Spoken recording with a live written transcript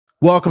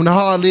Welcome to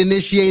Hardly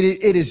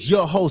Initiated. It is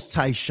your host,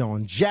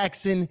 Tyshawn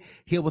Jackson,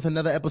 here with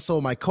another episode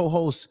of my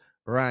co-host,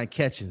 Ryan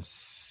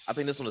Catchings. I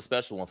think this one's a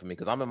special one for me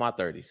because I'm in my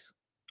 30s.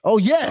 Oh,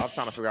 yes. So I'm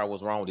trying to figure out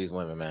what's wrong with these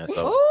women, man.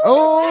 So,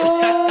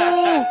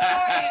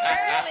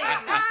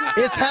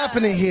 it's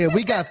happening here.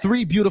 We got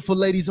three beautiful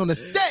ladies on the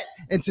set,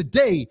 and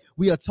today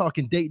we are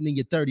talking dating in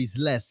your 30s.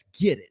 Let's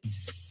get it.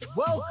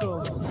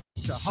 Welcome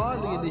to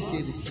Hardly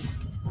Initiated.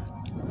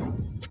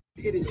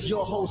 It is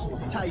your host,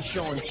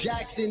 Tyshawn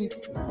Jackson,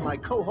 my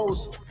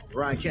co-host,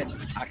 Ryan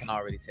Catchings. I can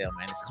already tell,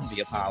 man. It's gonna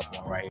be a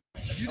powerful one, right?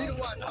 You need to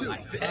watch too.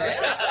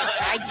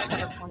 I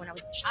discovered porn when I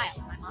was a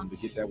child. My mom. To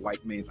get that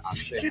white man's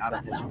shit out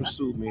of him.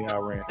 Pursued me, I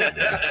ran.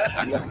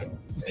 I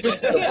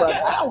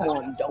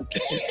want don't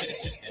care.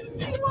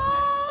 this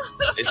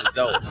is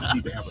dope. You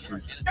need to have a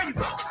threesome. There you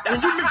go.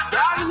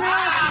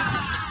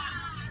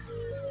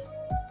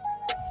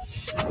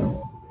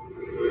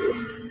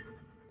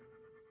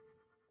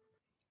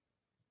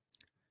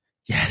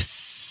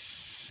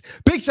 Yes.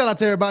 Big shout out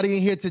to everybody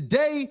in here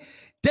today.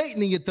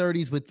 Dating in your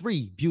 30s with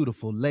three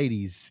beautiful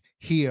ladies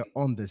here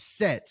on the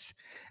set.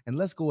 And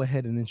let's go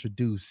ahead and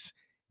introduce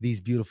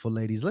these beautiful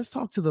ladies. Let's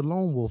talk to the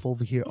lone wolf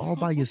over here all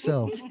by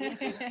yourself.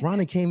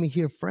 Ronnie came in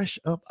here fresh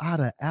up out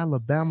of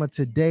Alabama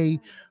today.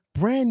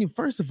 Brand new.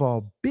 First of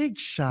all, big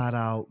shout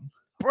out.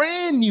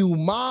 Brand new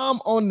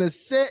mom on the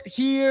set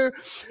here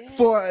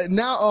for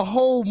now a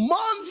whole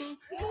month.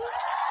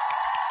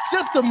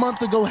 Just a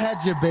month ago had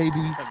your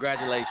baby.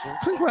 Congratulations.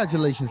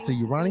 Congratulations to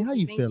you, Ronnie. How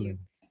you feeling?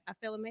 I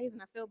feel amazing.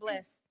 I feel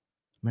blessed.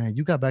 Man,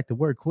 you got back to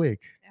work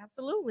quick.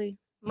 Absolutely.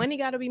 Money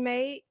got to be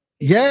made.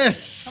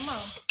 Yes. Come on.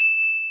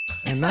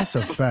 And that's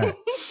a fact.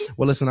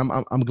 Well, listen,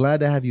 I'm glad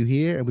to have you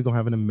here, and we're gonna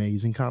have an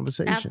amazing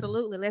conversation.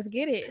 Absolutely. Let's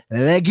get it.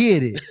 Let's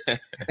get it.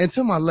 And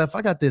to my left,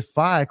 I got this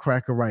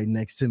firecracker right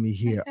next to me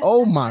here.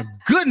 Oh my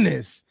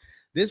goodness.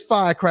 This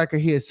firecracker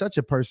here is such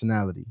a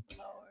personality.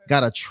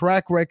 Got a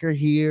track record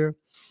here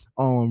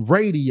on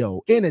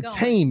radio,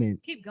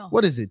 entertainment. Keep going.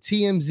 What is it?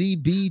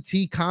 TMZ,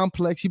 BT,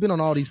 Complex. You've been on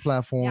all these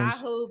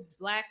platforms. Yahoo,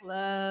 Black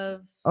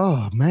Love,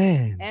 Oh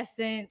man.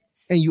 Essence.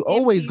 And you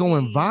always MTV,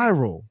 going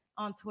viral.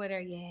 on Twitter.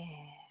 Yeah.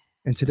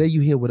 And today you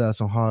here with us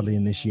on Hardly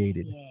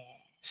Initiated. Yeah.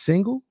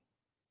 Single?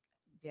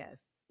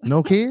 Yes.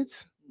 No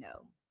kids? No.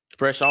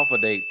 Fresh off a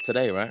date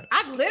today, right?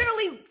 I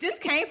literally just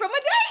came from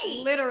a date.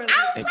 Literally. I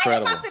don't play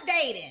Incredible. about the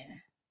dating.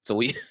 So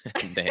we're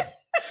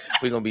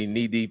gonna be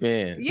knee deep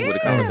in Yeah. with the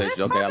conversation.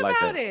 Let's Okay, I talk like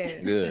about that.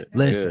 it. Good.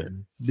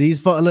 Listen, these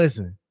folks,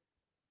 listen.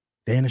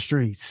 They're in the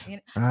streets. You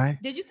know- All right.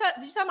 Did you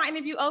tell my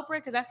interview Oprah?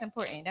 Because that's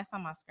important. That's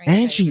on my screen.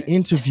 And she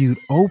interviewed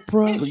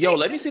Oprah Good. Yo,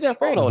 let me see that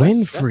photo. That's-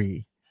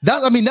 Winfrey.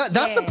 That's a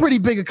Yeah. pretty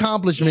big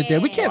accomplishment there.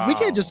 We can't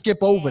Wow. just skip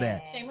over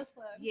that. Shameless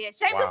plug. Yeah,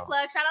 shameless Wow.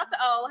 plug. Shout out to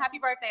O. Happy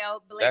birthday,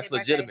 O. Belated That's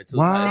legitimate too.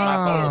 Wow.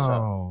 That's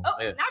not Photoshop. Oh,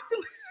 Yeah. not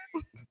too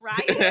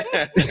right.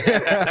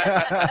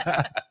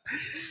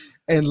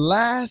 And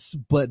last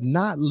but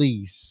not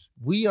least,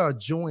 we are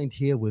joined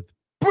here with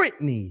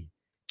Brittany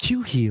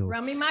Q Hill.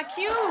 Run me my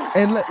cue.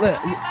 And look, Run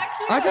me my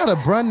cue. I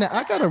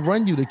gotta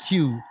run you the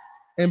cue.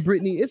 And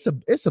Brittany, it's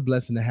a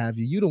blessing to have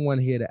you. You're the one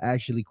here to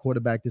actually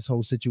quarterback this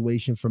whole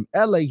situation from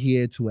LA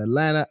here to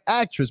Atlanta,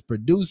 actress,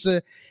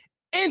 producer,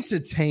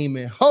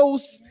 entertainment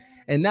host.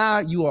 And now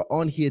you are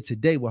on here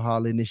today with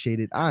Hardly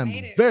Initiated. I'm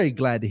Made it. very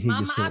glad to hear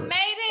Mama, your I story.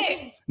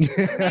 made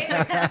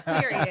it.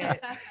 Period.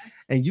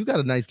 And you got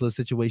a nice little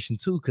situation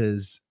too,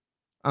 because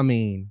I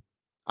mean,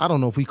 I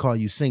don't know if we call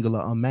you single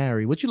or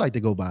unmarried. What you like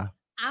to go by?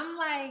 I'm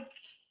like,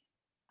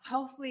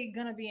 hopefully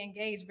gonna be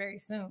engaged very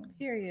soon.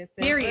 Period.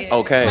 sis. Period.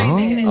 Okay.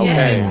 Wait a minute. Oh.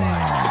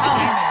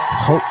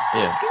 Yes. Hope.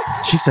 Yeah.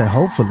 She said,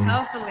 hopefully.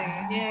 Oh, hopefully.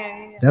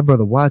 Yeah. That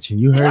brother watching.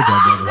 You heard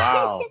that, brother.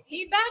 Wow.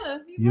 He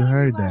better. He You better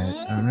heard be that.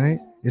 like, All right.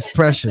 It's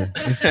pressure.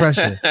 It's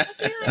pressure.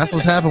 That's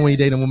what's happening when you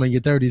date a woman in your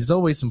 30s. There's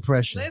always some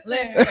pressure.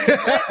 Listen. Listen.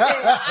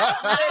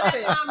 I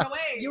don't have time to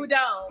wait. You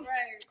don't.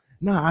 Right.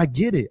 No, I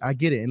get it. I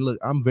get it. And look,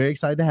 I'm very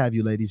excited to have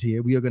you ladies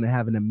here. We are going to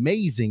have an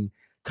amazing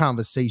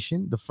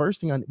conversation. The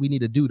first thing we need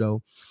to do,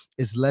 though,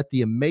 is let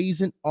the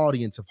amazing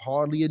audience of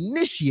Hardly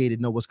Initiated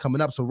know what's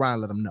coming up. So,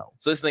 Ryan, let them know.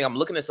 So this thing, I'm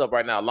looking this up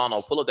right now.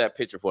 Lano, pull up that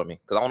picture for me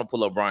because I want to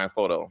pull up Brian's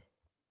photo.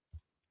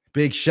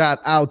 Big shout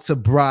out to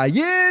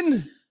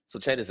Brian. So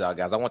check this out,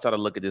 guys. I want y'all to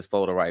look at this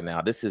photo right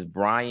now. This is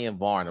Brian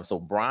Varnum. So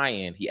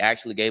Brian, he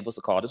actually gave us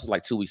a call. This was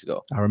like 2 weeks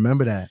ago. I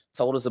remember that.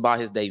 Told us about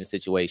his dating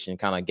situation,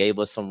 kind of gave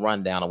us some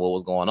rundown of what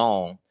was going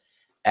on.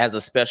 As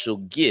a special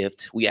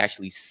gift, we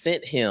actually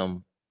sent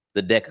him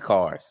the deck of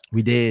cards.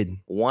 We did.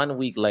 1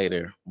 week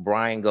later,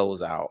 Brian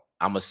goes out.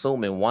 I'm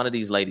assuming one of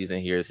these ladies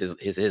in here is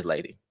his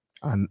lady.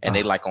 And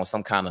they like on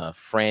some kind of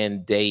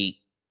friend date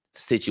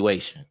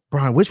situation.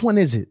 Brian, which one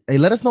is it? Hey,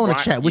 let us know in the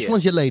Brian, chat. Which yeah.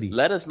 one's your lady?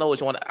 Let us know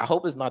which one. I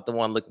hope it's not the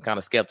one looking kind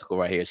of skeptical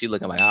right here. She's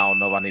looking like, I don't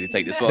know if I need to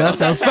take this photo. That's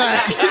a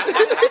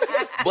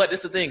fact. But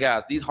this is the thing,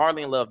 guys. These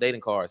Hardly in Love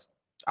dating cards,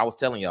 I was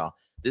telling y'all,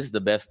 this is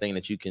the best thing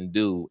that you can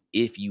do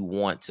if you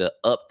want to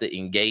up the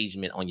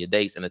engagement on your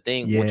dates. And the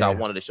thing which I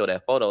wanted to show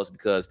that photo is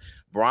because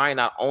Brian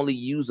not only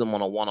used them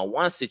on a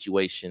one-on-one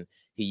situation,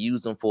 he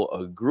used them for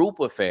a group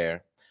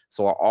affair.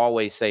 So I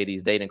always say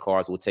these dating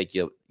cards will take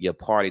your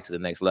party to the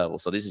next level.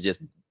 So this is just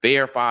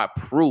verified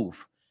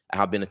proof of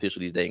how beneficial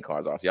these dating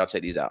cards are. So y'all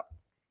check these out.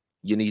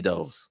 You need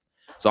those.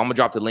 So I'm gonna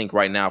drop the link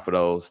right now for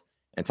those,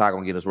 and Ty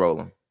gonna get us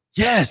rolling.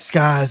 Yes,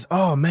 guys.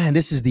 Oh man,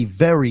 this is the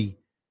very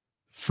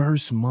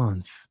first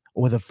month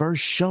or the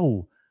first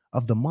show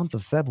of the month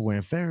of February.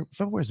 And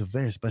February is a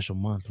very special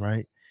month,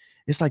 right?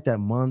 It's like that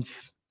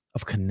month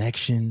of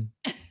connection,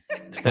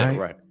 right?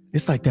 Right.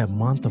 It's like that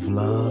month of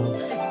love.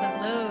 It's the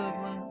love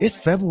month. It's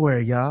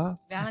February, y'all.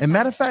 Valentine's And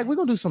matter of fact, Day. we're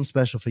gonna do something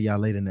special for y'all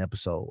later in the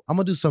episode. I'm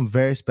gonna do something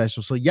very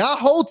special. So y'all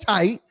hold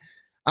tight.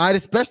 All right,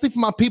 especially for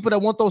my people that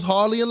want those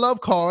Harley and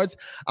Love cards.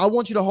 I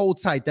want you to hold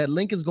tight. That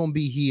link is gonna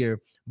be here,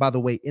 by the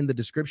way, in the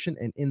description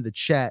and in the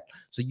chat,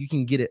 so you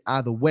can get it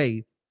either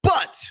way.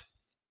 But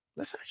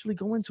let's actually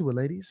go into it,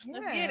 ladies.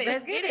 Let's get it.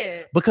 Let's get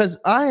it. Because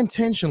I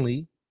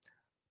intentionally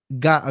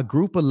got a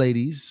group of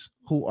ladies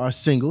who are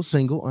single,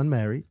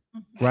 unmarried,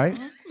 right?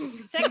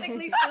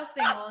 Technically still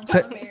single Te-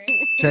 until married.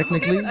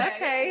 Technically,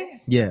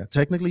 Okay. yeah,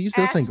 technically you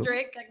still single,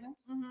 Asterisk.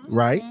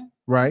 right?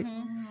 Right.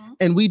 Mhm.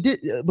 And we did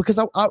because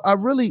I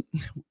really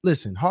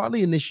listen.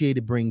 Harley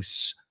Initiated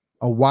brings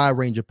a wide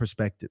range of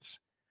perspectives.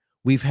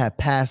 We've had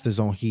pastors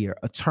on here,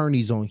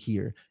 attorneys on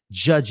here,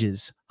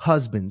 judges,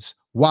 husbands,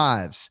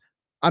 wives.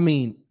 I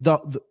mean,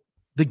 the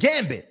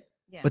gambit.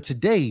 Yeah. But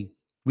today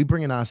we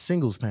bring in our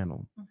singles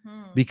panel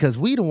because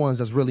we the ones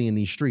that's really in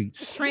these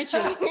streets.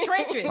 Trenches.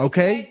 Trenches.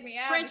 Okay. Take me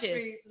out the Trenches.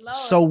 streets, Lord.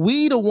 So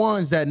we the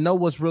ones that know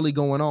what's really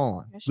going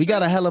on. That's We got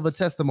true. a hell of a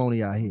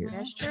testimony out here.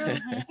 That's true.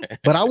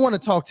 But I want to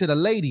talk to the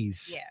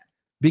ladies. Yeah.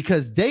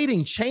 Because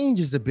dating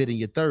changes a bit in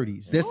your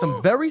 30s. There's some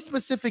Ooh. very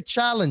specific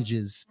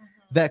challenges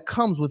that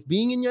comes with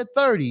being in your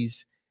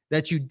 30s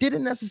that you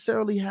didn't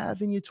necessarily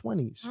have in your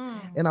 20s.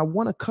 And I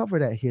want to cover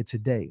that here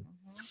today.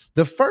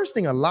 The first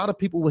thing a lot of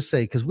people would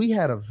say, because we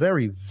had a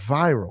very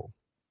viral,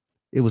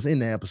 it was in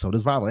the episode,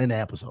 it's viral in the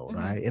episode,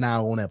 right? In our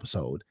own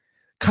episode,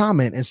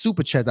 comment and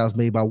super chat that was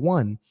made by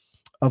one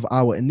of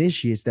our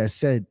initiates that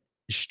said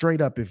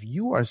straight up, if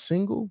you are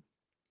single,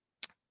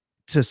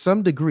 to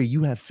some degree,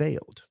 you have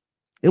failed.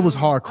 It was Oh,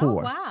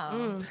 hardcore.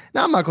 wow.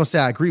 Now, I'm not going to say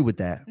I agree with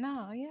that,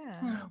 No,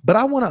 yeah. but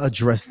I want to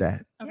address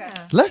that. Okay.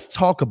 Yeah. Let's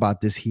talk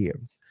about this here.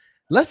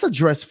 Let's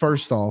address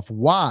first off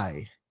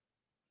why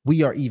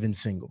we are even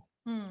single.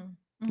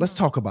 Let's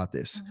talk about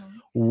this.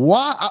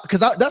 Why?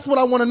 Because that's what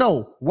I want to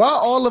know. Why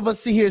all of us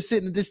sit here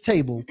sitting at this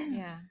table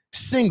Yeah.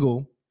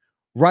 single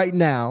right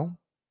now?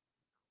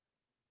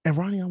 And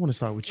Ronnie, I want to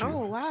start with you.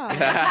 Oh, wow.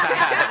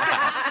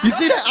 You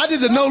see that? I did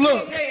the no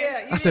look.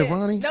 Yeah, I said,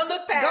 Ronnie, no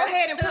look past. Go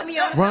ahead and put me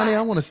on. Ronnie,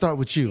 I want to start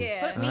with you.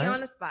 Yeah. Put me All right?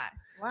 on the spot.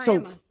 Why So- am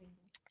I single?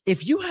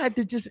 If you had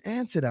to just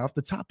answer that off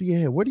the top of your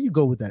head, where do you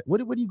go with that? Where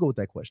do you go with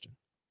that question?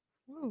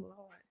 Oh Lord.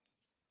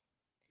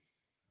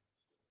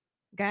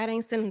 God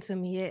ain't sent them to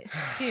me yet.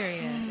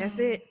 Period. That's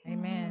it.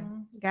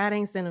 Amen. God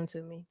ain't sent them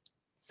to me.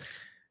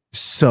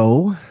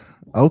 So,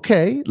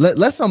 okay,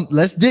 let's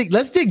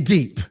dig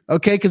deep,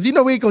 okay? Because you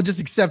know we ain't gonna just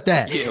accept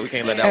that, Yeah, we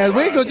can't let that and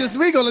one we ride.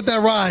 ain't gonna let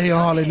that ride here,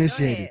 all Go ahead,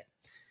 initiated.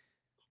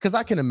 Because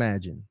I can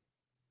imagine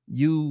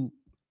you.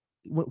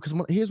 Because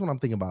here's what I'm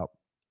thinking about.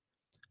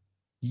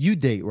 You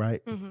date,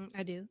 right?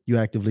 I do. You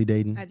actively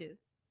dating. I do.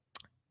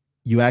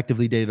 You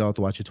actively dated all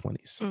throughout your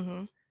 20s.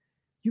 Mm-hmm.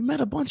 You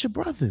met a bunch of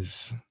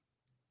brothers.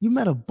 You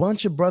met a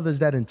bunch of brothers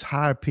that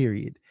entire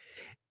period.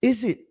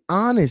 Is it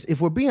honest? If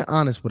we're being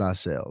honest with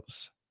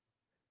ourselves,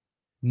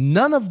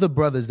 none of the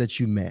brothers that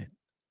you met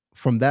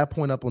from that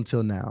point up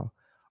until now,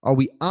 are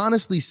we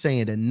honestly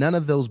saying that none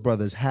of those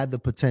brothers had the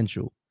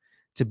potential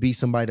to be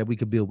somebody that we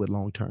could build with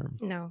long term?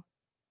 No.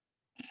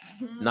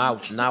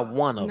 Not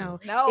one of them.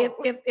 No.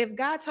 If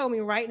God told me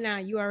right now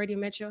you already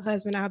met your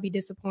husband, I'll be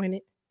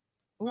disappointed.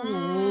 Look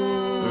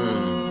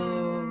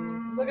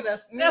at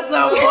us. That's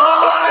a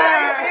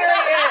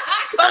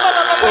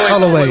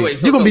Hold on, wait.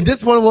 So- You're gonna so- be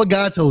disappointed with what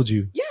God told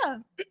you. Yeah.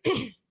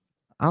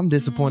 I'm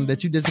disappointed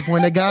that you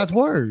disappointed at God's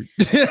word.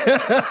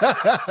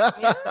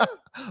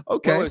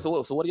 Okay. Wait, so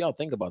what do y'all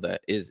think about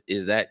that? Is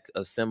that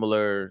a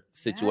similar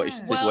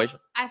situation? Yeah. Well,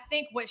 I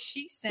think what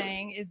she's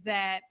saying is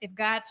that if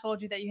God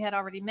told you that you had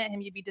already met him,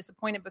 you'd be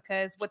disappointed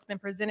because what's been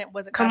presented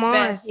wasn't Come God's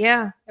on. best.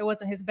 Yeah. It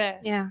wasn't his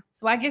best. Yeah.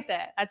 So I get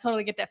that. I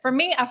totally get that. For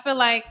me, I feel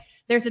like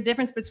there's a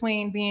difference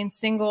between being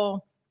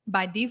single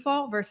by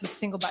default versus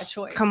single by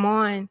choice. Come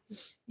on.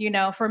 You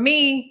know, for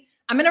me,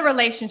 I'm in a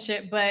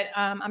relationship, but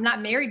I'm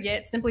not married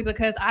yet simply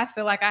because I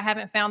feel like I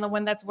haven't found the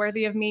one that's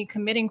worthy of me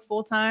committing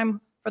full time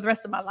for the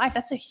rest of my life.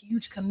 That's a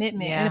huge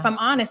commitment. And if Yeah. I'm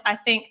honest, I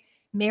think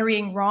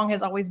marrying wrong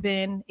has always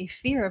been a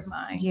fear of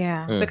mine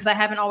Yeah. because I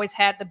haven't always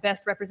had the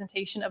best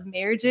representation of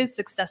marriages,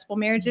 successful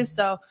marriages.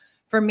 So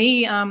for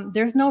me,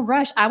 there's no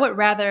rush. I would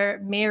rather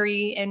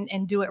marry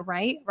and do it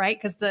right?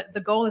 Because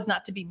the goal is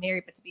not to be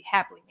married, but to be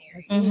happily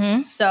married.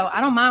 Mm-hmm. So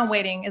I don't mind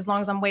waiting as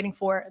long as I'm waiting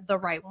for the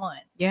right one.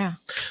 Yeah.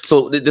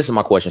 So this is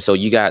my question. So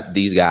you got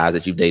these guys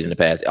that you've dated in the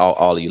past,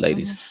 all of you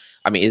ladies.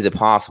 I mean, is it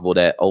possible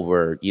that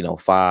over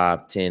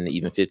 5, 10,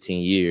 even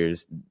 15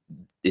 years,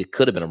 it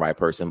could have been the right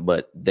person,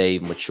 but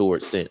they've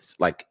matured since?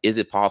 Like, is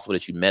it possible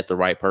that you met the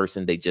right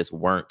person, they just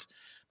weren't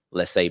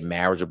let's say,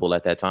 marriageable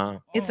at that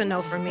time? It's a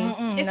no for me.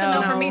 It's a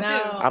no for me too.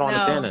 I don't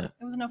understand that.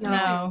 It was a no for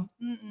No.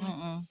 me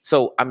too.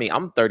 So, I mean,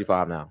 I'm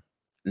 35 now.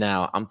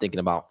 Now I'm thinking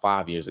about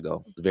 5 years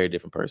ago, a very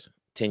different person.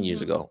 10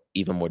 years ago,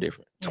 even more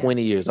different.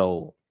 20 years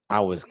old, I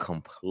was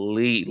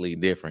completely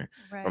different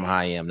from how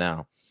I am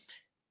now.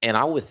 And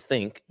I would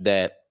think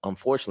that,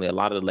 unfortunately, a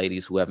lot of the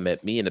ladies who have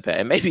met me in the past,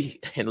 and maybe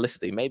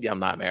I'm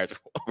not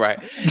marriageable, right?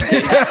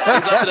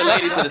 It's up to the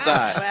ladies to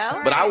decide.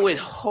 Well, But I would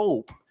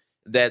hope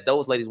that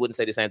those ladies wouldn't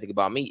say the same thing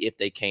about me if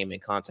they came in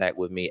contact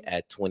with me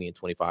at 20 and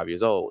 25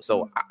 years old.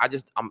 So I'm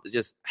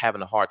just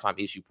having a hard time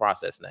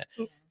processing that.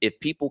 If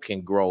people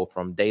can grow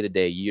from day to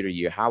day, year to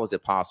year, how is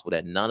it possible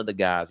that none of the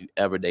guys you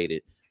ever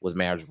dated was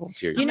marriageable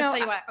material? You know, Tell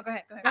you what. Go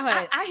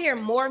ahead. I hear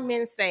more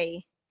men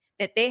say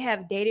that they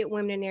have dated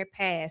women in their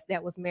past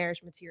that was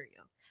marriage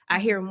material. I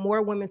hear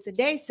more women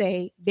today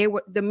say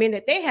the men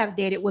that they have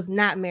dated was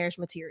not marriage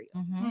material.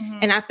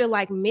 And I feel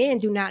like men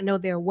do not know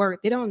their worth.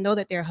 They don't know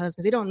that they're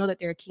husbands. They don't know that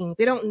they're kings.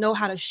 They don't know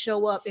how to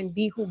show up and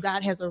be who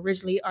God has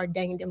originally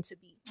ordained them to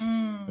be.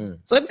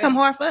 So it's become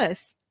hard for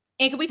us.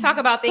 And can we talk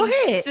about things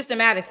ahead.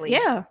 systematically?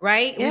 Yeah.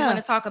 Right? We Yeah. want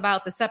to talk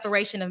about the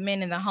separation of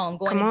men in the home,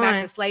 going Come back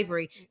on. to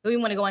slavery. Then we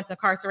want to go into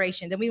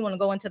incarceration. Then we want to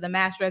go into the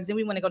mass drugs. Then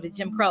we want to go to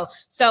Jim Crow.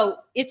 So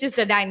it's just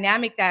the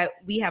dynamic that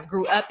we have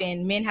grew up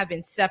in. Men have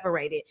been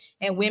separated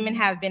and women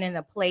have been in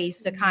a place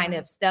to kind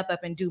of step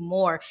up and do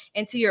more.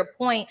 And to your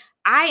point,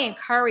 I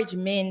encourage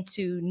men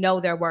to know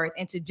their worth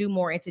and to do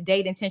more and to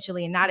date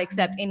intentionally and not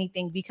accept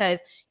anything, because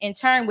in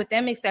turn, with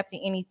them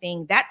accepting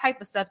anything, that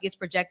type of stuff gets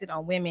projected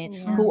on women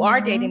who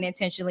are dating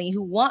intentionally,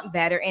 who want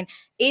better. And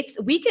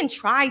we can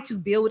try to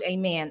build a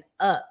man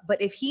up, but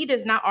if he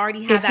does not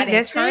already have that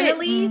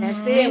internally,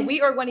 then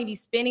we are going to be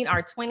spending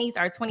our 20s,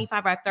 our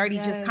 25, our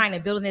 30s just kind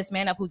of building this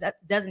man up who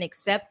doesn't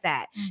accept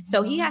that.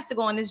 So he has to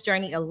go on this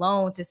journey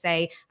alone to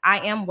say, I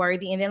am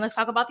worthy. And then let's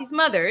talk about these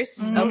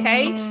mothers.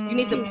 Okay. You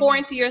need to pour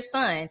into your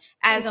son.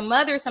 As a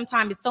mother,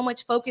 sometimes it's so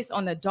much focus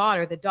on the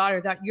daughter,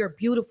 that you're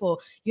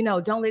beautiful,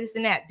 don't let this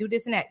and that, do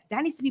this and that.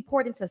 That needs to be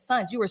poured into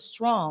sons. You are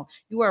strong,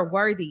 you are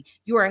worthy,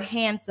 you are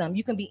handsome,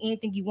 you can be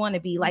anything you want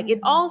to be. Like, it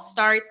all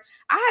starts.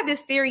 I have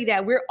this theory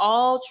that we're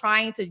all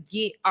trying to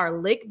get our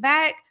lick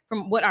back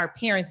from what our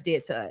parents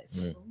did to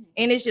us.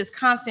 And it's just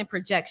constant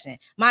projection.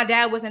 My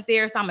dad wasn't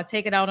there, so I'm gonna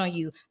take it out on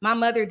you. My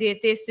mother did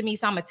this to me,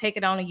 so I'm gonna take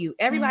it on you.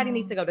 Everybody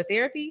needs to go to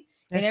therapy.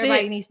 And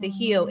everybody needs to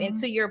heal. And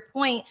to your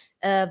point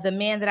of the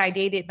man that I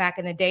dated back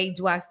in the day,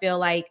 do I feel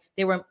like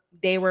they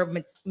were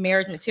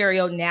marriage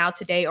material now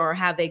today, or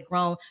have they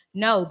grown?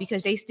 No,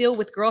 because they still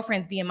with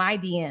girlfriends be in my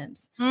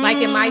DMs, like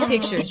in my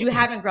pictures. You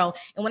haven't grown.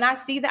 And when I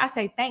see that, I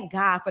say, thank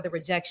God for the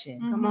rejection.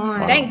 Come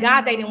on. Thank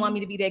God they didn't want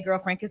me to be their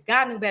girlfriend, because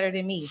God knew better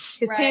than me.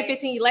 Because 10,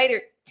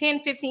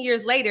 15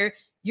 years later,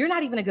 you're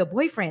not even a good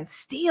boyfriend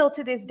still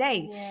to this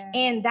day.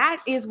 And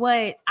that is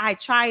what I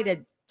try to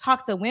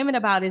talk to women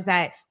about, is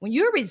that when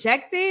you're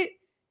rejected,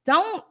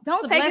 don't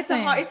take it so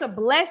hard. It's a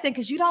blessing,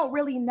 because you don't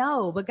really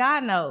know, but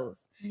God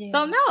knows.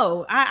 So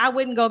no, I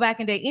wouldn't go back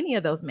and date any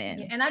of those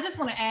men. And I just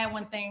want to add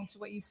one thing to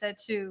what you said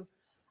too.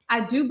 I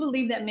do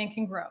believe that men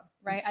can grow,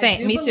 right? Same,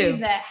 I do me believe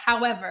too. that.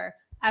 However,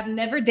 I've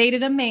never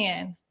dated a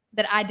man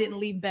that I didn't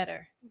leave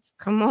better.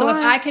 Come on. So if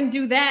I can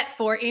do that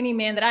for any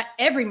man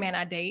every man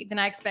I date, then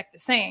I expect the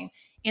same.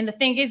 And the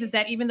thing is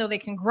that even though they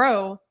can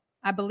grow,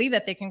 I believe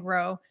that they can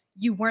grow.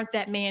 You weren't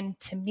that man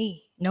to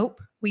me.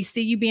 Nope. We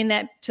see you being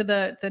that to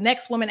the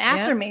next woman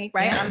after me,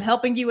 right? I'm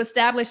helping you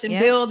establish and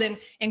build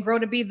and grow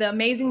to be the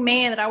amazing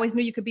man that I always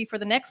knew you could be for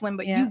the next one,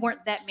 but you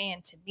weren't that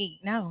man to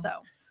me. No. So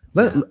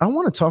I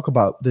want to talk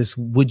about this.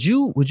 Would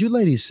you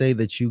ladies say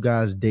that you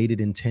guys dated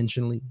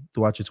intentionally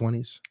throughout your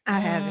 20s? I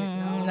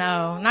haven't.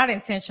 No, not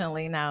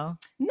intentionally. No.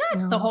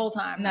 not the whole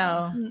time.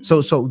 No.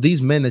 So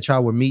these men that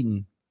y'all were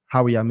meeting,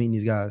 how were y'all meeting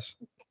these guys?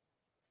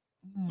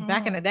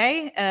 Back in the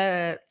day,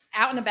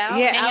 Out and about, out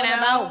hanging and out.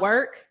 about,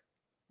 work.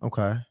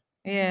 Okay.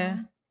 Yeah.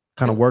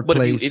 Kind of But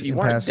workplace. if you and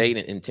weren't passing?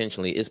 dating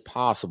intentionally, it's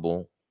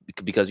possible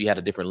because you had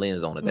a different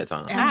lens on at that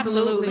time.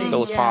 Absolutely.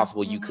 So it's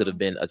possible you could have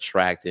been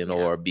attracting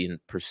or being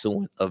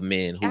pursuant of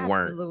men who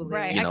weren't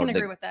Right. you I know, can the-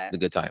 agree with that. the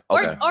good type.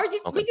 Or Okay.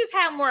 just Okay. we just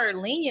have more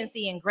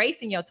leniency and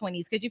grace in your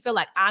 20s, because you feel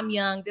like I'm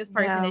young, this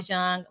person is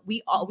young.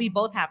 We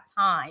both have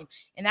time.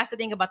 And that's the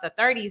thing about the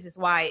 30s, is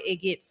why it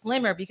gets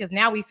slimmer, because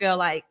now we feel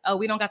like, oh,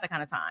 we don't got that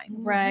kind of time.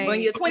 Right.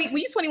 When you're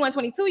 21,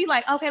 22, you're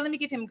like, okay, let me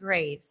give him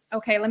grace.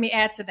 Okay, let me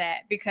add to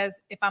that,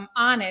 because if I'm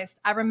honest,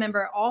 I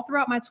remember all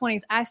throughout my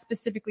 20s, I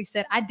specifically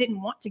said I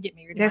didn't want to get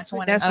married in my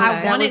 20s. okay.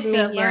 I That wanted was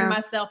to me, learn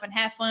myself and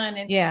have fun,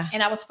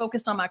 and I was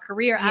focused on my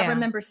career. I Yeah.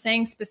 remember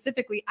saying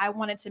specifically I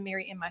wanted to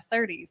marry in my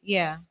 30s.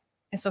 Yeah.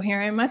 And so here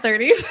I am in my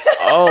 30s.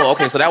 Oh,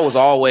 okay. So that was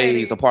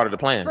always a part of the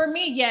plan. For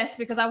me, yes,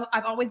 because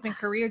I've always been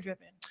career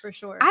driven, for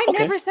sure. I Okay.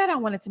 never said I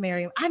wanted to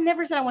marry him. I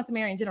never said I want to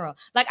marry in general.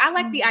 Like, I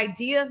like the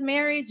idea of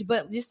marriage,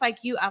 but just like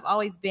you, I've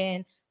always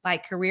been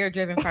like career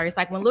driven first.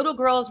 Like when little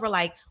girls were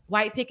like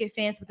white picket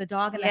fence with the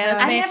dog and the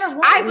husband,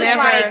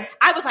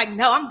 I was like,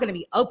 no, I'm gonna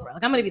be Oprah.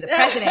 Like, I'm gonna be the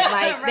president.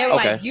 Like they were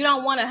like, you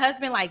don't want a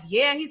husband? Like,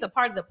 yeah, he's a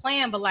part of the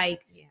plan, but like,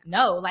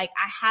 no, like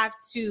I have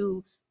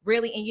to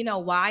really, and you know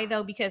why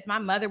though? Because my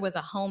mother was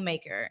a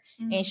homemaker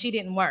and she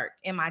didn't work,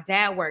 and my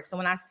dad worked. So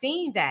when I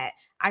seen that,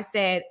 I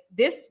said,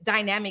 this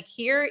dynamic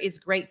here is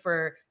great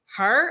for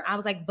her. I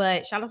was like,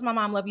 but shout out to my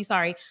mom, love you,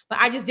 sorry, but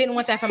I just didn't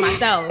want that for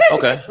myself.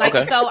 Okay.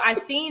 So I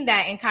seen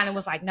that and kind of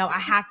was like, no, I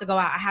have to go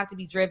out, I have to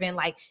be driven.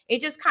 Like,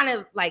 it just kind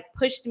of like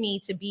pushed me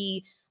to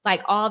be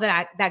like all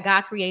that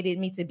God created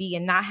me to be,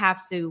 and not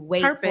have to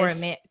wait for a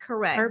man.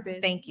 Correct. Purpose.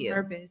 Thank you.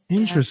 Purpose.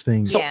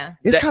 Interesting. So- yeah.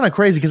 It's kind of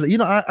crazy because I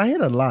hear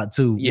it a lot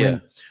too. Yeah.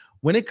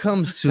 When it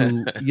comes to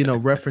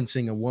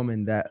referencing a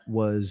woman that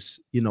was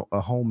a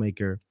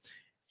homemaker,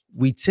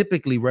 we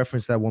typically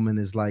reference that woman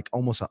as like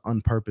almost an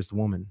unpurposed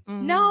woman,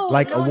 No,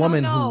 like no, a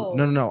woman no.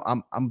 who no.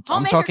 I'm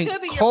Homemaker talking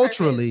could be your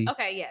culturally.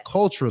 purpose. Okay, yes.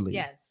 Culturally,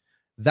 Yes.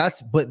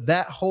 but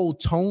that whole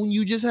tone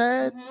you just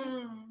had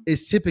Mhm.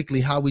 is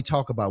typically how we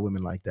talk about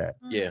women like that.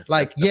 Yeah.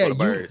 Like, That's yeah, for the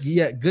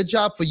birds. good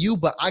job for you,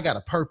 but I got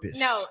a purpose.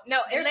 No,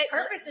 There's and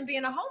purpose in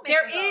being a homemaker.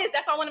 there though. is.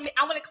 That's why I want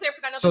to clear,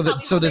 because I know So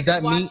there's so probably does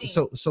that homemakers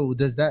mean watching. so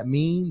does that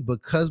mean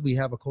because we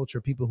have a culture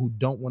of people who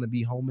don't want to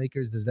be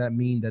homemakers, does that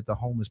mean that the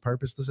home is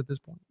purposeless at this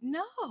point?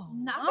 No,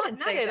 No, I wouldn't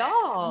not say at that.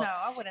 all. No,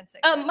 I wouldn't say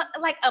that.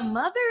 Like a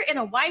mother and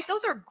a wife,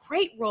 those are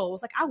great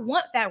roles. Like, I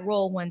want that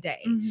role one day.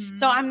 Mhm.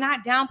 So I'm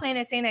not downplaying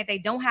and saying that they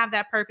don't have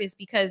that purpose,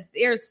 because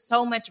there's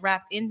so much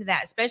wrapped into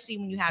that, especially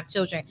when you have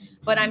children.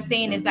 What I'm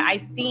saying is that I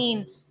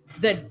seen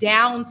the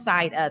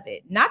downside of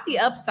it, not the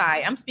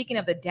upside. I'm speaking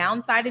of the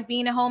downside of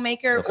being a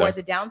homemaker, Okay. or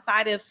the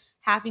downside of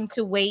having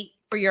to wait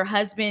for your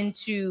husband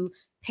to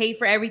pay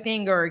for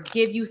everything or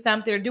give you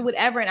something or do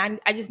whatever. And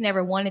I just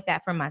never wanted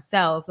that for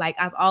myself. Like,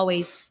 I've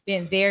always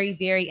been very,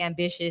 very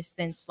ambitious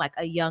since like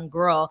a young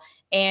girl.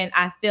 And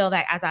I feel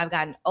that as I've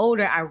gotten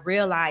older, I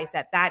realized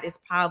that is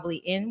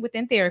probably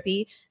within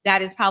therapy.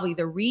 That is probably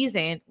the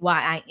reason why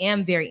I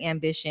am very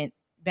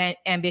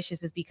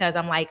ambitious, is because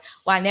I'm like,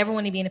 well, I never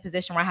want to be in a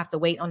position where I have to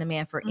wait on a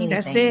man for anything.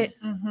 That's it.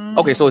 Mhm.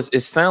 Okay, so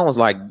it sounds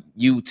like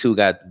you two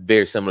got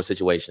very similar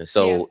situations.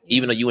 So Yeah.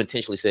 even though you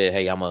intentionally said,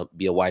 "Hey, I'm gonna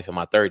be a wife in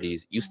my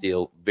 30s," you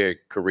still very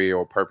career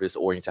or purpose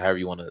oriented, however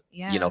you want to,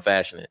 Yeah.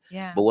 fashion it.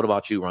 Yeah. But what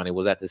about you, Ronnie?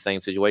 Was that the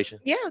same situation?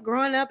 Yeah,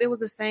 growing up, it was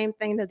the same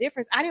thing. The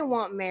difference, I didn't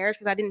want marriage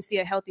because I didn't see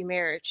a healthy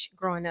marriage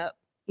growing up,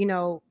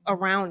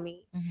 around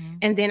me. Mhm.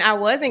 And then I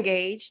was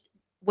engaged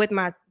with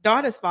my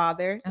daughter's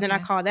father. And then I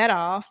Okay. called that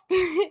off.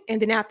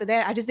 And then after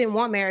that, I just didn't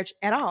want marriage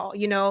at all.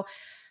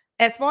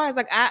 As far as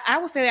like, I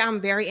would say that I'm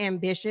very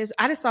ambitious.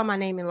 I just saw my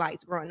name in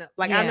lights growing up.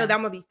 Like, I know Yeah. that I'm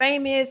gonna be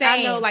famous.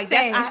 I know, Same, like,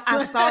 same.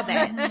 I saw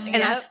that.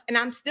 Yep. And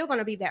I'm still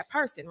gonna be that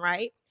person,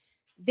 right?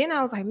 Then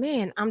I was like,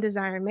 man, I'm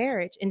desiring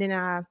marriage. And then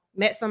I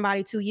met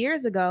somebody 2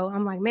 years ago.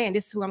 I'm like, man,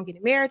 this is who I'm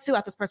getting married to. I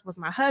thought this person was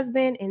my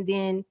husband. And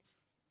then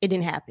it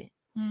didn't happen.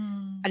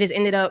 I just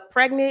ended up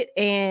pregnant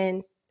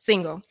and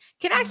single.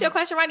 Can I ask you a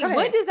question, Ronnie? Go What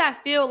ahead. does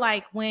that feel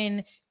like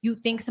when you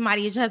think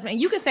somebody is your husband?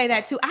 And you can say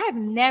that too. I have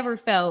never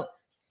felt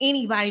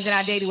anybody that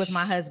I dated was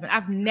my husband.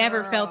 I've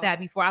never felt that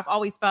before. I've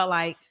always felt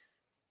like,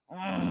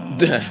 I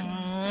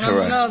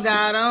don't know, God,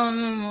 I don't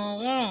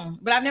know.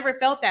 But I've never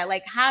felt that.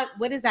 Like,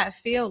 what does that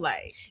feel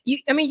like?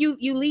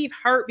 You leave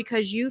hurt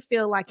because you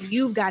feel like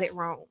you've got it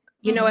wrong.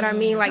 You know what I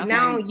mean? Like, Okay.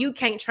 now you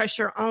can't trust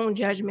your own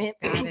judgment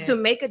Got it. to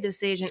make a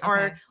decision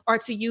Okay. or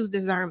to use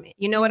discernment.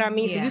 You know what I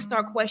mean? So Yeah. you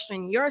start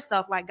questioning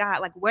yourself, like, God,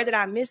 like, where did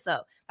I mess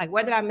up? Like,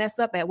 where did I mess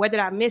up at? Where did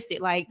I miss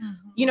it? Like,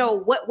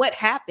 what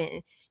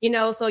happened?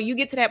 So you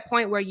get to that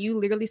point where you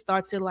literally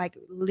start to like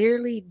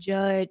literally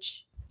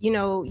judge.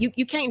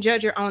 You can't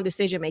judge your own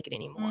decision making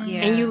anymore.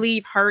 Yeah. And you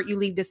leave hurt, you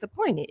leave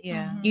disappointed.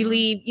 Yeah. You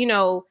leave,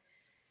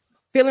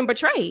 feeling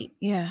betrayed.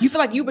 Yeah. You feel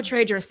like you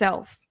betrayed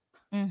yourself.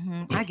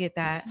 I get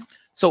that.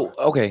 So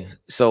okay,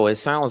 so it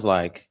sounds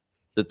like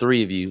the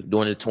three of you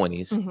during the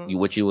 20s, Mhm.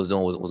 what you was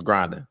doing was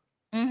grinding.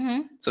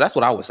 Mm-hmm. So that's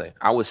what I would say.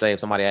 I would say if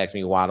somebody asked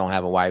me why I don't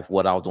have a wife,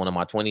 what I was doing in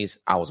my 20s,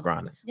 I was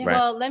grinding. Yeah, Right?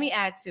 well, let me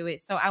add to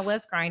it. So I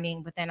was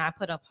grinding, but then I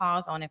put a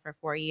pause on it for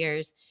 4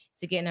 years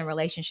to get in a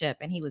relationship.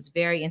 And he was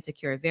very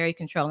insecure, very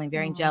controlling,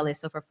 very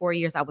jealous. So for 4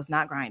 years, I was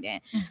not grinding.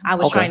 I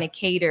was Okay. trying to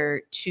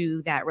cater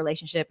to that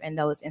relationship and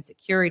those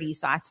insecurities.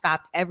 So I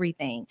stopped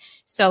everything.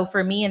 So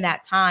for me in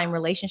that time,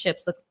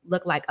 relationships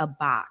looked like a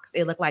box.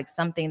 It looked like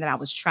something that I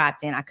was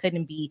trapped in. I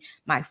couldn't be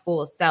my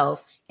full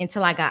self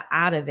until I got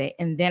out of it.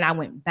 And then I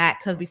went back,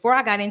 because before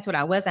I got into it,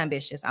 I was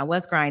ambitious. I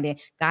was grinding,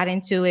 got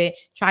into it,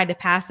 tried to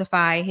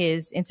pacify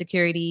his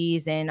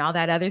insecurities and all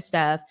that other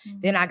stuff.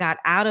 Then I got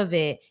out of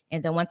it.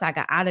 And then once I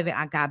got out of it,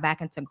 I got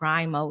back into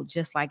grind mode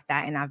just like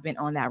that. And I've been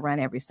on that run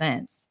ever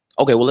since.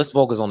 Okay, well, let's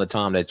focus on the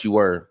time that you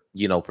were,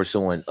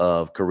 pursuing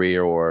a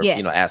career or, Yeah.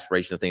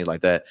 aspirations, things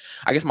like that.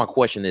 I guess my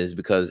question is,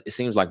 because it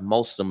seems like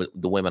most of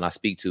the women I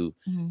speak to,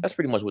 Mhm. that's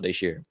pretty much what they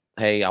share.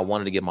 Hey, I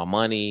wanted to get my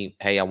money.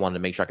 Hey, I wanted to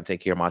make sure I can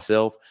take care of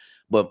myself.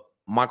 But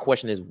my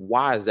question is,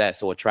 why is that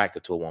so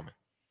attractive to a woman?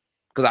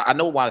 because I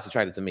know why it's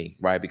attracted to me,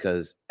 right?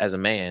 Because as a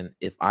man,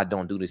 if I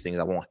don't do these things,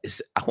 I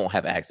won't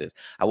have access.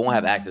 I won't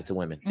have access to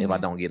women if I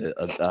don't get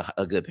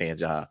a good paying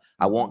job.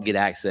 I won't get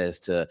access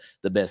to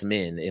the best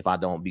men if I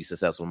don't be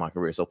successful in my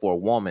career. So for a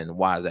woman,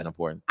 why is that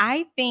important?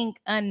 I think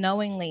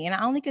unknowingly, and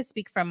I only could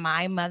speak from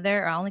my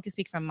mother, or I only could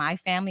speak from my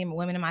family and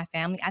women in my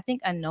family. I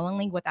think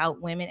unknowingly,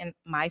 without women in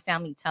my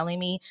family telling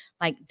me,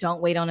 like,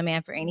 don't wait on a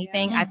man for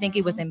anything, I think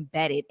it was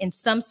embedded in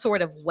some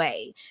sort of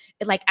way.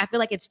 I feel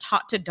like it's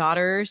taught to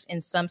daughters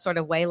in some sort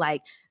of way,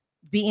 like,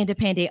 be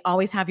independent,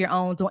 always have your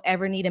own, don't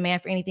ever need a man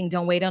for anything,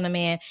 don't wait on a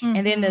man.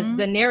 And then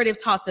the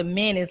narrative taught to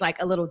men is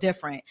like a little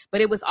different,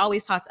 but it was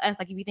always taught to us.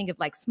 Like, if you think of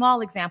like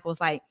small examples,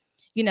 like,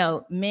 you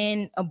know,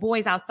 men,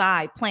 boys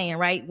outside playing,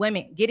 right?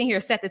 Women, get in here,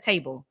 set the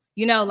table,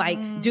 you know, like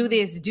do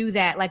this, do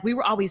that. Like, we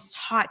were always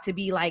taught to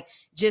be like,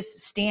 just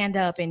stand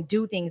up and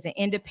do things and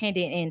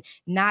independent and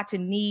not to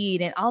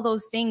need and all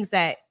those things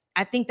that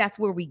I think that's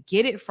where we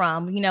get it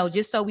from, you know,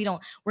 just so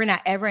we're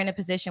not ever in a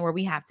position where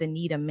we have to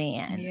need a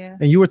man. Yeah.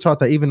 And you were taught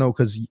that, even though,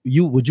 because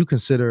would you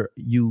consider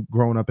you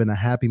growing up in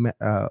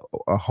a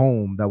a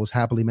home that was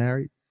happily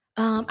married?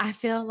 I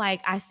feel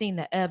like I seen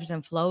the ebbs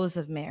and flows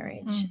of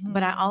marriage,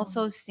 but I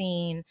also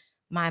seen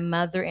my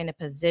mother in a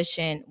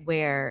position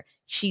where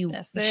she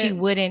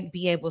wouldn't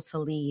be able to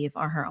leave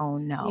on her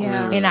own.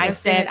 And I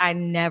said I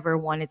never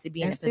wanted to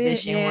be in a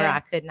position where I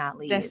could not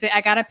leave. That's it.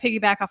 I got to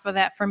piggyback off of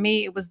that. For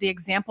me, it was the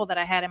example that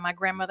I had in my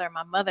grandmother and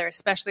my mother,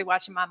 especially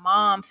watching my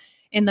mom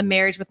in the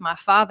marriage with my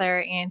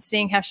father and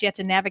seeing how she had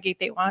to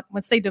navigate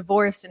once they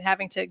divorced and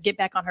having to get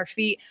back on her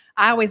feet.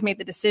 I always made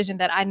the decision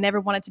that I never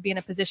wanted to be in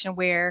a position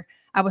where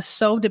I was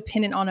so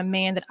dependent on a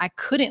man that I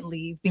couldn't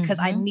leave because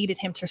I needed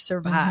him to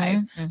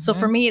survive. So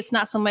for me, it's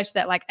not so much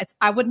that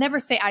I would never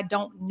say I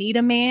don't need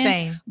a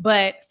man,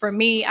 but for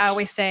me, I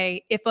always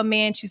say if a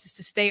man chooses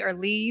to stay or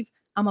leave,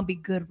 I'm gonna be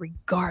good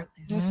regardless.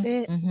 That's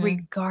it.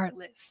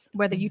 Regardless,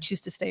 whether you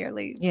choose to stay or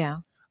leave. Yeah.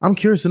 I'm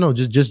curious to know,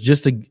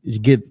 just to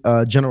get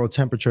a general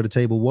temperature of the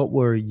table, what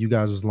were you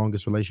guys'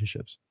 longest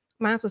relationships?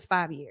 Mine was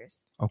 5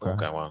 years. Okay.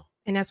 Wow.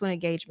 And that's when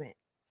engagement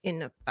in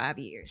the 5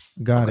 years.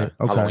 Got it.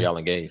 Okay. How long were y'all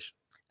engaged?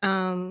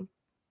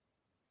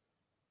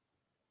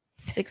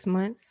 6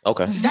 months.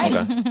 Okay.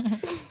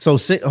 So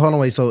hold on,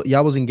 wait. So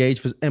y'all was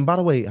engaged and by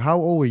the way, how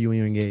old were you when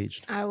you were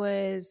engaged? I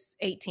was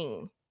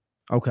 18.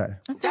 Okay.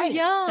 That's so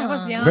young. That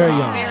was young. Very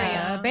young. Very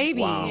young.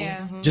 Baby. Wow.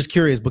 Yeah. Just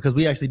curious, because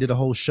we actually did a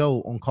whole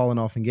show on calling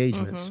off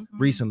engagements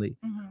recently.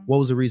 What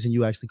was the reason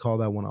you actually called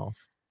that one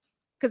off?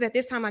 Because at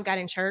this time I got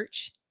in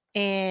church,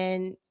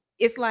 and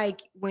it's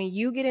like when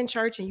you get in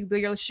church and you build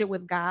your relationship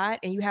with God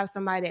and you have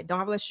somebody that don't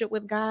have a relationship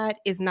with God,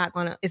 it's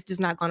just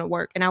not gonna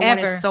work. And I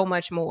wanted so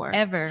much more.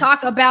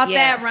 Talk about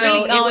that, So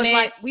right? it was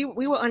like we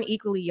were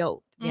unequally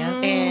yoked. Yeah.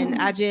 And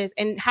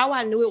and how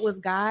I knew it was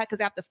God, because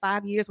after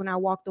 5 years when I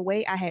walked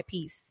away, I had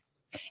peace.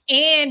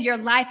 And your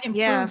life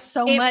improves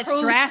so much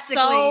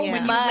drastically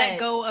when you let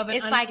go of it.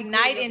 It's like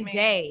night and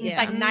day. It's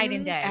like night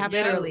and day.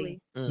 Absolutely.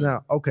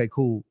 Now, okay,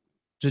 cool.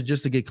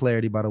 Just to get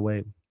clarity, by the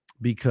way,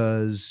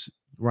 because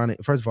Ronnie,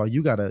 first of all,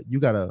 you got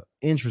a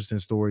interesting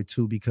story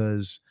too,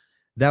 because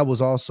that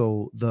was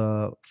also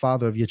the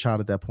father of your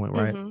child at that point,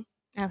 right?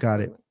 Absolutely.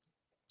 Got it.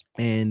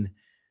 And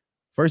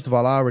first of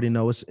all, I already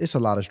know it's a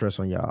lot of stress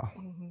on y'all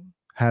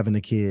having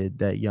a kid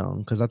that young.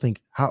 Because I think,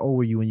 how old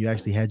were you when you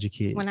actually had your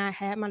kid? When I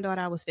had my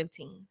daughter, I was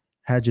 15.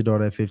 Had your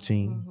daughter at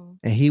 15,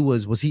 and y'all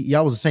was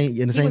the same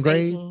in the same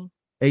grade?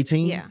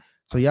 18. Yeah.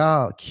 So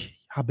y'all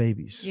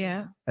babies.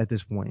 Yeah. At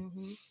this point,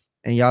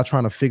 and y'all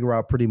trying to figure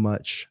out pretty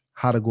much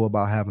how to go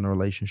about having a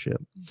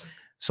relationship.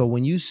 So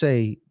when you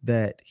say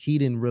that he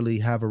didn't really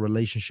have a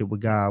relationship with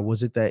God,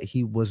 was it that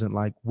he wasn't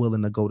like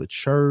willing to go to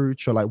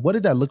church, or like what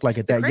did that look like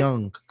at that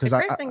young? Because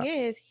the thing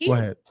is, he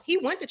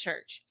went to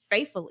church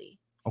faithfully.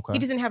 Okay. He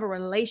doesn't have a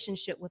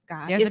relationship with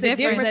God. There's It's a a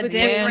difference difference.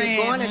 between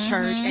you going to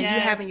church and you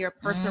Yes. having your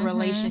personal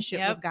relationship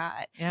with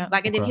God.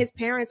 Like, and then his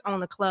parents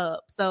own the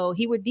club, so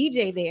he would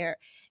DJ there.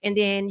 And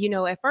then, you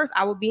know, at first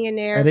I would be in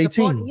there at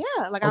 18.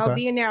 I would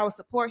be in there. I would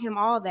support him,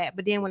 all that.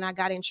 But then when I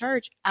got in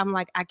church, I'm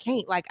like, I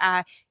can't. Like,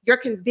 your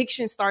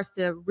conviction starts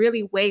to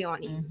really weigh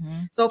on you.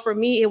 So for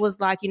me, it was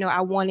like, you know,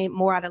 I wanted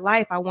more out of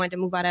life. I wanted to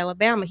move out of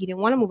Alabama. He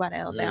didn't want to move out of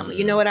Alabama.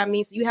 You know what I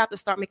mean? So you have to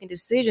start making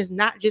decisions,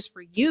 not just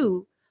for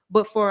you,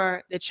 but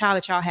for the child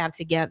that y'all have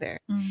together,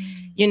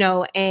 you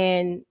know.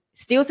 And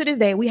still to this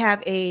day, we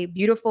have a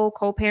beautiful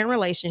co-parent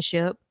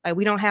relationship. Like,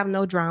 we don't have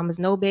no dramas,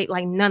 no big,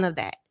 like none of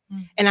that.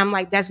 And I'm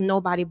like, that's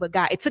nobody but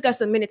God. It took us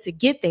a minute to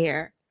get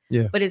there,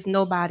 but it's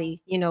nobody,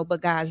 you know,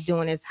 but God's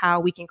doing is how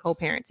we can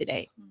co-parent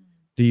today.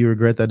 Do you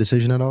regret that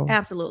decision at all?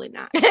 Absolutely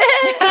not. Okay,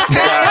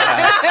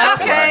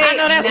 I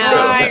know that's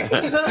right.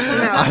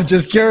 I'm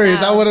just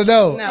curious. I want to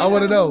know. No. I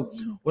want to know.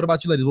 What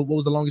about you ladies? What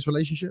was the longest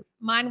relationship?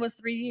 Mine was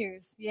 3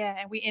 years. Yeah,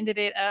 and we ended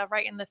it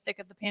right in the thick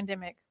of the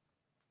pandemic.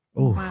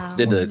 Oh, Wow.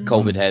 Did the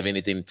COVID have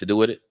anything to do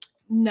with it?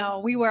 No,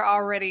 we were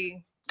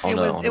already on It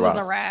the was a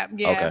rocks? wrap.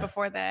 Yeah, Okay.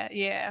 before that.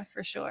 Yeah,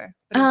 for sure.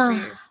 But it was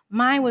 3 years.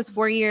 Mine was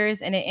 4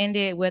 years, and it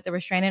ended with a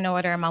restraining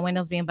order, my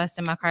windows being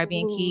busted, my car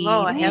being Ooh, keyed.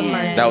 Lord have and-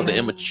 mercy. That was the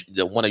immature.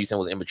 The one that you said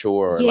was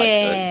immature, or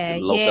Yeah,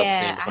 like low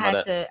self-esteem, or I something had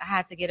like that. to, I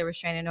had to get a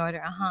restraining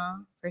order.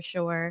 For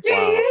sure.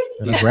 Wow.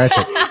 That's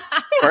ratchet.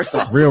 First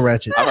off, Real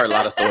ratchet. I've heard a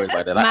lot of stories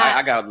like that. My-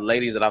 I got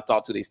ladies that I've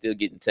talked to; they still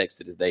getting texts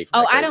to this day. From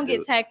Oh, that I crazy don't get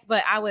dude. texts,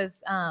 but I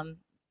was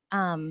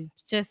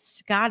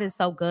just God is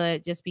so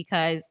good, just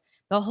because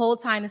the whole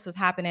time this was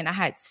happening, I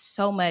had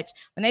so much.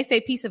 When they say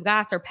peace of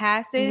God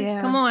surpasses,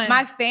 Yeah. Come on.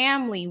 my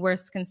family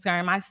was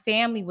concerned. My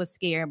family was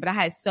scared, but I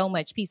had so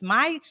much peace.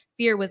 My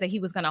fear was that he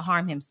was going to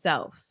harm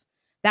himself.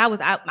 That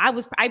was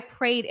I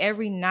prayed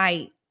every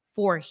night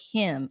for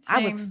him.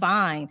 I was Same.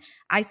 fine.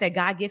 I said,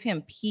 God, give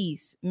him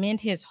peace, mend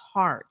his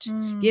heart,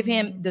 give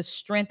him the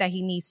strength that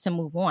he needs to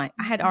move on.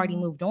 I had already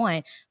moved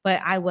on,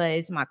 but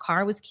my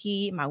car was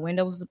keyed, my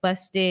window was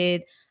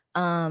busted,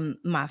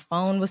 my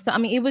phone was,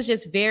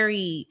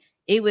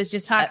 it was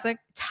just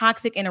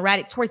toxic and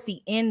erratic towards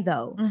the end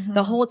though.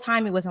 The whole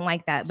time it wasn't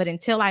like that, but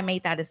until I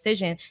made that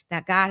decision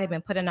that God had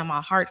been putting on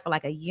my heart for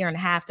like a year and a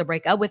half to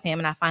break up with him,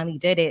 and I finally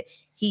did it,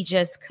 he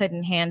just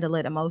couldn't handle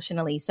it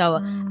emotionally. So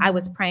I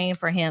was praying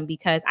for him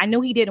because I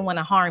knew he didn't want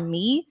to harm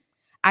me.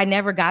 I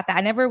never got that.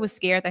 I never was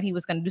scared that he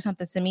was going to do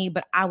something to me,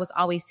 but I was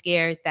always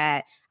scared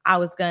that I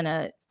was going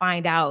to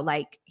find out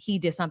like he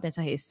did something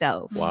to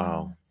himself.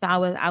 Wow. So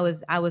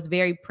I was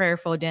very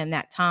prayerful during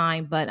that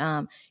time, but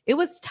it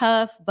was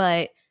tough,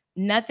 but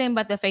nothing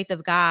but the faith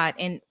of God.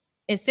 And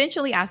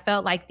essentially I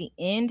felt like the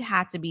end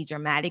had to be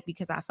dramatic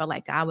because I felt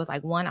like God was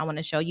like, 1, I want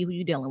to show you who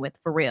you're dealing with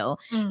for real.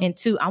 And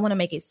 2, I want to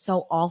make it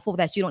so awful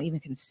that you don't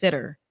even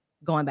consider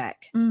going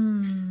back.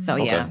 So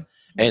Okay. yeah.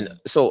 And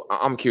so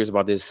I'm curious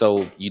about this.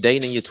 So you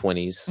dating in your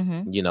 20s,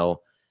 Mhm. you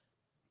know,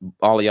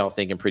 all of y'all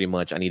thinking pretty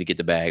much I need to get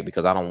the bag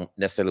because I don't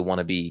necessarily want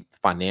to be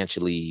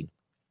financially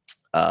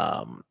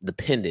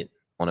dependent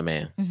on a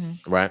man,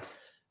 right?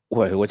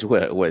 What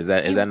is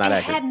that? Is that not it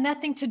accurate? had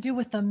nothing to do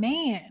with the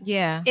man.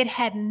 Yeah. It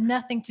had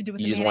nothing to do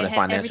with You the just man. wanted It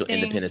had financial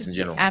everything independence to in do-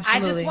 general.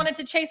 Absolutely. I just wanted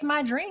to chase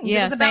my dreams.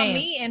 Yeah, It was about same.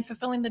 me and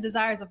fulfilling the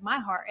desires of my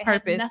heart. It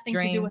Purpose, had nothing to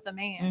dream. do with a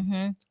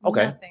man.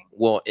 Okay. Nothing.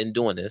 Well, in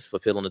doing this,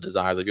 fulfilling the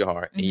desires of your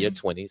heart in your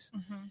 20s,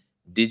 Mhm.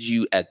 did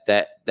you at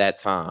that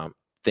time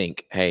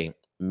think, hey,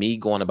 me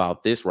going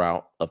about this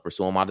route of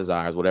pursuing my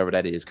desires, whatever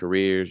that is,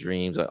 careers,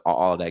 dreams,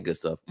 all of that good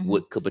stuff,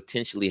 could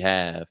potentially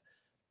have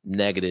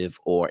negative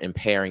or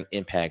impairing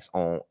impacts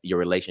on your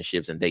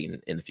relationships and dating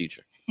in the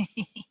future?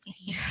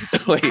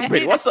 Wait,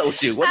 Brittany, what's up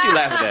with you? What you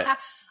laughing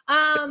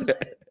at?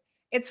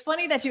 It's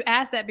funny that you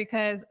asked that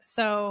because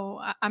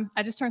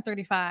I just turned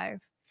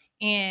 35,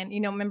 and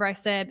remember I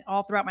said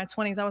all throughout my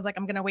 20s I was like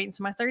I'm gonna wait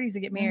until my 30s to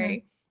get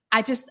married.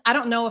 I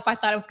don't know if I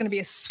thought it was gonna be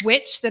a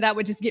switch that I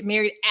would just get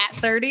married at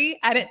 30.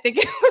 I didn't think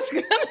it was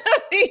gonna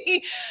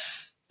be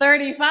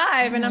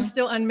 35 and I'm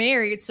still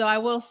unmarried. So I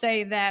will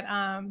say that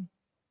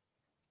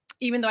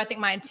even though I think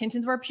my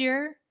intentions were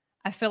pure,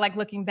 I feel like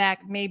looking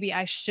back, maybe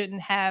I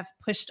shouldn't have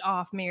pushed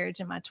off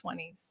marriage in my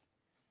 20s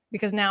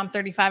because now I'm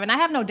 35 and I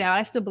have no doubt.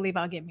 I still believe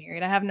I'll get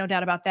married. I have no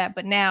doubt about that.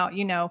 But now,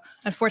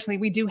 unfortunately,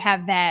 we do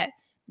have that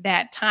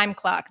time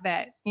clock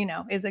that,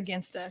 is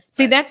against us.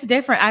 See, But- that's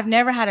different. I've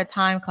never had a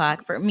time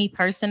clock. For me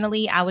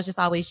personally, I was just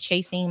always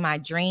chasing my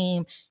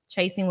dream,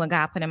 chasing what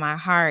God put in my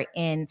heart.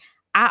 And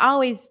I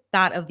always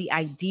thought of the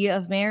idea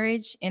of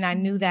marriage, and I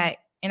knew that,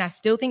 and I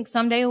still think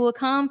someday it will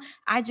come.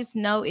 I just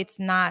know it's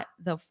not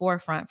the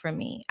forefront for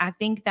me. I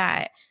think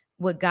that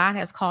what God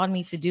has called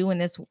me to do in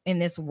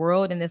this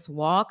world, in this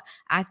walk,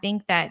 I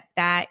think that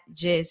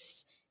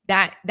is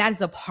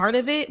a part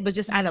of it, but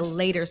just at a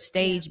later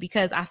stage,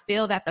 because I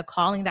feel that the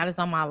calling that is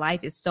on my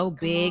life is so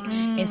big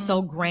and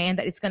so grand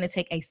that it's going to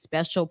take a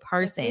special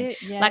person.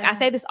 Like I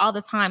say this all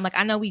the time. Like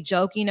I know we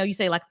joke, you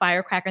say like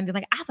firecracker, and then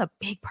like I have a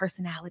big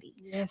personality.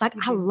 Yes, Like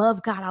you I do.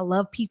 love God. I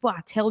love people. I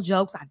tell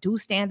jokes. I do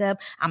stand up.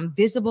 I'm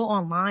visible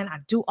online. I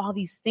do all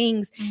these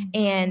things.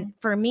 And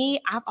for me,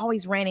 I've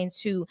always ran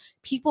into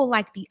people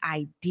like the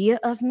idea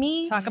of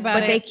me, Talk about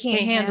but it. they can't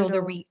Can't handle the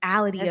handle.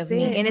 reality That's of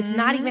me. it. And it's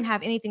not Mhm. even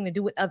have anything to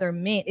do with other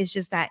men. It's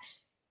just that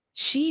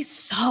she's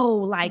so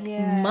like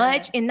Yeah.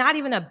 much, and not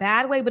even a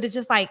bad way, but it's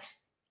just like,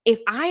 if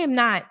I am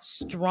not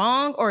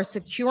strong or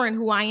secure in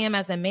who I am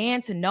as a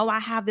man, to know I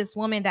have this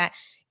woman that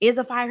is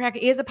a firecracker,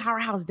 is a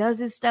powerhouse, does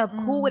this stuff,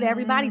 cool with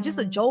everybody, just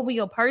a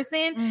jovial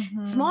person.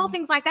 Small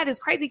things like that is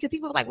crazy because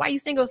people are like, why are you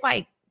single? It's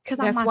like, because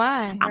That's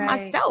why. I'm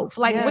Right. myself.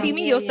 Like, what do you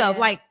mean Yeah, yourself?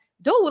 yeah. Like,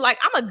 dude, like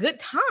I'm a good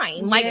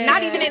time. Like,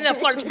 not even in a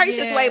flirtatious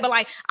Yeah. way, but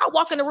like I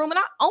walk in the room and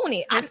I own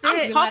it. That's I'm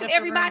it. You light talking up to the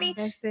everybody.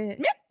 That's it.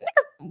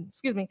 Niggas,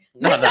 excuse me.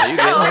 No, you good.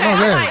 No, no,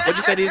 no. What'd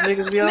you say these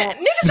niggas be on?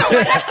 Niggas don't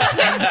like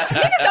that.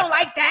 Niggas don't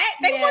like that.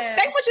 They Yeah.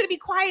 want you to be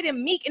quiet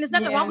and meek, and there's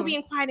nothing wrong with Yeah.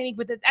 being quiet and meek,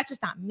 but that's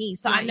just not me.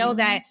 So I Right. know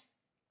that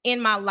in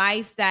my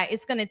life that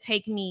it's gonna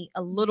take me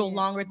a little Yeah.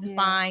 longer to Yeah.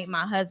 find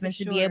my husband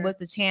For to be able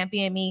sure. to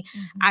champion me.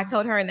 I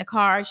told her in the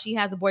car, she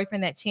has a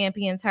boyfriend that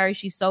champions her.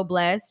 She's so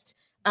blessed.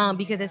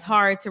 Because it's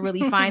hard to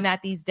really find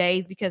that these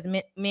days, because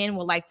men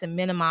will like to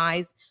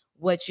minimize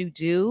what you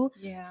do.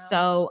 Yeah.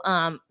 So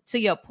to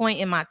your point,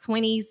 in my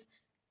 20s,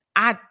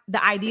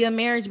 the idea of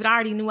marriage, but I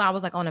already knew I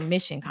was like on a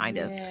mission kind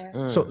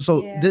of.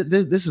 So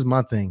this is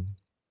my thing,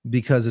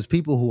 because as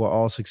people who are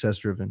all success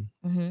driven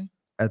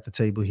at the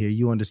table here,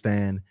 you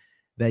understand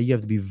that you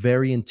have to be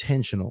very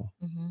intentional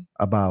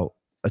about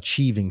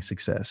achieving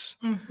success,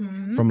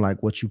 from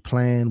like what you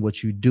plan,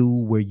 what you do,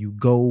 where you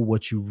go,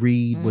 what you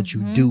read, what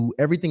you do.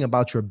 Everything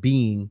about your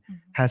being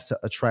has to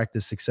attract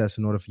the success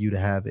in order for you to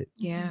have it.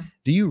 Yeah.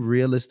 Do you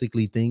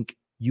realistically think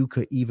you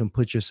could even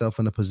put yourself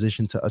in a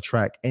position to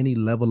attract any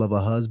level of a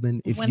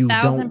husband if you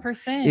don't?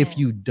 1000%. If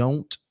you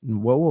don't,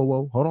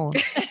 whoa, hold on.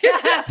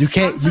 You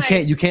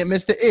can't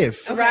miss the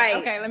if. Okay, Right.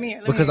 Okay, let me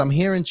hear. Because I'm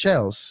hearing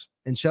Chelsea,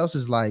 and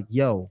Chelsea's like,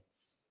 yo,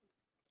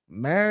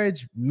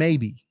 marriage,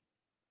 maybe.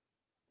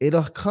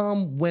 It'll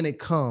come when it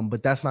come,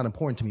 but that's not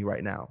important to me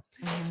right now.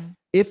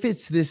 If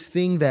it's this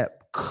thing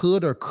that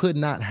could or could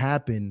not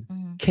happen,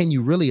 can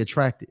you really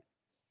attract it?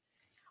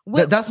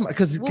 That's my,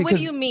 because what do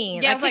you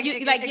mean? Yeah, break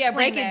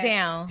it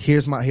down.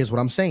 Here's what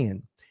I'm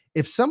saying.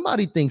 If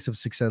somebody thinks of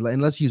success, and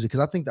let's use it,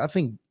 because I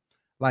think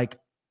like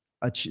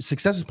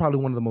success is probably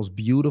one of the most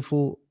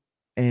beautiful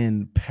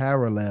and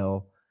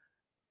parallel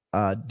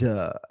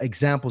the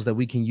examples that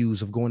we can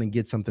use of going and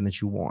get something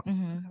that you want.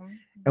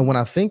 And when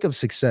I think of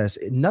success,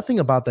 nothing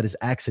about that is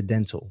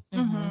accidental.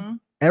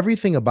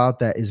 Everything about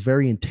that is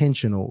very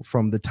intentional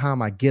from the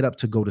time I get up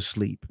to go to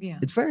sleep. Yeah.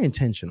 It's very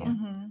intentional.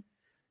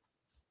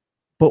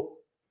 But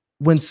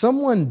when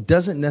someone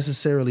doesn't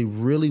necessarily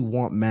really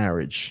want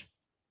marriage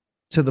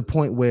to the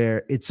point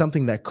where it's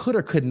something that could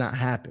or could not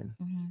happen,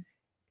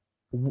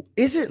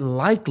 is it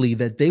likely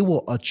that they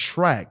will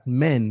attract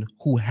men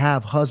who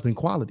have husband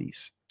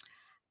qualities?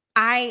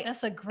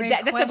 That's a great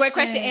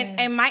question.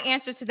 And my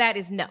answer to that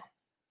is no.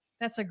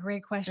 That's a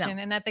great question.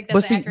 No. And I think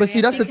that's but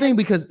see, that's the thing,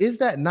 because is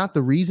that not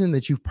the reason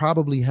that you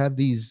probably have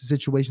these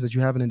situations that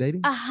you have in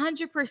dating?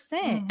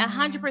 100%.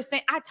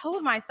 100%. I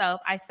told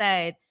myself, I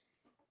said,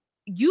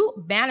 you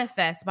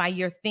manifest by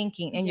your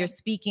thinking and your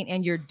speaking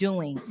and your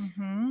doing.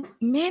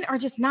 Men are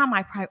just not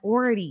my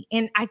priority.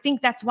 And I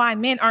think that's why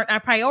men aren't a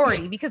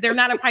priority, because they're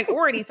not a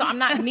priority. So I'm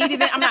not meeting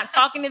them. I'm not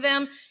talking to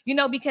them,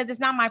 because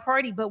it's not my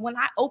priority. But when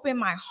I open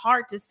my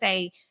heart to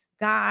say,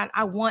 God,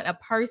 I want a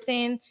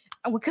person,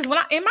 because when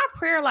in my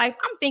prayer life,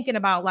 I'm thinking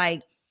about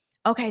like,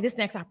 okay, this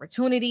next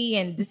opportunity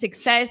and the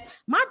success,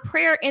 my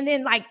prayer, and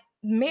then like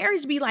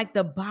marriage be like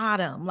the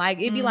bottom. Like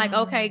it'd be like,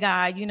 okay,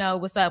 God,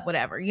 what's up,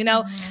 whatever,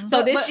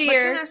 So this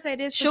year, can I say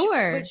this?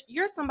 Sure. But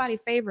you're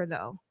somebody's favor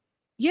though.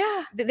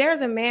 Yeah. There's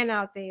a man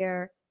out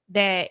there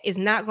that is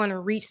not going to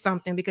reach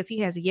something because he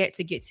has yet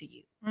to get to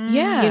you.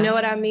 Yeah. You know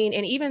what I mean?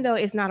 And even though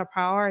it's not a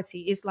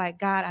priority, it's like,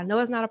 God, I know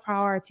it's not a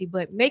priority,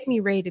 but make me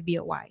ready to be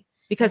a wife,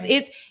 because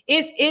it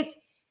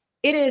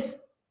is,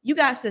 you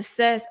got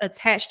success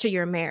attached to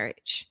your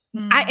marriage.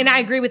 I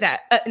agree with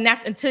that. And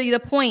that's until the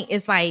point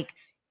is like,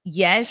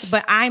 yes,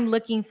 but I'm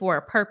looking for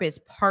a purpose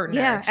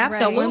partner. Yeah,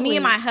 absolutely. So when me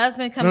and my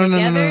husband come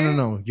together.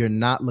 No. You're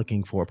not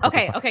looking for a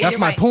purpose partner. Okay. That's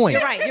my point.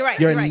 You're right.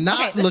 You're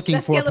not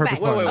looking for a purpose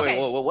partner. Wait.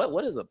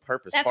 What is a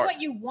purpose partner? That's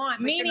what you want.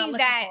 Meaning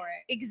that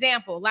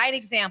light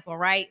example,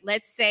 right?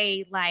 Let's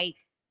say like,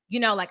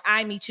 like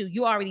I meet you,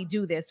 you already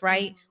do this,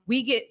 right?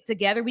 We get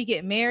together, we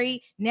get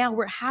married. Now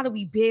how do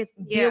we build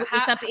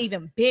something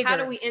even bigger? How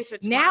do we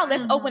intertwine? Now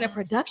let's open a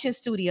production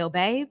studio,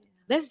 babe.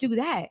 Let's do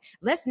that.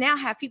 Let's now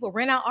have people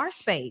rent out our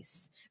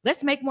space.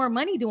 Let's make more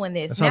money doing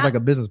this. That sounds like a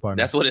business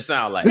partner. That's what it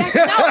sounds like. That's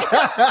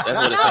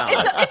what it sounds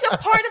like. It's a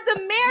part of the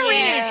marriage.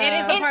 Yeah, it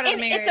is a part of the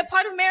marriage. It's a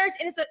part of marriage,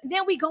 and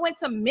then we go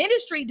into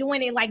ministry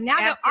doing it. Like now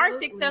that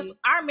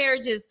our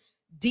marriage is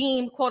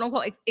deemed quote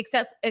unquote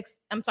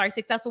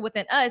successful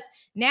within us.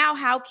 Now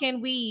how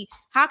can we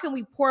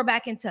pour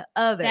back into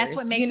others? That's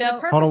what makes it a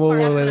purpose. Hold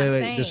on,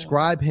 wait.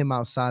 Describe him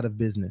outside of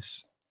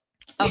business.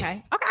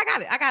 Okay,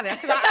 I got it.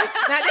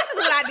 Now this is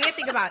what I did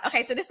think about.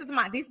 Okay, so these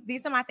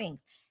are my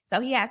things. So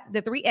he has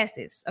the 3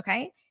 S's.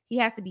 Okay, he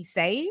has to be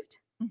saved,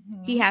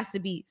 he has to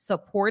be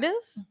supportive,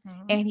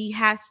 and he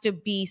has to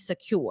be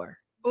secure.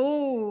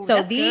 Ooh,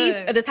 so these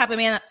are the type of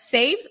man: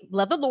 saved,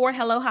 love the Lord,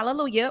 hello,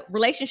 hallelujah,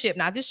 relationship,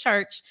 not just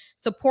church,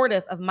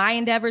 supportive of my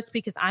endeavors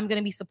because I'm going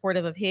to be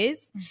supportive of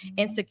his,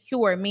 and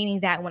secure, meaning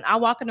that when I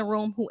walk in the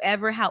room,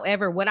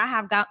 however, what I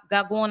have got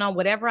going on,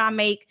 whatever I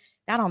make,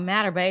 that don't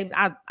matter, babe.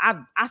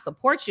 I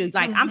support you.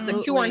 Like I'm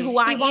secure in who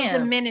I am. He won't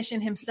diminish in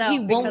himself. He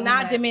will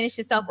not diminish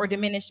himself or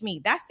diminish me.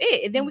 That's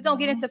it. And then we're gonna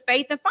get into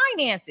faith and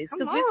finances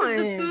because this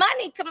is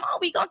money. Come on,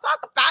 we gonna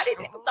talk about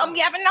it. Don't be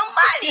having no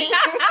money.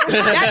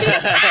 That's the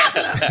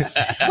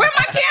problem. Where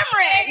my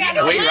camera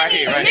at? Wait, right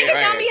here.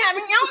 Don't be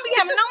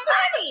having no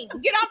money.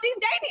 Get off these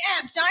dating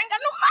apps. Y'all ain't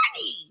got no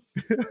money.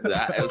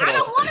 I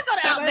don't want to go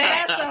to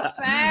Outback. That's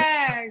a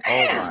fact.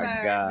 Oh my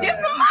God. Get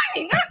some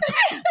money.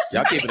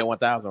 Y'all keeping it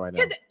 1,000 right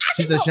now.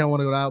 She said she don't want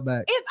to go to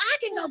Outback. If I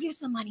can go get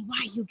some money,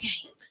 why you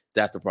can't?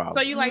 That's the problem.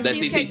 So you like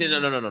cheesecake?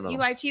 No. You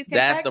like Cheesecake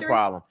That's Factory? the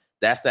problem.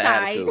 That's the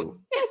attitude.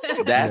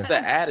 That's the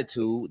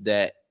attitude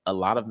that a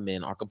lot of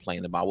men are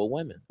complaining about with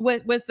women.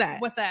 What's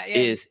that? What's that? Yeah.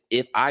 Is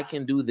if I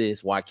can do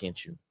this, why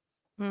can't you?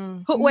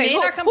 Men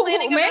are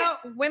complaining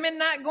about women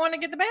not going to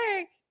get the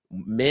bag.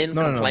 Men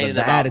complaining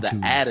about the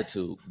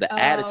attitude. The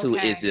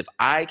attitude is, if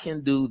I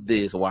can do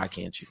this, why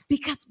can't you?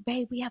 Because,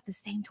 babe, we have the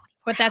same 24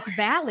 But that's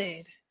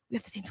valid. We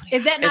have the same 24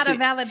 Is that not a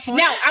valid point?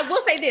 Now, I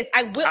will say this.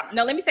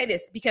 Let me say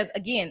this, because,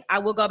 again, I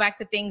will go back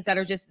to things that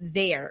are just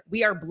there.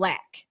 We are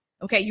Black.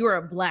 Okay, you are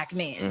a Black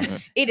man. Mm-hmm.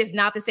 It is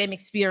not the same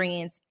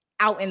experience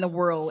out in the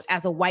world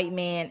as a white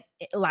man,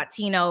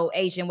 Latino,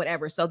 Asian,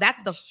 whatever. So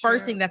that's the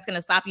first thing that's going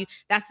to stop you.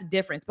 That's the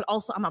difference. But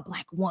also, I'm a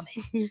Black woman.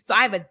 So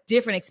I have a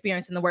different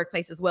experience in the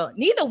workplace as well.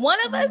 Neither one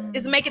of us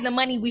is making the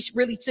money we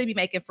really should be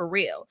making for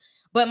real.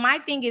 But my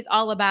thing is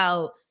all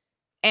about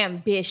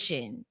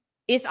ambition.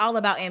 It's all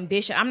about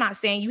ambition. I'm not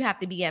saying you have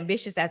to be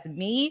ambitious as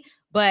me,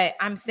 but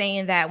I'm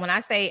saying that when I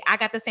say I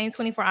got the same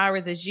 24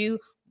 hours as you,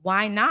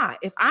 why not?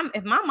 If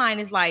my mind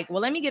is like,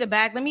 well, let me get a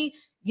bag, let me,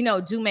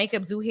 do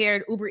makeup, do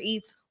hair, Uber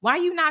Eats. Why are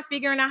you not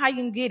figuring out how you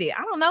can get it?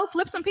 I don't know.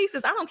 Flip some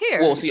pieces. I don't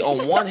care. Well, see,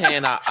 on one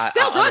hand, I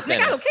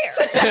understand. I don't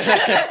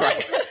care.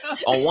 Right.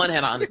 On one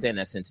hand, I understand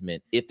that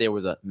sentiment. If there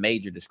was a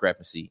major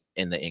discrepancy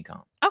in the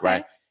income,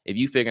 right? If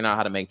you figuring out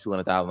how to make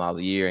 $200,000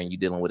 a year and you're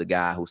dealing with a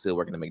guy who's still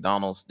working at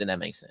McDonald's, then that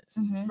makes sense.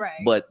 Mm-hmm.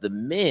 Right. But the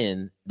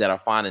men that are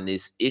finding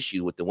this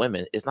issue with the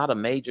women, it's not a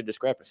major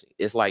discrepancy.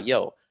 It's like,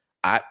 yo,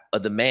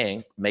 the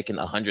man making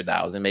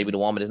 $100,000, maybe the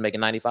woman is making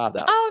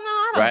 $95,000. Oh no,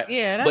 I don't. Right.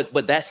 Yeah.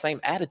 But that same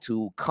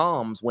attitude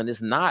comes when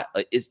it's not.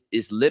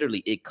 It's literally,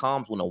 it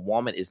comes when a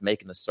woman is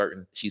making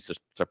she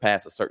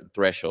surpassed a certain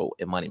threshold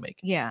in money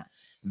making. Yeah.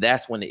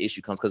 That's when the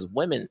issue comes, because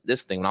women.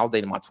 This thing, when I was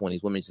dating my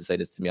 20s, women used to say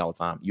this to me all the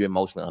time: "You're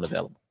emotionally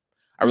unavailable."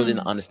 I really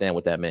didn't understand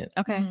what that meant.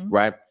 Okay.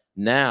 Right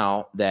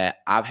now that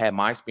I've had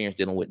my experience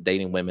dealing with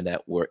dating women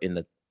that were in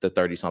the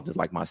 30-somethings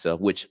like myself,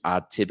 which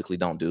I typically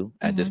don't do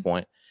at this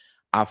point.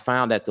 I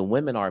found that the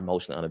women are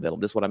emotionally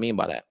unavailable. This is what I mean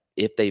by that.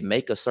 If they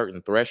make a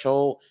certain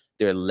threshold,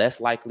 they're less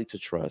likely to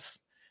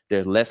trust.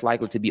 They're less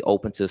likely to be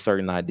open to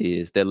certain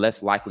ideas. They're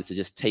less likely to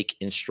just take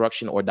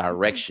instruction or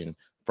direction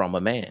from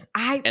a man.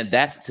 And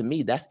that's, to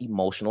me, that's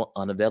emotional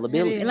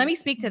unavailability. And let me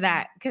speak to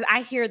that, because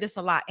I hear this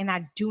a lot and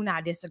I do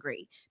not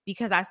disagree,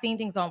 because I've seen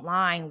things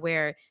online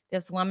where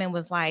this woman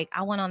was like,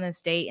 I went on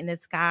this date and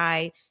this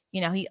guy,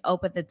 he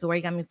opened the door,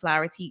 he got me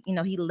flowers. He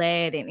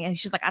led, and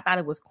she's like, I thought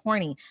it was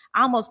corny.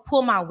 I almost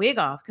pulled my wig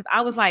off because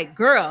I was like,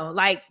 girl,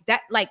 like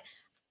that,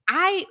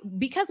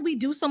 because we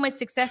do so much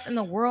success in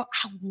the world,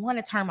 I want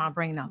to turn my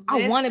brain off.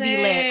 I want to be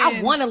led.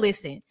 I want to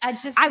listen. I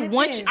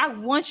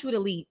want you to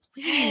lead.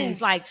 Please.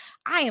 Yes. Like,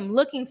 I am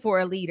looking for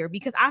a leader,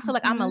 because I feel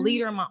like I'm a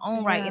leader in my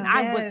own right. And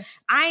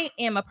I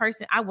am a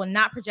person, I will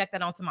not project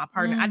that onto my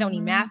partner. I don't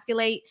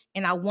emasculate,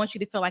 and I want you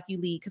to feel like you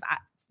lead, because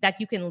that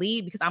you can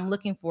lead, because I'm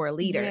looking for a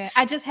leader. Yeah.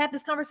 I just had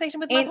this conversation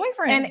with my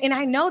boyfriend. And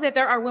I know that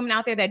there are women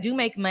out there that do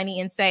make money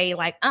and say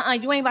like,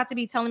 you ain't about to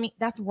be telling me.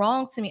 That's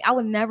wrong to me. I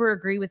would never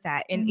agree with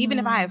that. And even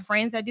if I have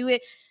friends that do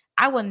it,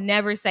 I will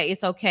never say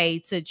it's okay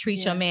to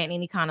treat your man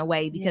any kind of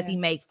way because he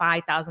make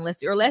 5,000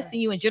 less or less than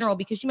you in general,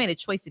 because you made a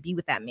choice to be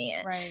with that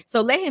man. Right.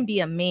 So let him be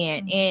a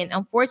man. And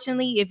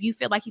unfortunately, if you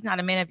feel like he's not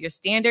a man of your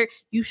standard,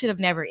 you should have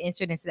never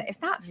entered into that.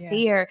 It's not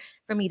fair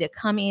for me to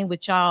come in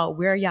with y'all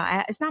where y'all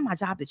at. It's not my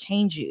job to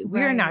change you.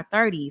 We're in our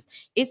 30s.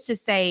 It's to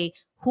say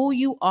who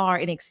you are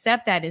and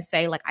accept that, and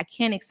say like, I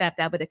can't accept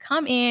that. But to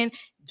come in,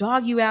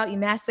 dog you out,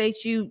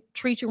 emasculate you,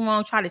 treat you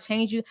wrong, try to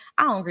change you,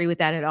 I don't agree with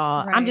that at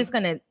all. I'm just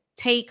going to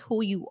take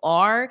who you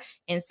are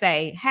and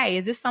say, hey,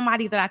 is this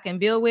somebody that I can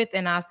build with?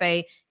 And I'll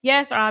say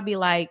yes, or I'll be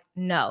like,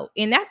 no.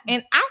 And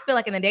I feel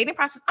like in the dating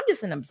process, I'm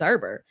just an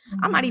observer.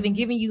 I'm not even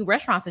giving you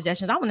restaurant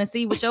suggestions. I want to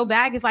see what your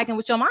bag is like and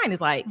what your mind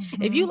is like.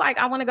 If you like,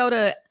 I want to go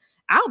to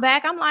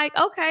Outback, I'm like,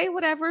 okay,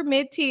 whatever,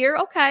 mid-tier,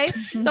 okay.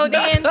 So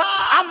then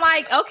I'm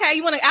like, okay,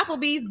 you want an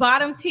Applebee's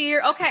bottom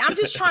tier? Okay, I'm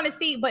just trying to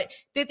see. But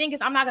the thing is,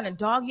 I'm not gonna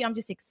dog you. I'm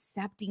just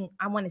accepting.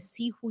 I want to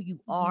see who you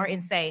are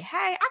and say,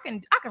 hey, I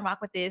can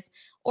rock with this,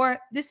 or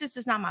this is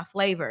just not my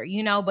flavor,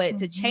 But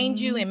to change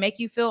you and make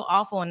you feel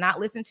awful and not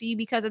listen to you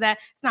because of that,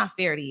 it's not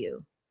fair to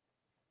you.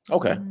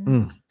 Okay,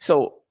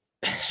 so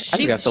I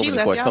just got so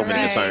many questions, so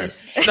many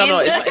concerns. No,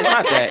 it's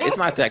not that. It's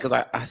not that, because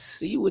I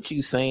see what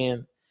you're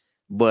saying,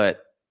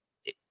 but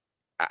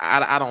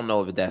I don't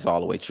know if that's all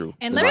the way true.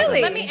 And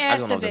let me add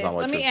to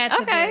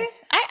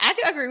this. I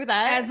can agree with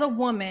that. As a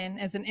woman,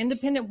 as an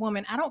independent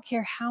woman, I don't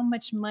care how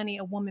much money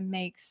a woman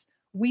makes.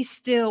 We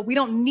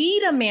don't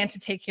need a man to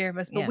take care of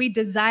us, but we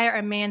desire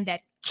a man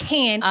that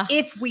can,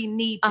 if we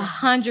need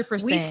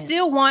 100%. We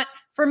still want,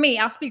 for me,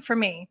 I'll speak for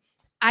me.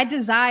 I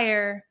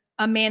desire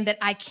a man that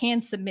I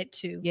can submit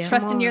to,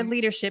 trust in your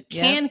leadership,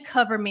 can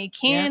cover me,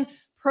 can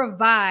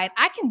provide.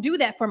 I can do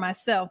that for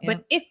myself.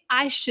 But if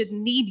I should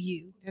need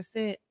you, that's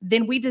it.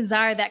 Then we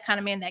desire that kind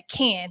of man that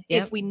can,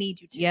 if we need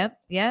you to.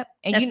 Yep.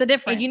 And that's the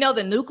difference. And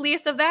the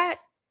nucleus of that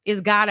is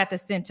God at the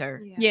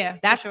center. Yeah,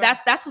 That's sure.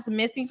 that's what's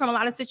missing from a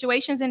lot of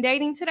situations in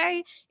dating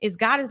today is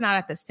God is not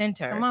at the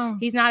center. Come on.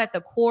 He's not at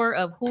the core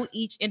of who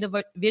each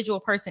individual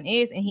person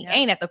is, and he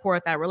ain't at the core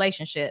of that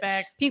relationship.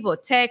 Facts. People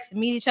text,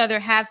 meet each other,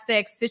 have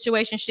sex,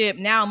 situationship.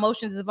 Now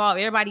emotions involved.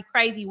 Everybody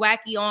crazy,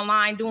 wacky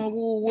online, doing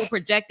woo,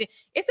 projecting.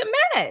 It's a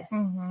mess.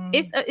 Mhm.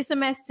 It's a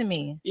mess to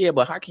me. Yeah,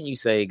 but how can you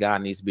say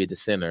God needs to be at the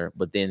center,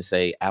 but then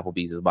say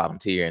Applebee's is bottom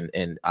tier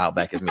and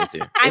Outback is mid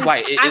tier? It's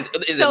like,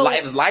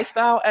 is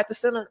lifestyle at the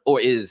center, or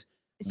is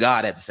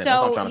God at the center?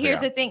 That's what I'm trying to here's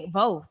figure the thing,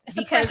 both.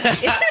 Because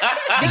because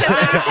let me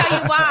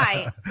tell you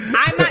why.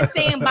 I'm not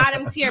saying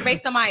bottom tier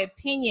based on my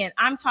opinion.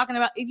 I'm talking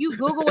about if you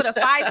Google what a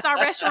 5-star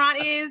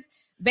restaurant is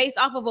based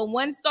off of a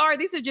 1-star,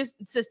 these are just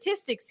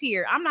statistics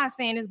here. I'm not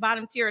saying it's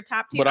bottom tier or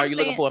top tier. But are you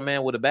looking for a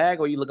man with a bag,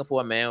 or are you looking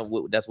for a man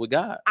that's with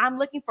God? I'm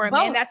looking for a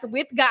man that's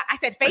with God. I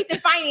said faith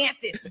and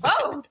finances.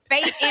 Both.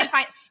 Faith and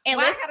finance. And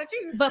Well, I gotta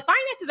choose. but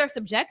finances are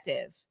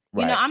subjective.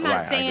 Right, You know, I'm not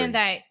right, I saying agree.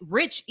 that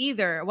rich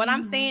either. What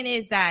I'm saying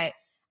is that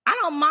I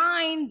don't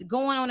mind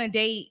going on a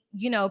date,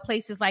 you know,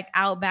 places like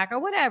Outback or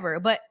whatever.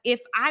 But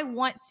if I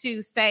want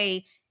to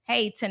say,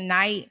 hey,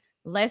 tonight,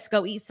 let's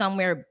go eat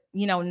somewhere,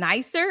 you know,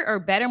 nicer or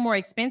better, more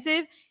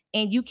expensive,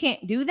 and you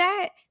can't do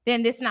that,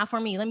 then this is not for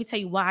me. Let me tell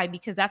you why,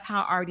 because that's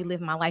how I already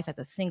live my life as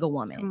a single Come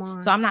woman.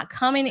 on. So I'm not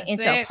coming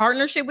into a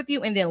partnership with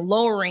you and then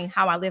lowering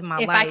how I live my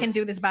If life. I can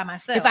do this by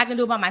myself. If I can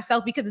do it by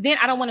myself, because then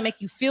I don't want to make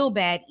you feel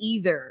bad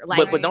either.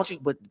 Like, but don't you?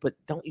 But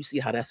don't you see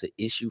how that's an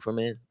issue for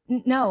men?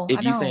 No, If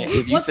I you don't. saying,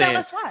 if you Well, tell saying,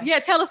 us why. Yeah,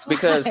 tell us why.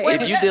 Because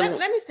Wait, if you let, dealing,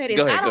 let me say this.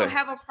 Go ahead, I go don't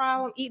ahead. have a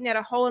problem eating at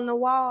a hole in the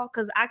wall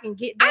because I can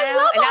get down. I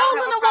love and a I don't hole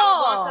have in a the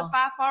problem wall.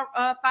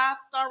 going to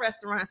five-star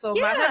restaurant. So my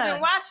Yeah.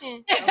 husband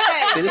watching.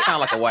 Okay. see, this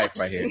sound like a wife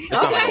right here. This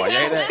sound like a wife. You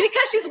hear that?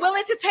 Because she's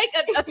willing to take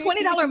a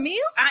 $20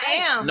 meal. I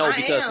am. No, I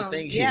because the am.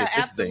 thing yeah, is,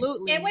 this is the thing.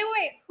 absolutely. And wait,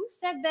 who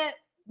said that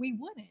we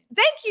wouldn't?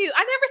 Thank you.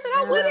 I never said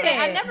I wouldn't.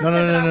 I never No,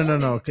 said that I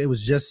no. wouldn't. It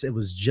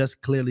was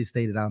just clearly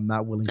stated I'm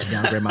not willing to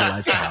downgrade my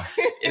lifestyle.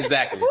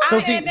 Exactly. So I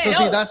see, said that. so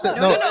see, that's the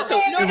no. It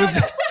was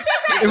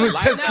it was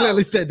just No.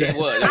 clearly said that. It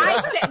was.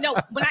 I said no.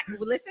 When I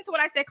listen to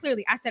what I said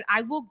clearly, I said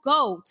I will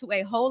go to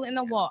a hole in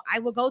the wall. I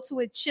will go to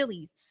a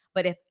Chili's.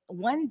 But if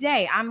one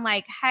day I'm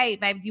like, hey,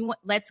 babe,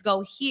 let's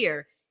go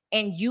here,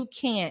 and you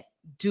can't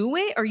do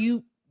it, or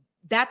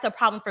that's a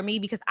problem for me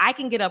because I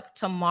can get up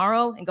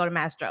tomorrow and go to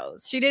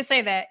Mastro's. She did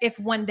say that if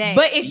one day.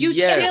 But if you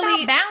Yes. it's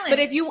Chili, about balance. but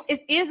if you, it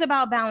is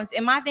about balance.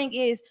 And my thing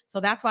is, so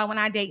that's why when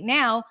I date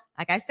now,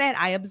 like I said,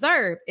 I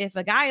observe. If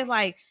a guy is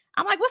like,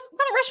 I'm like, what kind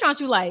of restaurant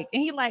you like?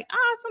 And he like,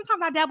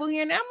 sometimes I dabble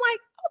here and there. I'm like,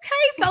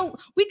 okay, so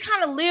we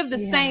kind of live the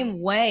same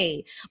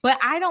way. But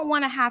I don't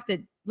want to have to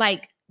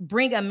like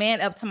bring a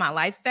man up to my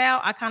lifestyle.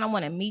 I kind of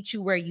want to meet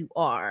you where you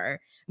are.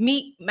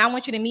 I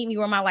want you to meet me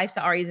where my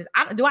lifestyle is.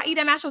 Do I eat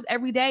at Mastro's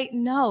every day?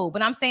 No,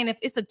 but I'm saying if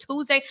it's a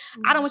Tuesday,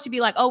 I don't want you to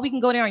be like, oh, we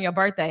can go there on your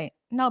birthday.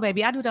 No,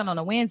 baby, I do that on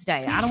a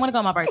Wednesday. I don't want to go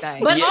on my birthday.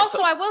 But Yeah, also,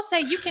 so- I will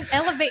say you can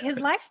elevate his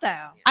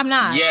lifestyle. I'm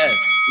not. Yes.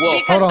 Well,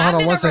 Because hold on,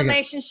 I'm in one a second.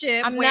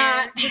 relationship I'm where,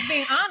 not- just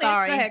being honest.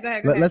 Sorry. Go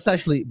ahead. Let's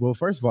actually, well,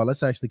 first of all,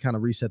 let's actually kind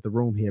of reset the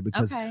room here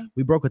because Okay.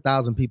 we broke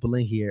 1,000 people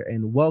in here,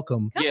 and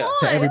welcome yeah.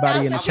 to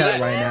everybody in the I'm chat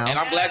glad- right now. And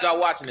I'm glad y'all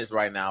watching this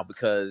right now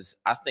because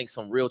I think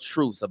some real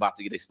truths about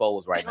to get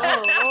exposed right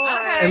now. Oh,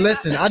 Lord. And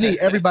listen, I need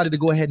everybody to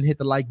go ahead and hit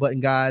the like button,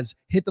 guys.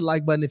 Hit the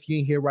like button if you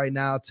ain't here right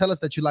now. Tell us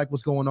that you like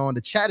what's going on.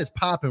 The chat is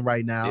popping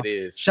right now. It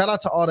is. Shout out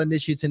to all the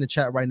initiates in the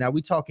chat right now.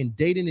 We talking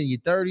dating in your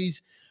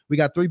 30s. We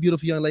got 3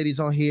 beautiful young ladies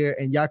on here,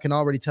 and y'all can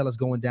already tell us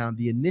going down.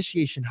 The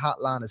initiation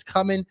hotline is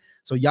coming.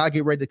 So y'all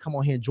get ready to come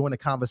on here and join the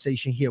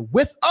conversation here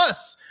with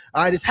us.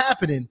 All right, it's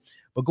happening.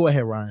 But go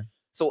ahead, Ryan.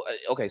 So,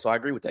 okay, so I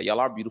agree with that. Y'all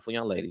are beautiful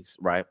young ladies,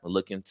 right?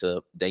 Looking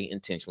to date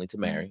intentionally to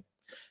marry.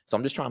 So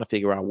I'm just trying to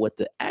figure out what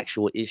the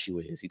actual issue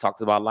is. He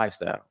talks about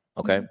lifestyle.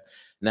 Okay.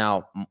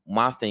 Now,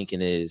 my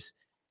thinking is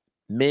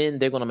men,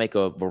 they're going to make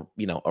a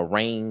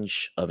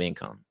range of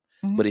income.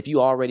 But if you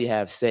already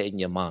have set in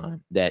your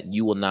mind that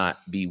you will not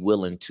be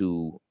willing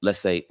to, let's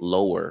say,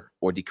 lower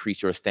or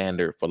decrease your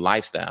standard for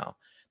lifestyle,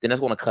 then that's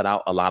going to cut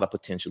out a lot of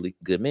potentially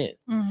good men.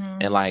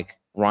 And like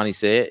Ronnie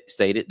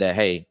stated that,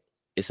 hey,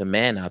 it's a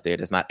man out there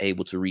that's not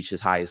able to reach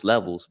his highest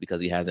levels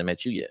because he hasn't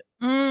met you yet.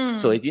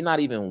 So if you're not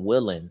even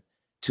willing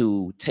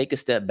to take a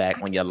step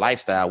back on your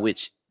lifestyle,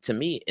 which to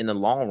me in the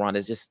long run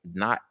is just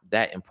not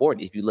that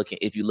important if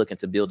you're looking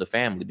to build a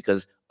family,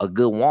 because a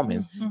good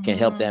woman can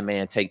help that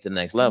man take the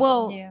next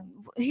level. Well,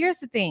 here's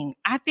the thing.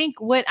 I think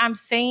what I'm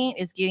saying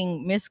is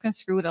getting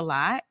misconstrued a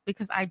lot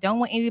because I don't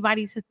want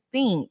anybody to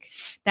think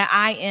that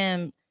I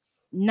am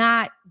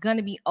not going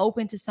to be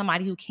open to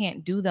somebody who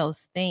can't do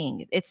those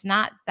things. It's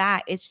not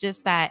that. It's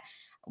just that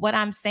what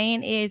I'm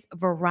saying is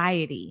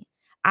variety.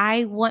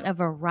 I want a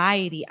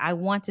variety. I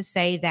want to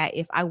say that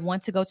if I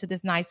want to go to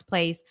this nice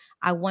place,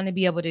 I want to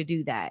be able to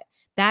do that.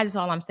 That is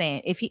all I'm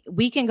saying.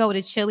 We can go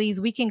to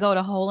Chili's, we can go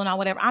to Hole and all,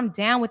 whatever. I'm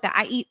down with that.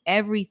 I eat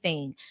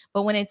everything.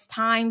 But when it's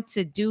time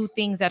to do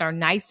things that are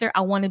nicer,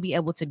 I want to be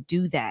able to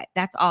do that.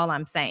 That's all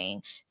I'm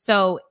saying.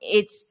 So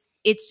it's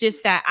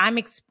just that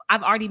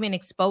I've already been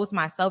exposed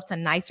myself to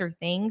nicer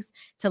things,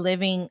 to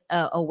living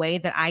a way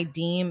that I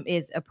deem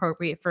is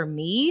appropriate for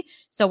me.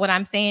 So what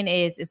I'm saying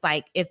is, it's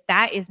like, if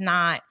that is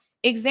not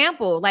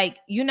example, like,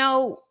 you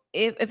know,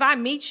 if I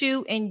meet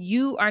you and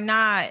you are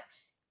not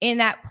in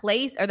that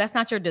place, or that's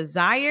not your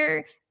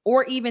desire,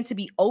 or even to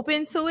be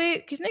open to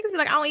it, because niggas be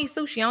like, I don't eat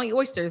sushi, I don't eat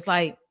oysters.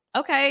 Like,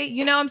 okay,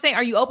 you know what I'm saying?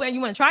 Are you open? You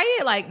want to try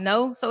it? Like,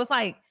 no. So it's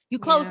like, you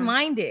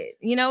close-minded.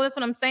 You know, that's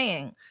what I'm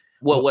saying.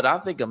 Well, what I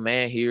think a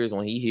man hears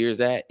when he hears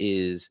that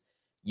is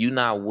you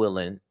not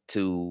willing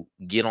to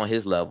get on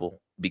his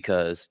level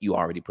because you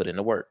already put in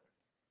the work.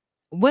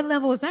 What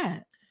level is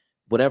that?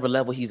 Whatever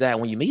level he's at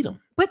when you meet him.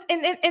 But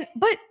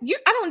but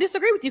I don't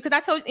disagree with you, because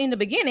I told you in the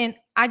beginning,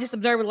 I just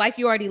observe a life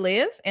you already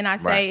live, and I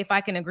say if I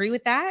can agree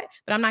with that,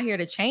 but I'm not here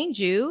to change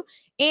you.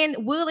 And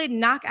will it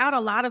knock out a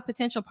lot of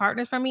potential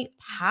partners for me?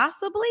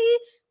 Possibly,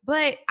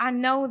 but I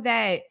know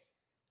that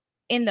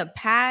in the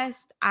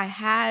past, I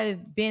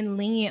have been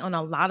lenient on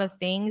a lot of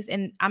things,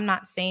 and I'm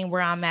not saying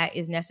where I'm at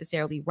is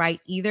necessarily right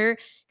either,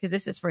 because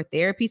this is for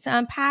therapy to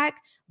unpack.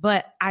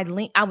 But I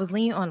was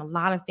lenient on a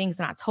lot of things,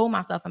 and I told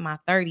myself in my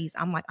 30s,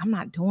 I'm like, I'm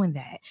not doing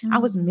that. I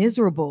was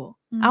miserable.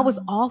 I was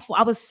awful.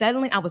 I was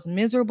settling. I was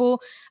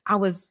miserable.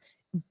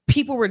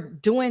 People were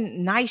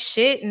doing nice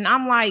shit, and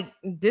I'm like,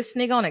 this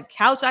nigga on a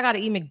couch, I gotta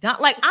eat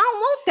McDonald's. Like, I don't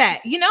want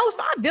that, you know?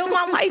 So I built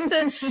my life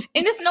to,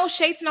 and there's no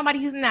shade to nobody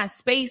who's in that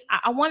space.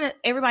 I want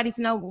everybody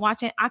to know,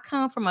 watching, I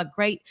come from a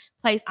great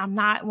place. I'm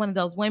not one of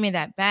those women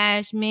that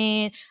bash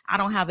men. I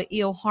don't have an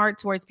ill heart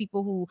towards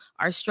people who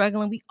are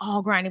struggling. We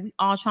all grinding. We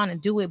all trying to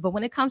do it. But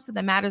when it comes to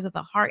the matters of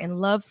the heart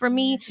and love for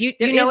me, you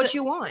know what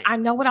you want. I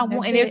know what I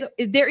want.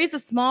 And there is a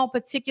small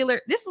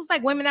particular, this is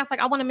like women that's like,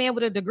 I want a man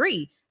with a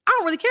degree. I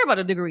don't really care about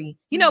a degree,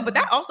 you know, but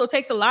that also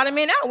takes a lot of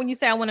men out when you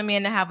say I want a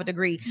man to have a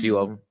degree. A few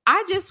of them.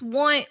 I just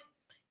want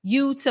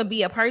you to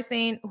be a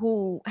person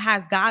who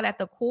has God at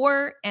the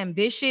core,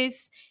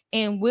 ambitious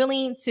and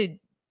willing to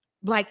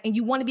and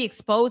you want to be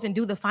exposed and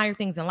do the finer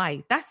things in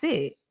life. That's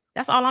it.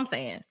 That's all I'm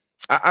saying.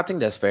 I think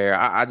that's fair.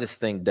 I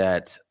just think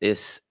that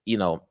it's, you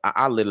know,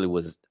 I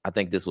literally I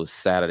think this was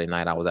Saturday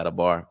night. I was at a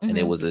bar and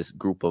it was this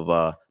group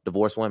of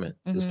divorced women.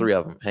 There's 3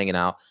 of them hanging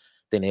out.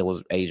 Then it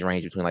was age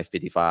range between like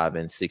 55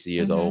 and 60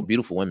 years old.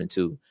 Beautiful women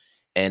too.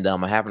 And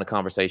I'm having a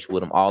conversation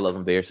with them. All of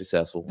them very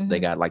successful. They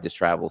got like this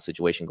travel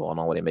situation going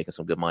on where they're making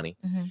some good money.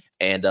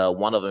 And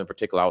one of them in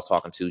particular I was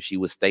talking to, she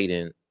was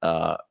stating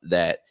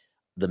that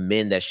the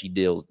men that she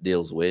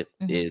deals with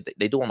is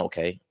they doing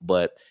okay.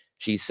 But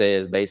she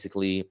says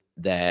basically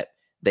that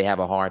they have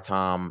a hard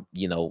time,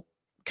 you know,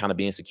 kind of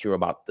being secure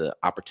about the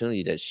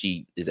opportunity that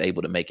she is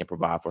able to make and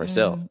provide for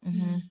herself.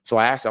 So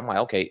I asked her, I'm like,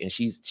 okay. And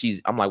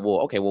I'm like, well,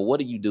 okay, well, what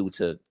do you do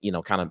to, you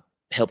know, kind of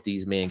help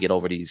these men get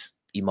over these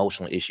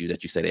emotional issues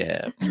that you say they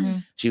have?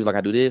 She was like,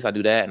 I do this, I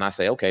do that. And I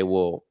say, okay,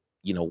 well,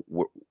 you know,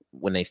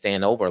 when they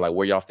stand over, like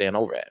where y'all stand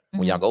over at,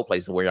 when y'all go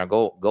places, where y'all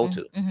go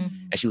to.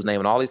 And she was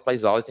naming all these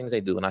places, all these things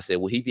they do. And I said,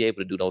 will he be able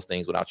to do those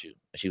things without you?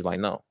 And she was like,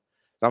 no.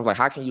 So I was like,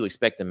 how can you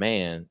expect a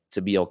man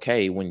to be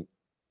okay when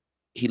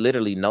he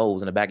literally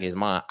knows in the back of his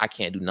mind, I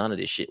can't do none of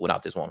this shit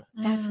without this woman?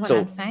 That's what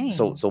I'm saying.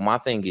 So my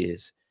thing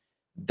is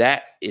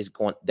that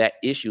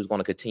issue is going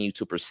to continue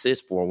to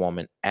persist for a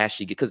woman as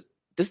she because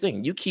this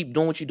thing, you keep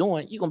doing what you're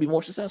doing, you're gonna be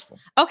more successful.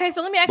 Okay,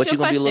 so let me ask you a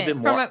question be a little bit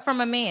more,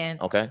 from a man.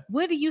 Okay,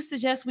 what do you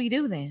suggest we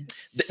do then?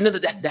 No,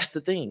 that's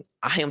the thing.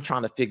 I am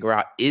trying to figure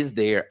out: is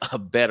there a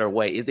better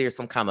way? Is there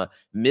some kind of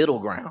middle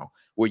ground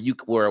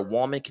where a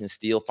woman can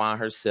still find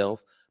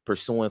herself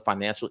pursuing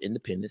financial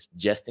independence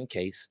just in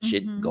case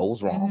shit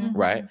goes wrong,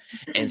 right?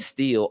 And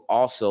still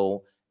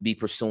also be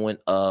pursuing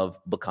of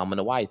becoming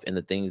a wife and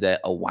the things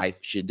that a wife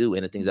should do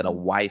and the things that a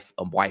wife's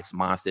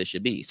mindset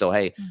should be. So,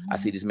 hey, I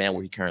see this man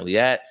where he currently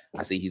at.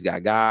 I see he's got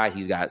a guy.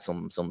 He's got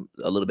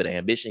a little bit of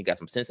ambition. He got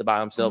some sense about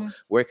himself.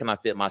 Where can I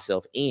fit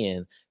myself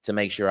in to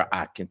make sure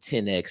I can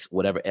 10x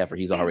whatever effort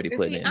he's already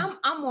putting in?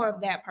 I'm more of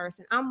that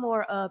person. I'm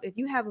more of,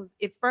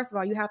 if first of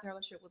all, you have to have a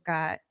relationship with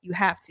God. You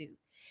have to.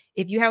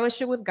 If you have a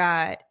relationship with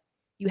God,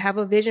 you have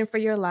a vision for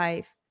your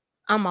life,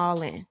 I'm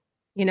all in.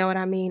 You know what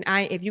I mean?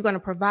 If you're going to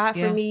provide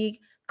for me,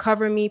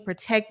 cover me,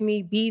 protect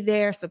me, be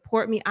there,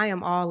 support me, I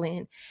am all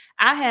in.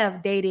 I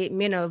have dated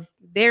men of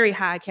very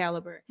high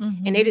caliber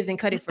and they just didn't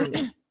cut it for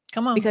me.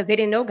 Come on. Because they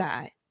didn't know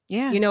God.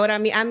 Yeah. You know what I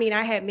mean?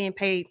 I had men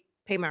pay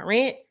my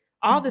rent,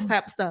 all this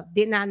type of stuff.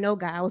 Did not know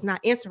God. I was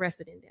not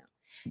interested in them.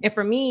 And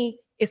for me,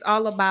 it's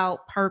all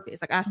about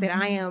purpose. Like I said,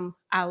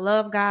 I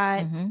love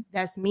God.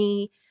 That's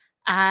me.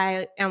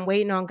 I am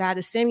waiting on God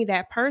to send me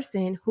that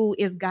person who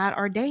is God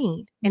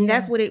ordained. And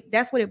that's what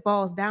it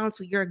boils down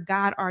to. Your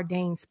God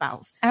ordained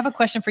spouse. I have a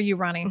question for you,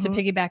 Ronnie, to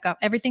piggyback up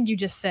everything you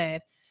just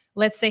said.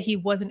 Let's say he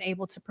wasn't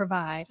able to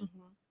provide,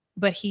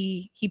 but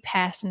he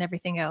passed and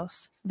everything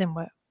else. Then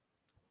what?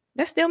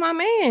 That's still my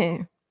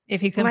man. if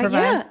he couldn't Like,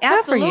 provide. yeah,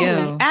 Good for absolutely.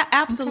 you.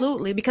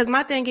 Absolutely. Because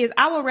my thing is,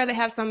 I would rather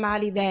have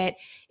somebody that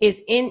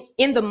is in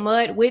the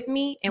mud with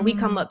me and we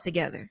come up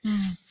together.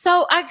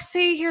 So I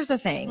see, here's the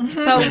thing.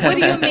 So what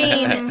do you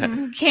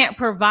mean can't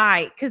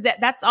provide? Because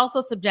that's also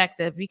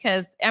subjective,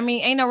 because I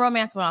mean, ain't no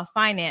romance without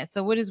finance.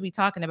 So what is we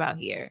talking about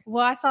here?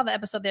 Well, I saw the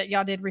episode that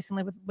y'all did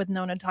recently with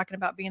Nona talking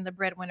about being the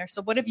breadwinner.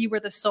 So what if you were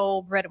the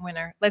sole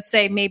breadwinner? Let's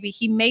say maybe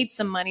he made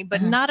some money,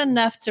 but not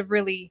enough to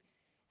really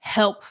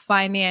help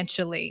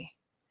financially.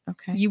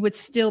 Okay. You would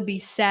still be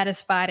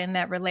satisfied in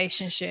that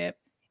relationship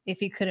if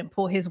he couldn't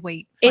pull his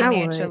weight It would.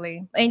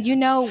 financially. And you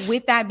know,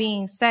 with that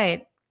being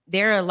said,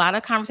 there are a lot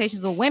of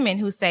conversations with women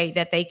who say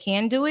that they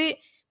can do it,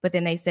 but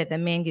then they said the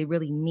men get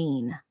really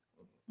mean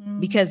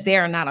because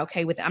they're not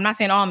okay with it. I'm not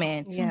saying all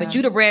men, but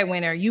you the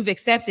breadwinner, you've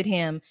accepted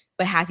him,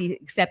 but has he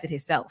accepted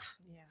himself?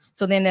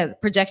 So then the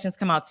projections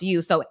come out to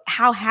you. So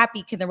how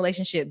happy can the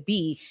relationship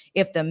be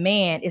if the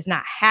man is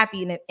not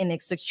happy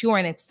and secure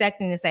and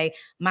accepting to say,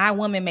 my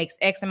woman makes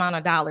X amount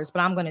of dollars,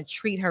 but I'm going to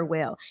treat her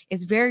well?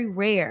 It's very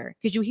rare,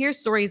 because you hear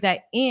stories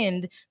that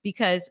end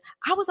because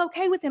I was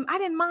okay with him. I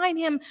didn't mind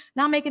him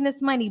not making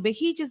this money, but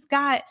he just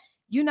got,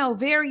 you know,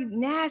 very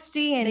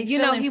nasty and, you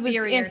know, he was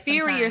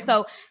inferior.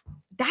 So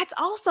that's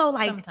also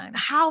like, Sometimes.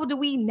 how do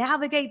we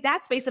navigate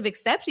that space of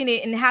accepting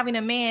it and having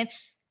a man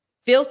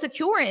feel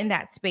secure in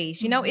that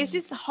space? You know, it's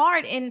just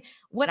hard. And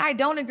what I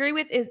don't agree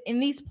with is in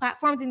these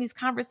platforms, in these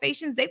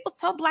conversations, they will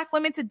tell Black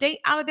women to date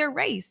out of their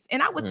race.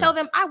 And I would tell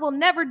them, I will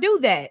never do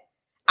that.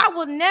 I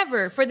will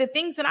never, for the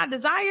things that I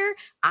desire,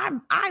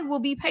 I will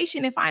be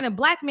patient and find a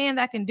Black man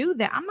that can do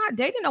that. I'm not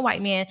dating a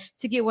white man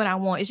to get what I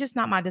want. It's just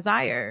not my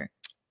desire.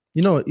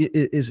 You know,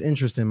 it's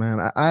interesting, man.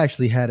 I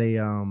actually had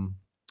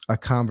a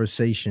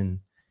conversation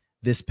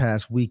this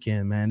past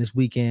weekend, man. This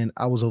weekend,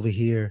 I was over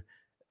here.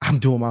 I'm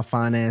doing my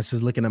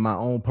finances, looking at my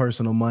own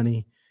personal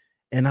money,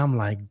 and I'm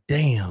like,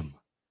 damn,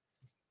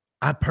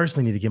 I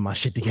personally need to get my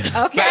shit together.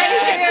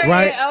 Okay.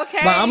 Right?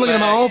 Okay. Like, I'm looking at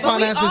my own But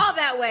we finances. all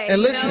that way.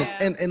 And you listen,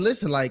 know? and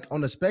listen, like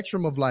on the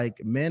spectrum of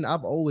like men,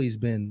 I've always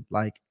been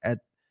like at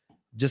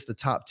just the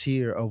top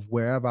tier of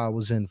wherever I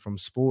was in, from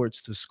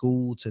sports to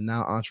school to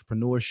now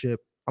entrepreneurship.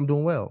 I'm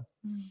doing well,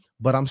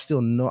 but I'm still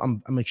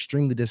I'm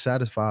extremely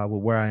dissatisfied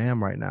with where I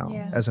am right now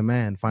as a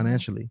man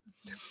financially.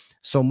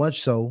 So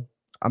much so,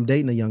 I'm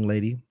dating a young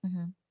lady,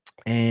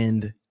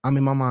 and I'm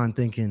in my mind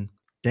thinking,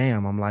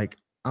 damn, I'm like,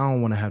 I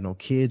don't want to have no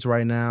kids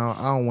right now.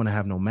 I don't want to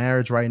have no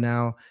marriage right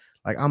now.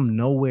 Like, I'm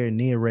nowhere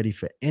near ready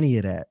for any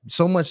of that.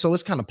 So much so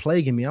it's kind of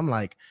plaguing me. I'm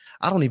like,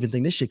 I don't even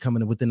think this shit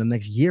coming within the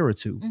next year or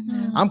two.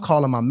 I'm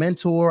calling my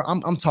mentor.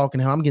 I'm talking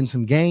to him. I'm getting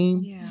some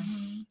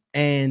game.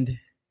 And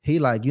he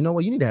like, you know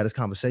what? You need to have this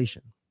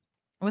conversation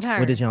With her.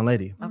 with this young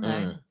lady.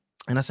 Okay.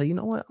 And I say, you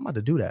know what? I'm about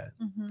to do that.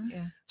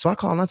 Yeah. So I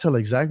call and I tell her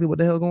exactly what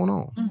the hell going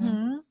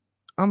on.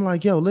 I'm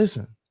like, yo,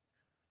 listen,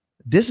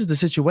 this is the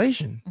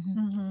situation.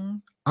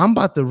 I'm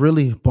about to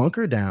really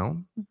bunker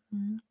down.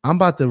 I'm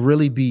about to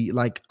really be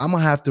like, I'm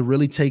gonna have to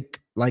really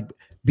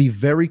be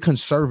very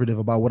conservative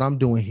about what I'm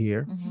doing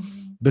here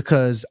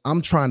because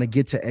I'm trying to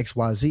get to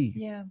XYZ.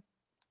 Yeah.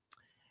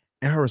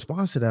 And her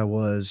response to that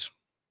was,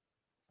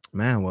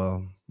 man,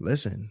 well,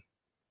 listen,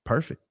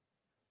 perfect.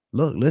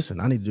 Look, listen,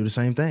 I need to do the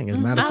same thing. As a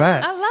matter of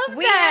fact, I love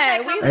We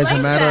that. had that We as a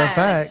like matter of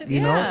that. fact, you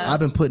know,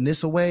 I've been putting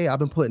this away. I've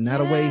been putting that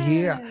away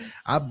here.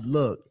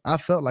 I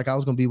felt like I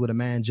was going to be with a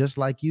man just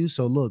like you.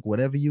 So look,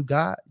 whatever you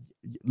got,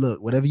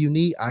 whatever you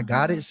need, I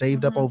got it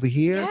saved up over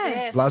here.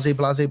 Yes. Blase,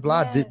 blase,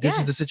 blah. Yes. This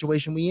is the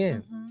situation we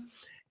in.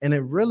 And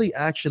it really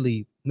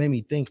actually made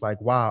me think like,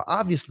 wow,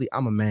 obviously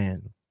I'm a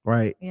man,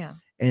 right? Yeah.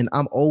 And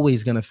I'm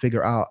always going to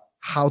figure out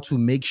how to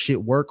make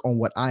shit work on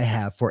what I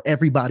have for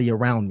everybody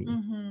around me.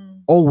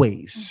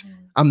 Always.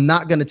 I'm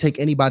not going to take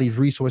anybody's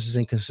resources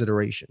in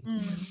consideration.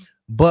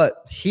 But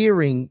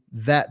hearing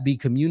that be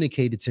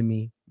communicated to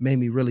me made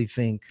me really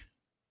think,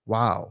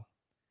 wow,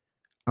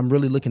 I'm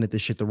really looking at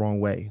this shit the wrong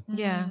way.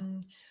 Yeah.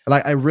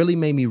 Like, it really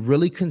made me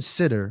really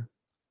consider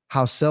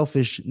how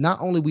selfish not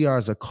only we are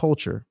as a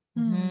culture,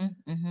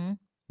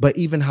 but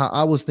even how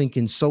I was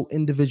thinking so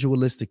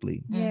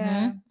individualistically.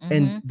 Yeah.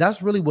 And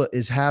that's really what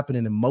is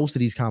happening in most of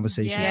these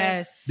conversations.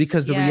 Yes.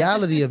 Because the Yes.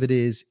 reality of it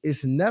is,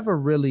 it's never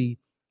really,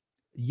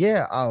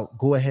 yeah, I'll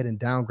go ahead and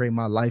downgrade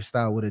my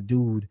lifestyle with a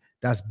dude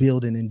that's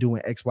building and doing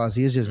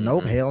XYZ. It's just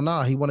nope, hell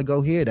no. He want to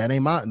go here. That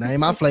ain't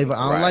my flavor.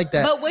 I don't like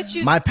that. But what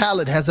you My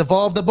palate has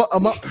evolved. And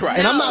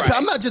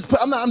I'm not just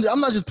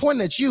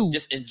pointing at you.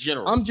 Just in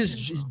general. I'm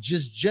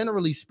just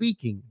generally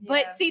speaking.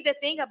 But see, the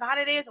thing about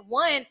it is,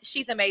 one,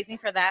 she's amazing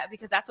for that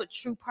because that's what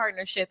true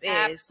partnership is.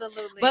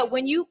 Absolutely. But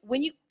when you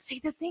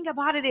see, the thing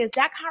about it is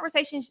that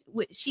conversation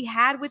she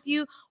had with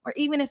you, or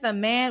even if a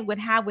man would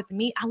have with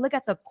me, I look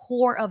at the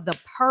core of the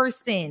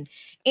person,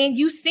 and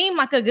you seem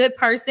like a good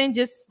person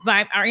just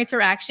by our interactions.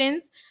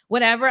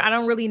 Whatever, I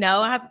don't really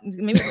know.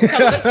 Maybe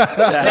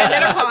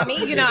let her call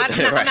me. You know,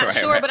 I'm not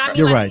sure, but I mean,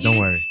 You're like, right. Don't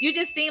worry. You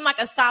just seem like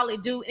a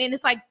solid dude, and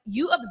it's like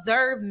you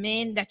observe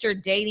men that you're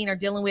dating or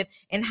dealing with,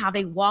 and how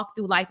they walk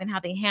through life and how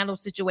they handle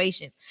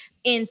situations.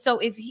 And so,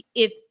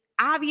 if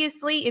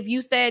obviously, if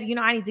you said, you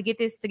know, I need to get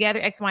this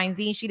together, X, Y, and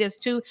Z, and she does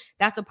too,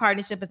 that's what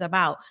partnership is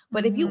about.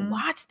 But if you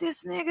watch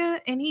this nigga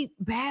and he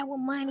bad with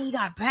money,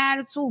 got bad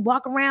attitude,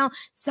 walk around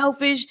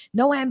selfish,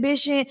 no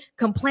ambition,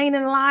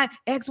 complaining a lot,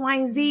 X, Y,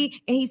 and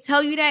Z, and he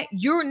tell you that,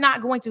 you're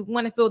not going to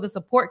want to feel the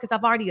support because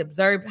I've already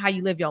observed how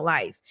you live your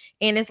life.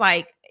 And it's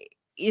like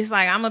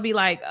I'm gonna be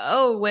like,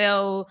 oh,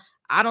 well,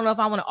 I don't know if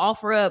I want to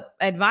offer up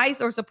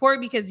advice or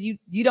support because you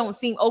don't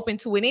seem open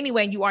to it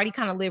anyway. And you already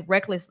kind of live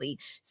recklessly.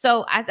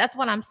 So that's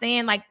what I'm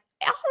saying. Like,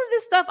 all of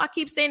this stuff I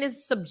keep saying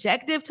is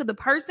subjective to the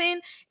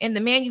person and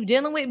the man you're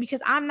dealing with,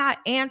 because I'm not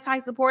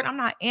anti-support. I'm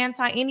not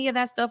anti any of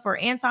that stuff or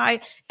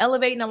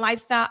anti-elevating a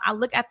lifestyle. I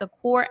look at the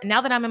core. Now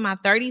that I'm in my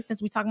 30s,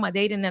 since we're talking about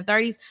dating in the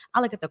 30s,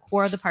 I look at the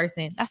core of the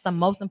person. That's the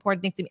most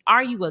important thing to me.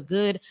 Are you a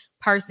good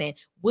person?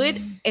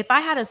 If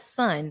I had a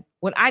son,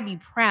 would I be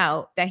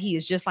proud that he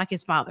is just like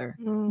his father?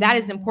 That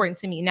is important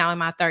to me now in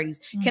my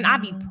 30s. Can I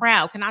be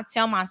proud? Can I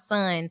tell my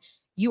son,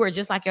 you are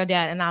just like your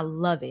dad? And I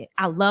love it.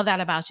 I love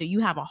that about you. You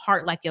have a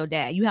heart like your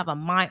dad. You have a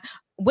mind.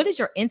 What is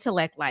your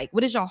intellect like?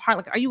 What is your heart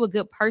like? Are you a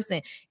good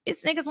person?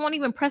 It's niggas won't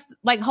even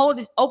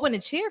open the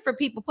chair for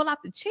people, pull out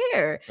the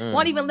chair.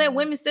 Won't even let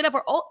women sit up,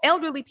 or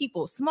elderly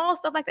people, small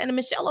stuff like that. And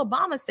Michelle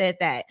Obama said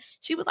that.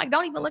 She was like,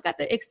 don't even look at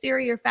the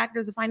exterior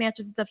factors of financials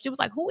and stuff. She was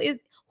like, who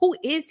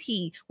is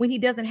he when he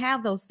doesn't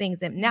have those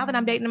things? And now that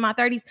I'm dating in my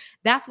 30s,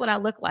 that's what I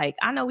look like.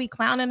 I know we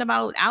clowning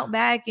about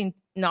Outback and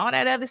all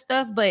that other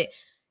stuff, but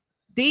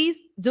these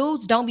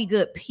dudes don't be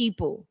good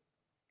people.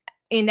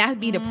 And that'd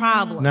be the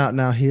problem.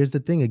 Now here's the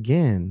thing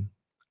again.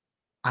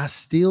 I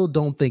still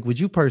don't think, with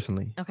you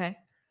personally, okay,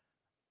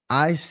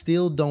 I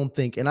still don't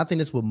think, and I think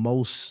that's with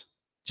most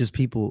just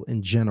people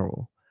in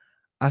general,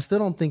 I still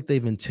don't think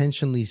they've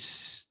intentionally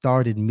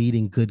started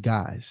meeting good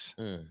guys.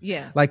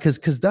 Yeah. Like,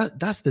 cause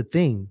that's the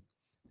thing.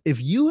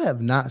 If you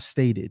have not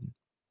stated,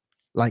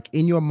 like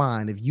in your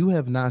mind, if you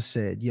have not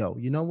said, yo,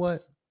 you know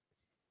what?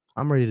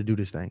 I'm ready to do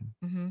this thing.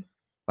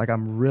 Like,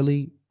 I'm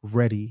really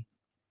ready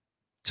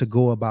to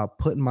go about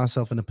putting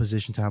myself in a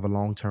position to have a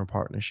long-term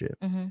partnership.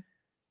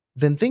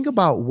 Then think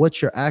about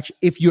what you're actually,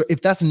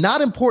 if that's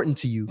not important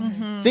to you,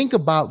 think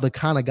about the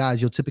kind of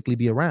guys you'll typically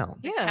be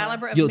around. The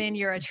caliber of men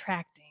you're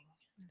attracting.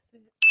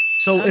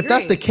 So if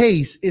that's the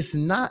case, it's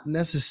not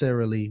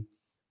necessarily,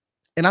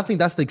 and I think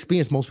that's the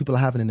experience most people are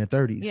having in their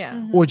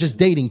 30s, or just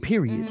dating,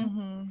 period.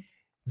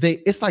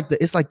 It's like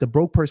the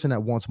broke person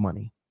that wants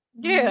money.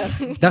 Yeah.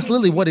 That's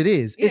literally what it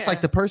is. It's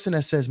like the person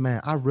that says,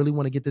 man, I really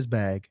want to get this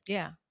bag.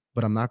 Yeah.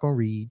 But I'm not going to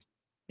read.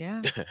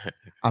 Yeah.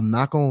 I'm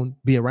not going to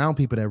be around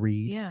people that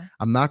read. Yeah.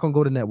 I'm not going to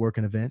go to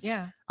networking events.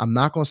 Yeah. I'm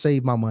not going to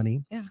save my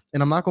money. Yeah.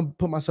 And I'm not going to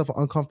put myself in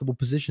uncomfortable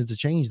positions to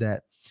change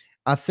that.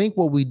 I think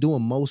what we do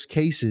in most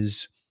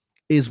cases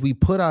is we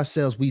put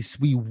ourselves,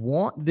 we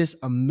want this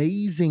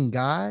amazing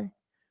guy,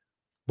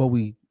 but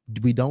we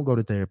don't go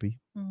to therapy.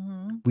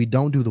 We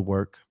don't do the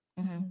work.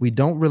 We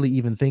don't really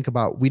even think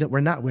about, we're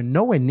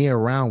nowhere near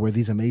around where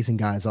these amazing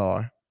guys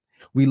are.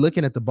 We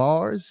looking at the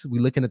bars, we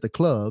looking at the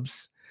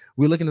clubs,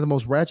 we're looking at the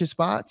most ratchet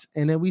spots,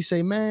 and then we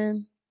say,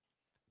 man,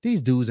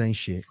 these dudes ain't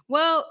shit.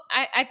 Well,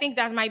 I think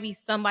that might be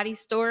somebody's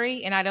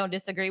story, and I don't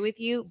disagree with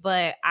you,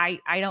 but I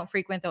don't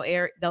frequent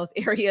those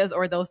areas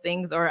or those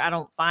things, or I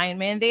don't find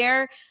men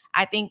there.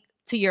 I think,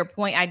 to your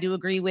point, I do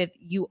agree with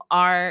you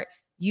are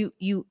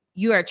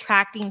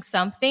attracting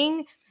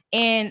something.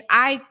 And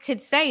I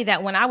could say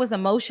that when I was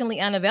emotionally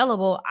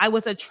unavailable, I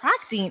was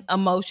attracting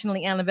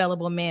emotionally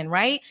unavailable men,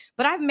 right?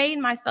 But I've made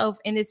myself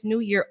in this new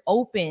year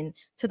open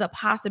to the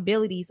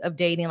possibilities of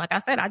dating. Like I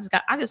said, I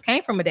just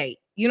came from a date.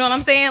 You know what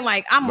I'm saying?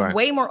 Like, I'm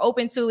way more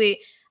open to it.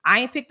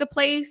 I ain't picked the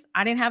place.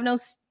 I didn't have no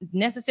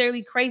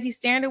necessarily crazy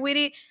standard with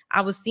it.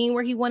 I was seeing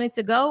where he wanted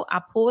to go.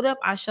 I pulled up.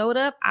 I showed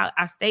up.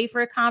 I stayed for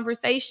a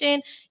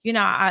conversation. You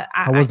know,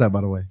 how was that,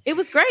 by the way? It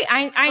was great.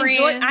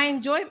 I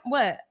enjoyed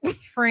what?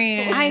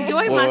 Friend. I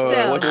enjoyed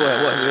myself. Hold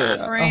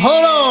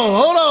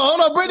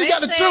on. Brittany got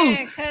the truth.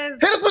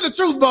 Hit us with the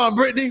truth bomb,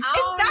 Brittany. It's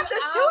not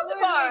the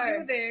truth bar.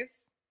 Do this.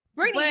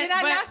 Brittany, did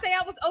I not say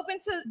I was open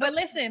to? But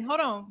listen, hold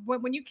on.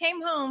 When you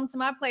came home to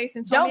my place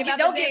and told me about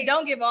the date,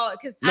 don't give all,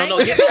 because no,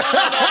 don't be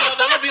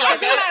like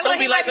that. Don't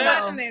be like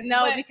that.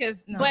 No,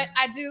 because But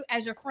I do,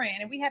 as your friend,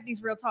 and we have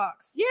these real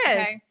talks.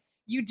 Yes, okay?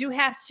 You do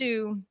have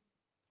to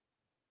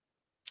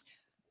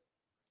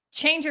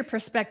change your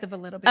perspective a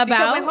little bit.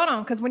 About? Wait, hold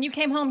on, because when you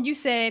came home, you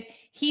said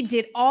he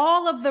did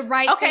all of the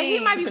right things. He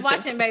might be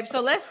watching, babe. So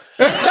let's.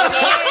 No.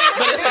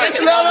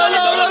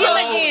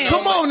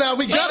 Come on now,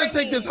 we gotta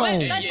take this home.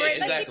 Let's keep it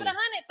 100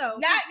 though.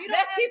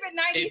 Let's keep it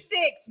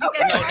 96. No.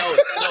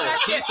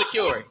 He's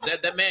secure.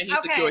 That man,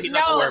 he's secure. He's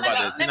not gonna worry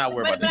about this. He's not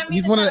worried about this.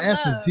 He's one of the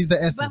S's. He's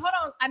the S's. But hold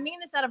on, I mean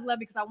this out of love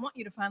because I want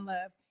you to find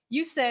love.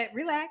 You said,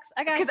 relax.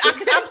 I got you.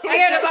 Because I'm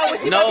scared about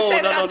what you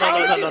said. No.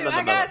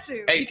 I got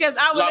you. Hey, because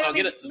I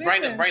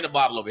was bring the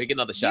bottle over here. Get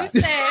another shot.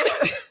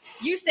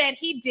 You said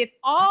he did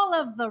all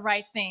of the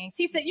right things.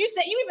 You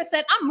even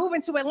said, I'm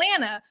moving to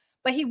Atlanta,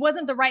 but he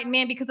wasn't the right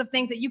man because of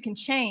things that you can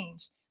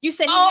change. You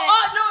said,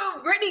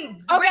 no,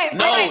 Brittany. Okay,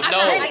 No,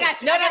 I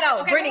got you. no.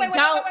 Okay, Brittany,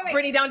 wait.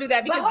 Brittany, don't do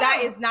that because But hold that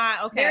on. is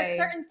not okay. There's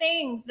certain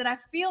things that I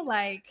feel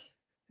like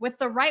with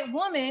the right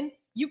woman,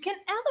 you can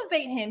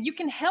elevate him. You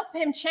can help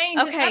him change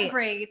and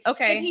upgrade.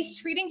 Okay. And he's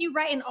treating you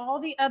right in all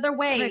the other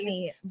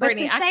ways.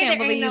 Brittany, I can't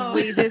believe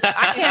we this.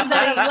 I can't It's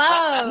out of believe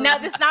love. No,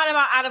 this is not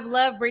about out of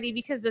love, Brittany,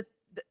 because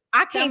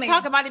I can't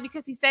talk about it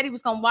because he said he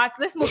was gonna watch.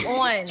 Let's move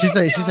on. She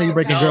said you're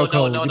breaking girl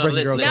code. No, You're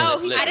breaking girl listen,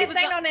 code. listen. I didn't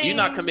say no name. You're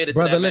not committed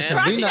Brother, to that, listen,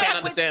 man. we If he not- can't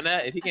understand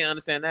that, he don't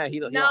understand that. No,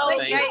 don't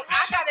say it.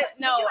 I got it.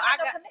 No, You don't I have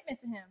no got commitment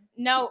to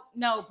him.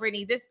 no,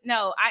 Brittany. Because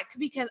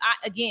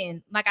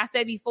again, like I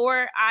said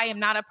before, I am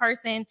not a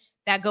person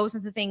that goes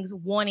into things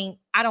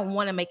I don't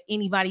want to make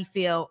anybody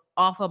feel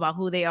awful about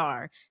who they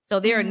are. So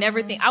there are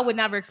never things I would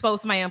never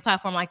expose somebody on a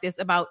platform like this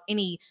about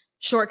any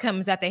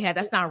shortcomings that they had.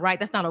 That's not right.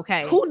 That's not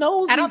okay. Who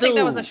knows? I don't think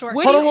that was a short.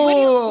 Hold on, what do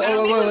you mean who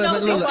knows wait,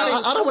 this listen,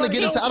 dude? I don't want to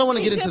get into. I don't want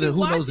to get He into could the be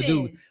who knows the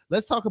dude. watching.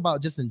 Let's talk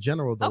about just in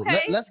general though.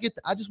 Okay. Let's get.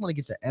 I just want to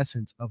get the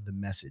essence of the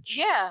message.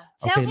 Yeah.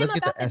 Tell Okay, him let's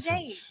get about the the date.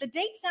 essence. The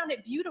date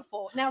sounded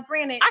beautiful. Now,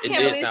 granted, I It can't did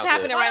believe it's sound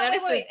happening good. right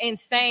Hold now. on, This wait, is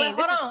insane. but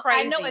This hold is on. crazy.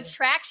 I know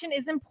attraction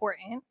is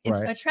important.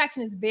 Right.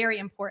 Attraction is very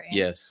important.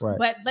 Yes. Right.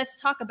 But let's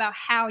talk about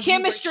how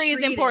Chemistry you is were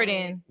treated.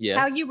 important. Yes.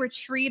 How you were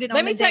treated. Let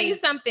on me the tell you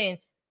date. something.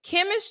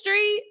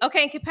 Chemistry,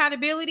 okay, and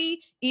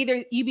compatibility.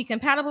 Either you be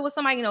compatible with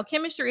somebody,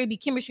 chemistry, it'd be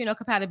chemistry,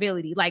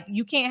 compatibility. Like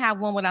you can't have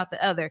one without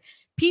the other.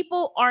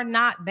 People are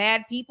not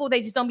bad people.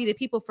 They just don't be the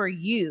people for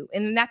you.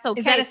 And that's okay.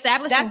 Is that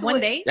established in one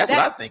date? That's what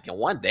I'm thinking.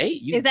 One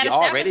date. Is that you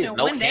already established in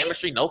no one date?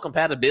 chemistry, no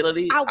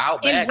compatibility.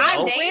 Out in back. one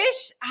No. date?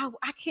 I To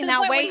the cannot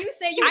point where wait. You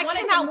said you I wanted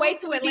cannot to wait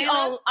move till to we be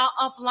Atlanta.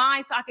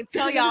 offline so I can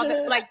tell y'all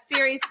that, like,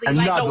 seriously.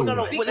 Another Like, one. No.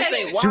 But this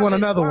thing, She want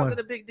another why one. is it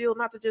a big deal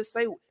not to just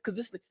say? Because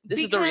this is the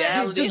Because-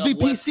 reality. Just be of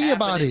what's PC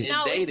about happening it. in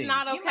No, it's dating.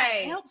 not You might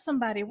okay. help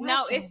somebody. No,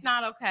 watching. it's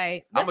not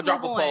okay. I'ma Let's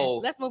drop move a on.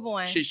 poll. Let's move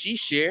on. Should she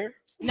share?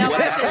 No,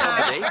 what she happened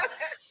on the not. date?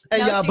 Hey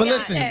No, y'all, she but not.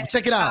 listen,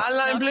 check it out.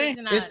 No, she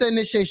not. It's the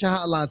initiation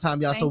hotline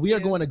time, y'all. So Thank we are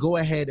you. going to go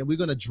ahead and we're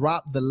going to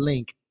drop the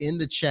link in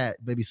the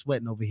chat. Baby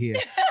sweating over here.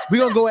 We're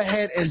going to go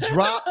ahead and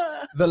drop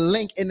the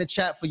link in the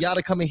chat for y'all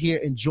to come in here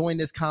and join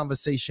this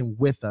conversation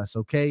with us,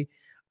 okay?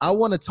 I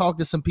want to talk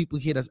to some people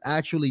here that's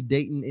actually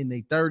dating in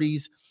their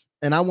 30s.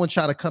 And I want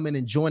y'all to come in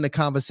and join the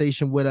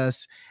conversation with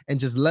us and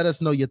just let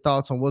us know your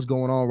thoughts on what's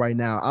going on right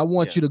now. I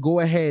want you to go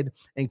ahead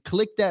and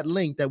click that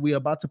link that we're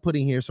about to put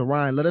in here. So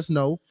Ryan, let us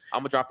know. I'm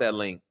gonna drop that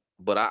link.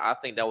 But I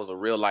think that was a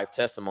real life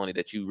testimony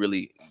that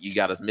you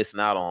got us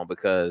missing out on,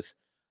 because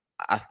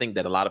I think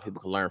that a lot of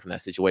people can learn from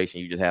that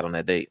situation you just had on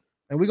that date.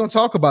 And we're gonna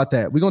talk about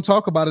that. We're gonna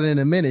talk about it in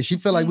a minute. She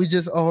feel like we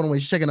just hold on,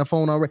 wait, she's checking her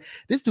phone already.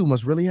 This dude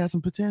must really have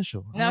some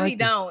potential. I No, like he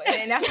this. don't.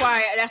 And that's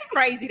why that's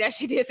crazy that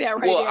she did that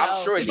right Well, there.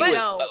 I'm sure he But would.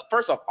 no.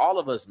 First off, all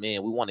of us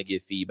men, we want to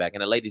get feedback,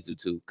 and the ladies do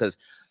too. Because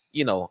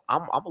I'm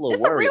a little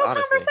It's a worried, real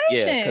honestly.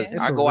 Yeah, conversation. because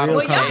It's I a go out real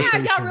on Well, y'all dates.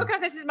 have y'all conversation. real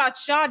conversations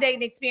about y'all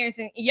dating experience,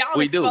 and y'all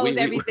We do. expose We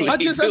everything. I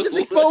just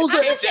exposed I'm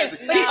it. just-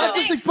 I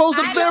just exposed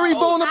a I very don't-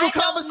 vulnerable I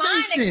don't mind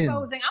conversation.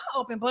 exposing. I'm an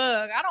open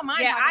book. I don't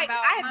mind Yeah, talking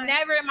about I have mine.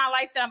 never in my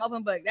life said I'm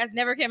open book. That's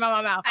never came out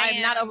of my mouth. I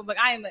am not am. open book.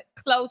 I am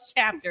closed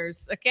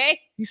chapters. Okay.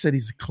 He said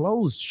he's a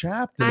closed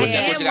chapter. I But that's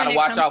am what you got to when it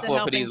watch comes out to for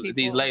helping these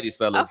people. ladies,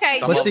 fellas. Okay.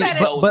 Some But of see, them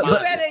you, better,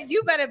 but-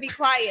 you better be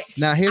quiet.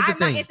 Now here's the I'm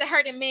not thing. into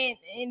hurting men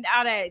and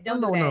all that.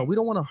 Don't do that. No, we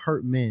don't want to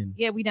hurt men.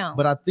 Yeah, we don't.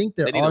 But I think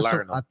there They need to are learn some.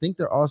 them. I think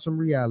there are some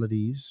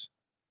realities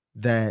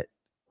that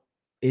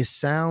it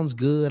sounds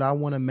good. I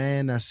want a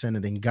man that's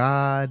centered in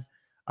God.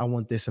 I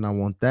want this and I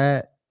want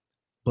that.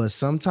 But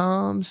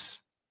sometimes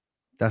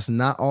that's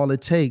not all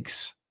it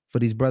takes for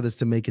these brothers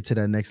to make it to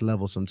that next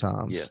level.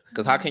 Sometimes, Yeah,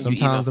 because how can you even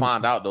Sometimes them-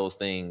 find out those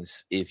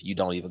things if you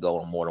don't even go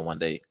on more than one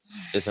date?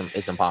 It's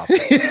impossible.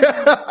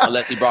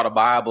 Unless he brought a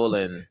Bible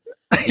and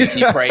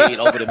he prayed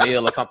over the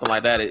meal or something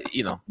like that.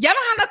 Y'all don't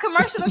have no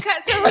commercial to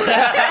cut to.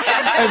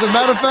 As a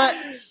matter of fact,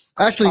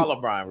 actually, Call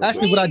him Brian. real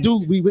Actually, quick. what I do,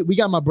 we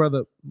got my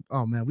brother.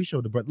 Oh man, we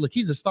showed the brother. Look,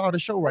 he's a star of the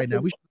show right now.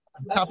 We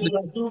top of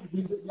the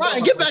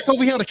Ryan, get back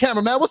over here on the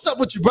camera, man. What's up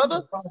with you,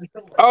 brother?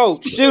 Oh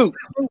shoot!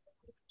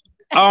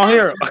 Oh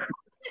here,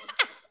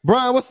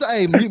 Brian, what's up?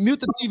 Hey, mute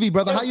the TV,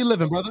 brother. How you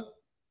living, brother?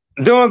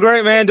 doing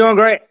great, man. Doing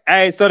great.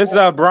 Hey, so this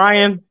is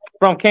Brian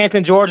from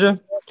Canton, Georgia.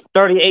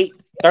 38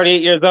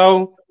 years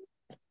old.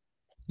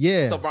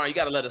 Yeah. So Brian, you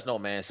got to let us know,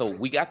 man. So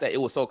we got that. It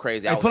was so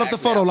crazy. Hey, pull up the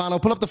photo,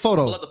 Lano. Pull up the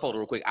photo. Pull up the photo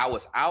real quick. I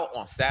was out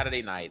on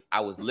Saturday night.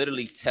 I was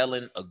literally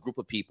telling a group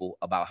of people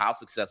about how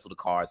successful the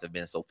cars have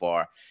been so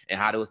far and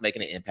how they was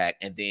making an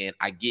impact. And then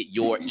I get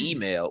your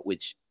email,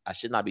 which I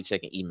should not be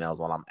checking emails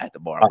while I'm at the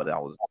bar, but it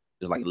was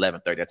like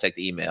 11:30. I checked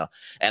the email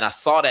and I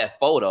saw that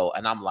photo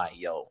and I'm like,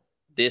 yo,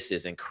 this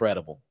is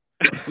incredible.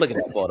 Look at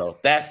that photo.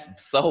 That's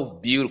so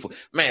beautiful,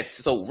 man.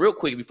 So real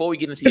quick, before we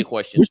get into your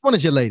question, Which one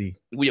is your lady?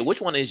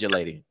 which one is your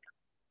lady?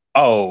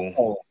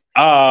 Oh,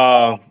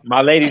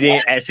 my lady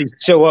didn't actually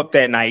show up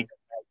that night.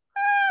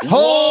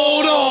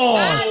 Hold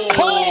on.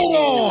 Hold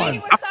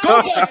on.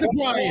 Go back to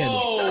Brian.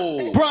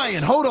 Whoa.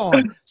 Brian, hold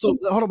on. So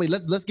hold on, wait.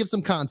 Let's give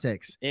some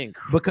context.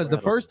 Incredible. Because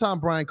the first time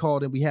Brian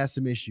called in, we had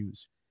some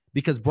issues.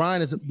 because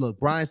Brian's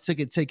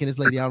taking this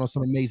lady out on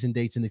some amazing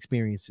dates and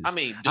experiences. I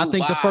mean, I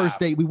think the Dubai, first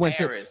date we went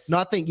Paris. to. No,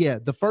 I think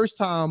the first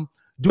time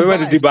We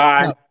went to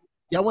Dubai.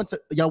 Y'all went to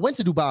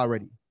Dubai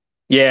already.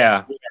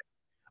 Yeah.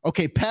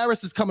 Okay,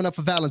 Paris is coming up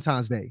for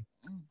Valentine's Day.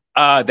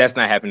 That's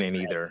not happening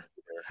either.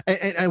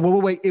 And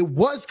wait, it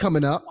was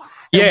coming up.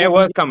 Yeah, it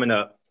was coming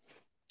up.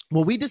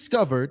 What we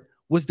discovered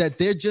was that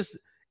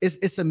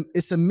it's a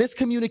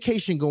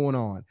miscommunication going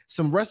on.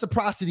 Some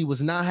reciprocity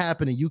was not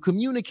happening. You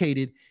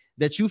communicated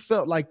that you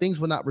felt like things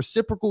were not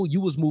reciprocal.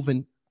 You was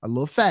moving a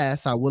little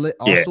fast. I will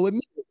also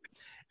admit it.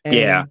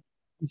 And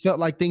you felt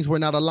like things were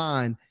not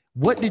aligned.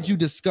 What did you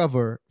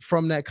discover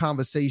from that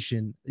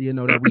conversation,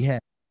 that we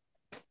had?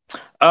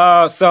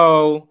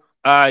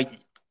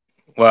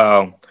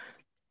 Well,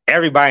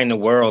 everybody in the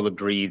world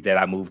agrees that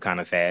I move kind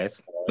of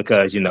fast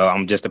because,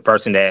 I'm just a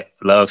person that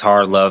loves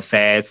hard, loves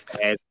fast,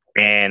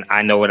 and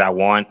I know what I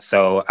want.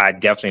 So I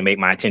definitely make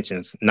my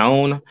intentions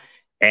known.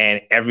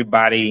 And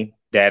everybody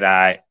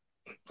the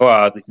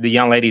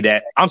young lady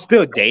that I'm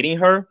still dating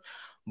her,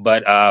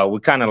 but we're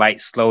kind of like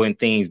slowing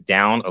things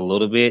down a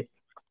little bit.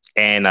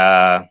 And,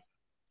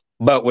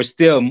 but we're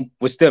still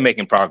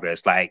making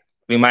progress. Like,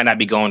 we might not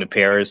be going to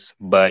Paris,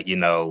 but,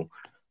 we're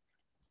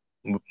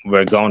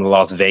going to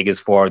Las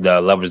Vegas for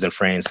the Lovers and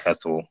Friends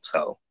Festival.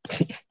 So.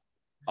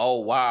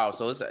 Oh, wow.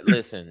 So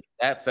listen,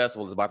 that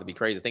festival is about to be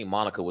crazy. I think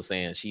Monica was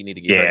saying she need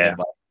to get her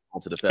invite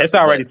onto the festival. It's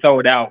already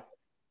sold out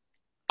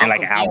in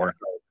like an hour.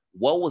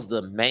 What was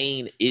the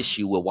main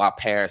issue with why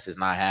Paris is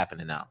not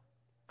happening now?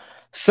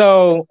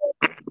 So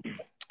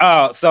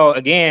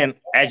again,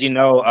 as you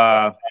know,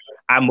 I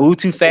moved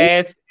too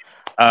fast.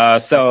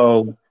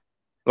 So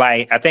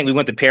like, I think we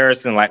went to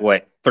Paris in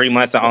 3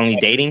 months of only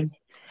dating,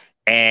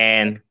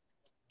 and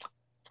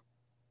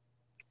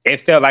it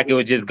felt like it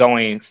was just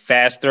going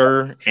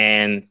faster,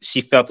 and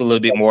she felt a little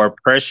bit more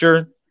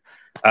pressure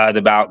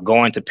about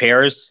going to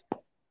Paris.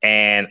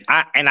 And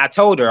I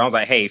told her, I was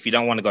like, hey, if you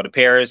don't want to go to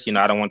Paris,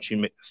 I don't want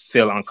you to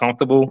feel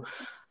uncomfortable.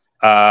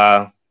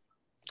 So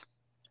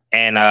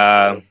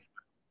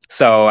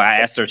I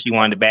asked her if she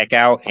wanted to back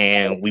out,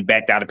 and we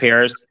backed out of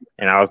Paris.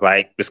 And I was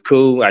like, it's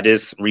cool. I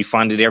just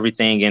refunded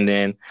everything. And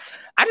then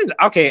I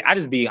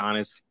just be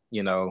honest,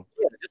 Please.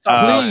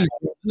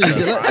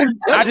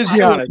 I just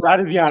be honest.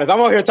 I'm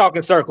over here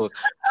talking circles.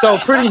 So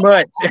pretty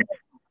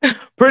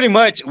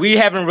much, we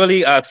haven't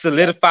really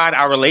solidified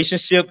our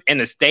relationship in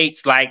the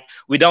States. Like,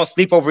 we don't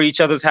sleep over each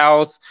other's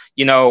house.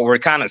 We're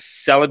kind of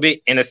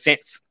celibate in a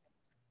sense.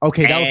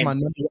 Okay,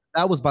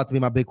 that was about to be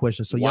my big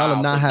question. So y'all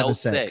are not having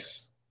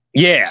sex.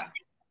 Yeah.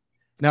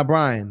 Now,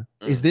 Brian,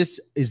 is this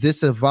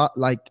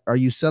are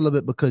you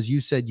celibate because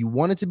you said you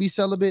wanted to be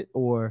celibate,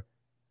 or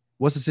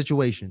what's the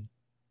situation?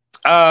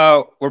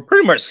 We're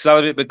pretty much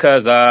celibate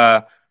because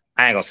I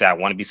ain't gonna say I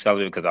want to be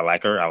celibate because I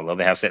like her. I would love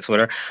to have sex with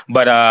her,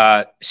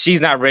 but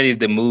she's not ready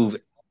to move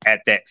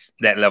at that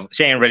level.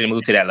 She ain't ready to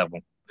move to that level.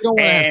 You don't want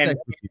to have sex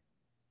with you.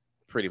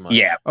 Pretty much.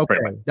 Yeah. Okay,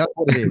 that's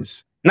what it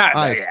is. Not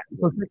all right,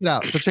 yeah.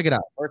 So check it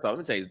out. First off, let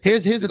me tell you.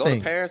 Here's the go thing.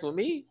 To Paris with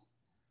me,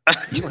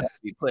 you have to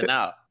be putting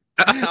out.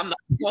 I'm not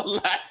gonna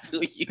lie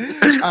to you.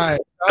 All right.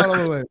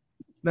 Wait.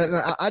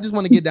 No, I just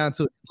want to get down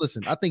to it.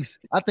 Listen, I think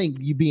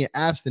you being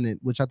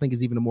abstinent, which I think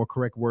is even a more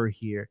correct word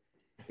here,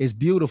 is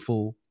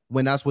beautiful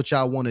when that's what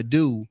y'all want to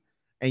do,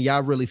 and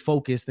y'all really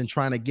focused and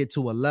trying to get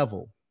to a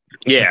level.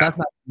 Yeah, but that's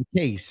not the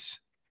case.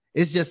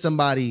 It's just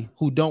somebody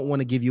who don't want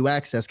to give you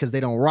access because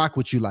they don't rock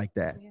with you like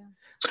that. Yeah.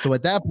 So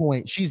at that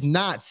point, she's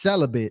not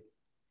celibate.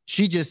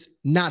 She just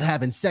not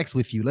having sex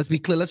with you. Let's be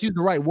clear. Let's use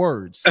the right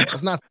words.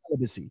 That's not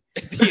celibacy.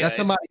 That's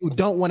somebody who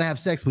don't want to have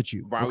sex with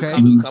you. Brian, okay.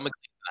 Coming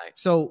tonight.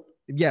 So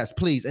yes,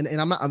 please. And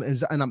I'm not.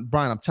 I'm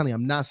Brian. I'm telling you,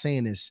 I'm not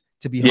saying this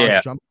to be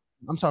harsh. Yeah.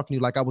 I'm talking to you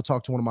like I would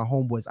talk to one of my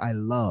homeboys I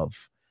love.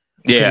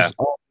 Yeah.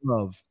 All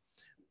love.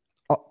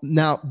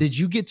 Now, did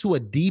you get to a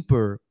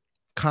deeper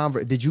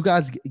Did you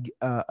guys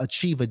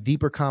achieve a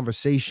deeper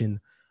conversation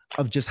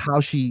of just how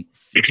she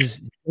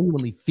just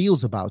genuinely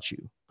feels about you?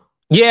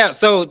 Yeah,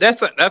 so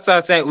that's what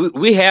I say.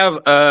 We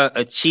have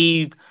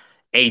achieved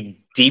a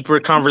deeper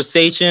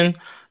conversation.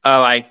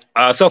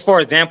 So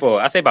for example,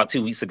 I say about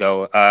 2 weeks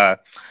ago, I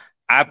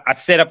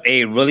set up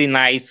a really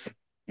nice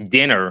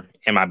dinner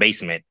in my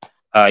basement.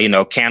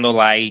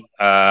 Candlelight,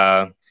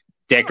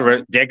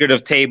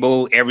 decorative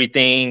table,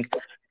 everything.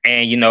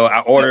 And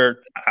I ordered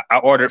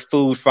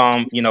food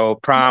from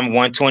Prime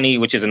 120,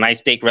 which is a nice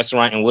steak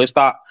restaurant in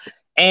Woodstock.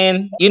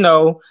 And and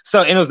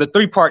it was a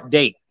 3-part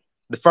date.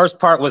 The first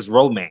part was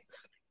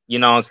romance,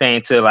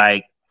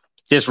 to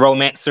just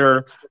romance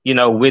her,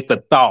 with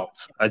the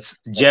thoughts, a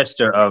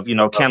gesture of,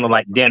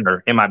 candlelight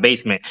dinner in my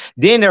basement.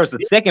 Then there was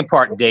the second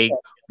part date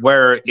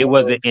where it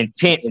was an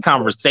intense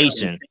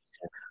conversation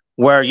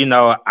where,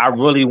 I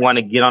really want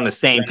to get on the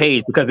same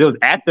page because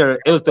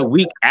it was the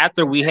week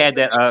after we had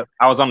that,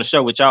 I was on the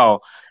show with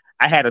y'all.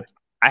 I had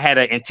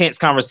an intense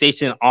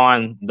conversation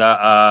on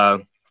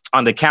the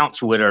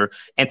couch with her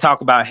and talk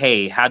about,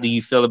 hey, how do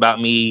you feel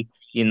about me?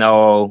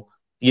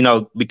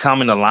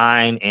 Becoming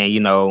aligned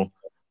and,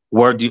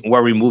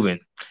 where we moving.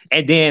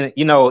 And then,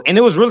 and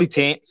it was really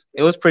tense.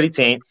 It was pretty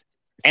tense.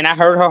 and I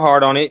heard her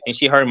heart on it, and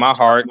she heard my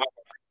heart.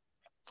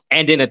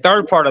 And then the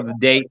third part of the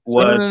date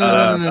was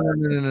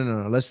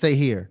no. Let's stay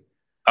here.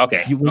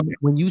 Okay.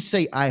 When you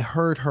say I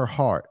heard her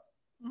heart,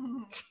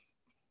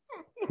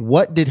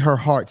 what did her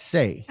heart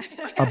say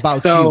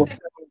about you?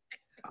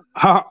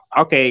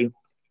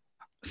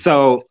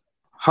 So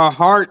her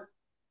heart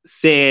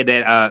said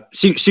that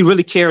she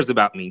really cares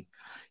about me.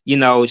 You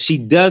know, she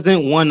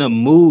doesn't want to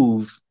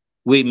move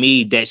with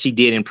me that she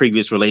did in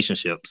previous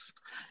relationships.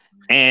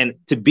 And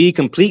to be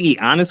completely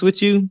honest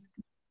with you,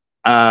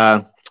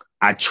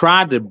 I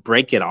tried to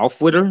break it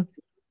off with her.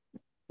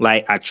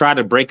 Like, I tried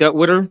to break up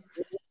with her.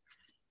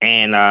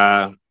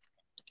 And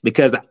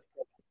because,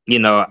 you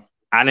know,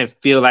 I didn't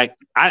feel like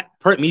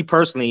me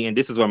personally, and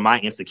this is where my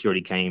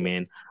insecurity came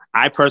in.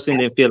 I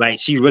personally didn't feel like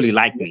she really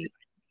liked me.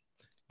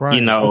 Brian,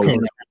 you know, okay,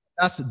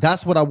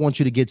 that's what I want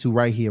you to get to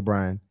right here,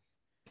 Brian,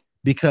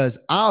 because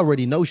I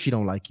already know she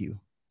don't like you.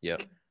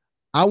 Yep.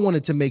 I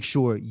wanted to make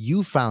sure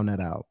you found that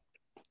out,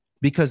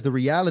 because the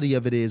reality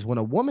of it is, when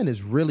a woman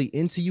is really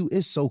into you,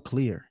 it's so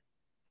clear.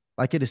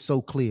 Like, it is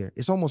so clear.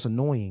 It's almost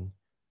annoying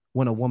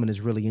when a woman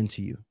is really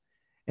into you.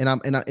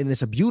 And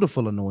it's a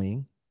beautiful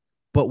annoying.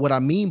 But what I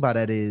mean by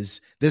that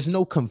is, there's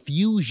no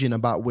confusion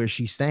about where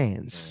she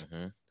stands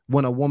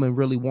when a woman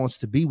really wants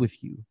to be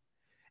with you.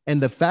 And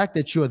the fact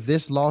that you're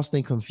this lost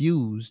and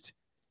confused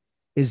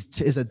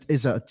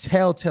is a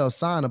telltale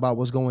sign about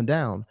what's going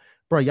down.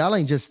 Bro, y'all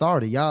ain't just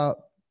started.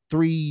 Y'all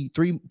three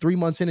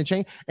months in and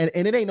change. And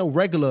it ain't no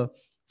regular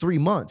 3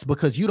 months,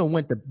 because you don't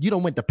went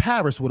to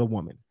Paris with a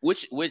woman.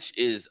 Which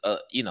is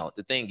you know,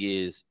 the thing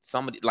is,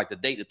 somebody like the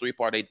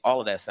 3-part date, all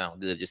of that sound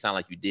good. It just sound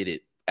like you did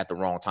it at the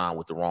wrong time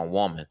with the wrong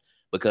woman,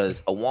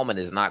 because a woman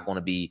is not going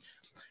to be,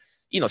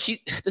 you know,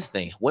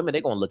 women,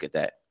 they're going to look at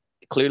that.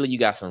 Clearly you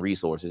got some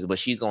resources, but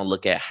she's going to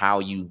look at how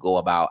you go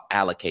about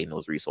allocating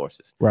those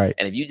resources. Right.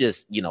 And if you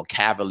just, you know,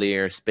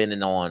 cavalier spending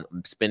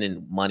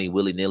money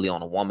willy-nilly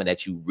on a woman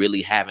that you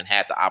really haven't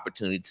had the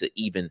opportunity to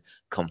even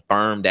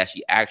confirm that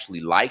she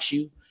actually likes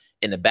you,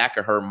 in the back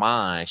of her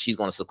mind, she's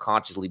going to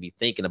subconsciously be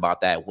thinking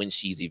about that when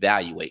she's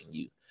evaluating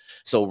you.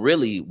 So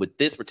really, with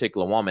this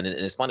particular woman, and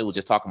it's funny, we were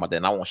just talking about that,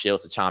 and I want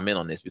Shells to chime in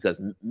on this,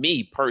 because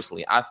me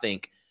personally, I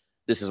think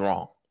this is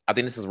wrong. I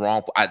think this is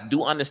wrong. I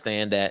do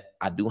understand that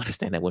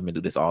women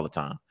do this all the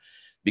time,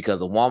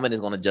 because a woman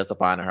is going to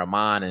justify in her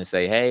mind and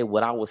say, hey,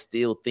 what I was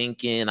still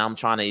thinking, I'm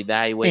trying to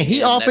evaluate. And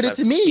he offered it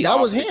to me. That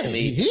was him.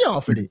 He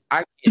offered it.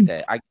 I get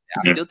that. I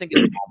still think it's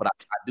wrong, but I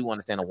do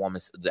understand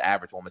the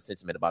average woman's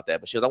sentiment about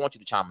that. But Shells, I want you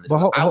to chime in this. But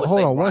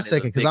hold on 1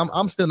 second, because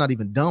I'm still not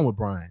even done with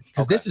Brian,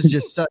 because this is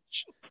just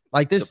such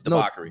like this.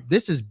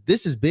 This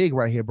is big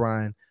right here,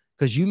 Brian,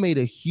 because you made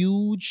a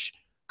huge.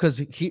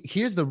 Because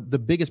here's the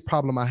biggest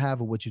problem I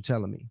have with what you're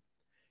telling me.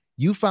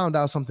 You found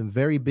out something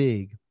very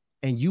big,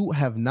 and you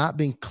have not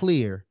been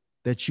clear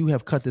that you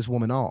have cut this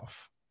woman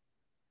off.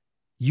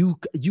 You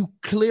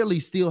clearly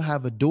still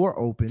have a door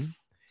open.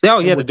 Oh,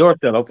 yeah, the door's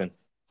still open.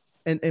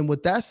 And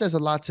what that says a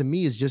lot to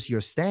me is just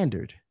your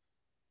standard.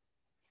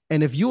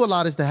 And if you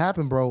allow this to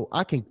happen, bro,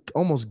 I can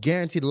almost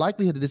guarantee the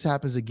likelihood that this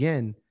happens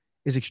again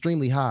is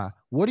extremely high.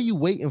 What are you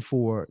waiting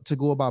for to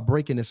go about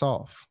breaking this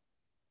off?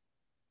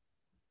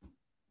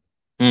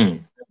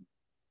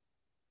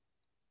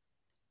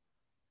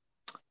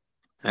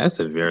 That's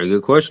a very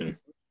good question.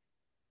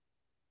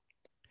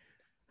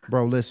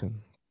 Bro,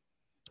 listen.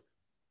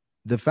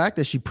 The fact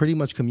that she pretty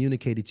much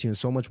communicated to you in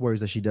so much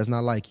words that she does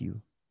not like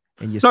you.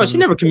 And she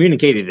never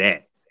communicated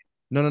that.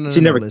 No.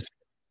 She never. Listen.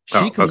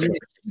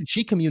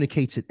 She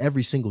communicates it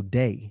every single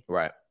day.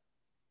 Right.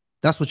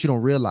 That's what you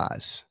don't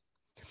realize.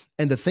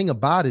 And the thing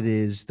about it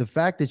is the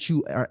fact that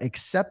you are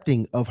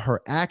accepting of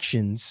her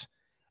actions.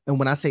 And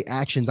when I say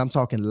actions, I'm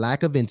talking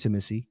lack of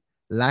intimacy,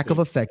 lack of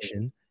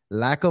affection,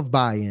 lack of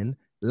buy-in,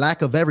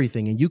 lack of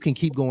everything. And you can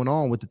keep going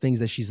on with the things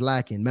that she's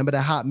lacking. Remember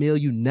that hot meal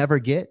you never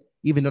get,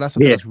 even though that's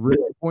something that's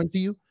really important to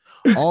you?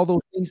 All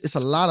those things, it's a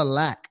lot of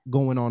lack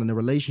going on in the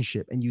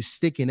relationship, and you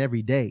stick in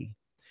every day.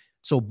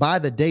 So by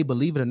the day,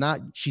 believe it or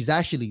not, she's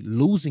actually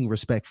losing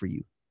respect for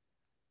you.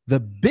 The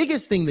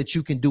biggest thing that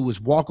you can do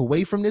is walk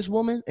away from this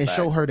woman and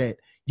show her that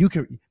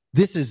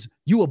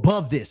you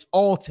above this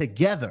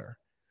altogether.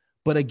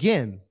 But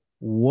again,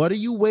 what are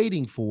you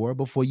waiting for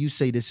before you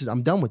say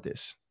I'm done with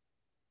this?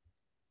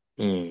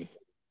 I'm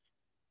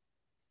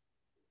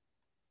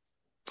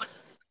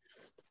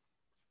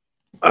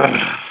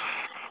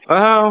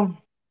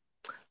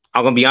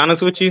gonna be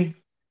honest with you.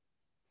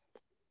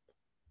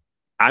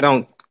 I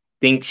don't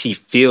think she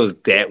feels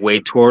that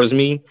way towards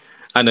me.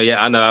 I know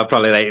I'm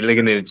probably like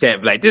looking in the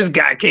chat like, this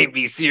guy can't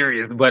be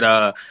serious, but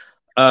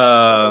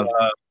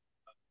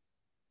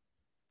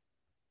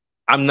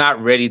I'm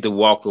not ready to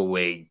walk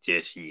away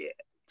just yet.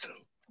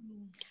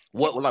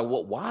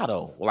 Why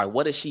though? Like,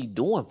 what is she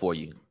doing for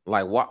you?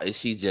 Like, what is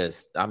she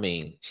just? I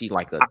mean, she's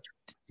like a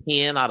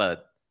 10 out of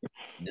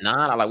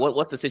 9. Like,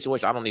 what's the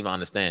situation? I don't even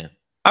understand.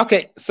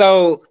 Okay,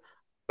 so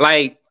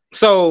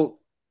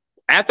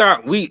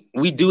after we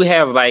do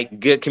have like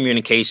good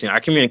communication.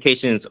 Our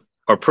communications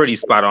are pretty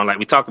spot on. Like,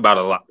 we talk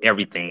about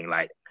everything.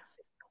 Like,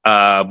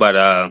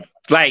 but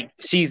like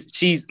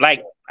she's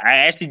like I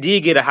actually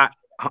did get a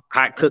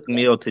hot cooked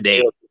meal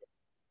today.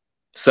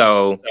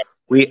 So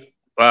we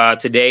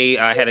today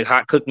I had a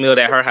hot cooked meal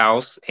at her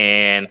house,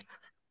 and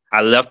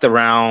I left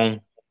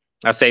around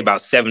I say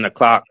about 7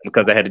 o'clock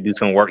because I had to do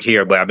some work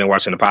here, but I've been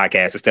watching the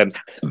podcast instead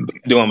of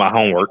doing my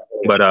homework.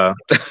 But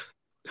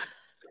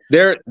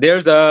there's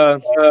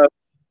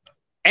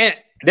and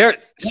there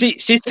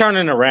she's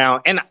turning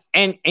around,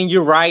 and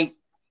you're right.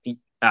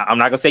 I'm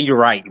not gonna say you're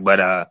right,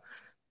 but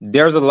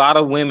there's a lot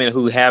of women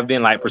who have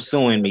been like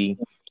pursuing me,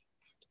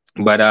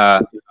 but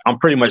I'm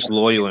pretty much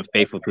loyal and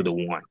faithful to the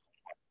one.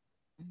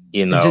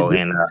 You know,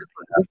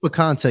 just for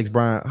context,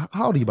 Brian,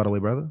 how old are you, by the way,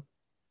 brother?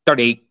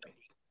 38.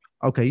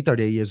 Okay, you're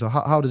 38 years old.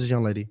 How old is this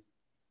young lady?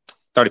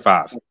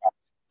 35.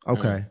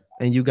 Okay,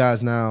 and you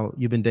guys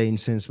you've been dating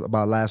since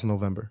about last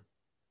November.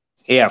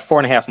 Yeah,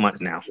 4.5 months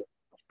now.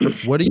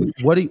 What do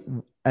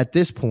you at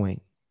this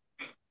point?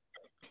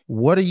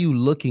 What are you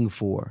looking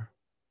for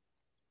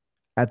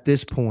at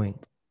this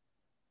point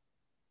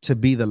to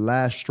be the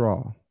last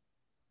straw?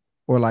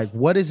 Or like,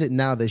 what is it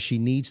now that she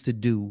needs to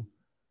do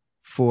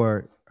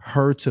for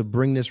her to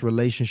bring this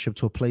relationship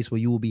to a place where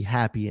you will be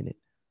happy in it?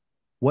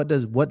 What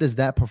does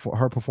that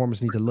her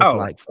performance need to look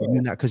like for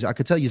you now? Because I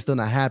could tell you're still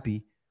not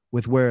happy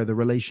with where the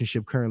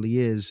relationship currently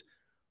is,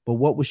 but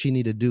what would she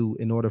need to do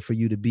in order for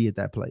you to be at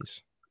that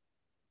place?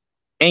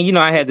 And you know,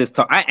 I had this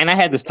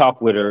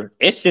talk with her.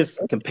 It's just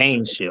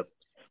companionship,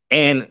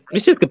 and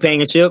it's just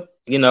companionship.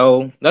 You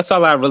know, that's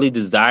all I really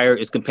desire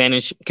is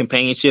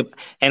companionship.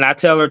 And I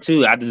tell her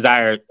too, I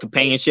desire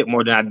companionship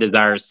more than I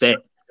desire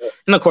sex.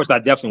 And of course, I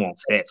definitely want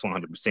sex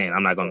 100%.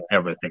 I'm not going to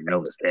ever think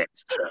no to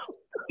sex.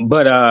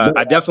 But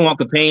I definitely want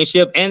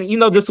companionship. And, you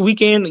know, this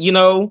weekend, you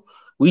know,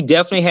 we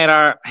definitely had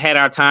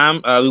our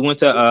time. We went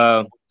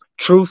to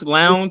Truth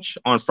Lounge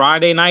on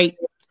Friday night.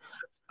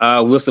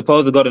 We were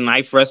supposed to go to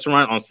Knife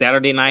Restaurant on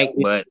Saturday night,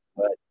 but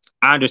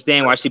I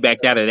understand why she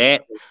backed out of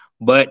that.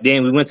 But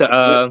then we went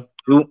to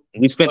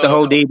we spent the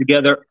whole day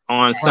together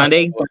on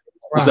Sunday.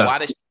 Why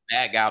did she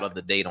back out of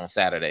the date on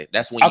Saturday?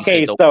 That's when you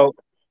okay. So,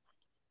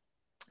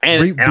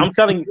 and I'm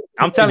telling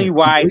you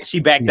why she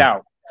backed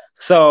out.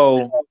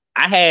 So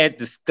I had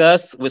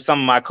discussed with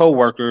some of my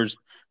coworkers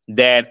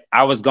that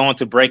I was going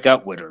to break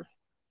up with her,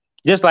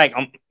 just like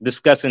I'm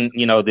discussing,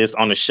 you know, this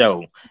on the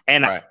show.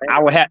 And right.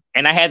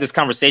 I had this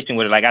conversation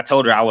with her. Like I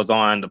told her I was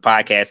on the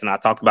podcast and I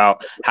talked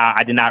about how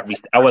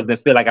I wasn't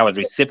feel like I was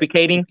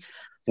reciprocating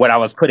what I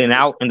was putting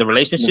out in the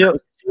relationship.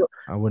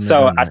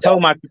 I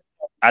told my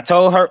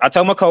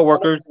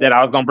coworkers that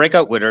I was gonna break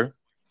up with her.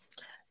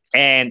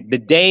 And the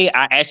day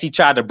I actually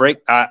tried to break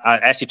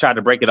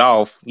it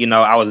off, you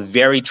know, I was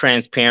very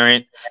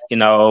transparent. You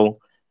know,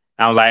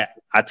 I was like,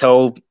 I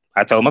told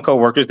my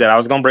coworkers that I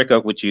was gonna break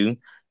up with you.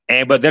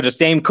 But they're the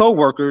same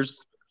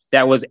coworkers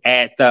that was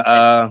at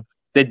the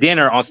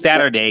dinner on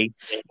Saturday,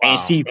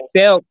 and she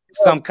felt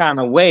some kind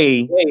of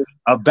way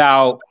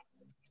about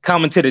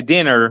coming to the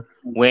dinner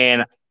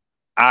when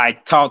I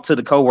talked to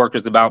the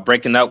coworkers about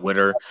breaking up with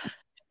her.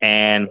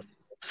 And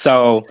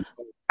so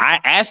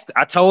I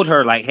told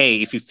her, like, hey,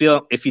 if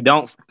you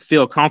don't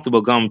feel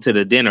comfortable coming to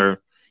the dinner,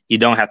 you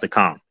don't have to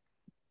come.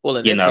 Well,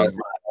 in this case,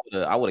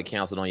 I would have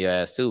canceled on your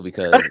ass too,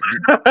 because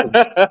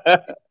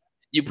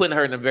you're putting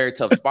her in a very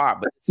tough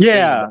spot. But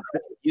yeah,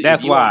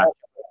 that's why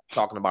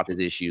talking about this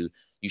issue,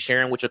 you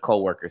sharing with your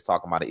coworkers,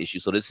 talking about the issue.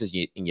 So this is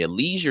in your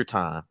leisure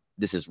time.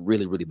 This is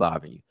really, really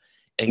bothering you.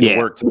 And your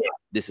work time,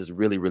 this is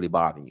really, really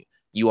bothering you.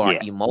 You are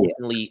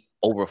emotionally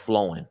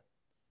overflowing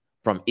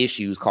from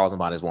issues caused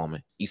by this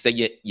woman. You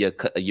say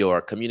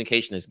your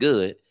communication is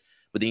good,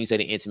 but then you say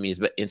the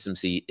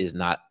intimacy is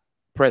not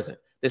present.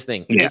 This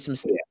thing,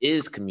 intimacy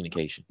is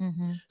communication.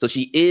 Mm-hmm. So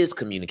she is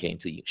communicating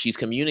to you. She's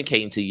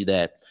communicating to you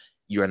that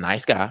you're a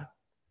nice guy.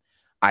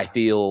 I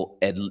feel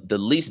at the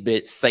least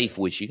bit safe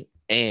with you,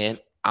 and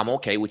I'm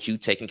okay with you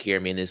taking care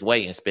of me in this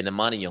way and spending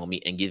money on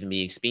me and giving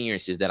me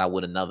experiences that I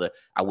would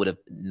have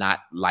not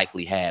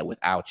likely had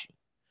without you.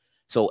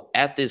 So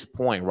at this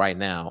point right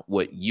now,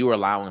 what you're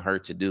allowing her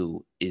to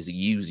do is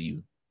use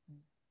you.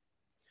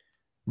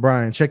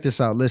 Brian, check this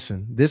out.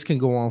 Listen, this can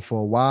go on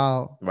for a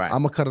while. Right.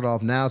 I'm going to cut it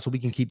off now so we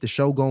can keep the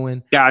show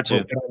going.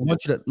 Gotcha. I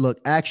want you to look,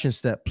 action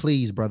step,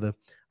 please, brother.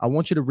 I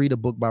want you to read a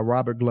book by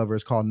Robert Glover.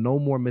 It's called No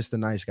More Mr.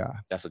 Nice Guy.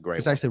 That's a great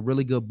It's actually a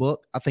really good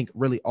book. I think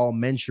really all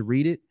men should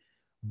read it.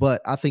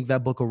 But I think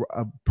that book will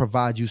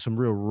provide you some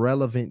real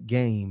relevant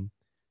game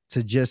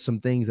to just some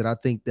things that I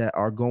think that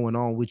are going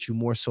on with you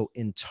more so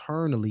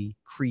internally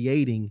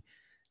creating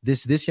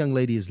this. This young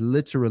lady is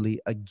literally,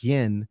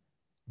 again,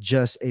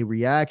 just a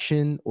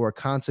reaction or a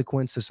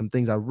consequence to some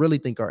things I really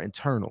think are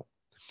internal.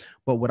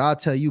 But what I'll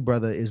tell you,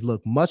 brother, is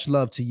look, much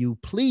love to you.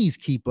 Please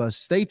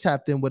stay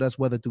tapped in with us,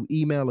 whether through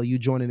email or you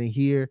joining in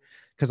here,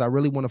 because I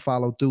really want to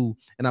follow through.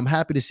 And I'm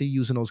happy to see you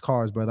using those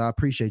cards, brother. I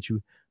appreciate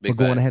you for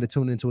going ahead and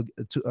tuning into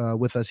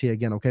with us here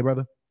again. Okay,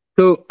 brother?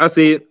 Cool. I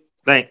see it.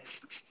 Thanks.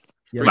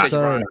 Yes,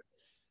 sir.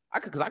 I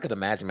could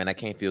imagine, man, I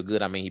can't feel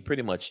good. I mean, he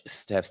pretty much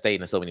have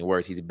stated in so many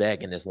words, he's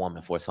begging this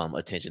woman for some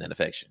attention and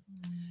affection.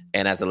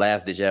 And as a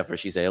last ditch effort,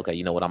 she said, okay,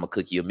 you know what? I'm gonna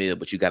cook you a meal,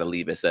 but you got to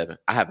leave at 7.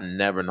 I have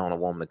never known a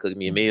woman to cook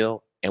me a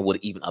meal and would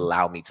even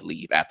allow me to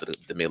leave after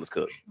the meal is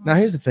cooked. Now,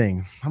 here's the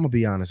thing. I'm gonna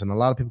be honest, and a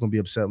lot of people gonna be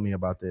upset with me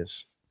about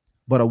this.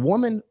 But a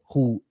woman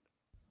who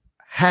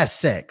has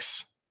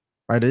sex,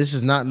 right? This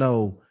is not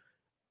no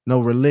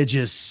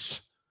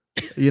religious,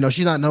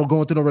 she's not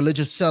going through no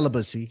religious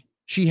celibacy.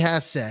 She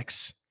has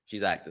sex.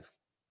 She's active.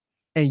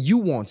 And you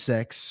want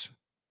sex,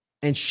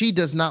 and she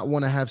does not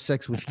want to have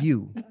sex with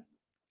you.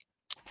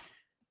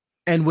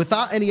 And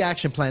without any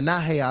action plan,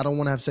 not, hey, I don't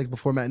want to have sex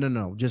before marriage.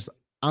 No.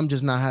 I'm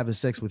just not having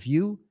sex with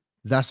you.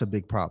 That's a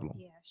big problem.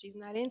 Yeah, she's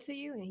not into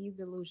you and he's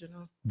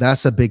delusional.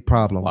 That's a big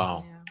problem.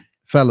 Wow. Yeah.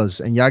 Fellas,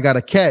 and y'all got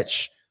to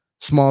catch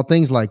small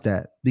things like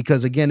that,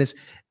 because again,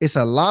 it's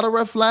a lot of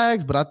red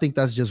flags, but I think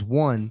that's just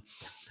one.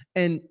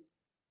 And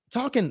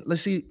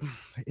let's see,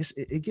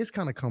 it gets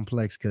kind of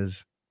complex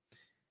because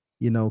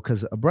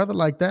a brother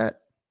like that,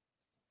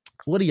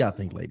 what do y'all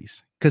think,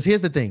 ladies? Because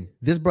here's the thing,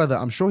 this brother,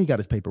 I'm sure he got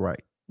his paper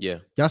right. Yeah.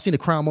 Y'all seen the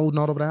crown molding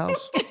all over the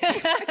house?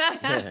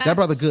 That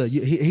brother good.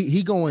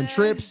 He going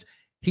trips.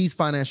 He's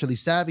financially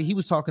savvy. He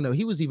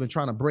was even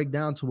trying to break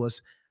down to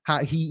us how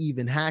he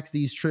even hacks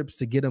these trips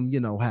to get him,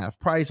 half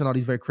price and all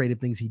these very creative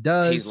things he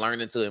does. He's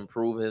learning to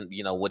improve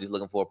what he's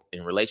looking for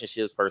in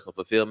relationships, personal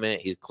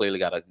fulfillment. He's clearly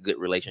got a good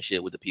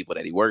relationship with the people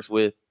that he works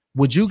with.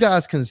 Would you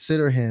guys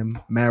consider him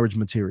marriage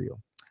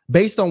material?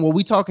 Based on what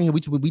we talking here,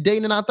 we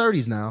dating in our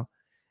 30s now.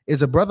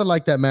 Is a brother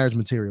like that marriage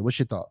material? What's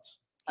your thoughts?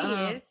 He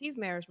is. He's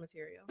marriage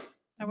material.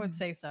 I would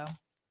say so.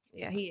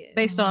 Yeah, he is.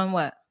 Based on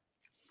what?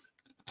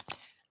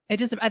 I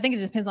think it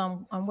depends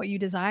on what you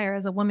desire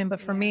as a woman.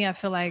 But for me, I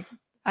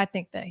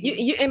think that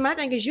and my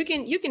thing is you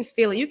can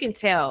feel it, you can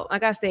tell.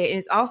 Like I said,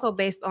 it's also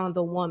based on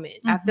the woman.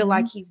 I feel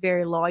like he's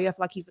very loyal. I feel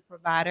like he's a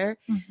provider.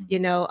 I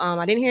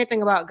didn't hear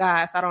anything about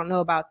guys, so I don't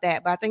know about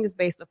that. But I think it's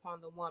based upon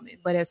the woman.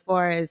 But as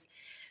far as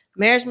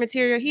marriage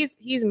material,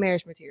 he's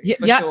marriage material.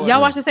 Sure.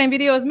 Y'all watch the same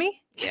video as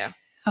me? Yeah.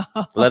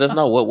 Let us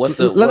know what's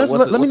the.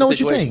 Let me know what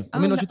you think. Oh,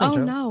 Let me know what you think. Oh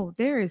Charles. No,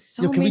 there is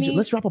so many.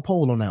 Let's drop a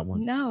poll on that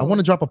one. No, I want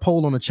to drop a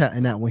poll on the chat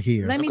in that one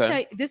here. Let me tell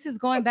you, this is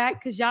going back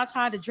because y'all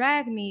tried to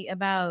drag me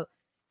about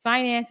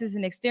finances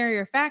and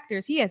exterior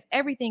factors. He has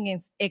everything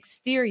in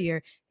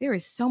exterior. There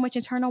is so much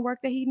internal work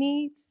that he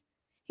needs.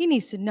 He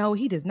needs to know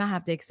he does not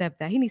have to accept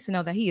that. He needs to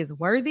know that he is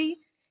worthy.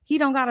 He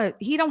don't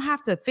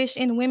have to fish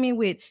in women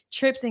with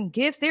trips and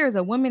gifts. There is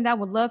a woman that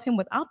would love him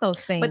without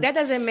those things. But that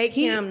doesn't make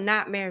him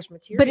not marriage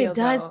material. But it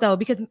does though,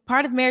 because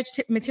part of marriage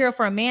material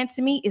for a man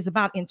to me is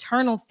about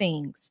internal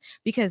things,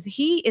 because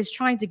he is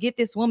trying to get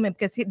this woman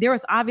because there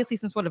is obviously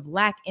some sort of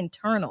lack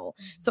internal.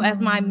 So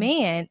as my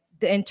man,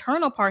 the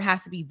internal part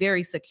has to be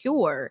very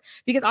secure,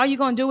 because all you're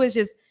going to do is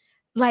just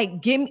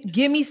like give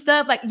me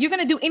stuff. Like you're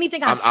gonna do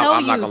anything I tell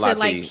you to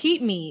like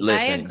keep me.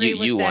 Listen,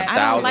 you 1000%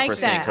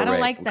 correct. I don't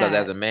like because that.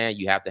 As a man,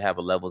 you have to have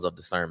a levels of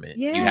discernment.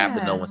 Yeah. You have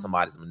to know when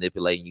somebody's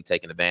manipulating you,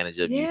 taking advantage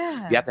of you.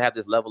 You have to have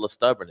this level of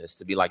stubbornness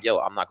to be like, yo,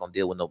 I'm not gonna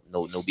deal with no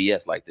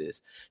BS like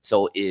this.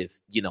 So if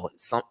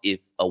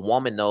if a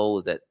woman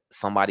knows that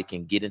somebody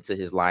can get into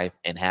his life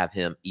and have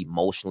him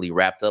emotionally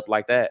wrapped up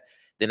like that,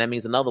 then that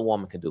means another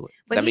woman can do it.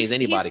 But that means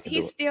anybody can do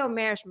it. He's still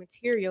marriage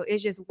material.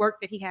 It's just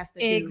work that he has to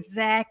do.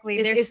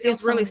 Exactly. There's still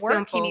really some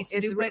work he needs to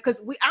do. Because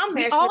I'm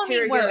marriage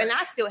material and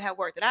I still have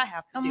work that I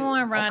have to do. Come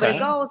on, Ronnie. But it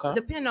goes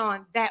depending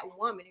on that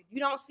woman. If you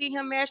don't see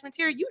him marriage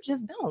material, you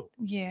just don't.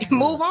 Yeah.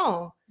 Move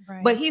on.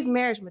 Right. But he's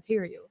marriage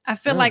material. I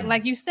feel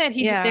like you said,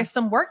 there's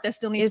some work that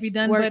still needs to be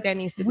done. Work but that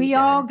needs to be we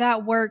done. all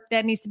got work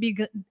that needs to be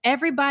good.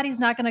 Everybody's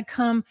not going to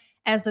come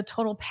as the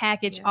total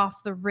package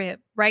off the rip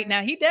right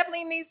now. He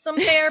definitely needs some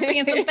therapy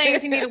and some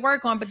things he need to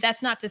work on, but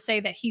that's not to say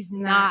that he's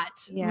not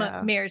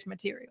marriage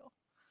material.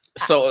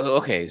 So,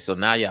 okay. So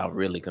now y'all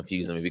really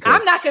confusing me because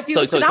I'm not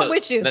confused because I'm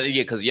with you.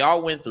 Yeah, because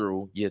y'all went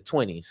through your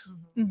 20s.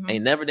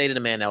 Ain't never dated a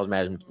man that was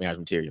marriage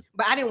material.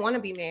 But I didn't want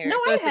to be married. No,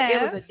 so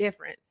it was a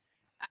difference.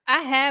 I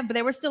have, but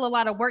there was still a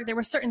lot of work. There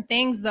were certain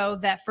things though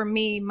that for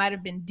me might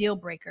have been deal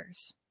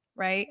breakers,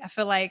 right? I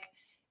feel like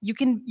you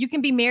can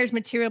be marriage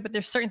material, but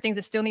there's certain things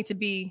that still need to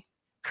be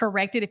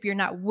corrected. If you're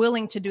not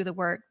willing to do the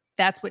work,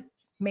 that's what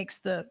takes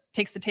the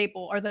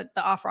table or the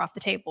offer off the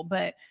table.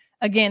 But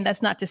again,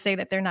 that's not to say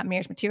that they're not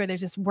marriage material.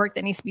 There's just work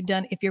that needs to be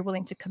done if you're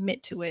willing to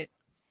commit to it.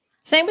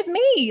 Same with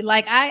me.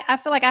 Like I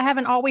feel like I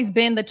haven't always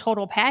been the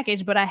total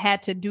package, but I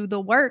had to do the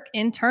work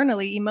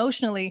internally,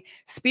 emotionally,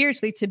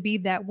 spiritually to be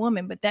that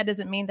woman. But that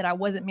doesn't mean that I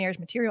wasn't marriage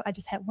material. I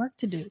just had work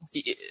to do.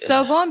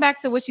 So going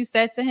back to what you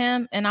said to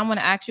him, and I want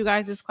to ask you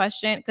guys this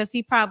question because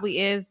he probably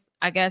is,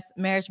 I guess,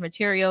 marriage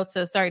material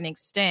to a certain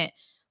extent.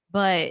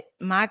 But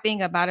my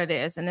thing about it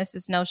is, and this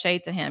is no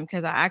shade to him,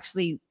 because I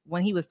actually,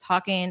 when he was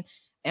talking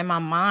in my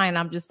mind,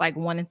 I'm just like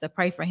wanting to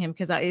pray for him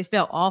because it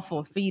felt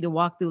awful for you to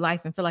walk through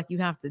life and feel like you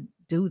have to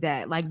do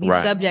that, like be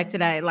subject to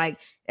that. Like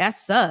that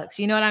sucks.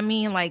 You know what I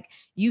mean? Like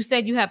you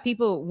said, you have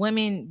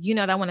women,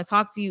 that want to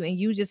talk to you and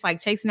you just like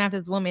chasing after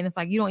this woman. It's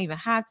like, you don't even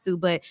have to,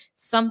 but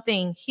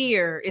something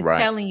here is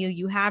telling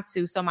you have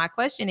to. So my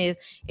question is,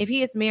 if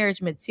he is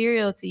marriage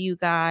material to you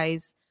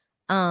guys,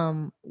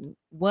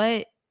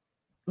 what,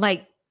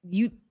 like,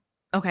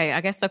 okay,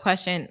 I guess the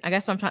question,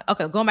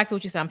 going back to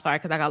what you said, I'm sorry,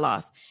 because I got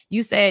lost.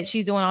 You said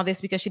she's doing all this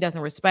because she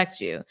doesn't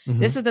respect you. Mhm.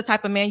 This is the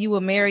type of man you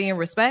will marry and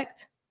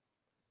respect?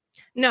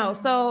 No,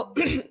 so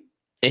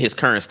In his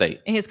current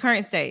state. In his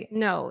current state?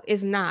 no,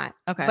 it's not.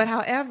 Okay. But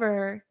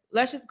however,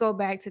 let's just go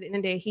back to the end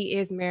of the day. He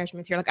is marriage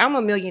material. Like, I'm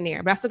a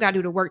millionaire, but I still gotta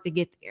do the work to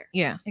get there.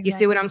 Yeah. You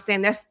see what I'm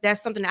saying?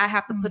 That's something that I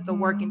have to put the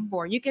work in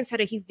for. You can tell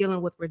that he's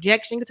dealing with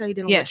rejection. You can tell he's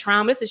dealing with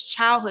trauma. This is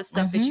childhood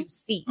stuff that you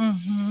see.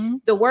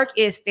 The work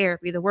is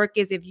therapy. The work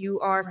is, if you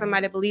are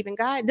somebody that believe in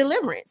God,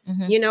 deliverance.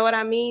 You know what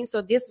I mean?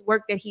 So this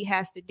work that he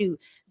has to do.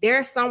 There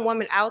are some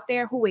women out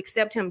there who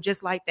accept him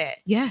just like that.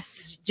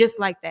 Yes. Just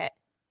like that.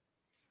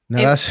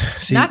 No,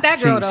 that's not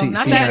that girl though.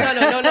 Not that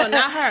girl. No,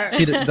 not her.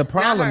 See, the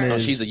problem her. is No,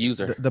 she's a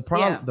user. The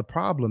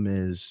problem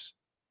is,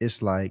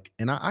 it's like,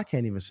 and I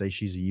can't even say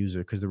she's a user,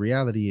 because the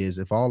reality is,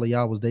 if all of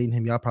y'all was dating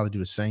him, y'all probably do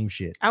the same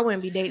shit. I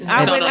wouldn't be dating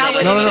him. No,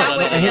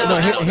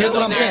 here's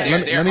what I'm saying.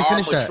 Let me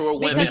finish that.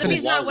 Because if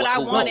he's not what I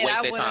wanted, I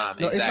waste their time.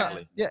 wouldn't.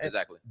 Exactly. Yeah,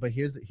 exactly. But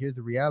here's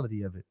the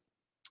reality of it.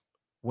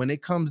 When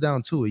it comes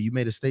down to it, you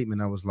made a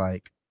statement. I was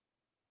like,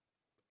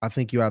 I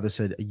think you either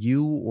said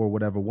you or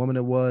whatever woman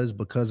it was,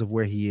 because of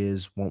where he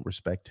is, won't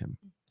respect him.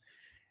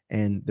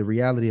 And the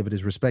reality of it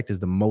is, respect is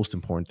the most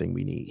important thing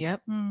we need.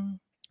 Yep.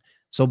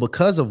 So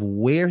because of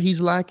where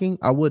he's lacking,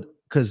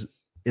 because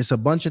it's a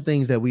bunch of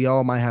things that we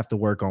all might have to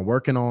work on.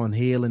 Working on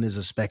healing is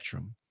a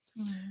spectrum.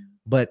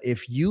 But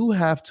if you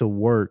have to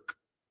work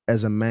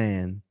as a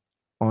man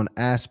on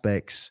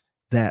aspects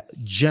that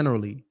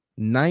generally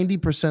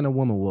 90% of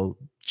women will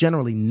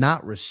generally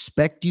not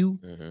respect you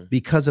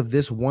because of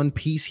this one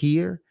piece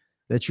here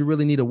that you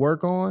really need to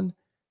work on,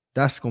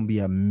 that's going to be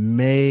a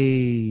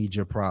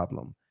major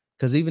problem.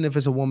 Because even if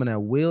it's a woman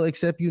that will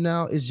accept you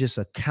now, it's just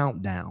a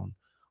countdown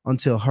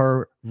until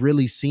her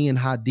really seeing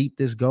how deep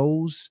this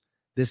goes,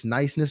 this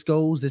niceness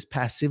goes, this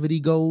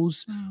passivity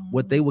goes,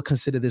 what they would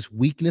consider this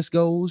weakness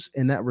goes,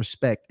 and that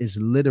respect is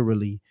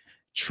literally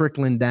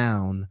trickling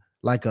down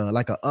like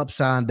a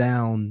upside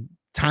down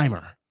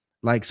timer.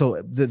 Like,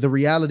 so the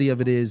reality of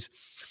it is,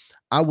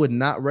 I would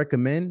not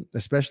recommend,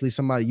 especially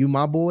somebody, you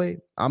my boy,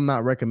 I'm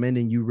not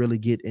recommending you really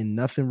get in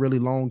nothing really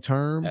long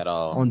term at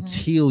all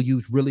until you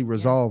really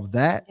resolve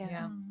that.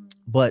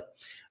 But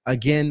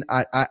again,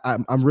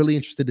 I'm really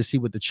interested to see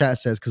what the chat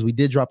says, because we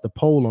did drop the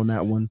poll on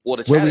that one. Well,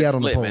 the Where chat we is at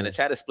on the split, poll? man. The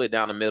chat is split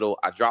down the middle.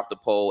 I dropped the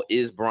poll.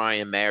 Is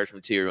Brian marriage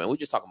material? And we're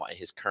just talking about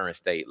his current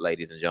state,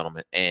 ladies and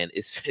gentlemen. And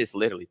it's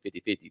literally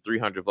 50-50.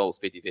 300 votes,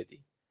 50-50.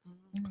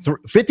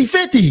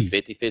 50-50.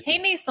 50-50. He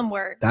needs some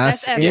work.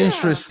 That's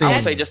interesting. I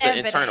would say just the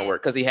internal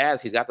work, because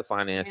he's got the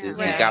finances,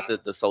 he's got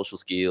the social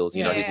skills,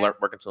 you know, he's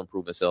working to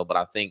improve himself. But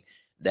I think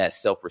that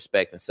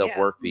self-respect and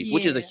self-worth piece,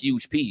 which is a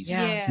huge piece.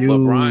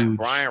 But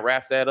Brian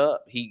wraps that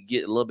up. He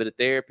get a little bit of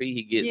therapy,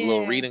 he get a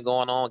little reading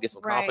going on, get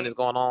some confidence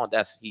going on.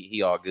 That's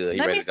he all good. He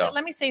ready to go.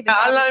 Let me say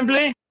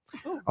this.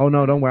 Oh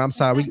no, don't worry. I'm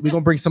sorry. We're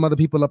gonna bring some other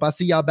people up. I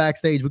see y'all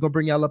backstage. We're gonna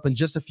bring y'all up in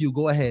just a few.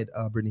 Go ahead,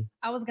 Brittany.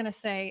 I was gonna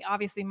say,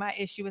 obviously, my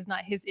issue is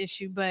not his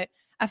issue, but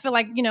I feel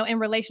like, you know, in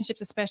relationships,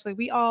 especially,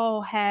 we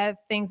all have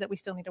things that we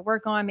still need to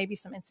work on. Maybe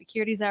some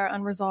insecurities that are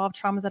unresolved,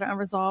 traumas that are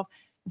unresolved.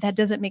 That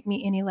doesn't make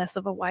me any less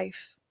of a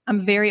wife.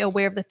 I'm very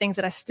aware of the things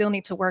that I still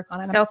need to work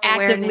on, and I'm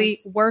actively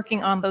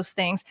working on those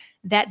things.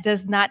 That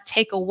does not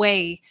take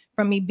away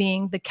from me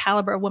being the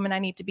caliber of woman I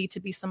need to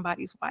be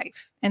somebody's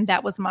wife. And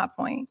that was my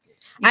point.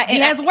 He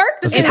has work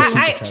to do.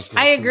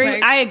 I agree.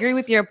 Right? I agree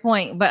with your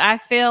point, but I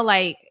feel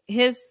like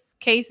his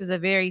case is a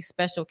very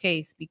special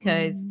case,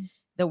 because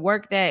the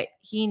work that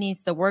he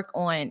needs to work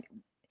on,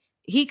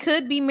 he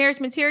could be marriage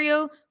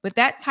material, but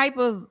that type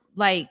of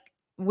like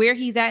where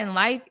he's at in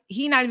life,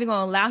 he not even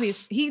gonna allow he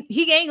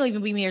ain't gonna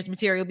even be marriage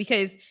material,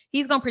 because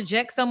he's gonna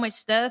project so much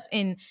stuff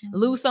and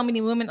lose so many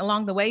women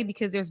along the way,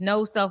 because there's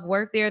no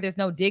self-worth there's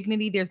no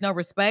dignity, there's no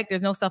respect,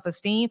 there's no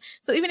self-esteem.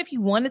 So even if he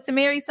wanted to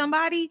marry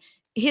somebody,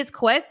 his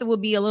quest will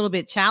be a little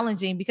bit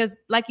challenging, because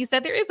like you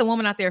said, there is a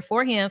woman out there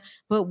for him.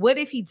 But what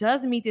if he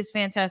does meet this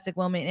fantastic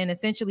woman and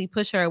essentially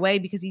push her away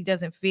because he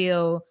doesn't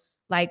feel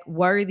like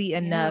worthy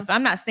enough?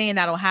 I'm not saying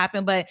that'll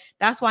happen, but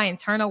that's why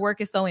internal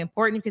work is so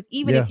important, because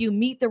even if you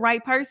meet the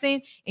right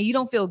person and you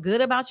don't feel good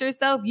about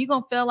yourself, you're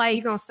going to feel like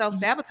you're going to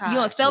self-sabotage. You're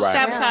going to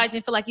self-sabotage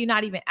and feel like you're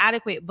not even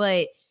adequate.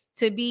 But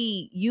to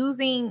be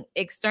using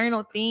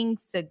external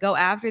things to go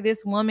after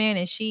this woman,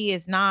 and she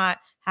is not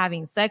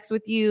having sex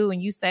with you,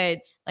 and you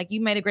said, like,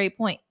 you made a great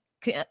point,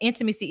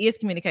 intimacy is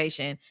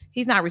communication.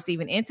 He's not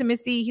receiving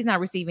intimacy, he's not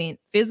receiving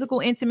physical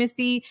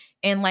intimacy,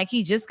 and like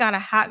he just got a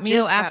hot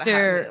meal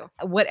after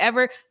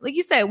whatever. Like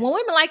you said, when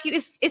women like you,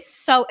 it's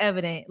so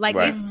evident, like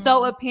it's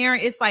so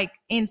apparent, it's like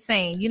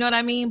insane, you know what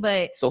I mean?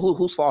 But so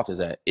whose fault is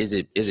that? Is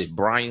it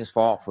Brian's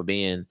fault for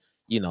being,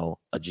 you know,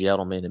 a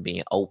gentleman and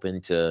being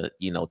open to,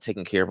 you know,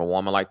 taking care of a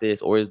woman like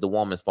this, or is the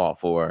woman's fault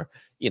for,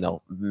 you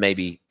know,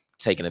 maybe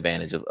taking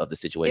advantage of the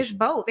situation? It's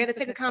both. They have to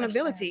take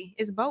accountability.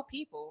 It's both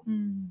people.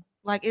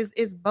 Like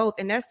it's both.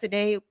 And that's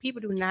today,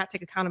 people do not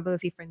take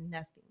accountability for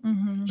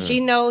nothing. She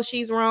knows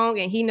she's wrong,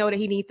 and he know that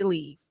he needs to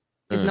leave.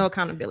 It's no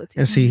accountability.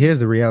 And see, here's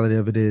the reality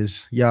of it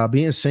is, y'all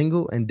being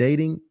single and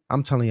dating,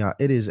 I'm telling y'all,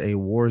 it is a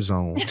war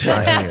zone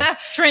right here.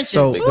 Trenches.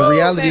 So the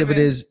reality of it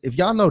baby. is, if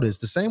y'all notice,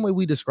 the same way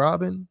we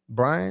describing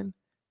Brian,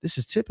 this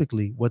is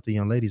typically what the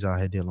young ladies out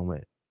here dealing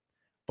with.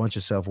 Bunch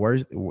of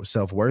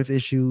self-worth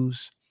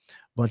issues,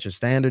 bunch of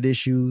standard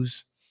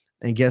issues.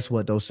 And guess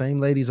what? Those same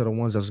ladies are the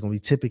ones that's going to be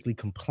typically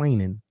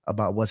complaining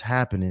about what's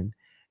happening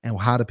and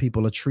how the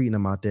people are treating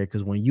them out there.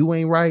 Because when you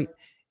ain't right,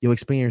 your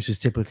experiences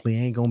typically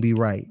ain't going to be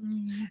right.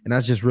 And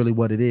that's just really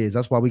what it is.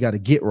 That's why we got to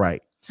get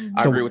right.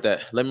 I agree with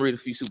that. Let me read a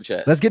few super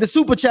chats. Let's get the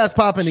super chats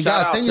popping. And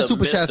Shout guys, out send your to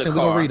super Mr. chats and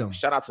we're going to read them.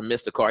 Shout out to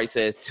Mr. Carr. He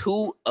says,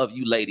 2 of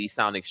you ladies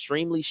sound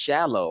extremely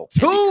shallow.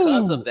 Two. And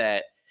because of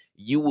that,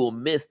 you will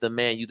miss the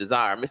man you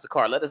desire. Mr.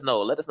 Carr, let us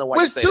know. Let us know why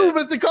you Which say two,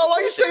 that. Mr. Carr? Why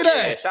you say Yeah,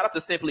 that? shout out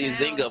to Simply and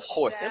Sound Zinga, of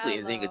course. Simply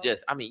and shallow. Zinga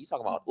just, I mean, you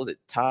talking about, was it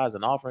tithes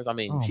and offerings? I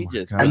mean, Oh she my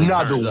just God. really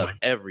Another turns up one.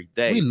 every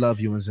day. We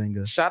love you and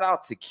Zinga. Shout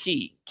out to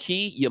Key.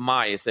 Key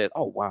Yamaya says,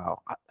 oh, wow,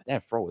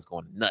 that fro is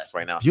going nuts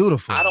right now.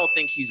 Beautiful. I don't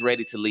think he's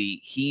ready to lead.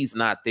 He's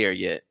not there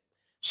yet.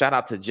 Shout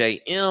out to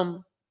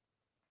JM.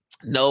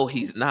 No,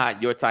 he's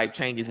not. Your type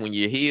changes when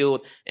you're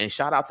healed. And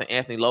shout out to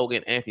Anthony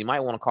Logan. Anthony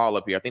might want to call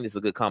up here. I think this is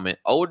a good comment.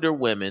 Older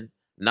women,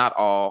 not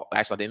all.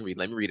 Actually, I didn't read.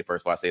 Let me read it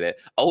first before I say that.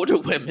 Older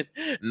women,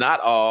 not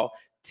all,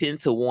 tend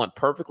to want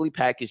perfectly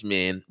packaged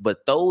men,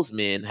 but those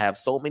men have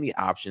so many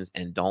options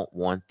and don't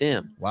want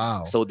them.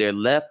 Wow. So they're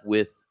left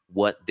with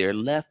what they're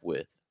left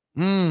with.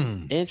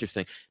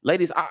 Interesting.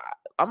 Ladies, I'm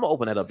going to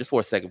open that up just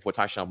for a second before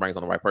Tyshawn brings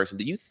on the right person.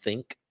 Do you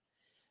think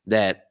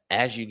that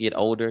as you get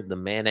older, the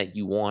man that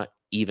you want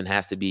even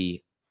has to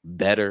be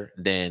better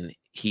than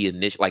he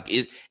initially, like,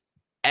 is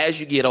as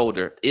you get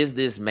older, is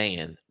this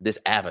man, this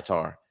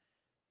avatar,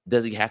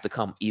 does he have to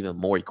come even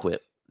more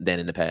equipped than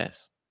in the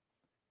past?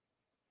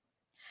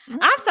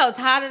 I'm so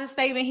tired of the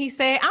statement he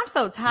said. I'm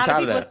so tired of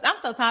people. that?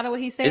 I'm so tired of what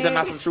he said. Is there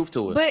not some truth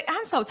to it? But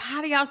I'm so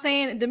tired of y'all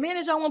saying the man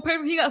that y'all want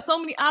perfect. He got so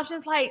many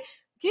options. Like,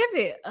 give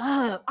it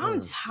up.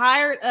 I'm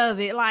tired of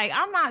it. Like,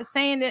 I'm not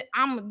saying that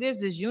there's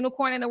this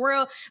unicorn in the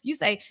world. You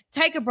say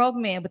take a broke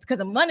man, but because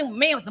the money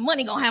man with the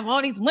money gonna have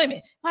all these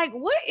women. Like,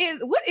 what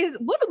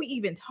are we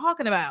even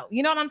talking about?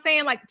 You know what I'm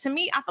saying? Like, to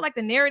me, I feel like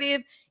the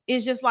narrative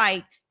is just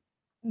like,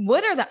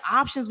 what are the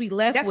options we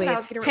left That's with? what I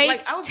was getting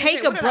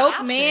Take a what are the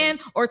broke man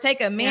options? or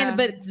take a man,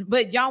 Yeah.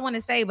 but y'all want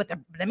to say, but the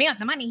man with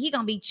the money, he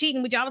gonna be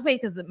cheating with y'all to pay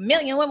because a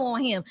million women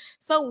want him.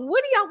 So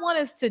what do y'all want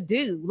us to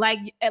do?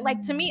 Like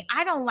to me,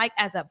 I don't like,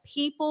 as a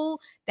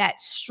people,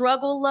 that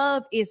struggle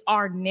love is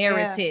our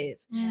narrative.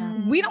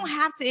 We don't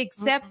have to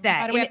accept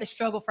that. Why do we And have to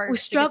struggle first? we to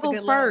get the struggle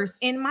good love? first.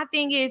 And my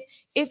thing is,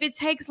 if it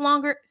takes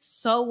longer,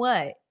 so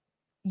what?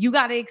 You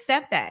got to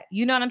accept that.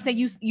 You know what I'm saying?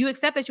 You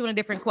accept that you're on a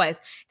different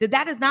quest.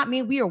 That does not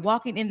mean we are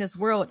walking in this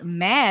world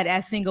mad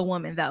as single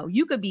women, though.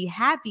 You could be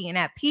happy and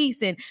at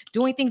peace and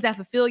doing things that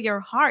fulfill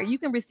your heart. You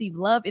can receive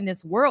love in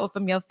this world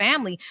from your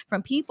family,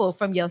 from people,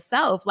 from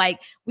yourself. Like,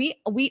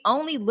 we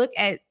only look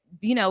at,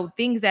 you know,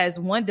 things as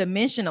one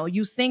dimensional.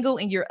 You single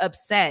and you're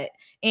upset,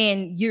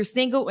 and you're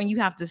single and you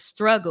have to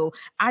struggle.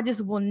 I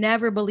just will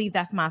never believe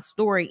that's my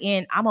story.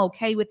 And I'm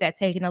okay with that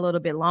taking a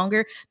little bit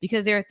longer,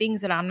 because there are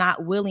things that I'm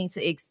not willing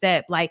to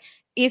accept. Like,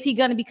 is he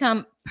going to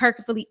become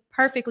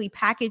perfectly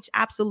packaged?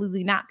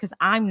 Absolutely not, because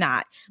I'm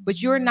not.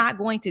 But you're not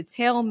going to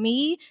tell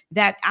me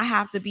that I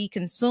have to be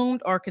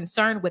consumed or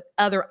concerned with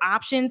other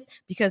options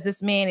because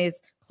this man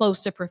is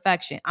close to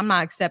perfection. I'm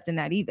not accepting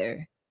that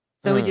either.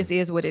 So it just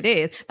is what it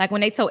is. Like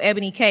when they told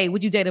Ebony K,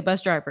 would you date a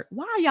bus driver?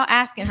 Why are y'all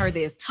asking her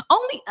this?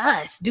 Only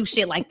us do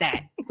shit like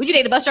that. Would you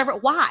date a bus driver?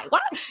 Why?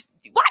 Why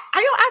are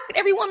y'all asking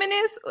every woman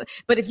this?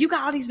 But if you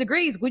got all these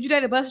degrees, would you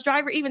date a bus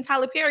driver? Even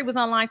Tyler Perry was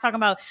online talking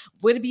about,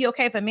 would it be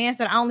okay if a man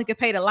said I only could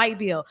pay the light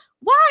bill?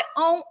 Why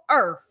on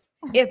earth,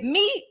 if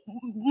me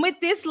with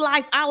this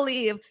life I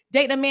live,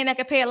 date a man that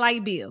could pay a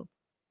light bill?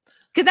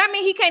 Because that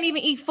means he can't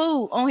even eat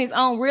food on his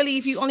own. Really,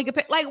 if you only could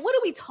pay, like, what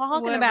are we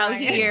talking about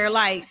here?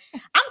 Like,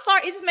 I'm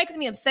sorry, it just makes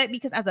me upset,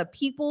 because as a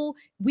people,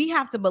 we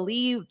have to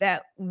believe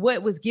that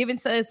what was given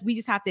to us, we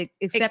just have to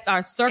accept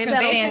our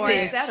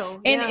circumstances.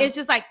 And it's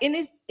just like, and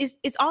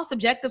it's all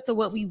subjective to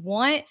what we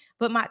want.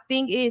 But my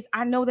thing is,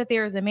 I know that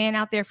there is a man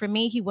out there for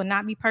me. He will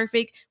not be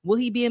perfect. Will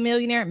he be a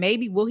millionaire?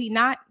 Maybe. Will he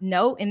not?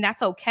 No, and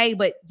that's okay.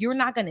 But you're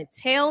not going to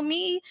tell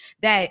me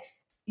that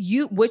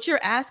what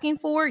you're asking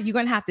for, you're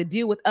gonna have to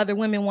deal with other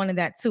women wanting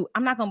that too.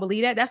 I'm not gonna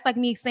believe that. That's like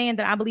me saying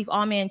that I believe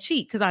all men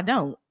cheat, because I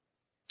don't.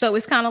 So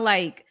it's kind of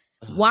like,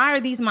 why are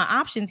these my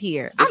options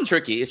here? It's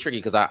tricky. It's tricky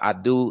because I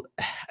do.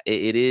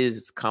 It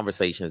is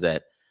conversations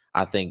that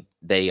I think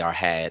they are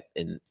had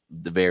in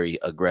the very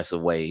aggressive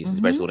ways,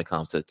 especially when it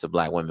comes to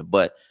Black women.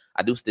 But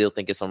I do still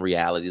think it's some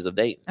realities of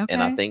dating,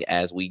 and I think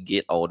as we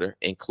get older,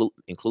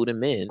 including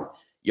men,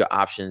 your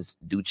options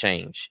do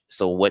change.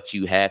 So what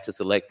you had to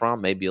select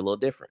from may be a little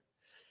different.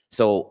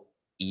 So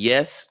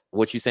yes,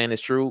 what you're saying is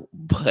true,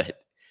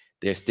 but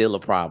there's still a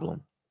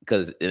problem,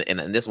 because, and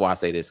this is why I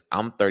say this,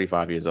 I'm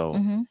 35 years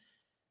old.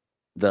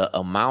 The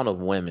amount of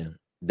women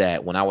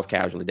that when I was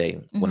casually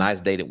dating, when I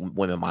dated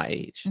women my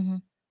age,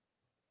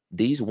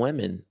 these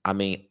women, I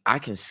mean, I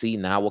can see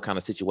now what kind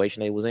of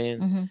situation they was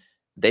in.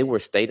 they were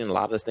stating a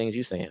lot of the things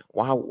you saying.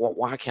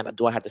 Why can't I?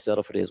 Do I have to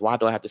settle for this? Why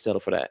do I have to settle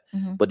for that?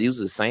 But these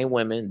are the same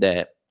women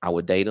that I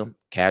would date them,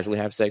 casually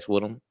have sex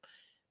with them,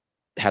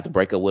 have to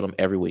break up with them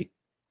every week.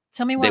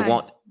 Tell me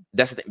why.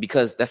 That's the thing,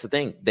 because that's the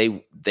thing.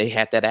 They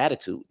had that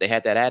attitude. They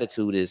had that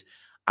attitude is,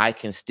 I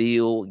can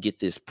still get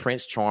this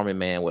Prince Charming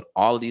man with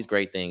all of these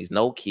great things,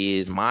 no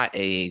kids, my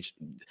age,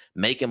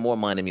 making more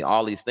money than me,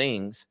 all these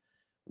things.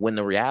 When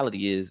the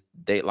reality is,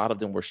 a lot of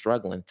them were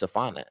struggling to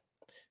find that.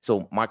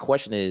 So my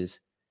question is,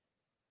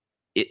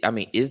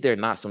 is there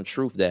not some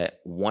truth that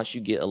once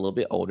you get a little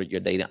bit older, your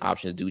dating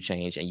options do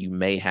change, and you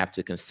may have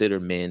to consider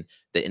men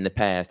that in the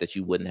past that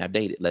you wouldn't have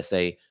dated? Let's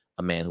say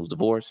a man who's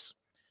divorced,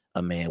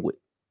 a man with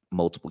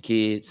multiple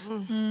kids,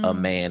 a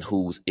man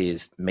who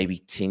is maybe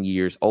 10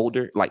 years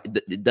older. Like,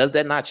 does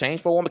that not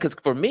change for a woman? Because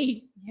for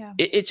me,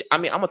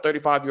 I'm a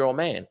 35-year-old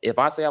man. If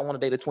I say I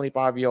want to date a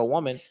 25-year-old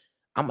woman,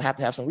 I'm gonna have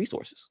to have some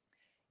resources.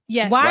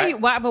 Yes. Why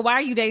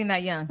are you dating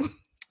that young?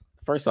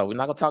 First off, we're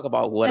not gonna talk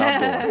about what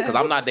I'm doing, because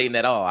I'm not dating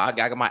at all. I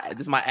got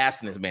this is my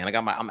abstinence, man.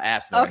 I'm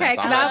abstinent. Okay,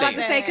 because I was about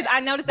to say, because I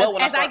noticed that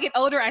as I get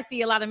older, I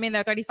see a lot of men that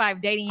are 35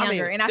 dating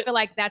younger, and I feel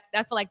like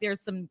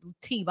there's some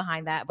tea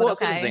behind that. But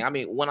okay. Thing. I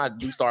mean, when I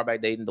do start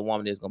back dating, the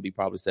woman is gonna be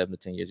probably 7 to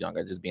 10 years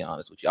younger. Just being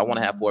honest with you, I want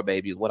to have 4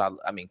 babies.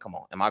 Come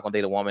on, am I gonna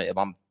date a woman if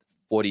I'm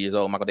 40 years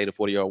old? Am I gonna date a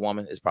 40-year-old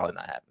woman? It's probably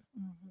not happening.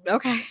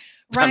 Okay.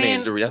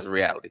 Ryan, that's the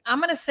reality. I'm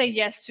going to say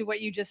yes to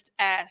what you just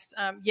asked.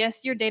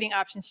 Yes, your dating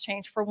options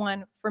change. For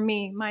one, for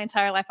me, my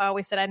entire life, I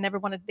always said I never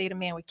wanted to date a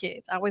man with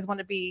kids. I always want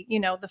to be,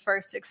 the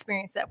first to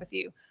experience that with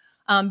you.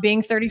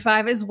 Being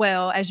 35 as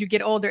well, as you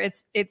get older,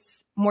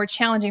 it's more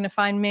challenging to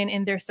find men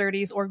in their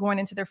 30s or going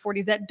into their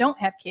 40s that don't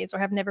have kids or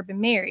have never been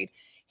married.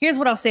 Here's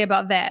what I'll say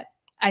about that.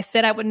 I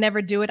said I would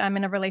never do it. I'm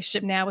in a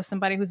relationship now with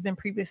somebody who's been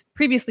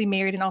previously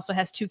married and also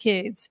has 2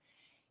 kids.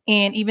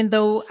 And even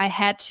though I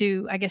had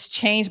to, I guess,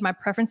 change my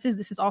preferences,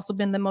 this has also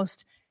been the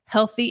most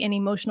healthy and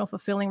emotional,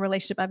 fulfilling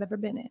relationship I've ever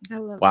been in. I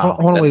love wow.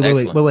 Hold on, wait,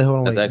 hold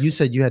on. Wait. Excellent. You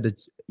said you had to.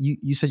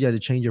 You said you had to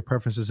change your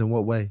preferences in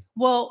what way?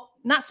 Well,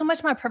 not so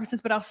much my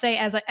preferences, but I'll say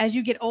as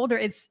you get older,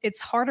 it's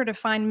harder to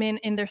find men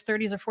in their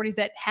 30s or 40s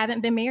that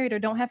haven't been married or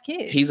don't have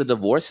kids. He's a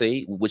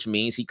divorcee, which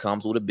means he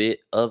comes with a bit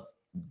of,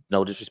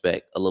 no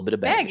disrespect, a little bit of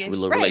baggage, a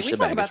little relationship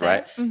baggage,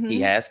 right? Mm-hmm. He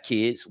has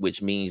kids,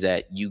 which means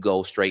that you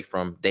go straight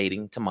from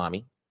dating to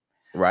mommy.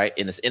 Right,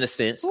 in a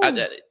sense, I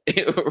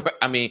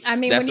mean,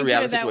 that's the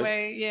reality that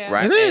way, yeah.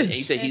 Right, and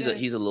he said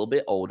he's a little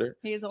bit older.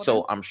 He is older.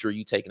 So I'm sure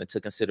you taking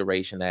into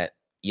consideration that,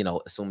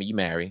 assuming you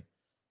marry,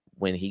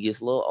 when he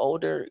gets a little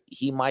older,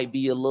 he might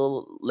be a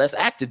little less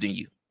active than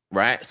you.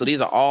 Right, so these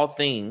are all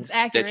things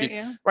right.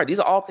 These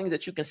are all things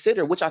that you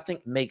consider, which I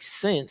think makes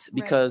sense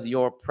because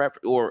your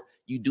preference, or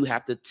you do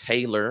have to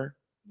tailor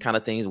kind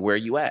of things where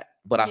you at.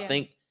 But I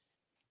think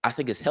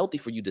it's healthy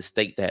for you to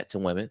state that to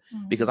women,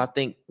 because I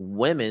think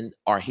women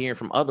are hearing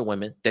from other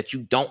women that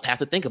you don't have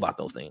to think about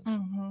those things,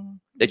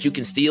 that you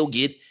can still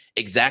get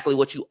exactly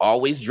what you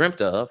always dreamt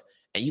of,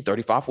 and you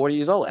 35, 40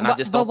 years old. And I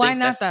just don't. But why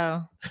not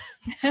though?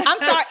 I'm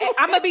sorry.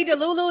 I'm gonna be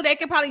Delulu. They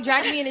can probably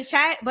drag me in the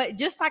chat, but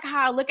just like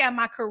how I look at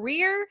my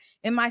career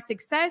and my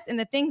success and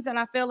the things that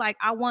I feel like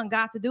I want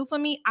God to do for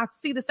me, I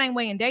see the same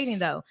way in dating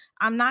though.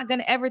 I'm not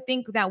gonna ever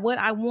think that what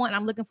I want,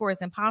 I'm looking for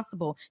is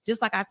impossible.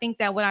 Just like I think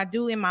that what I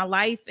do in my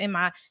life, in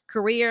my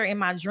career, in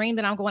my dream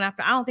that I'm going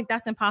after, I don't think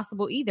that's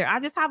impossible either. I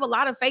just have a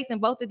lot of faith in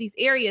both of these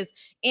areas.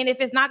 And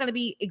if it's not gonna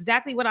be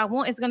exactly what I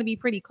want, it's gonna be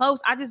pretty close.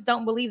 I just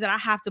don't believe that I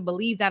have to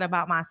believe that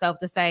about myself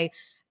to say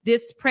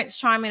this Prince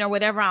Charming or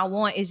whatever I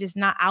want is just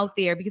not out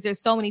there, because there's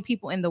so many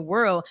people in the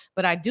world.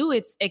 But I do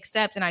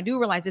accept, and I do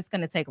realize it's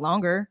going to take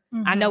longer.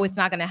 I know it's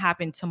not going to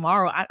happen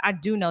tomorrow. I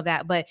do know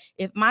that. But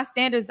if my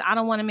standards, I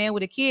don't want a man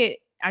with a kid,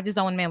 I just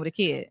don't want a man with a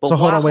kid. But so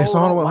hold on, wait.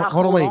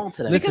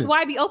 Because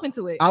why be open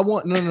to it? I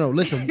want no.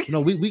 Listen,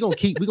 no. We gonna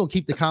keep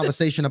the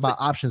conversation about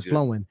options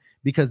flowing,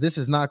 because this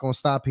is not gonna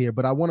stop here.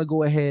 But I want to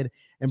go ahead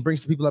and bring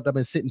some people up that have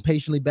been sitting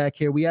patiently back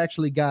here. We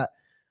actually got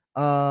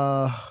who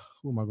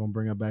am I gonna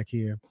bring up back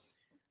here?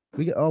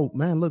 We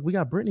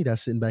got Brittany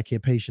that's sitting back here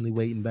patiently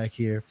waiting back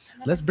here.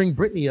 Let's bring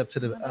Brittany up to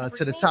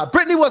the top.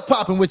 Brittany, what's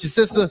popping with your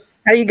sister?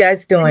 How you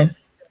guys doing?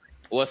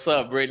 What's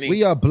up, Brittany?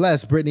 We are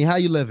blessed, Brittany. How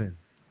you living?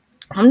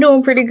 I'm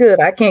doing pretty good.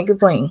 I can't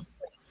complain.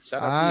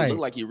 Shout out to you.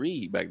 Look like you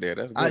read back there.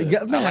 That's good.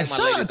 Shout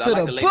out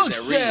to the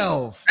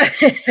bookshelf.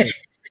 Hey,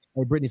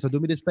 Brittany, so do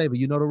me this favor.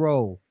 You know the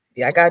role.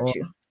 Yeah, I got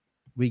you.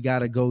 We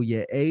gotta go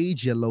your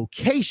age, your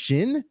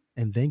location,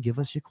 and then give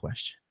us your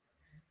question.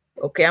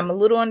 Okay, I'm a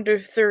little under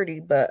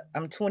 30, but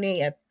I'm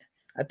 20. I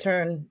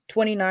turned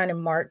 29 in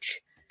March,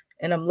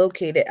 and I'm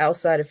located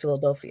outside of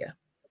Philadelphia.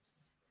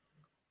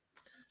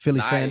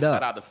 Philly, stand up.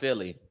 Shout out to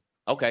Philly.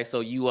 Okay,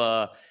 so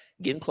you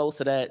getting close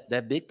to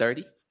that big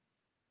 30?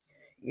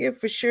 Yeah,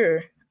 for sure.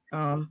 Is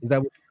that what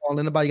you're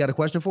calling about? You got a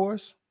question for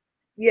us?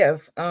 Yeah.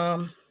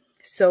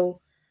 So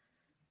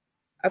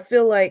I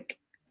feel like,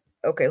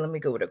 okay, let me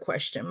go with a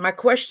question. My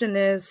question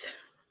is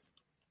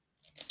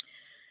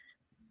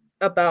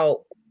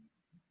about,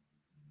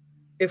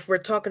 if we're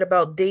talking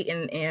about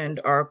dating and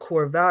our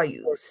core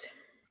values,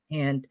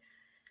 and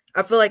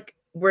I feel like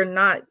we're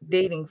not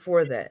dating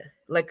for that.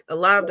 Like a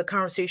lot of the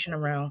conversation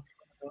around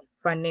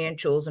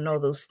financials and all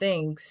those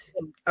things,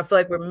 I feel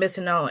like we're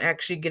missing out on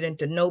actually getting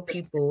to know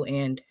people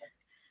and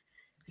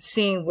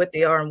seeing what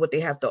they are and what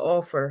they have to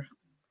offer.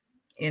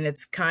 And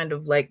it's kind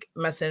of like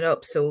messing it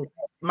up. So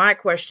my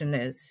question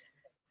is,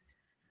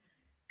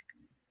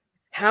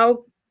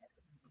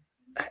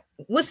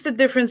 what's the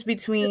difference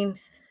between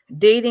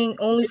dating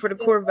only for the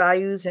core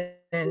values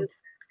and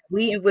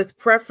leading with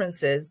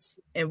preferences,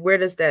 and where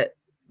does that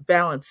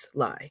balance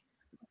lie?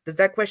 Does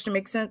that question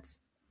make sense?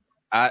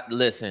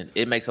 Listen,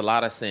 it makes a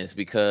lot of sense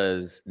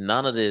because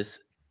none of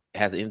this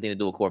has anything to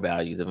do with core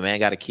values. If a man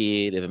got a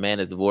kid, if a man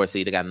is divorced,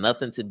 they got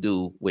nothing to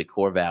do with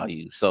core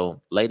values.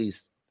 So,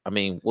 ladies, I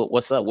mean,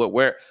 what's up?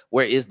 Where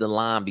is the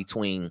line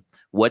between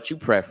what you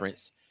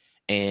preference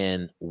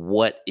and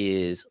what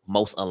is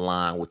most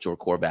aligned with your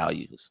core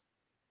values?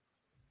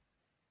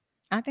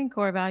 I think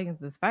core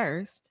values is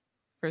first,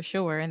 for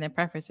sure, and then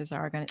preferences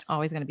are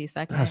always going to be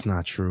second. That's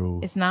not true.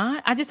 It's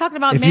not. I just talking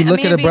about if you look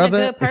at a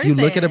brother, if you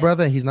look at a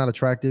brother and he's not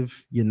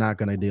attractive, you're not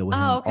going to deal with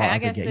him. Okay, I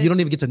guess you don't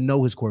even get to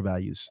know his core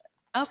values.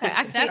 Okay,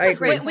 that's a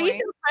great when you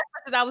point. said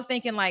preferences, I was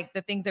thinking like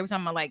the things they were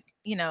talking about, like,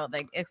 you know,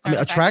 like I external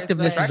mean,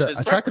 attractiveness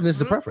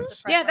is a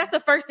preference. Yeah, that's the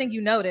first thing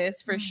you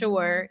notice for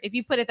sure. If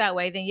you put it that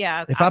way, then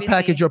yeah. If I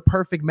package your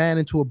perfect man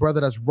into a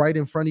brother that's right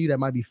in front of you that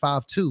might be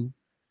 5'2",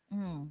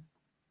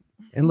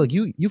 and look,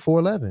 you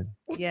 4'11".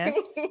 Yes.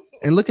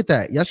 And look at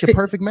that. That's your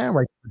perfect man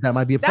right there. That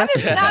might be a That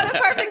preference. is not a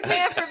perfect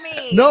man for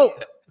me. No,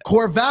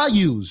 core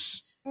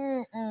values.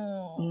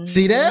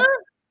 See there?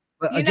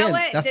 But You again, know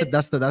what?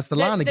 that's the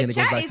line again. The It goes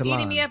chat back is to eating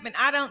line. me up, and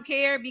I don't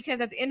care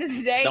because at the end of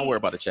the day, Don't worry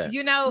about the chat.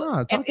 You know, No,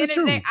 at talk the end the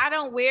of the day, truth.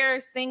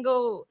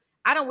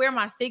 I don't wear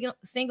my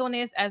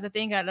singleness as a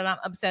thing that I'm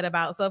upset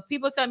about. So if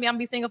people tell me I'm gonna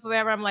be single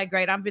forever, I'm like,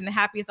 great. I've been the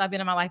happiest I've been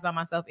in my life by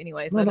myself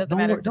anyway. So it doesn't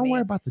matter. Don't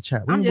worry about the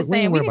chat. I'm just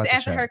saying we need to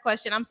answer chat. her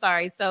question. I'm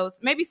sorry. So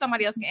maybe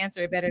somebody else can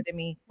answer it better than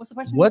me. What's the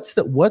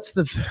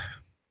question?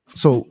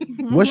 So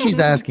what she's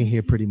asking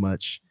here pretty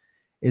much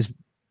is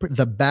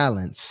the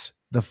balance,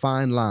 the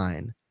fine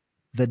line,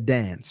 the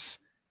dance.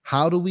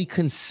 How do we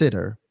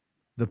consider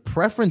the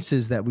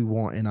preferences that we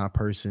want in our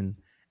person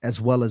as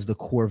well as the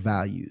core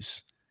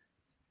values?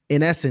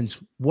 In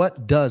essence,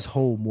 what does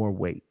hold more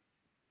weight?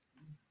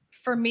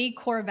 For me,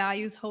 core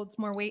values holds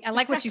more weight. I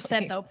like what you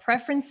said though.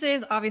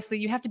 Preferences, obviously,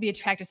 you have to be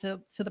attracted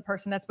to the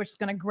person. That's what's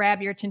going to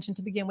grab your attention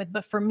to begin with.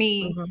 But for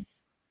me,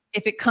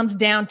 if it comes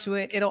down to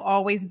it, it'll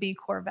always be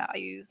core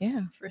values.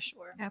 Yeah, for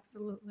sure.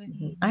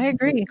 Absolutely. I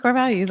agree. Core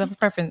values of a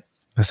preference.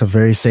 That's a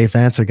very safe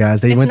answer,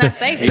 guys. They went with the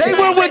safe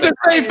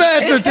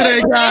answer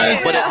today,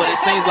 guys. But it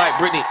seems like,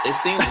 Brittany, it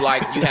seems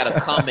like you had a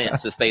comment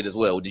to state as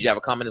well. Did you have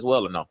a comment as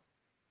well or no?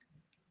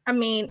 I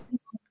mean,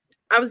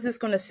 I was just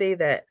going to say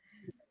that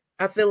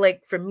I feel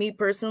like for me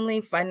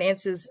personally,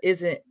 finances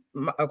isn't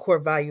a core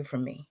value for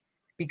me,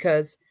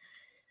 because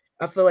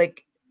I feel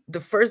like the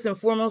first and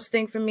foremost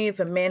thing for me, if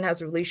a man has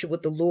a relationship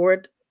with the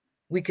Lord,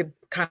 we could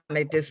kind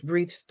of just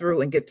breathe through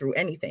and get through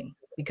anything,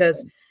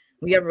 because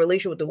we have a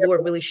relationship with the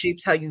Lord really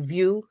shapes how you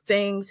view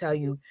things, how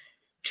you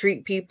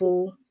treat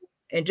people,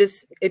 and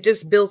it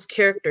just builds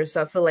character.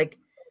 So I feel like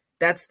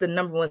that's the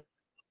number one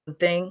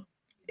thing,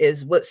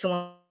 is what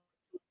someone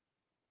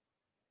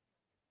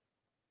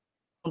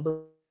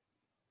believes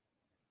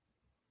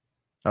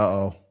in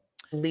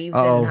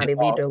and how they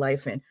lead their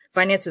life. And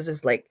finances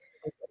is like,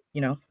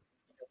 you know.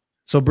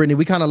 So Brittany,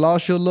 we kind of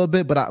lost you a little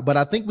bit, but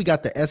I think we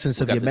got the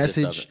essence of your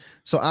message.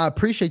 So I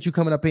appreciate you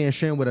coming up here and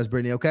sharing with us,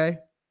 Brittany. Okay.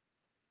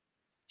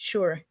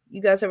 Sure.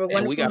 You guys have a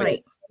wonderful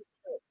night.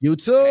 You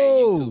too. Hey,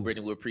 you too,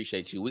 Brittany. We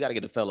appreciate you. We got to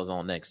get the fellas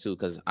on next too,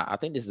 because I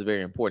think this is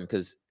very important,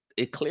 because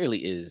it clearly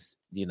is,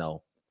 you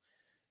know,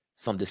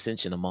 some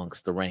dissension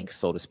amongst the ranks,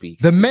 so to speak.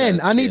 The men,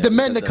 I need the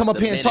men to come up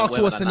here and talk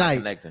to us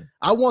tonight.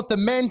 I want the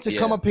men to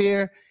come up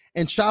here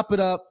and chop it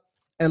up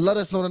and let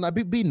us know tonight.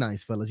 Be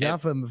nice, fellas. Y'all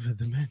for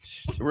the men.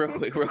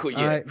 Real quick.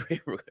 Yeah.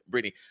 Right.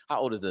 Brittany, how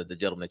old is the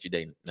gentleman that you're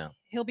dating now?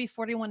 He'll be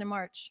 41 in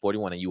March.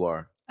 41, and you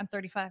are? I'm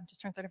 35.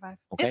 Just turned 35.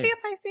 Okay. Is he a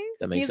Pisces?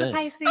 That makes sense.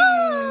 He's a Pisces.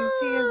 Oh,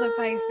 he is a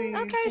Pisces.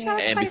 Okay, shout out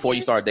to And before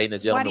you start dating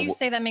this gentleman, why do you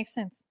say that makes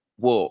sense?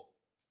 Well,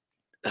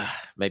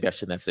 maybe I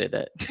shouldn't have said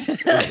that.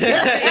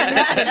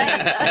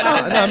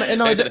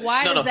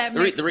 Why does that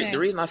make sense? The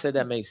reason I said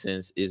that makes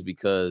sense is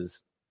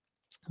because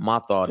my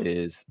thought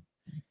is,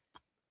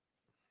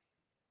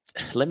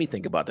 let me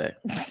think about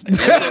that.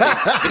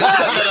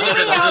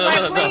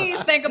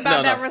 Please think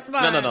about that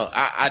response. No.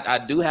 I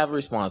do have a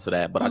response for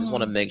that, but I just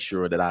want to make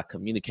sure that I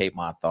communicate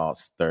my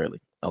thoughts thoroughly,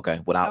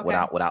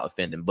 without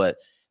offending. But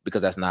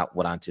because that's not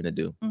what I intend to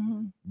do.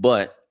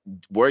 But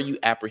were you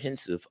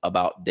apprehensive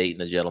about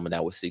dating a gentleman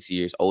that was 6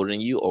 years older than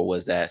you, or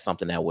was that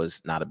something that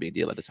was not a big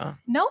deal at the time?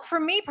 No, for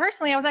me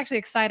personally, I was actually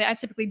excited. I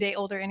typically date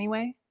older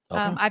anyway. Okay.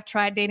 I've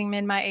tried dating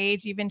men my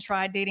age, even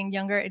tried dating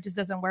younger. It just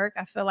doesn't work.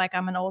 I feel like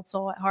I'm an old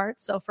soul at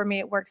heart. So for me,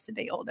 it works to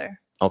date older.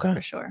 Okay.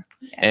 For sure.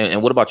 Yeah.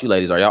 And what about you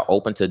ladies? Are y'all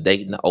open to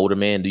dating older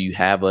men? Do you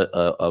have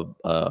a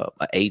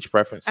age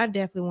preference? I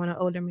definitely want an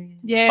older man.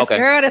 Yes,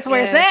 girl, that's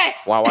where it's at.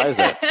 Why is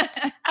that?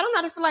 I don't know.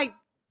 I just feel like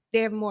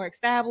they're more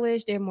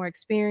established, they're more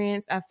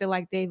experienced. I feel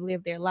like they've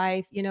lived their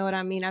life. You know what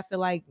I mean? I feel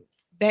like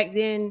back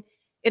then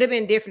it'd have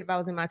been different if I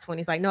was in my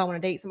 20s. Like, no, I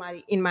want to date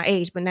somebody in my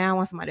age, but now I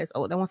want somebody that's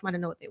old. I want somebody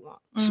to know what they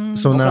want.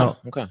 So now,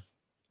 okay.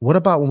 What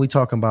about when we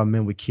talking about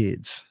men with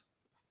kids?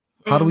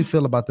 How do we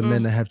feel about the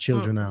men that have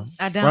children now?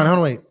 I don't. Right, hold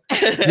on, wait.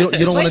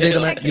 You don't want to date a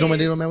man? You don't want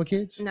to date a man with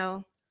kids?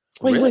 No.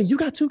 Wait, you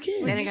got 2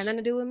 kids. That ain't got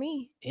nothing to do with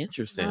me.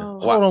 Interesting. No.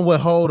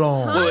 Hold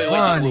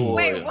on.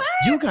 Wait, what?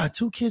 You got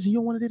 2 kids and you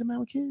don't want to date a man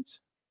with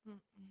kids?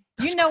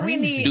 That's You know,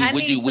 crazy. we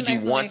need. Would you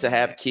some want to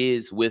have explanation.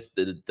 kids with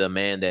the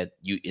man that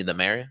you end up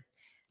marrying?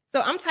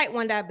 So I'm type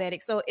 1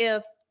 diabetic. So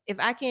if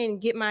I can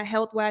get my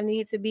health where I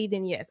need it to be,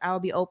 then yes, I'll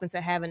be open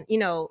to having,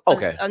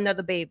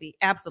 another baby.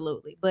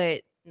 Absolutely.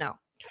 But no.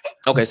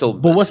 Okay, so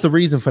But what's the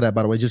reason for that,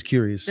 by the way? Just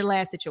curious. The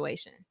last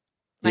situation.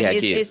 You Like had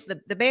it's kids.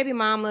 the baby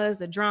mamas,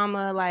 the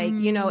drama, like,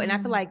 and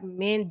I feel like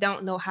men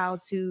don't know how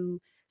to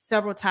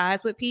several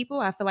ties with people.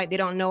 I feel like they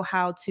don't know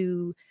how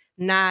to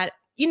not,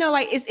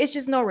 like it's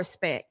just no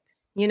respect.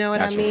 You know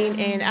what Gotcha. I mean?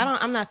 And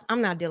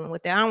I'm not dealing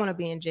with that. I don't want to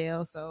be in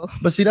jail. So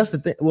But see, that's the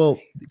thing.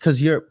 Well,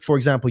 because for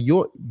example,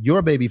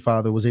 your baby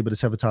father was able to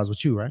sever ties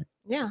with you, right?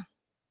 yeah.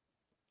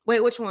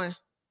 Wait, which one?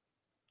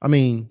 I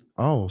mean,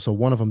 so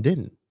one of them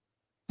didn't.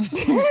 So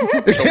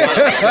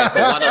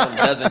one of them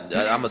doesn't.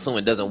 I'm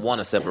assuming doesn't want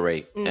to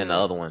separate, and the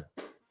other one.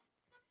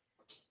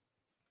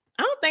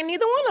 I don't think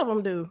neither one of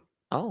them do.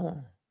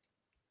 Oh,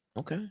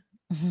 okay.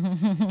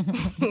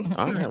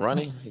 All right,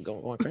 Ronnie, you're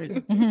going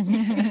crazy.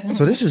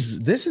 So this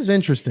is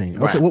interesting.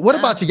 Okay, Right. well, what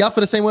about you? Y'all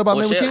feel the same way about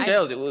men with kids?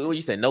 Shells, what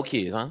you say? No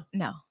kids, huh?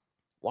 No.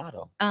 Why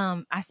though?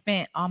 I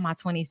spent all my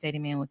 20s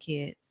dating men with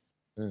kids.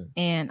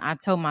 And I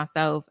told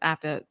myself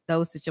after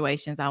those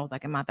situations, I was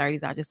like, in my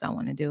 30s, I just don't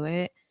want to do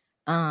it.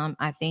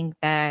 I think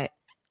that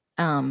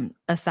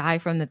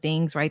aside from the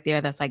things right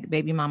there that's like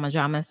baby mama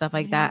drama and stuff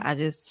like that, I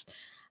just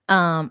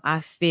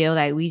I feel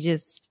like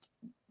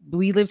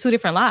we live 2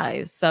 different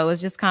lives. So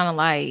it's just kind of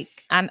like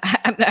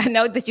I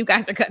know that you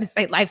guys are going to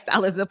say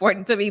lifestyle is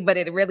important to me, but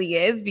it really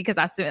is, because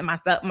I spent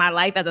my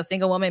life as a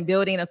single woman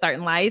building a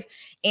certain life,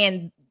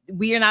 and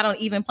we are not on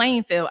even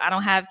playing field. I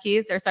don't have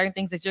kids. There are certain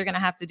things that you're going to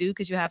have to do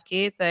because you have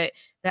kids that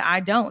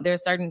I don't. There are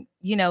certain,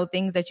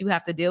 things that you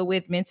have to deal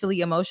with mentally,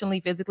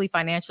 emotionally, physically,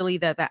 financially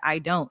that I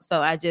don't.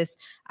 So I just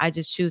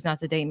choose not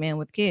to date men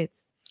with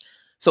kids.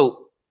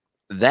 So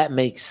that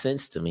makes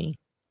sense to me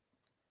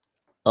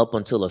up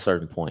until a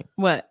certain point.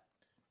 What?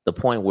 The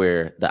point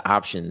where the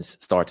options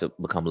start to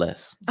become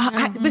less.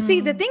 But see,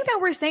 the thing that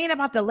we're saying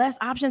about the less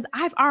options,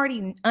 I've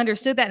already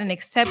understood that and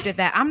accepted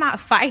that. I'm not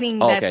fighting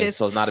that. Okay,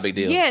 so it's not a big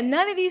deal. Yeah,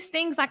 none of these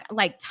things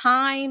like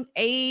time,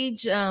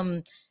 age,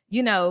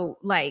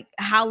 like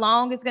how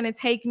long it's gonna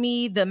take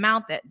me, the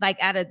amount that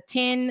like out of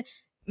 10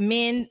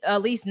 men,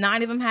 at least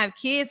 9 of them have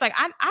kids. Like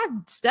I've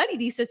studied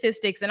these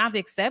statistics and I've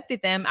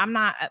accepted them. I'm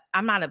not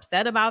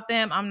upset about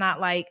them. I'm not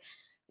like,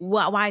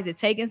 why is it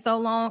taking so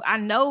long?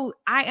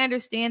 I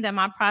understand that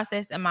my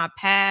process and my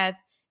path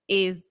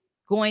is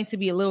going to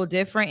be a little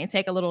different and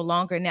take a little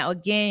longer. Now,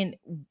 again,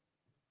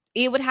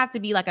 it would have to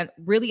be like a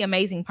really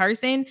amazing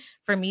person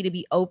for me to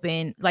be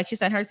open. Like she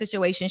said, her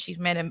situation, she's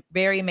met a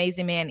very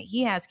amazing man.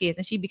 He has kids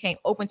and she became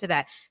open to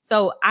that.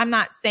 So I'm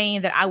not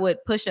saying that I would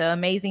push an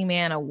amazing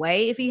man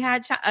away if he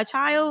had a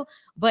child,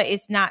 but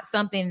it's not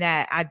something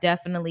that I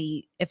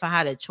definitely, if I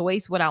had a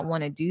choice, would I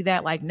want to do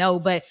that? Like, no,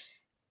 but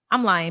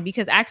I'm lying,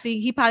 because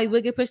actually he probably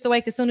would get pushed away.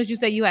 Because as soon as you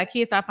say you had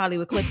kids, I probably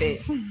would clip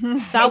it.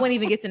 So I wouldn't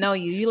even get to know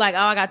you. You like, oh,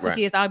 I got 2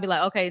 kids. I would be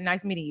like, okay,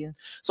 nice meeting you.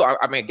 So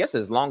I guess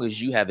as long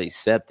as you have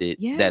accepted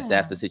that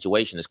that's the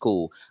situation, it's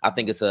cool. I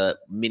think it's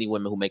many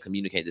women who may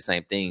communicate the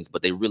same things,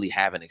 but they really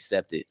haven't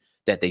accepted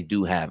that they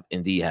do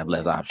indeed have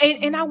less options.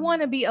 And I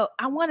want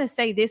to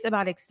say this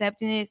about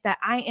accepting this, that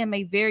I am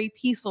a very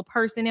peaceful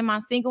person in my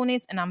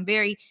singleness, and I'm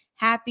very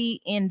happy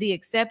in the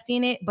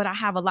accepting it, but I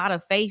have a lot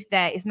of faith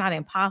that it's not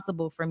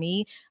impossible for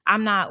me.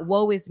 I'm not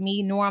woe is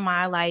me, nor am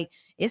I like,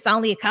 it's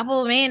only a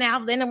couple of men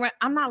out there.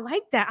 I'm not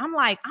like that. I'm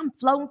like, I'm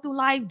floating through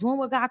life, doing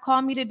what God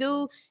called me to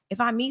do. If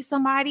I meet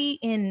somebody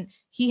and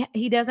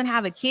he doesn't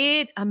have a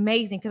kid,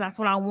 amazing, because that's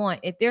what I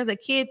want. If there's a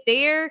kid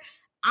there,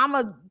 I'm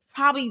a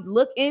probably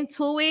look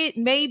into it,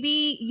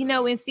 maybe,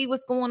 and see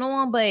what's going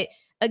on. But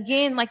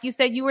again, like you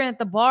said, you were at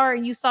the bar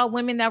and you saw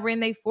women that were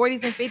in their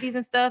 40s and 50s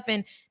and stuff,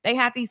 and they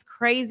had these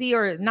crazy,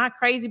 or not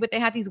crazy, but they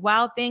had these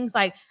wild things.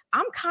 Like,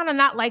 I'm kind of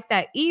not like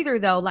that either,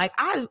 though. Like,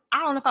 I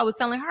don't know if I was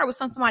telling her, it was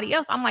somebody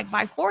else. I'm like,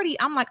 by 40,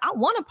 I'm like, I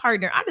want a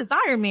partner. I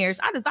desire marriage.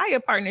 I desire a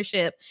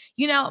partnership.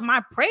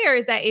 My prayer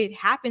is that it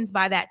happens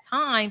by that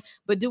time.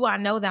 But do I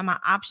know that my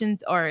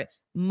options are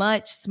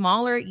much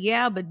smaller?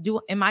 Yeah, but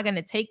am I going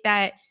to take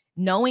that,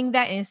 knowing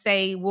that, and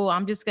say, well,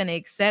 I'm just going to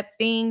accept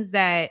things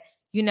that,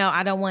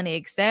 I don't want to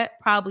accept?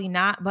 Probably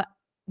not. But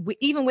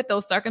even with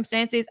those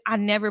circumstances, I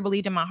never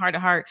believed in my heart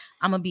of heart,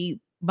 I'm going to be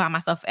by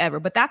myself forever.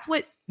 But that's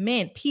what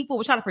people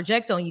will try to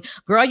project on you.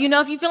 Girl,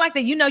 if you feel like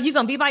that, you're going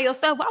to be by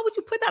yourself. Why would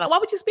you put that on? Why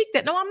would you speak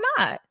that? No, I'm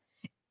not.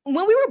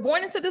 when we were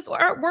born into this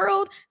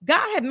world,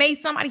 God had made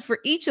somebody for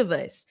each of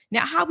us.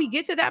 Now, how we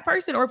get to that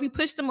person or if we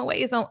push them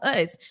away is on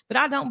us. But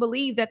I don't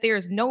believe that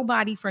there's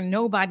nobody for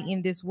nobody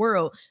in this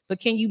world.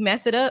 But can you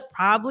mess it up?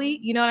 Probably.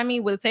 You know what I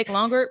mean? Will it take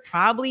longer?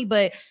 Probably.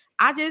 But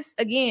I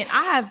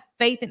have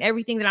faith in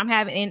everything that I'm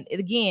having. And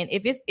again,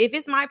 if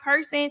it's my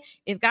person,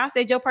 if God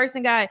said your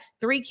person got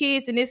 3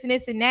 kids and this and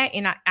this and that,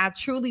 and I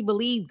truly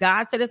believe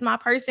God said it's my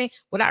person,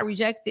 would I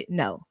reject it?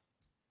 No.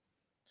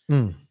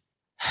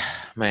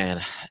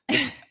 Man,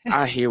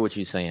 I hear what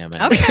you're saying,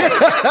 man. Okay.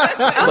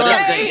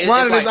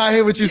 I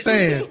hear what you're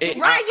saying.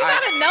 Right,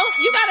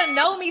 you gotta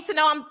know me to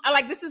know I'm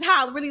like, this is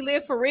how I really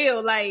live for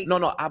real. Like,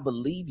 no, I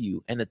believe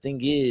you. And the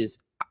thing is,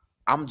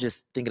 I'm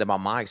just thinking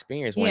about my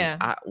experience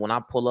when I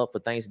pull up for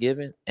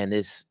Thanksgiving and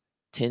it's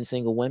 10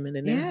 single women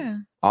in there. Yeah.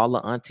 All the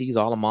aunties,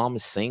 all the mom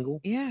is single.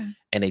 Yeah.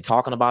 And they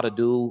talking about a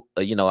dude.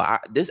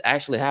 This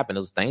actually happened. It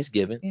was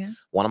Thanksgiving. Yeah.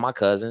 One of my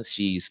cousins,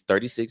 she's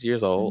 36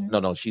 years old.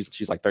 Mm-hmm. No,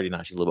 she's like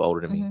 39. She's a little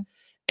older than me.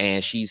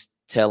 And she's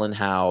telling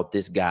how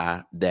this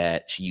guy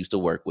that she used to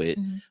work with,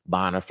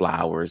 buying her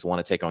flowers,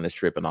 want to take her on this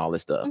trip and all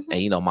this stuff.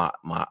 And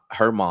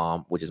her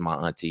mom, which is my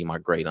auntie, my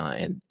great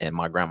aunt, and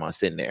my grandma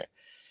sitting there,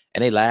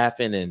 and they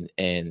laughing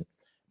and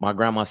my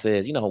grandma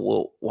says,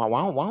 well, why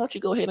don't you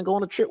go ahead and go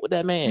on a trip with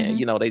that man?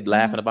 They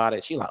laughing about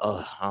it. She like,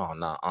 oh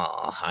no,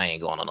 I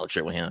ain't going on no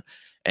trip with him.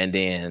 And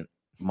then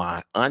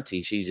my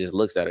auntie, she just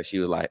looks at her. She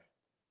was like,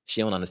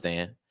 she don't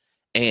understand.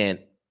 And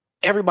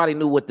everybody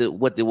knew what it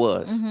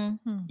was.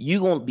 You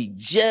gonna be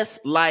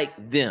just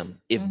like them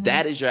if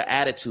that is your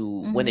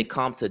attitude when it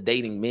comes to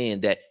dating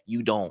men that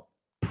you don't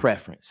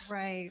preference.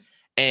 Right.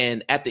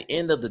 And at the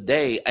end of the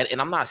day,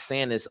 and I'm not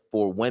saying this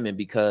for women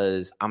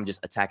because I'm just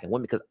attacking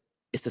women, because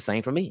it's the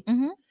same for me.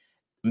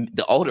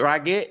 The older I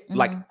get,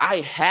 like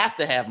I have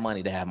to have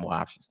money to have more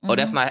options. Oh,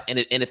 that's not. And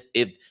if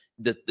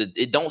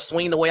it don't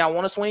swing the way I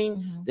want to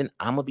swing, then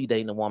I'm gonna be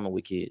dating a woman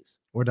with kids,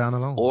 or dying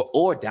alone,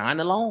 or dying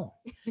alone.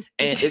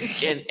 And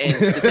it's and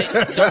the thing,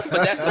 but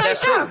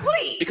that's true.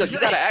 Please. Because you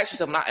gotta ask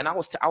yourself. And I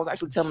was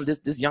actually telling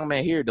this young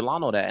man here,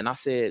 Delano, that, and I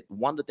said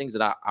one of the things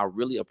that I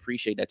really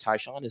appreciate that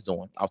Tyshawn is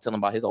doing. I was telling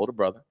him about his older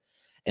brother,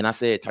 and I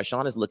said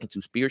Tyshawn is looking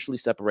to spiritually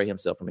separate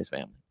himself from his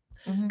family.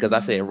 Because I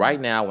said right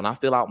now, when I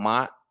fill out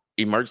my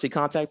emergency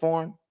contact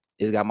form,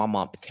 it's got my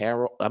mom,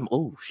 Carol.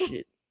 Oh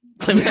shit.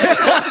 Hey,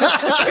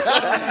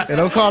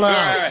 don't call her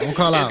out. Don't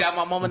call out. It's got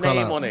my mama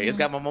name on there. It's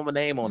got my mama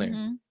name on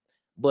there.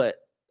 But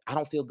I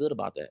don't feel good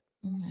about that.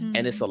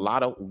 And it's a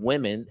lot of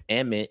women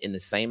and men in the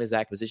same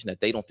exact position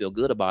that they don't feel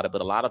good about it.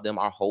 But a lot of them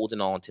are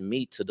holding on to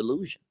me to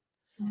delusion.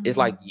 It's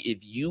like,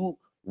 if you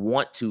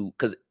want to,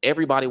 because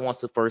everybody wants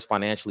to first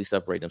financially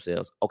separate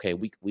themselves. Okay,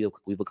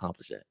 we've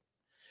accomplished that.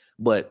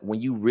 But when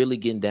you really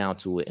getting down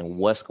to it and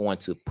what's going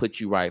to put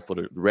you right for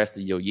the rest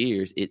of your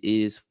years, it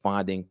is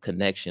finding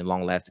connection,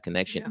 long-lasting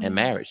connection, and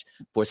marriage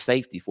for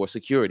safety, for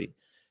security.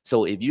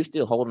 So if you're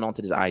still holding on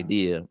to this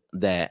idea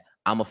that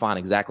I'm going to find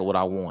exactly what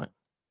I want,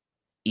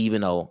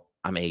 even though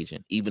I'm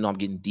aging, even though I'm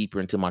getting deeper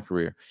into my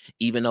career,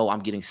 even though I'm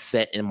getting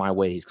set in my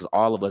ways, because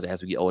all of us,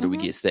 as we get older, we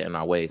get set in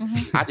our ways.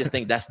 I just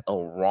think that's a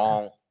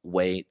wrong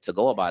way to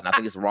go about it. And I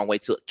think it's the wrong way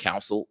to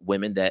counsel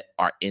women that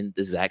are in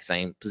the exact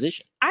same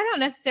position. I don't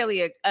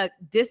necessarily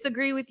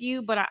disagree with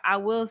you, but I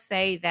will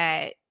say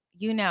that,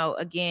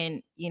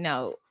 again,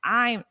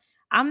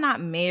 I'm not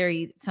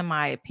married to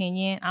my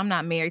opinion. I'm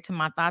not married to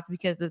my thoughts,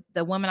 because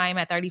the woman I am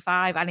at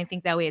 35, I didn't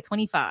think that way at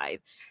 25.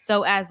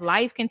 So as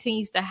life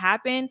continues to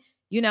happen,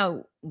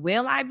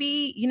 will I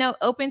be,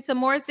 open to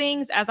more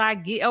things as I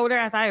get older,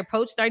 as I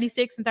approach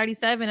 36 and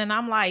 37? And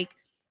I'm like,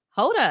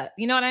 hold up,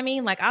 you know what I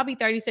mean? Like, I'll be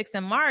 36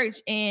 in March,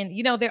 and,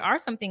 there are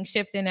some things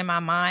shifting in my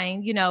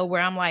mind,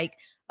 where I'm like,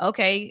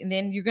 okay, and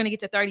then you're going to get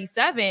to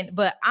 37,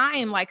 but I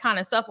am like kind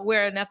of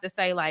self-aware enough to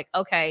say, like,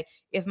 okay,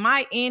 if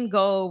my end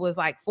goal was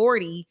like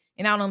 40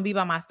 and I don't be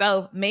by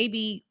myself,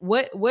 maybe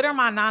what are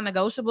my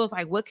non-negotiables?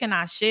 Like, what can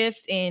I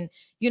shift? And,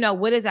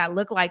 what does that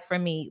look like for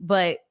me?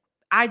 But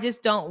I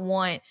just don't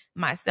want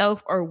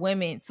myself or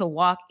women to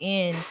walk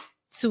in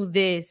to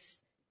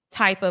this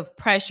type of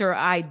pressure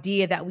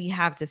idea that we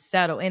have to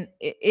settle. And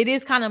it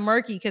is kind of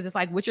murky, because it's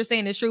like what you're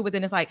saying is true, but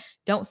then it's like,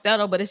 don't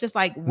settle. But it's just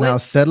like, now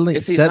settling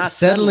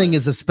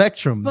is a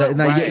spectrum.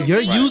 You're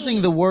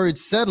using the word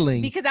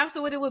settling because that's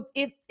what it would,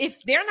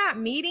 if they're not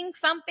meeting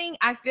something,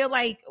 I feel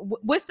like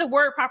what's the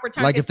word proper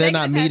term? Like if they're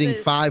not meeting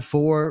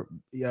 5'4",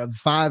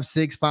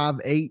 5'6",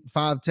 5'8",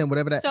 5'10",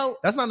 whatever that. So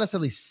that's not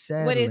necessarily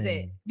settling. What is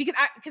it?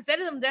 Because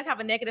settling does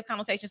have a negative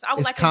connotation. So I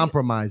would like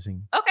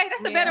compromising. Okay,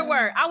 that's a better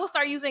word. I will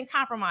start using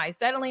compromise.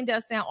 Settling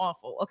does sound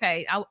awful.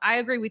 Okay, I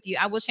agree with you.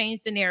 I will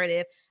change the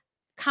narrative.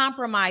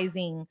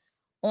 Compromising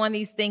on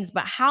these things,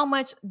 but how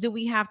much do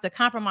we have to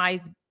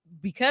compromise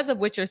because of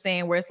what you're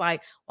saying, where it's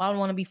like, well, I don't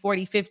want to be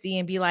 40, 50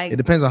 and be like, it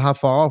depends on how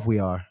far off we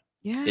are.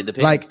 Yeah, it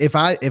depends. Like if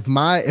I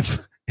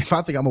think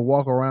I'm gonna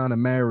walk around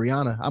and marry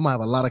Rihanna, I'm gonna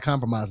have a lot of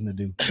compromising to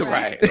do.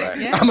 Right.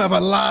 Yeah. I'm gonna have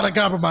a lot of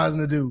compromising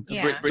to do.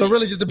 Yeah. So it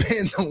really just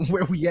depends on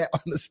where we at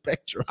on the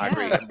spectrum. I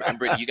agree. And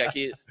Brittany, you got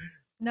kids?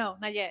 No,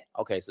 not yet.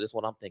 Okay, so this is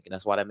what I'm thinking.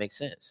 That's why that makes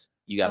sense.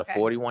 You got a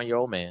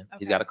 41-year-old man.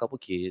 He's got a couple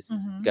kids.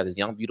 You got this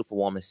young, beautiful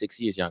woman, 6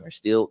 years younger,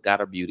 still got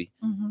her beauty.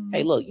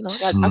 Hey, look, you know,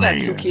 I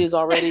got 2 kids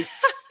already.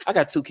 I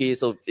got 2 kids.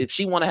 So if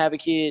she want to have a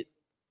kid,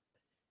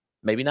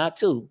 maybe not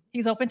 2.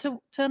 He's open to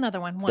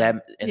another one.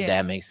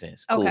 That makes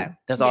sense. Cool. Okay.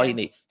 That's all you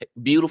need.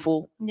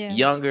 Beautiful,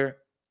 younger,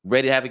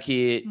 ready to have a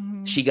kid.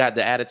 She got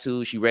the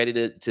attitude. She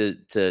ready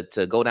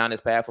to go down this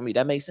path for me.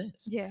 That makes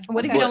sense. Yeah.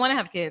 What if you don't want to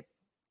have kids?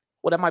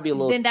 Well, that might be a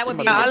little. Then that would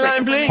be.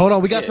 Hold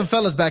on, we got some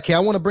fellas back here. I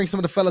want to bring some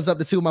of the fellas up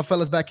to see what my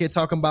fellas back here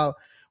talking about.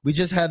 We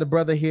just had the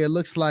brother here.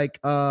 Looks like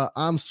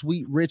I'm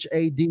Sweet Rich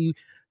AD.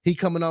 He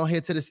coming on here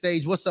to the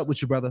stage. What's up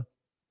with you, brother?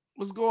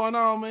 What's going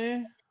on,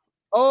 man?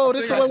 Oh,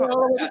 this is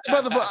the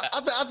brother.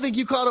 I think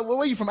you called it. Where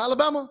are you from?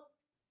 Alabama?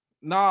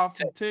 Nah, I'm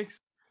from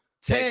Texas.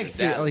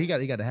 Texas. Oh, he got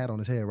the hat on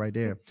his head right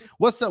there.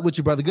 What's up with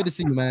you, brother? Good to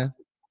see you, man.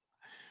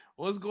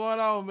 What's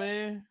going on,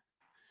 man?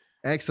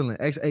 Excellent.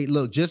 Hey,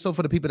 look, just so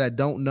for the people that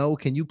don't know,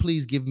 can you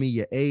please give me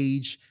your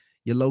age,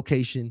 your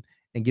location,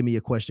 and give me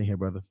your question here,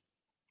 brother?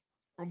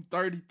 I'm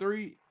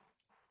 33.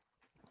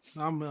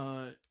 I'm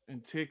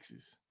in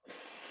Texas,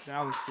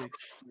 Dallas,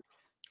 Texas.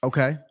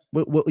 Okay.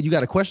 What you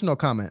got a question or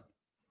comment?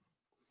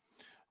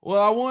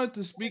 Well, I wanted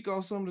to speak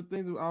on some of the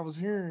things that I was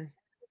hearing.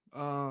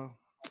 I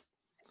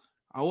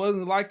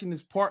wasn't liking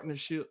this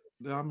partnership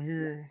that I'm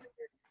hearing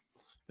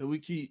that we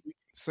keep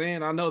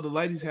saying. I know the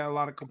ladies had a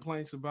lot of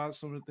complaints about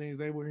some of the things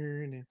they were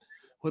hearing and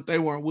what they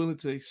weren't willing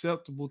to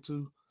acceptable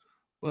to.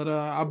 But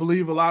I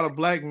believe a lot of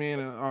black men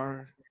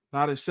are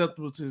not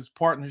acceptable to this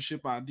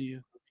partnership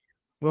idea.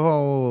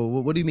 Well,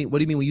 what do you mean? What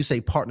do you mean when you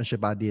say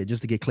partnership idea?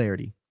 Just to get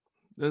clarity.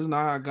 That's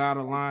not how God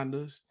aligned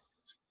us.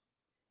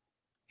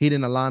 He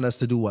didn't align us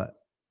to do what?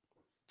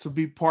 To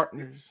be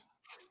partners.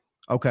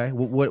 Okay.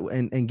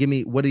 And give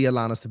me, what did he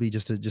align us to be?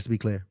 Just to be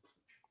clear.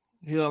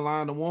 He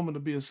aligned a woman to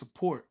be a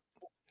support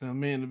and a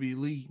man to be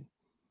leading,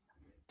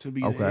 to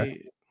be the head.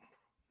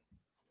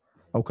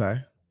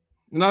 Okay.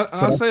 And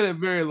I say that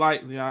very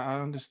lightly.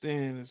 I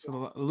understand it's a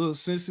little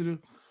sensitive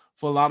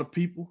for a lot of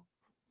people,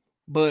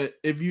 but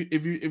if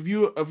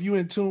you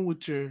in tune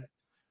with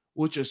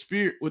your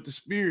spirit, with the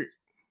spirit,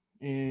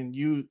 and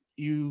you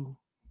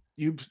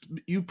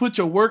put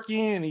your work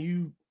in, and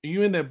you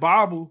in that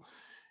Bible,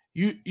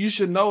 you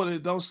should know that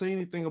it don't say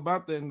anything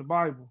about that in the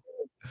Bible.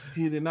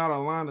 He did not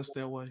align us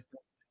that way.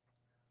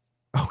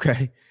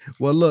 Okay.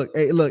 Well, look,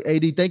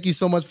 AD, thank you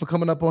so much for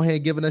coming up on here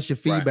and giving us your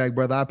feedback,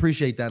 brother. I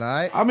appreciate that. All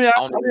right. I mean, I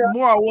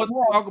want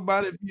to talk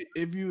about it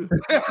if you.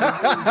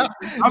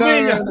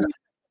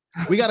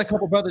 We got a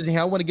couple brothers in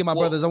here. I want to get my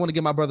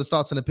brothers'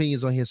 thoughts and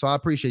opinions on here. So I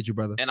appreciate you,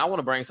 brother. And I want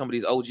to bring some of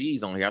these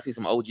OGs on here. I see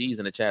some OGs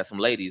in the chat, some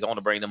ladies. I want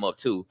to bring them up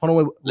too.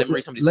 Hold on, let me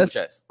read some of these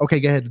super chats. Okay,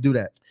 go ahead to do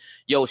that.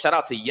 Yo, shout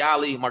out to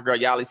Yali. My girl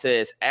Yali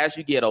says, as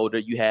you get older,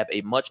 you have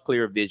a much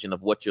clearer vision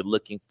of what you're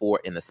looking for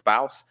in a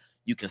spouse.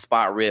 You can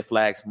spot red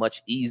flags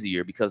much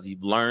easier because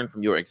you've learned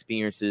from your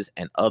experiences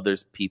and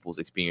others people's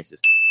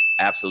experiences.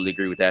 Absolutely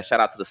agree with that. Shout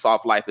out to the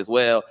Soft Life as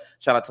well.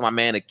 Shout out to my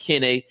man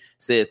Akene.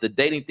 Says the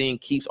dating thing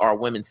keeps our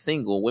women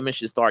single. Women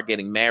should start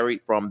getting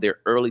married from their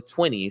early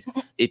 20s.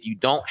 If you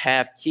don't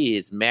have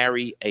kids,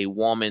 marry a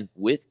woman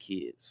with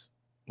kids.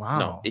 Wow.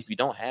 No, if you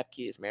don't have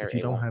kids, marry. If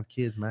you don't have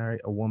kids, marry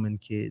a woman,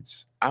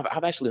 kids.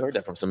 I've actually heard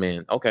that from some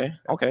men. Okay.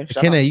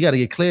 Akene, you got to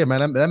get clear,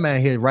 man. That man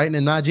here writing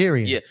in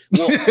Nigerian. Yeah.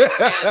 Well,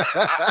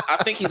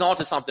 I think he's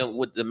onto something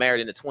with the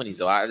married in the 20s,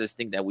 though. I just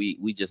think that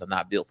we just are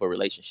not built for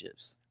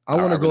relationships. I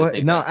want to go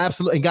ahead. No,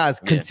 absolutely. And guys,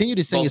 continue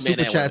to send your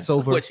super chats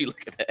over.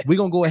 We're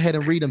going to go ahead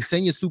and read them.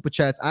 Send your super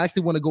chats. I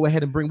actually want to go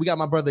ahead and we got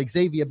my brother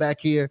Xavier back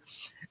here.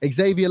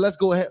 Xavier, let's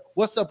go ahead.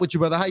 What's up with you,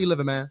 brother? How you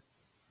living, man?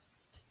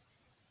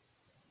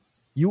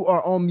 You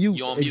are on mute,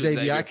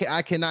 Xavier.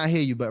 I cannot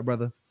hear you,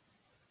 brother.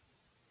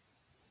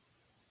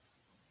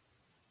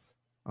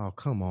 Oh,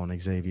 come on,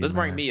 Xavier. Let's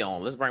bring Mia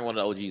on. Let's bring one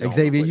of the OGs on.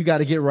 Xavier, you got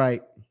to get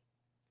right.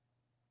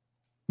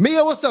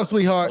 Mia, what's up,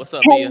 sweetheart? What's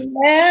up, Mia?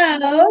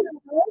 Hello.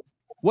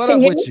 What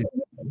up with you?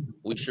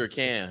 We sure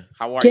can.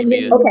 How are you,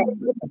 Mia? Okay.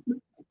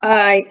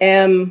 I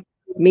am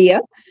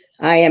Mia.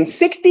 I am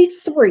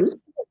 63,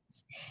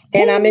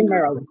 and I'm in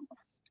Maryland.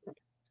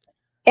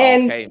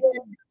 And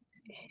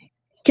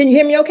can you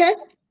hear me okay?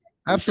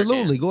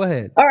 Absolutely. Go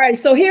ahead. All right.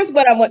 So here's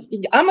what I want.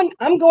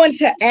 I'm going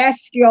to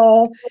ask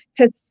y'all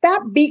to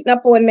stop beating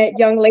up on that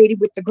young lady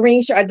with the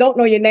green shirt. I don't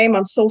know your name.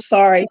 I'm so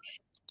sorry.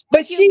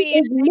 But she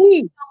is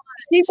me.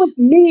 She was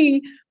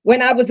me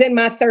when I was in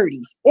my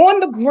 30s, on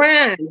the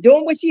grind,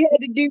 doing what she had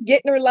to do,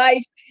 getting her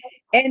life,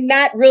 and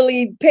not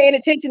really paying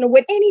attention to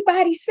what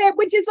anybody said,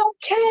 which is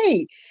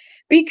okay.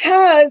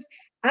 Because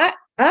I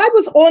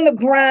was on the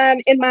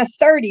grind in my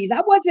 30s.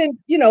 I wasn't,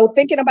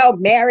 thinking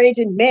about marriage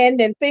and men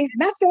and things.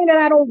 Not saying that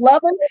I don't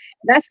love them,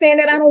 not saying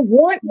that I don't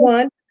want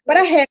one, but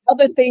I had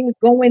other things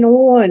going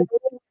on.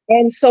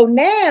 And so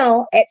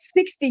now at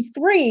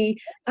 63,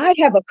 I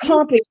have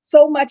accomplished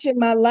so much in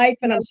my life,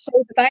 and I'm so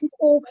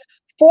thankful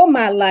for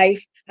my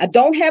life. I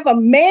don't have a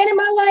man in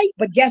my life,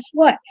 but guess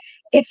what?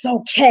 It's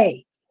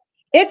okay.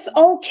 It's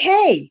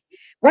okay.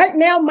 Right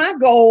now, my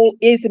goal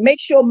is to make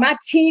sure my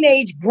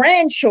teenage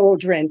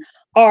grandchildren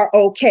are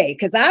okay,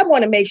 because I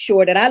want to make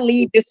sure that I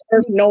leave this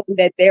earth knowing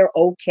that they're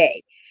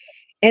okay.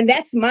 And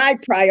that's my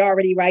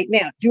priority right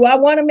now. Do I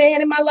want a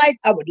man in my life?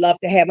 I would love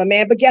to have a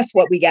man, but guess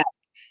what we got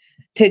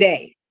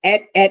today?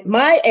 At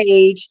my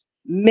age,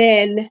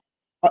 men,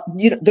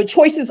 the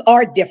choices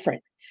are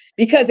different,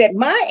 because at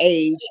my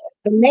age,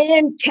 the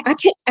man, I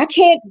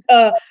can't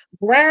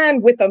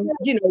grind with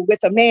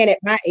a man at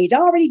my age. I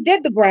already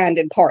did the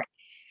grinding part.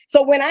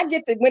 So when I'm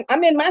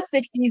in my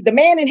 60s, the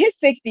man in his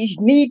 60s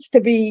needs to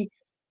be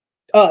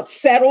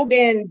settled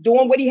and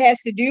doing what he has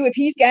to do. If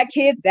he's got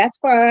kids, that's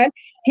fine.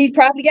 He's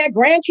probably got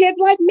grandkids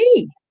like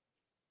me.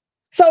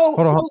 So,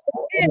 hold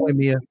on,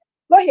 Mia.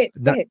 Go ahead.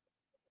 Go ahead.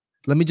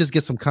 Let me just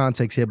get some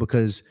context here,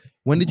 because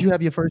when did you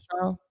have your first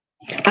child?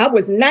 I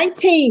was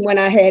 19 when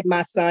I had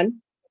my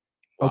son.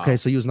 Okay,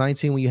 so you was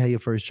 19 when you had your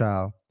first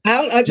child.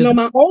 No,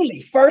 my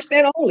first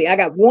and only. I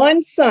got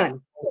one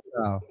son.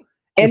 Wow.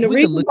 And the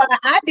reason why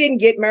I didn't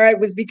get married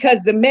was because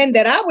the men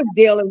that I was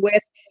dealing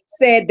with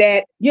said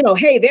that,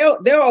 hey,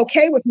 they're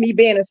okay with me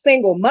being a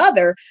single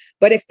mother,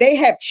 but if they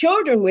have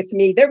children with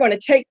me, they're going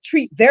to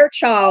treat their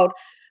child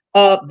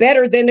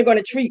better than they're going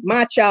to treat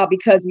my child,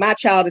 because my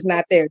child is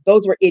not there.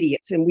 Those were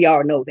idiots, and we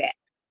all know that.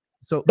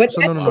 That's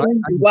the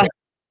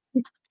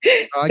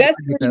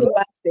reason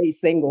why I stay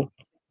single.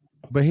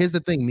 But here's the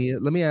thing, Mia.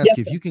 Let me ask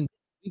you,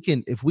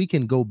 if we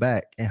can go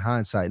back in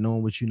hindsight,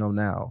 knowing what you know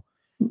now,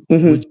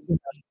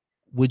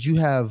 would you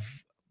have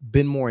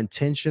been more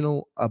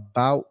intentional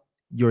about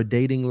your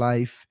dating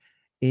life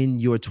in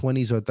your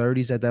 20s or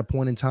 30s at that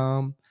point in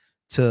time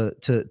to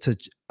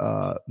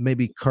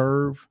maybe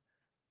curve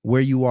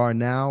where you are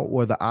now,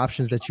 or the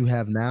options that you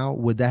have now?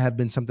 Would that have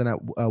been something that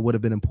would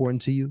have been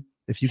important to you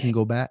if you can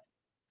go back?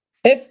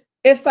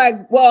 If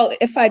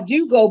I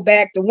do go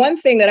back, the one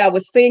thing that I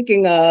was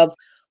thinking of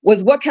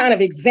was, what kind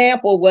of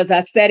example was I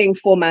setting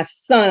for my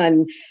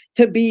son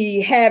to be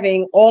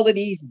having all of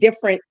these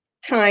different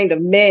kind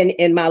of men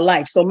in my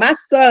life? So my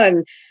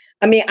son,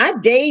 I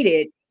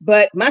dated,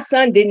 but my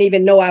son didn't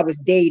even know I was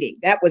dating.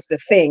 That was the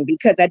thing,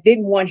 because I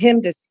didn't want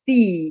him to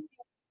see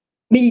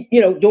me,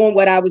 doing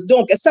what I was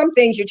doing, because some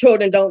things your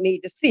children don't need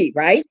to see,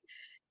 right?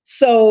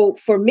 So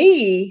for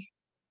me,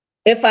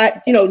 if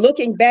I,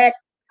 looking back,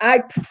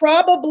 I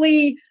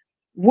probably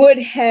would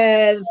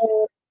have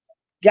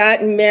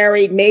gotten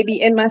married maybe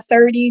in my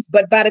 30s,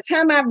 but by the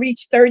time I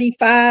reached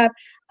 35,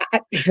 I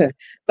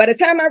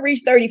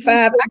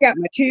got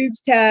my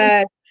tubes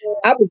tied.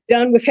 I was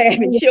done with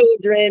having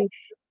children,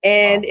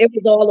 and it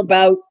was all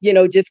about,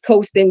 just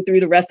coasting through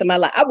the rest of my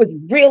life. I was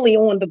really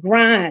on the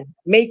grind,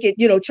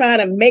 trying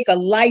to make a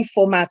life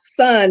for my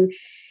son.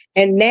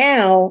 And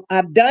now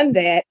I've done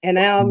that, and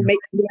now I'm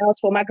making the house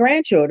for my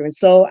grandchildren.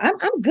 So I'm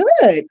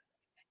good.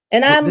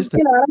 And I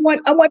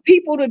want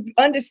people to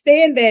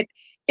understand that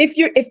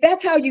if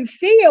that's how you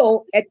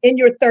feel in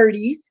your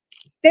 30s,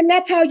 then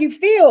that's how you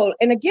feel.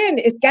 And again,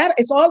 it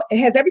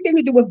has everything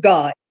to do with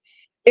God.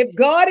 If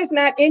God is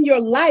not in your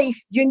life,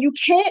 then you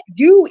can't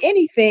do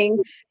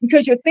anything,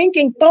 because you're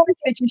thinking thoughts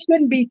that you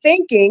shouldn't be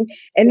thinking.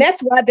 And that's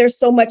why there's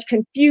so much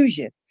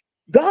confusion.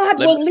 God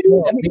will lead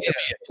you.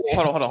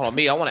 Hold on.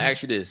 Me, I want to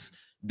ask you this.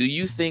 Do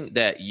you think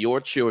that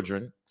your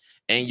children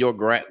and your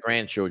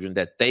grandchildren,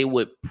 that they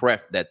would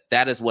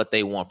that is what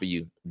they want for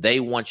you? They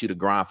want you to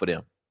grind for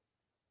them?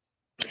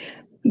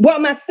 Well,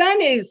 my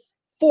son is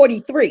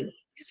 43.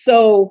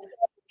 So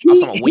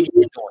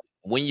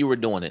when you were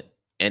doing it,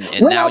 and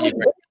now you're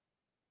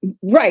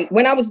right.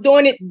 When I was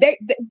doing it,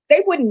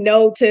 they wouldn't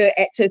know to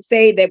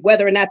say that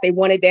whether or not they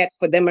wanted that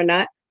for them or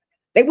not.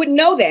 They wouldn't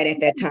know that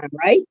at that time,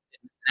 right?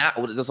 Now,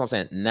 that's what I'm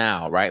saying.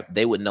 Now, right?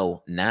 They would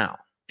know now.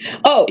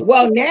 Oh,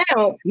 well,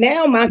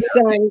 now my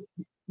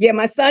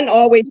son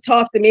always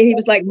talks to me. He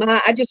was like, "Ma,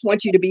 I just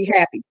want you to be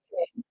happy."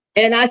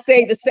 And I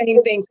say the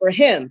same thing for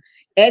him.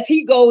 As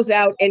he goes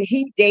out and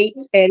he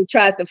dates and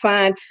tries to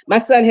find, my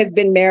son has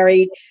been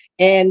married,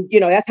 and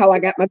that's how I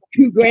got my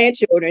 2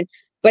 grandchildren.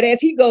 But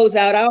as he goes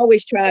out, I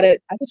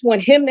just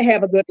want him to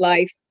have a good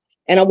life,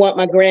 and I want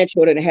my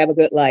grandchildren to have a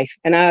good life.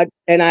 And I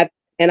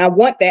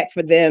want that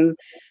for them,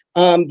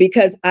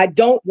 because I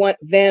don't want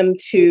them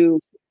to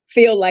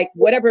feel like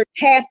whatever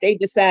path they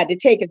decide to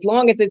take, as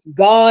long as it's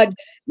God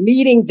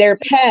leading their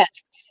path,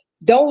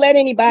 don't let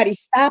anybody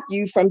stop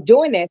you from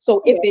doing that.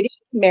 So if it is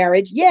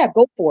marriage,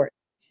 go for it.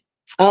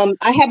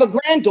 I have a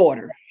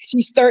granddaughter.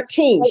 She's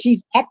 13.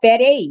 She's at that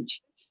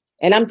age,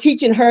 and I'm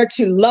teaching her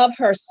to love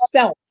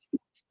herself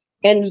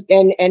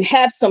and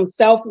have some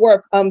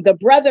self-worth. The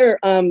brother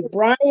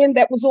Brian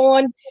that was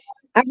on,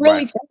 I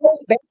really feel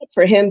bad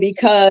for him,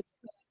 because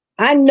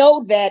I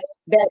know that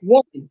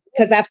woman,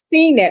 because I've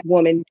seen that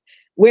woman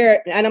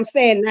and I'm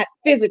saying not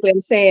physically,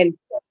 I'm saying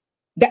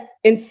that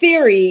in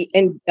theory,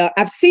 and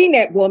I've seen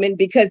that woman,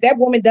 because that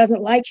woman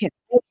doesn't like him.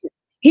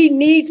 He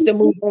needs to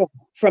move on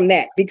from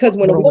that, because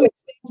when a woman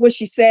says what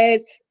she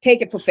says,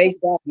 take it for face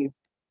value.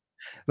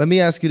 Let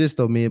me ask you this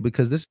though, Mia,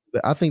 because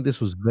I think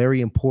this was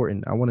very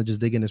important. I want to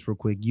just dig in this real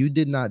quick. You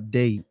did not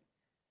date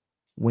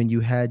when you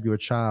had your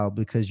child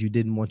because you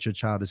didn't want your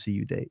child to see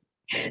you date.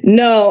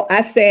 No,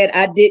 I said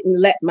I didn't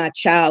let my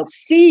child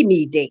see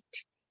me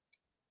date.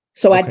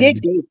 So I did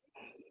date.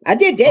 I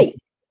did date.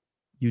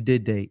 You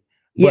did date.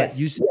 Yes. But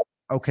you said,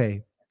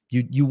 okay,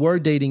 you were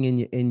dating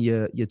in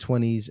your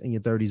 20s and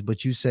your 30s,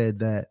 but you said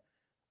that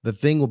the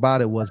thing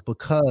about it was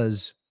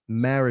because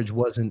marriage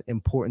wasn't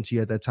important to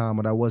you at that time,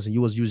 or that wasn't,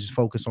 you just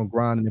focused on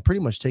grinding and pretty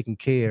much taking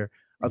care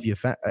of your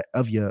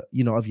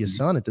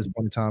son at this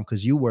point in time,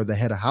 because you were the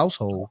head of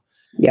household.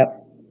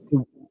 Yep.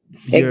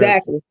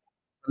 Exactly.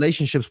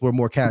 Relationships were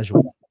more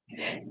casual.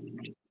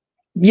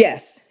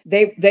 Yes,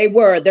 they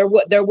were. There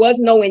was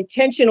no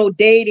intentional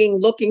dating,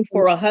 looking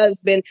for a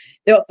husband.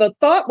 The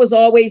thought was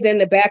always in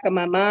the back of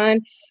my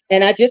mind,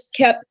 and I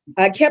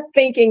kept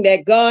thinking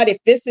that, God, if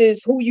this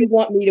is who you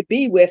want me to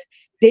be with,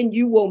 then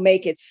you will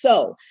make it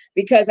so.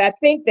 Because I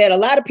think that a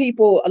lot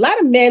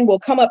of men will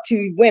come up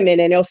to women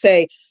and they'll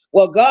say,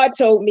 well, God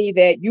told me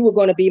that you were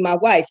going to be my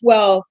wife.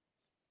 Well,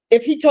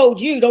 if he told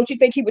you, don't you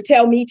think he would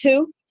tell me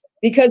too?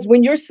 Because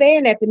when you're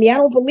saying that to me, I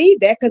don't believe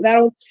that, because I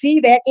don't see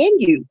that in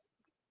you.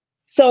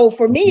 So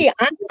for me,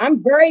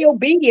 I'm very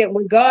obedient.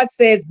 When God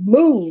says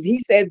move, he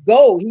says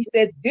go, he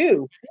says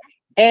do.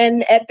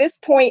 And at this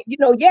point,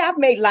 I've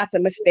made lots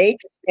of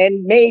mistakes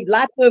and made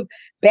lots of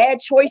bad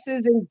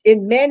choices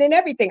in men and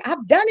everything.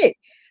 I've done it.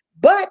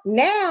 But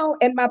now,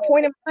 in my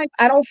point of life,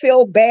 I don't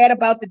feel bad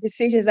about the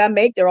decisions I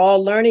make. They're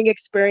all learning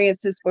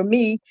experiences for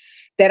me,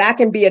 that I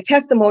can be a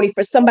testimony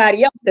for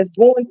somebody else that's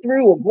going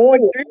through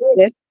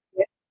this.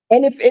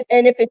 And if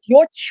it's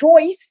your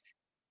choice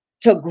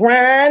to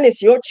grind,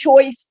 it's your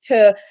choice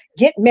to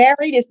get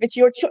married, if it's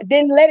your choice,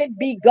 then let it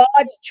be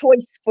God's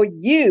choice for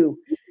you.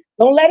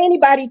 Don't let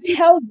anybody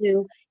tell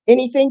you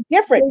anything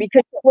different,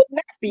 because you will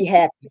not be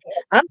happy.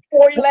 I'm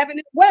 4'11"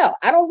 as well.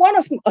 I don't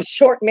want a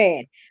short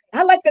man.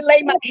 I like to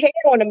lay my head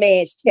on a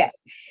man's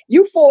chest.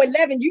 You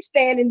 4'11", you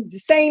standing the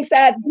same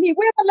size as me.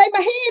 Where am I lay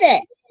my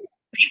head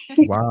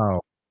at?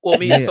 Wow. Well,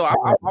 Mia, so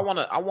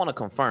I want to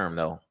confirm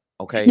though.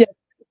 Okay. Yeah.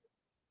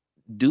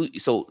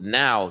 So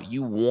now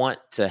you want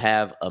to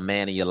have a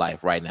man in your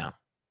life right now?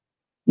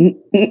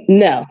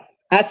 No,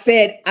 I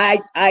said,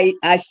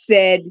 I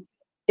said,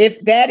 if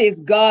that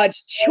is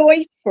God's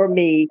choice for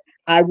me,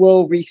 I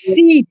will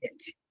receive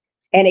it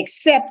and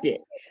accept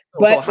it.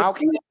 But so how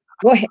can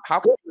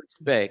you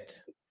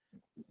expect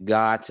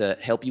God to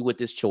help you with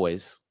this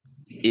choice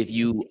if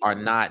you are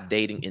not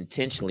dating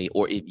intentionally,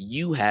 or if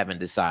you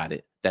haven't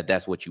decided that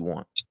that's what you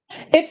want?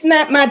 It's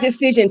not my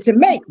decision to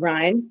make,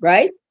 Ryan,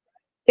 right?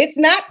 It's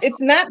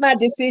not my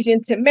decision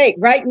to make.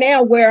 Right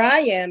now, where I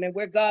am and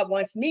where God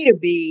wants me to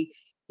be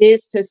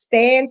is to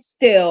stand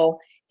still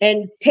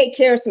and take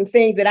care of some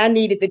things that I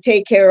needed to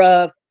take care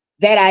of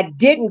that I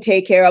didn't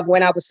take care of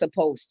when I was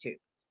supposed to.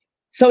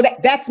 So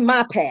that's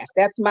my path.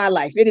 That's my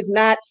life. It's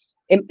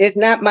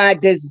not my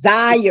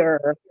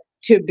desire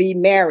to be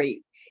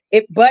married.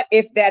 But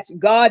if that's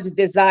God's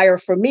desire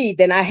for me,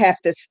 then I have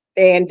to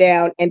stand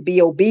down and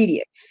be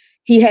obedient.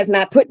 He has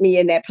not put me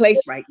in that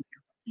place right now.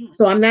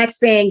 So I'm not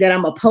saying that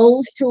I'm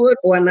opposed to it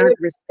or I'm not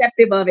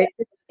receptive of it.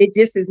 It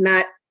just is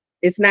not,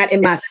 it's not in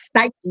my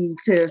psyche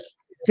to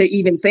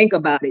even think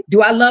about it.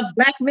 Do I love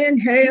black men?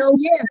 Hell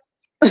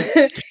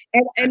yeah.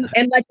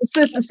 and like the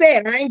sister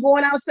said, I ain't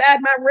going outside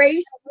my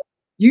race.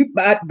 You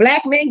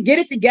black men, get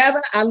it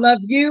together. I love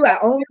you. I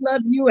only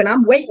love you, and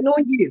I'm waiting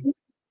on you.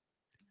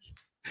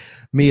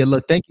 Mia,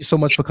 look, thank you so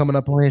much for coming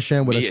up on here,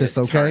 sharing with us,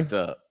 sister.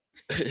 Okay.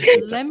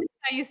 Let me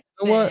tell you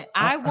something.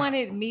 I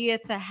wanted Mia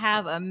to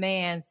have a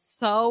man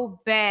so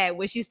bad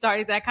when she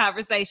started that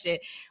conversation.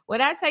 Would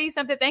I tell you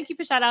something? Thank you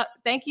for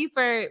thank you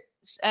for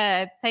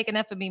taking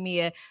up for me,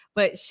 Mia.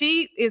 But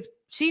she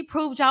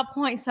proved y'all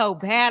point so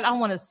bad. I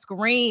want to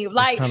scream.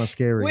 Like, kind of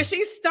scary. When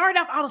she started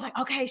off, I was like,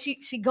 okay,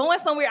 she going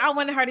somewhere. I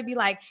wanted her to be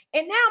like,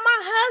 and now my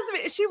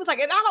husband. She was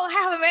like, and I don't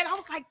have a man. I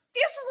was like,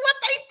 this is what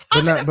they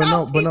talking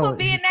about. People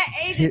being that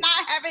age and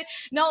not having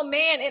no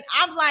man. And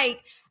I'm like,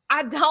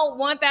 I don't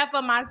want that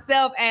for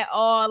myself at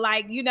all.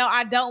 Like,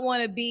 I don't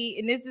want to be,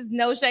 and this is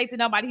no shade to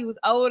nobody who was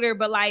older,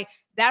 but like,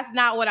 that's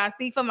not what I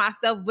see for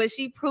myself. But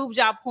she proved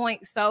y'all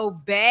point so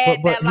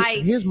bad that like,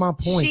 here's my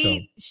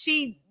point.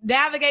 She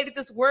navigated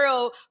this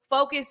world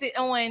focusing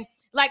on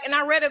like, and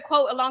I read a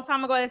quote a long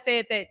time ago that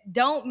said that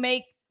don't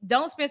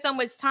spend so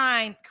much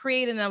time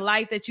creating a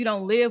life that you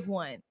don't live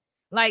one.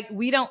 Like,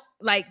 we don't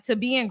like to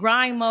be in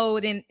grind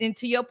mode. And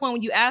to your point,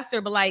 when you asked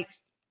her,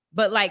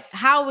 but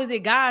how is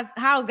God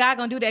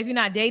gonna do that if you're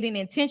not dating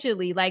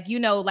intentionally? Like,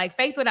 like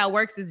faith without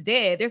works is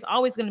dead. There's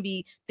always gonna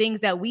be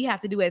things that we have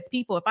to do as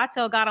people. If I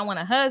tell God I want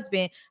a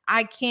husband,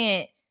 I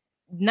can't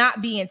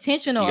not be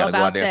intentional about go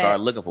out there that. And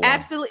start looking for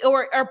absolutely,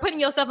 or putting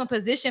yourself in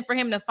position for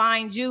him to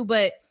find you.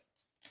 But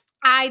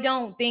I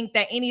don't think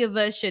that any of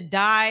us should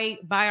die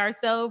old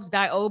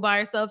by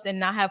ourselves and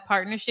not have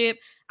partnership.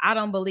 I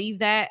don't believe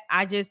that.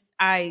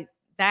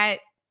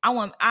 I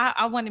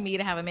wanted Mia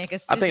to have a man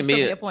because I think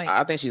Mia.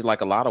 I think she's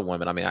like a lot of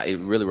women. I mean, it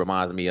really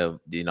reminds me of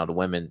the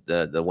women,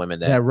 the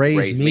women that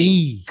raised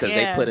me because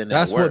they put in that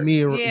that's work. what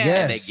Mia. Yeah.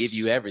 Yes. And they give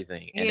you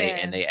everything,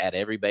 and they at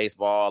every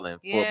baseball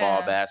and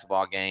football,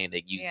 basketball game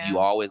that you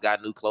always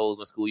got new clothes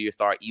when school year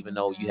start, even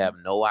though you have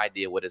no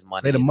idea what is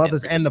money. They're the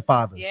mothers and the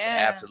fathers.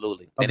 Yeah,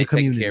 absolutely. And they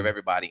take care of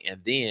everybody, and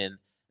then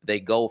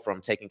they go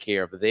from taking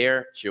care of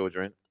their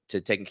children to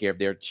taking care of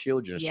their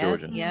children's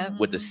children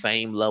with the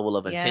same level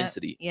of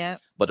intensity. Yeah.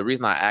 But the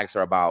reason I asked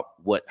her about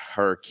what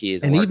her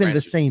kids and even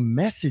the same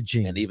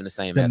messaging,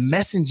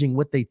 messaging,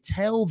 what they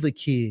tell the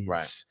kids.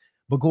 Right.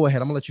 But go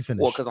ahead, I'm gonna let you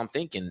finish. Well, because I'm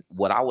thinking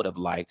what I would have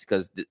liked,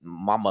 because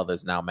my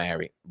mother's now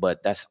married,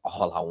 but that's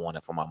all I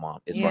wanted for my mom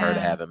is for her to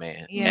have a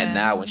man. And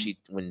now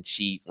when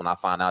I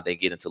find out they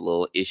get into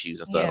little issues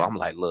and stuff, I'm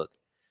like, look,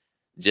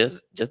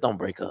 just don't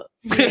break up.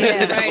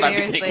 That's what I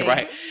be thinking,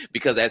 right?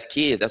 Because as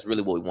kids, that's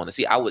really what we want to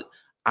see.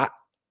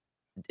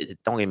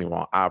 Don't get me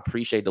wrong, I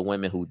appreciate the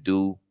women who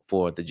do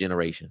for the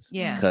generations.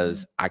 Yeah.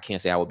 Because I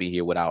can't say I would be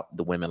here without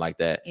the women like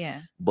that.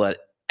 Yeah. But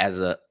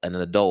as an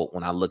adult,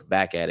 when I look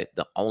back at it,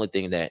 the only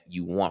thing that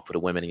you want for the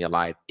women in your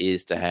life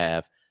is to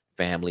have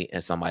family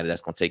and somebody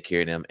that's going to take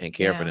care of them and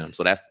care for them.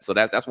 So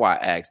that's why I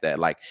asked that.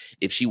 Like,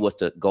 if she was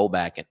to go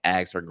back and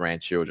ask her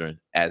grandchildren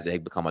as they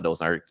become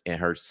adults and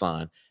her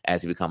son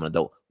as he become an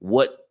adult,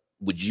 what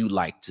would you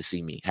like to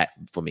see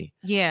for me?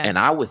 Yeah. And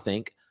I would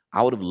think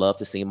I would have loved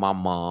to see my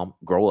mom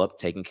grow up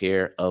taking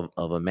care of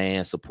a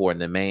man,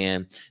 supporting a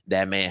man,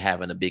 that man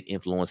having a big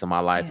influence in my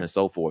life and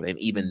so forth. And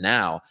even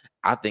now,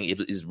 I think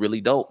it is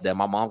really dope that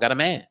my mom got a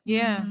man.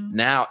 Yeah.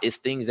 Now it's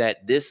things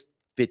that this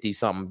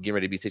 50-something, getting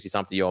ready to be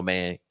 60-something-year-old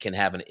man can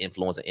have an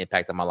influence and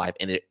impact on my life.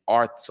 And it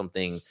are some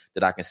things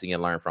that I can see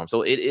and learn from.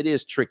 So it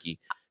is tricky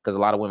because a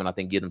lot of women, I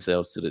think, give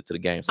themselves to the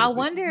game. So I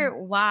wonder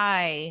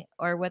why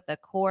or what the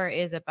core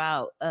is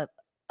about of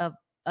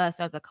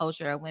us as a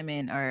culture of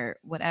women or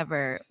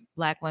whatever,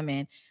 Black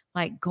women,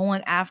 like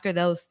going after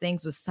those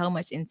things with so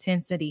much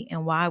intensity,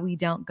 and why we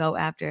don't go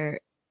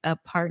after a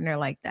partner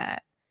like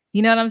that.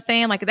 You know what I'm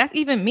saying? Like, that's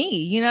even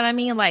me. You know what I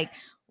mean? Like,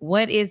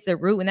 what is the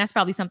root? And that's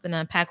probably something to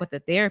unpack with a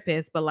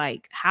therapist. But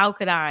like, how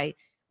could I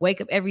wake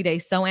up every day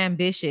so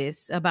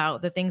ambitious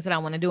about the things that I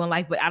want to do in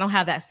life, but I don't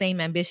have that same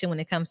ambition when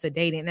it comes to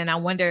dating? And I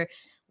wonder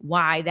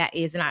why that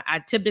is. And I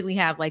typically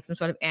have like some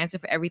sort of answer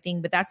for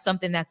everything, but that's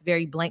something that's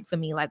very blank for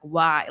me. Like,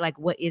 why? Like,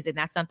 what is it? And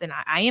that's something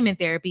I am in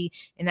therapy,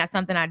 and that's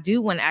something I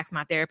do want to ask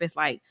my therapist,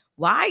 like,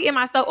 why am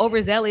I so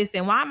overzealous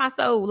and why am I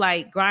so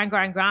like grind,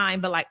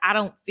 but like I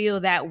don't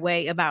feel that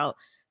way about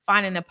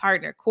finding a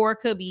partner. Core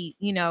could be,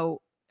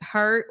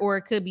 hurt, or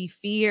it could be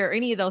fear, or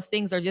any of those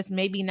things, or just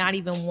maybe not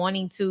even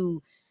wanting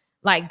to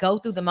like go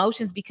through the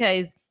motions,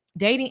 because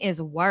dating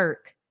is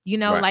work.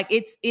 Right. Like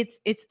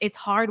it's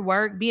hard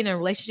work. Being in a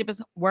relationship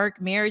is work.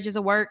 Marriage is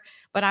a work.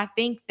 But I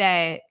think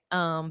that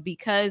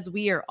because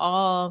we are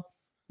all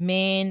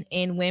men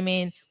and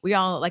women, we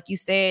all, like you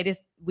said,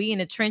 we in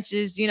the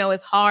trenches,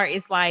 it's hard.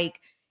 It's like,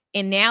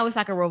 and now it's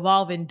like a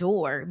revolving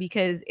door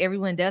because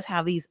everyone does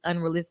have these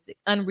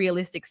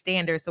unrealistic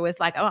standards. So it's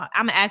like, I'm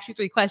gonna ask you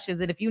 3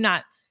 questions, and if you're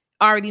not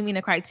already meet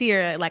a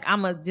criteria, like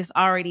I'm gonna just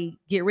already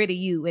get rid of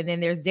you. And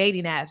then there's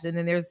dating apps, and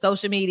then there's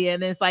social media,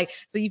 and then it's like,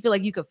 so you feel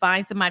like you could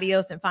find somebody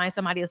else and find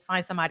somebody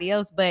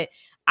else. But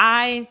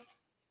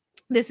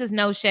this is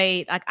no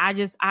shade. Like I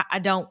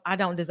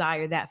don't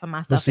desire that for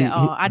myself at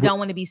all. I don't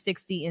want to be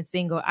 60 and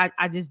single.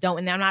 I just don't.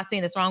 And I'm not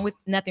saying there's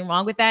nothing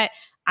wrong with that.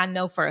 I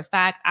know for a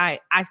fact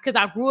because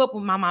I grew up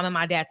with my mom and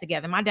my dad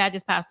together. My dad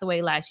just passed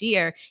away last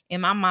year, and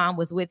my mom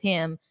was with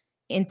him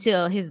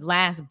until his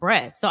last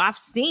breath. So I've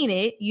seen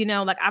it,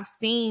 like I've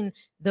seen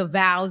the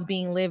vows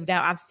being lived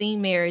out. I've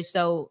seen marriage.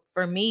 So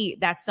for me,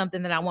 that's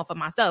something that I want for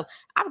myself.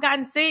 I've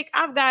gotten sick.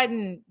 I've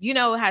gotten,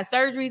 had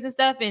surgeries and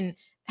stuff, and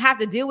have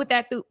to deal with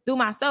that through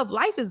myself.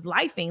 Life is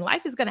lifing.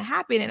 Life is going to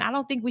happen. And I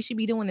don't think we should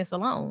be doing this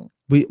alone.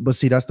 But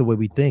see, that's the way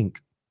we think.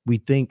 We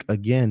think,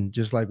 again,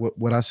 just like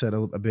what I said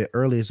a bit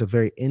earlier, it's a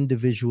very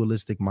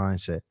individualistic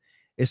mindset.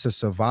 It's a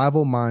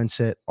survival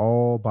mindset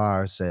all by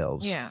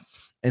ourselves. Yeah.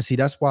 And see,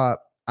 that's why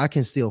I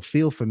can still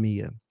feel for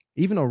Mia,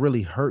 even though it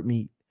really hurt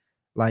me,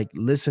 like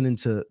listening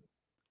to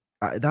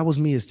that was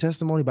Mia's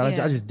testimony, but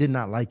I just did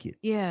not like it.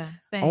 Yeah,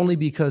 same. Only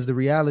because the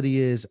reality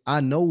is I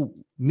know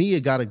Mia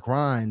got to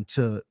grind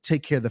to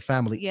take care of the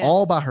family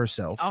all by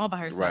herself. All by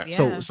herself. Right.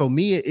 Yeah. So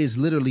Mia is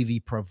literally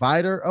the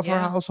provider of her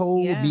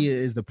household. Yeah. Mia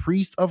is the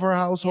priest of her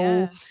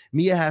household. Yeah.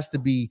 Mia has to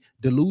be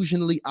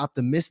delusionally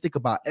optimistic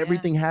about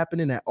everything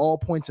happening at all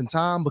points in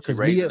time, because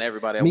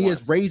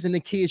Mia's raising the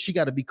kids. She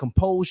got to be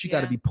composed. She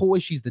got to be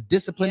poised. She's the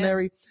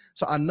disciplinary.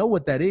 So I know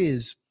what that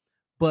is.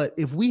 But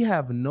if we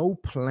have no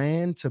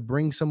plan to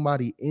bring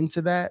somebody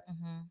into that,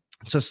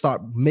 to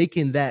start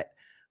making that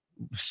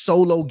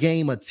solo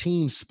game a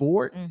team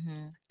sport,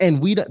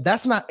 and we're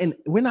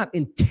not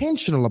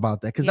intentional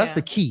about that, because that's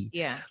the key.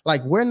 Yeah.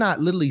 Like, we're not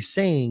literally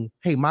saying,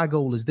 hey, my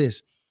goal is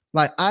this.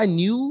 Like, I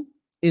knew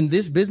in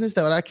this business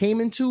that I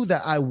came into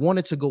that I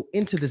wanted to go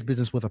into this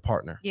business with a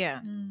partner. Yeah.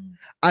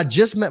 I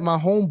just met my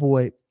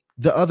homeboy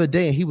the other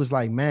day, and he was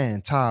like,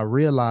 man, Ty, I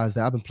realized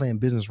that I've been playing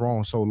business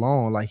wrong so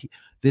long. Like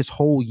this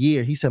whole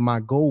year, he said, my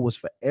goal was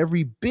for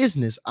every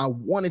business, I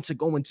wanted to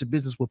go into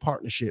business with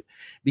partnership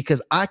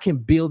because I can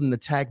build and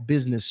attack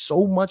business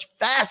so much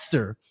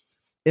faster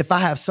if I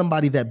have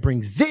somebody that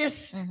brings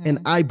this and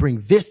I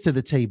bring this to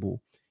the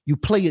table. You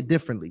play it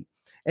differently.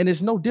 And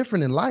it's no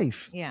different in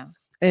life. Yeah.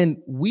 And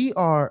we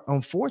are,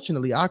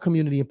 unfortunately, our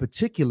community in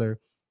particular,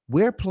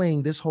 we're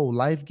playing this whole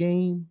life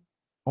game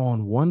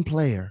on one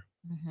player.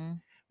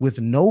 With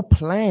no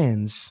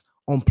plans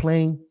on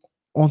playing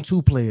on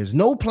two players,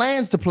 no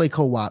plans to play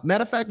co-op.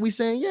 Matter of fact, we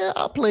saying, yeah,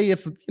 I'll play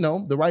if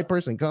the right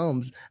person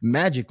comes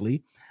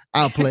magically.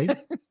 I'll play.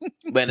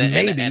 But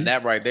and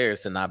that right there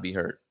is to not be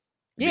hurt.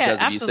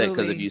 Yeah,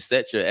 because if you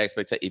set your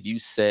expectation, if you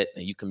set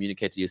and you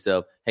communicate to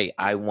yourself, hey,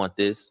 I want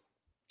this,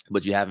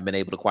 but you haven't been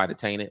able to quite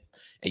attain it,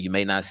 and you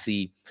may not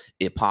see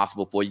it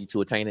possible for you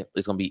to attain it,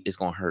 it's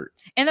gonna hurt.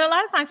 And then a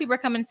lot of times people are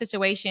coming in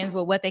situations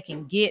with what they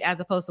can get as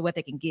opposed to what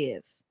they can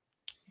give.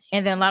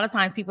 And then a lot of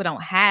times people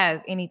don't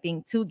have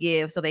anything to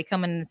give. So they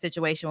come in a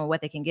situation with what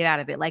they can get out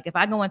of it. Like if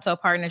I go into a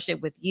partnership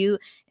with you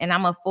and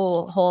I'm a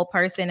full whole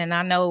person and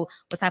I know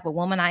what type of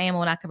woman I am and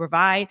what I can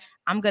provide,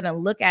 I'm going to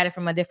look at it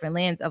from a different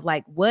lens of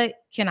like, what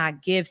can I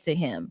give to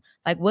him?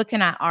 Like, what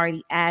can I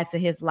already add to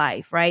his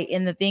life? Right.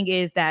 And the thing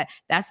is that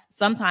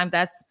sometimes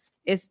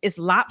it's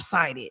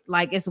lopsided.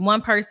 Like it's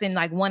one person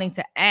like wanting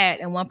to add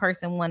and one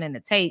person wanting to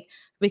take,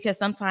 because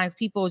sometimes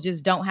people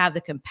just don't have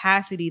the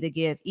capacity to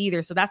give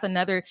either. So that's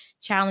another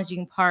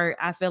challenging part,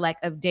 I feel like,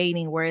 of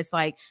dating, where it's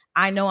like,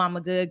 I know I'm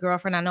a good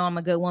girlfriend, I know I'm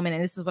a good woman,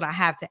 and this is what I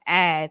have to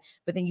add.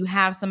 But then you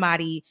have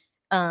somebody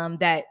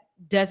that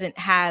doesn't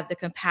have the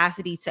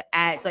capacity to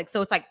add, like,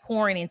 so it's like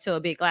pouring into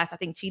a big glass. I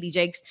think T.D.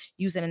 Jakes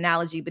used an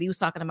analogy, but he was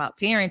talking about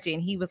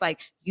parenting. He was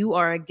like, you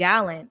are a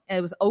gallon. And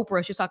it was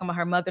Oprah. She was talking about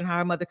her mother and how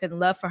her mother couldn't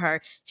love for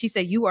her. She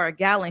said, you are a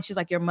gallon. She's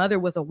like, your mother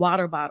was a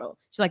water bottle.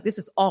 She's like, this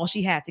is all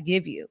she had to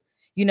give you.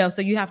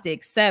 So you have to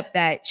accept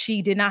that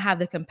she did not have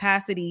the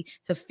capacity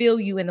to fill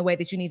you in the way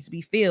that you need to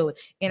be filled.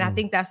 And I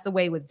think that's the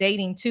way with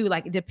dating too.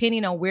 Like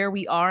depending on where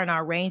we are in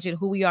our range and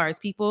who we are as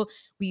people,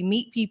 we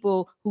meet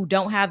people who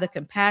don't have the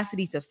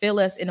capacity to fill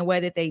us in a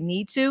way that they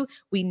need to.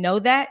 We know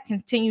that,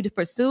 continue to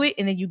pursue it.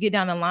 And then you get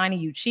down the line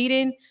and you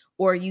cheating,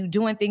 or you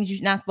doing things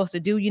you're not supposed to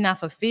do, you're not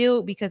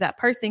fulfilled because that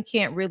person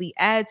can't really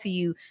add to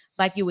you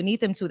like you would need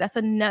them to.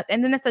 And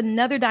then that's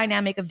another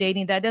dynamic of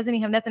dating that doesn't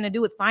even have nothing to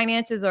do with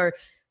finances or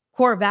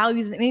core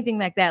values, anything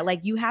like that. Like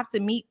you have to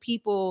meet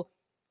people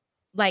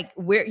like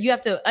where you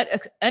have to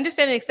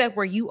understand and accept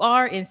where you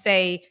are and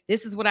say,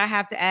 this is what I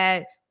have to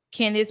add.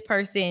 Can this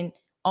person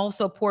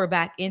also pour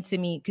back into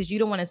me? Because you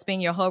don't want to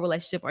spend your whole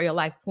relationship or your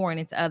life pouring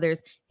into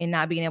others and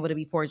not being able to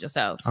be poured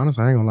yourself.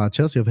 Honestly, I ain't gonna lie.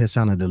 Chelsea over here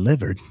sounded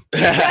delivered.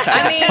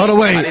 I mean, hold on,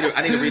 wait.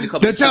 I need to read a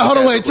couple. Hold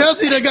on, wait.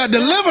 Chelsea that got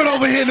delivered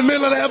over here in the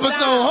middle of the episode.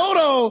 Hold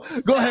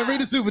on. Go ahead,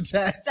 read the super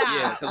chat.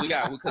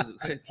 Yeah, because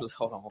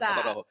hold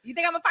on. You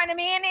think I'm gonna find a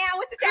man now?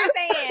 What's the chat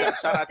saying?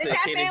 Shout out the to chat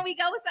Kenny. saying we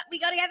go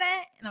together.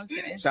 And I'm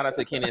just kidding. Shout out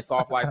to Kenny and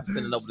Soft Life for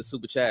sending over the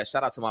super chat.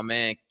 Shout out to my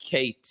man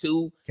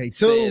K2. K2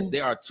 says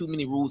there are too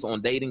many rules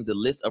on dating. The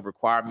list of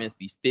requirements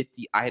be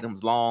 50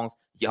 items long.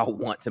 Y'all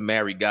want to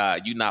marry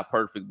God. You're not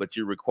perfect, but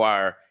you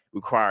require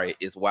it.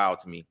 Is wild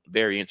to me.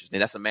 Very interesting.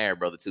 That's a married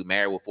brother too.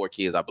 Married with 4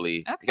 kids, I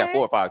believe. Okay. He got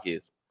 4 or 5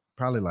 kids.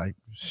 Probably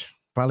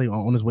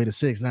on his way to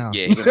 6 now.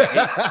 Yeah,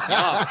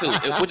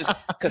 which is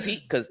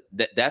because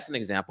that's an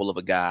example of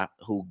a guy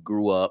who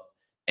grew up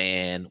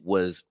and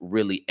was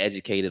really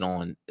educated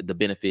on the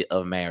benefit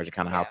of marriage and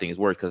kind of how things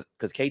work. Because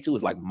K2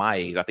 is like my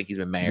age. I think he's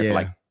been married for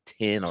like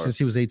 10 or since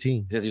he was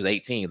 18. Since he was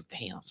 18.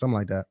 Damn. Something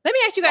like that. Let me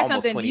ask you guys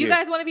Almost something. Do you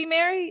guys want to be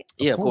married?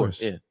 Yeah, of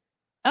course. Yeah.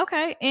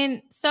 Okay.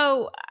 And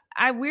so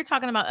we're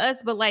talking about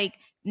us, but like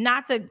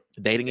not to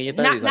dating in your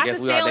 30s. Not I guess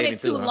to we stay are on dating it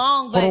too too.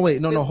 long. Hold on,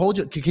 wait. No, hold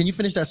your. Can you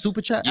finish that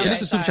super chat? Yeah, finish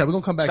the super chat. We're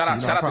gonna come back to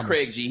you. Shout out to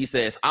Craig G. He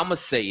says, I'ma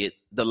say it.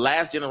 The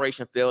last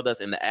generation failed us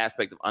in the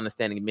aspect of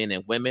understanding men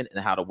and women and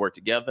how to work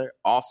together.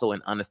 Also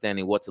in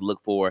understanding what to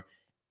look for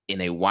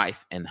in a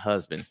wife and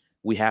husband.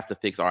 We have to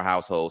fix our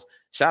households.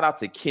 Shout out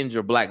to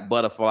Kendra Black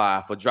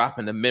Butterfly for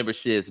dropping the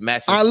memberships.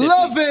 Matching I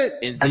love it.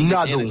 And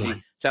Another energy.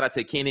 One. Shout out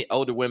to Kenny.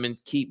 Older women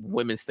keep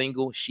women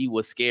single. She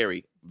was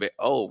scary. But,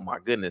 oh my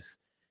goodness.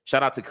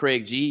 Shout out to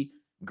Craig G.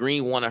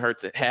 Green wanted her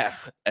to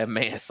have a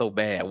man so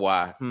bad.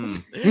 Why?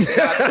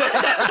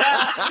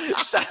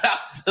 Shout out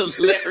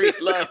to Larry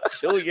Love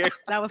Jr.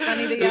 That was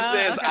funny to Who y'all.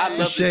 says, Okay. I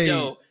love Shade. the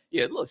show.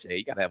 Yeah, a little shade.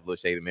 You gotta have a little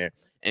shade in there.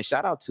 And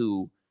shout out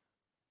to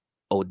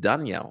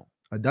Odanyo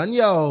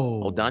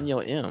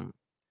M.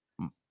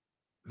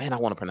 Man, I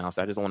want to pronounce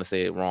that. I just want to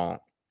say it wrong.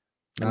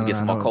 Let me get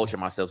some more culture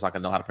myself so I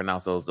can know how to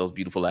pronounce those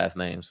beautiful last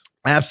names.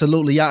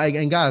 Absolutely. Yeah.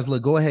 And guys,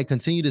 look, go ahead.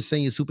 Continue to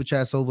send your super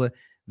chats over.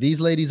 These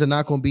ladies are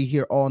not going to be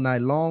here all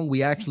night long.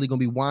 We actually going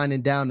to be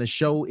winding down the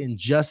show in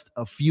just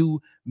a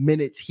few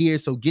minutes here.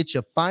 So get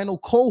your final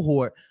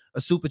cohort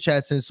of super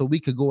chats in so we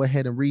could go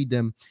ahead and read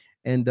them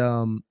And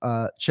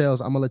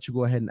Chels, I'm gonna let you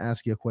go ahead and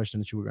ask you a question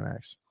that you were gonna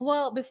ask.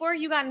 Well, before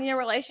you got in your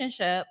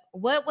relationship,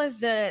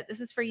 this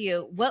is for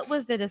you. What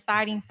was the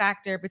deciding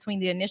factor between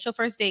the initial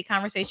first date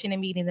conversation and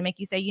meeting to make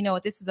you say, you know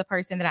what, this is a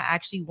person that I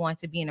actually want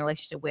to be in a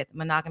relationship with,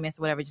 monogamous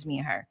or whatever, just me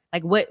and her?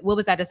 Like what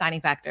was that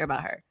deciding factor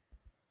about her?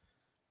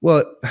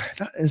 Well,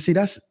 and see,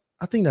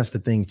 I think that's the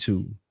thing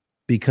too,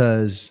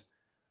 because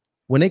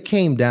when it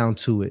came down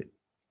to it,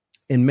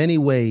 in many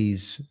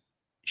ways,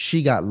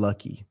 she got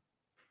lucky.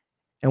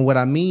 And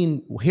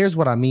here's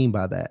what I mean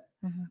by that.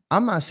 Mm-hmm.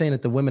 I'm not saying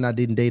that the women I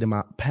didn't date in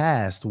my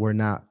past were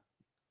not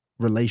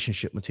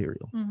relationship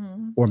material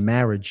or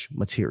marriage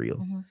material.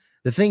 Mm-hmm.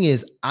 The thing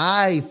is,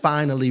 I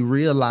finally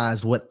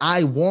realized what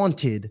I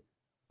wanted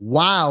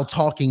while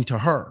talking to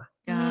her.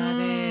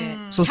 Got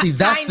it. So see,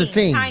 that's the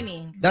thing.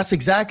 Timing. That's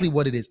exactly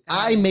what it is.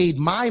 I made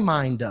my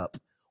mind up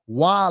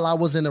while I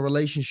was in a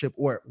relationship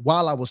or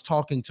while I was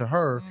talking to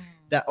her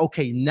that,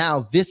 okay,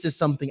 now this is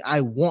something I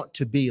want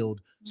to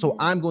build. So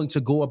I'm going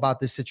to go about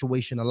this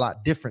situation a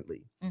lot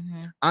differently.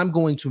 I'm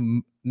going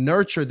to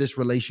nurture this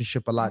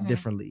relationship a lot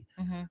differently.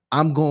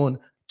 I'm going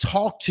to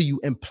talk to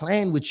you and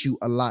plan with you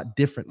a lot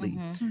differently.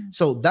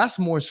 So that's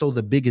more so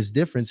the biggest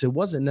difference. It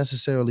wasn't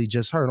necessarily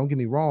just her. Don't get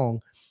me wrong.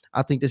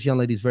 I think this young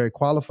lady is very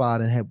qualified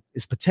and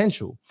is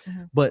potential.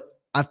 But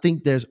I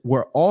think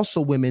we're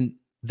also women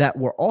that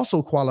were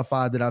also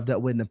qualified that I've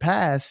dealt with in the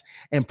past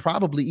and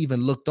probably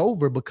even looked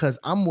over because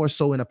I'm more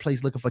so in a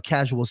place looking for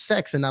casual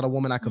sex and not a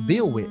woman I could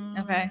build with.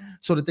 Okay.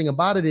 So the thing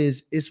about it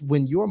is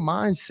when your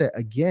mindset,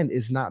 again,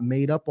 is not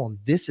made up on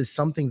this is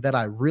something that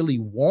I really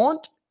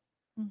want,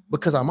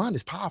 because our mind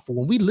is powerful.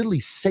 When we literally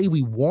say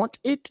we want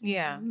it,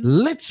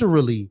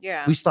 literally,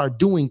 we start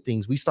doing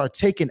things. We start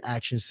taking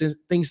actions.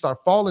 Things start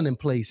falling in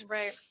place.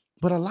 Right.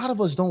 But a lot of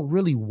us don't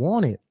really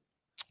want it.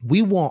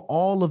 We want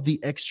all of the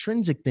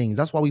extrinsic things.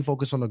 That's why we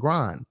focus on the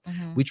grind.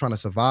 We trying to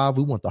survive.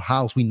 We want the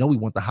house. We know we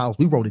want the house.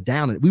 We wrote it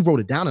down. We wrote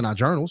it down in our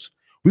journals.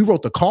 We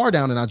wrote the car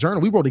down in our journal.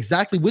 We wrote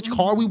exactly which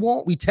car we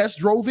want. We test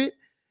drove it,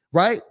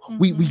 right?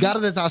 We got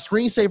it as our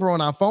screensaver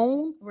on our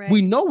phone. Right.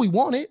 We know we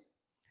want it.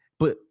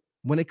 But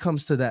when it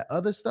comes to that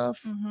other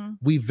stuff,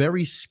 we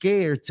very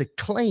scared to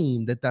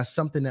claim that that's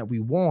something that we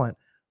want,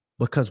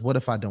 because what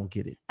if I don't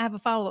get it? I have a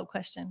follow-up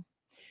question.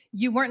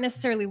 You weren't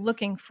necessarily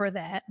looking for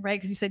that, right?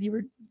 Because you said you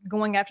were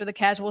going after the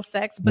casual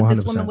sex, but 100%.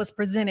 This woman was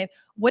presented.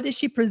 What did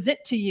she present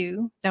to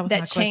you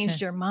that changed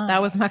your mind?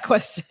 That was my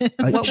question.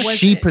 What was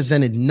she it?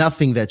 presented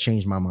nothing that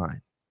changed my mind.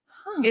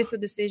 It's a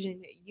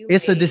decision that you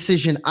It's made. a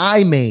decision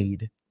I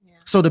made. Yeah.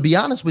 So to be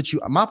honest with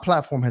you, my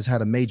platform has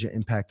had a major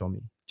impact on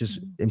me, just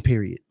in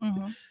period.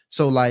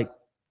 So like,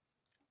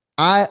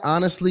 I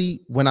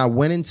honestly, when I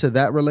went into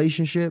that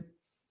relationship,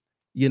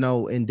 you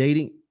know, in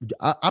dating,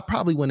 I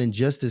probably went in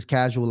just as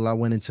casual as I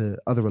went into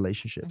other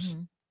relationships.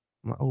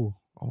 I'm like, oh,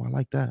 I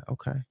like that.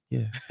 Okay.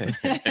 Yeah.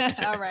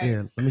 All right.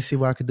 Yeah. Let me see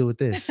what I could do with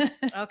this.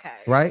 Okay.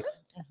 Right.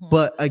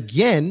 But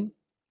again,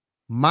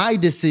 my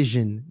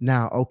decision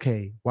now,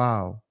 okay,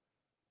 wow.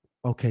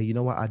 Okay. You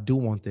know what? I do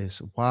want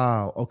this.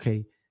 Wow.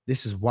 Okay.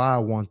 This is why I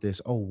want this.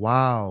 Oh,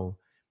 wow.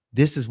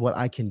 This is what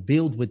I can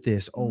build with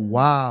this. Oh,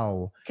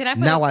 wow.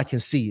 I can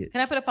see it. Can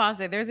I put a pause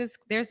there? There's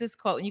this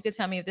quote, and you can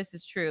tell me if this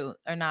is true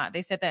or not.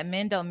 They said that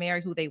men don't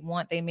marry who they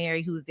want. They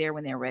marry who's there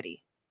when they're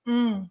ready.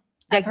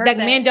 Like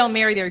men don't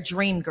marry their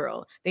dream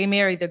girl. They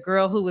marry the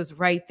girl who is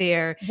right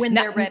there when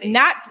they're ready.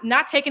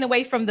 Not taken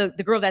away from the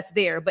girl that's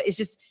there, but it's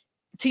just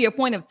to your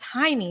point of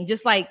timing.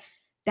 Just like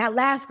that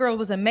last girl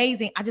was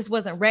amazing. I just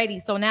wasn't ready.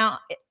 So now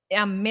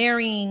I'm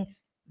marrying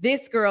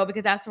this girl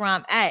because that's where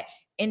I'm at.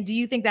 And do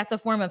you think that's a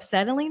form of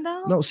settling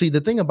though? No, see,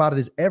 the thing about it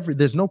is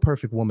there's no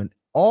perfect woman.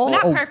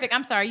 Perfect.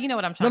 I'm sorry. You know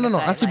what I'm trying to say. No.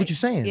 I see what you're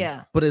saying.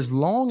 Yeah. But as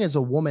long as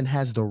a woman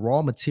has the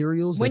raw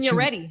materials. When you're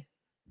ready.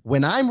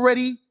 When I'm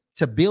ready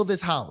to build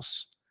this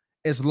house,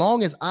 as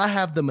long as I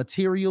have the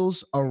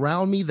materials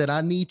around me that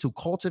I need to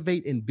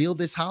cultivate and build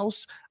this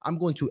house, I'm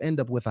going to end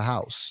up with a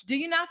house. Do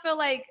you not feel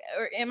like,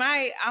 or am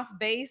I off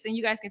base, and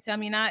you guys can tell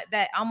me not,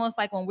 that almost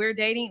like when we're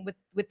dating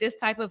with this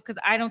type of,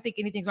 because I don't think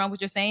anything's wrong with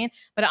what you're saying,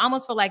 but I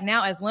almost feel like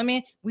now as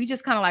women, we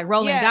just kind of like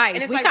rolling dice.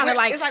 And it's we kind of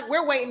like, it's like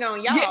we're waiting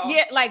on y'all.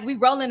 Yeah, like we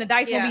rolling the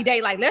dice when we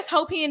date. Like, let's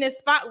hope he in this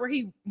spot where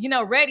he,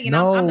 ready. And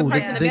I'm the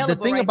person available.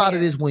 The thing about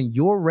it is when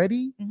you're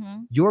ready,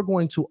 you're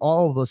going to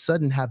all of a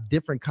sudden have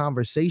different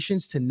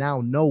conversations to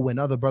now know when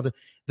other brother.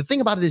 The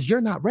thing about it is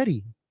you're not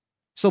ready.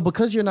 So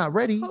because you're not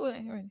ready,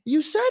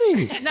 you said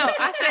it. No,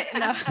 I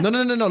said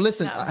no. No.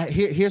 Listen,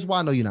 here's why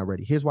I know you're not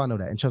ready. Here's why I know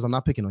that. And Chels, I'm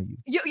not picking on you.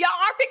 Y'all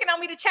are picking on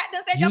me. The chat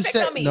done said y'all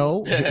picking on me.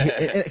 No,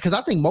 because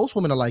I think most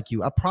women are like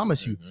you. I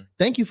promise you.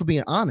 Thank you for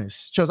being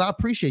honest. Chels, I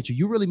appreciate you.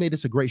 You really made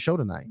this a great show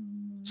tonight.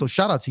 So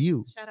shout out to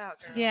you. Shout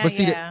out, girl. Yeah, but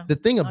see, the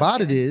thing about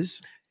it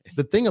is,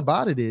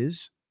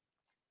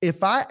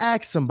 if I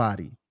ask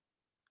somebody,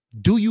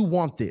 do you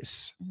want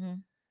this?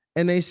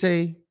 And they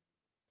say,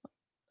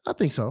 I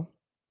think so.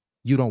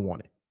 You don't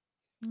want it.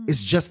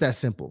 It's just that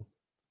simple.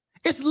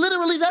 It's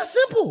literally that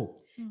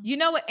simple. You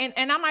know what? And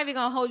I'm not even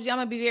gonna hold you. I'm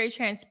gonna be very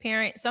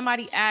transparent.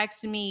 Somebody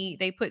asked me,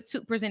 they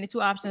presented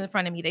two options in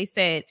front of me. They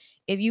said,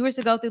 if you were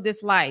to go through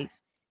this life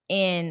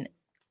And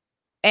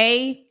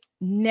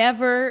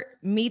never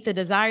meet the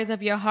desires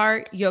of your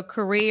heart, your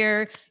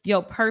career,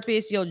 your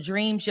purpose, your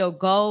dreams, your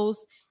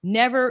goals.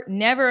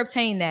 Never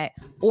obtain that.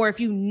 Or if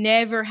you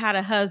never had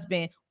a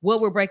husband, what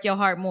would break your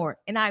heart more?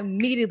 And I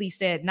immediately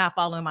said, not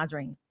following my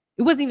dream.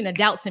 It wasn't even a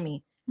doubt to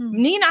me.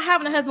 Me not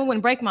having a husband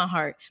wouldn't break my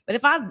heart. But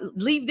if I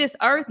leave this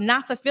earth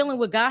not fulfilling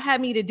what God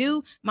had me to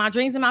do, my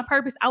dreams and my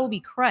purpose, I will be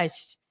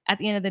crushed at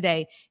the end of the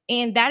day.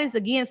 And that is,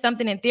 again,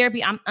 something in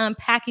therapy I'm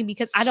unpacking,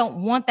 because I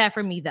don't want that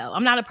for me, though.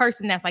 I'm not a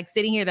person that's like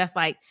sitting here that's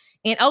like,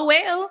 and oh,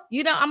 well,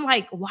 you know, I'm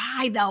like,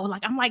 why though?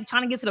 Like, I'm like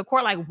trying to get to the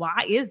core. Like,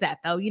 why is that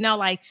though? You know,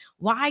 like,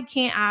 why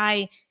can't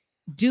I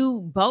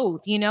do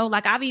both? You know,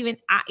 like I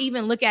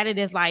even look at it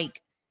as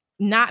like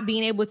not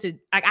being able to,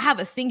 like, I have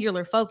a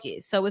singular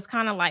focus. So it's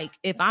kind of like,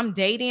 if I'm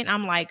dating,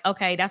 I'm like,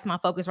 okay, that's my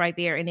focus right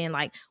there. And then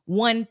like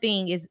one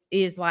thing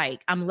is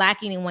like, I'm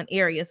lacking in one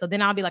area. So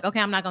then I'll be like, okay,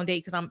 I'm not going to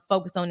date because I'm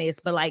focused on this.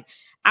 But like,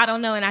 I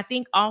don't know. And I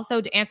think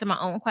also, to answer my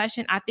own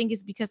question, I think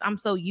it's because I'm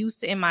so used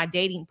to, in my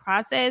dating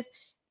process,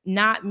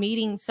 not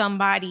meeting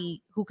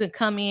somebody who can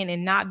come in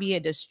and not be a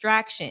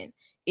distraction.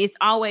 It's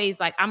always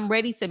like, I'm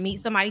ready to meet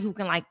somebody who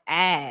can like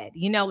add,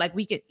 you know, like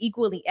we could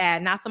equally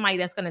add, not somebody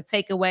that's going to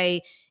take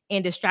away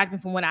and distract me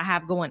from what I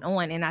have going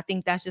on. And I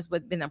think that's just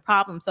what's been the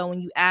problem. So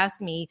when you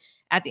ask me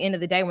at the end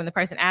of the day, when the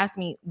person asks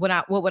me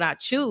what would I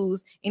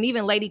choose? And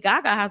even Lady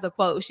Gaga has a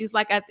quote. She's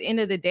like, at the end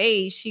of the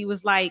day, she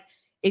was like,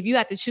 if you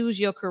have to choose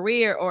your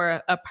career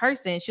or a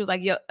person, she was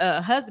like, your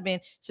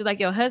husband, she was like,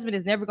 your husband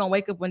is never going to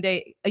wake up one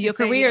day. Your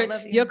career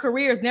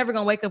is never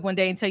going to wake up one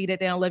day and tell you that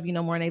they don't love you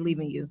no more and they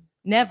leaving you.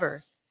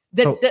 Never.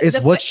 It's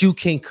what you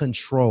can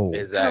control.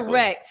 Exactly.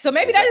 Correct. So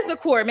maybe that is the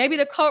core. Maybe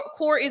the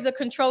core is a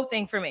control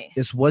thing for me.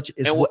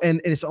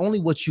 And it's only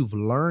what you've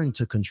learned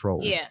to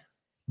control. Yeah.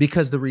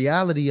 Because the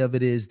reality of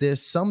it is,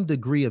 there's some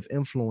degree of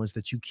influence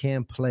that you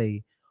can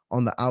play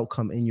on the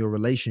outcome in your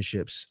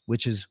relationships,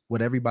 which is what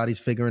everybody's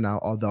figuring out,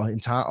 or the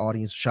entire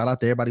audience. Shout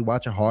out to everybody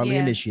watching Hardly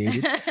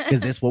Initiated,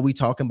 because that's what we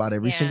talking about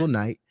every single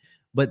night.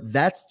 But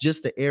that's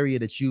just the area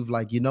that you've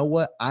like, you know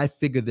what? I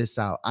figured this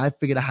out. I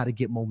figured out how to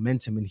get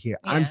momentum in here.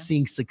 I'm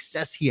seeing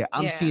success here.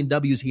 I'm seeing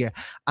W's here.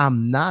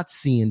 I'm not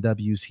seeing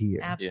W's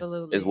here.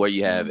 Absolutely. Is where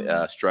you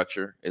have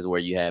structure, is where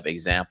you have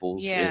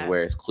examples, is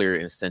where it's clear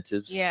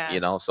incentives. You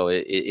know, so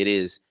it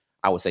is,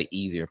 I would say,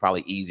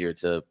 probably easier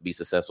to be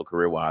successful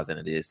career-wise than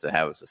it is to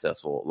have a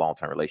successful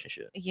long-term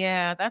relationship.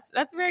 Yeah,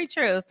 that's very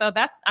true. So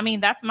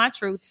that's my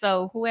truth.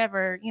 So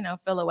whoever, you know,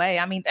 feel away.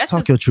 I mean, that's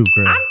Talk your truth,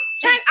 girl.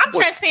 I'm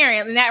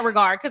transparent in that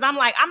regard, because I'm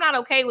like, I'm not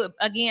okay with,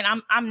 again,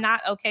 I'm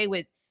not okay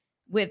with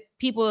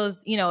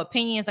people's, you know,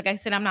 opinions. Like I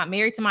said, I'm not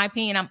married to my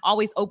opinion. I'm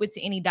always open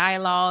to any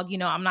dialogue. You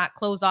know, I'm not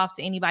closed off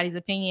to anybody's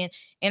opinion,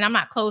 and I'm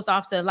not closed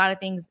off to a lot of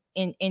things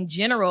in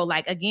general.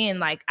 Like, again,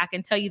 like I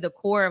can tell you the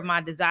core of my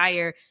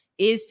desire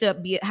is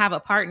to have a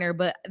partner,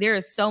 but there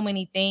are so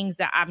many things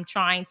that I'm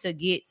trying to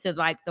get to,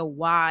 like the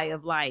why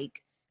of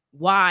like,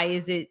 why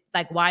is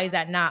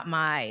that not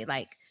my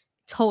like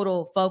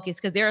total focus?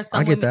 Because there are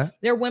some women,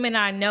 there are women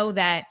I know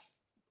that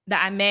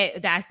I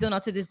met that I still know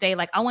to this day,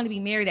 like, I want to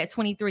be married at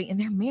 23, and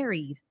they're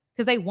married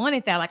because they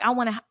wanted that. Like, I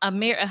want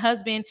a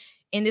husband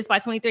in this by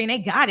 23, and they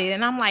got it.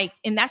 And I'm like,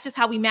 and that's just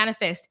how we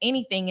manifest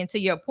anything. And to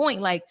your point,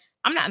 like,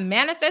 I'm not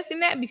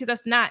manifesting that because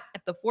that's not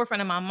at the forefront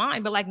of my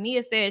mind. But like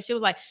Mia said, she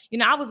was like, you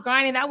know, I was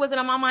grinding. That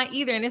wasn't on my mind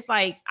either. And it's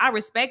like, I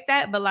respect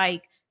that. But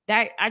like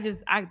that,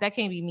 that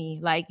can't be me.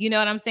 Like, you know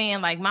what I'm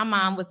saying? Like, my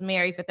mom was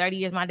married for 30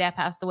 years. My dad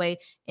passed away,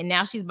 and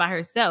now she's by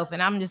herself.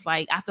 And I'm just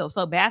like, I feel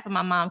so bad for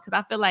my mom, because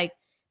I feel like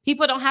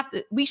people don't have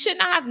to, we should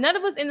not have, none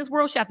of us in this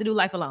world should have to do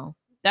life alone.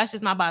 That's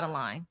just my bottom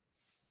line.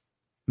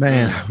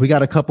 Man, we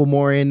got a couple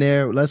more in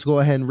there. Let's go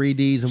ahead and read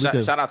these.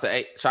 And shout out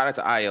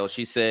to Io.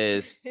 She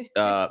says,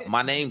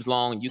 my name's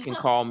long. You can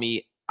call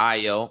me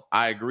Io.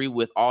 I agree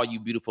with all you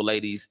beautiful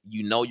ladies.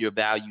 You know your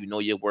value, you know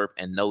your worth,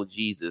 and know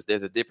Jesus.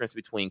 There's a difference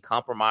between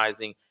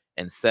compromising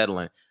and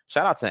settling.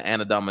 Shout out to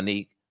Anna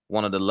Dominique,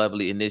 one of the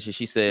lovely initiatives.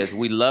 She says,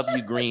 we love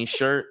you, green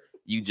shirt.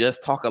 You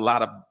just talk a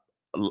lot,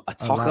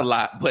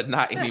 but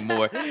not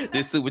anymore.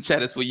 This super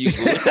chat is for you.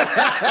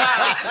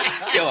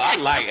 Yo, I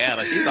like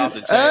Anna. She's off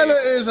the chain. Anna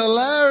is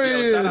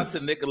hilarious. Yo, shout out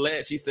to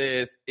Nicolette. She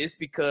says, it's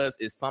because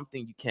it's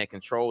something you can't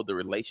control. The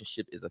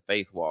relationship is a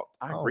faith walk.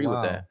 I agree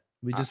with that.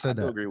 We just said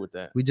that. I agree with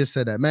that. We just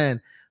said that.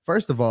 Man,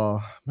 first of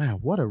all, man,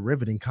 what a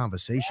riveting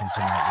conversation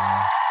tonight,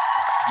 man.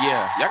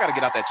 Yeah, y'all got to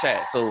get out that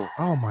chat. So,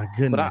 oh my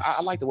goodness. But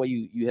I like the way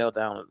you held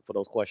down for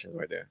those questions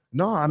right there.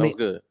 No, I mean, that was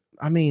good.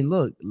 I mean,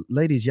 look,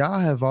 ladies, y'all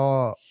have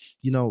all,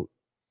 you know,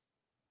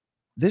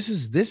 this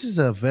is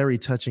a very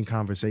touching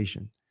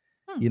conversation,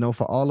 you know,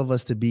 for all of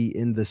us to be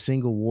in the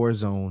single war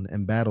zone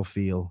and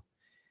battlefield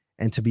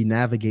and to be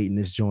navigating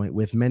this joint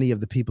with many of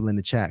the people in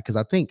the chat. Because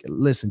I think,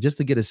 listen, just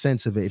to get a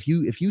sense of it, if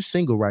you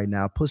single right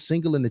now, put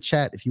single in the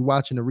chat. If you're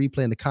watching the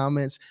replay in the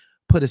comments,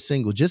 put a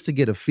single just to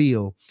get a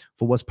feel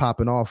for what's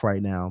popping off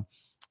right now.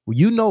 Well,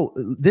 you know,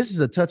 this is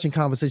a touching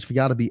conversation for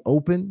y'all to be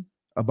open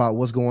about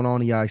what's going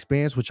on in y'all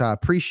experience, which I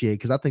appreciate,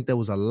 because I think there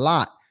was a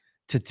lot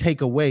to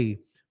take away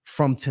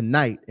from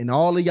tonight, and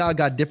all of y'all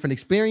got different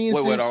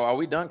experiences. Wait, are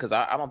we done? Because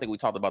I don't think we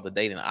talked about the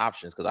dating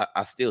options, because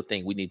I still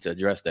think we need to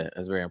address that.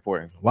 That's very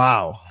important.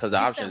 Wow. Because the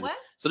options.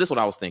 So this is what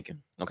I was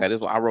thinking. Okay, this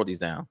is what I wrote these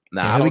down.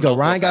 Now, so here we go.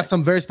 Ryan got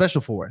something very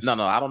special for us. No,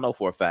 I don't know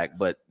for a fact,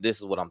 but this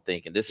is what I'm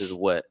thinking. This is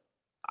what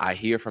I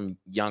hear from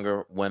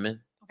younger women.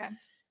 Okay.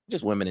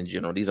 Just women in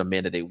general. These are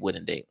men that they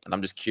wouldn't date. And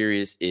I'm just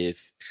curious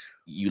if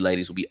you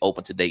ladies would be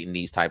open to dating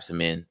these types of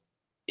men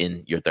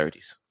in your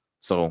 30s.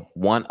 So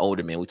one,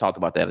 older men. We talked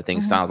about that. I think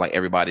it sounds like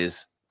everybody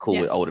is cool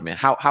with older men.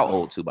 How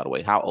old too, by the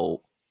way? How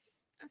old?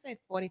 I say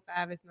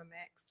 45 is my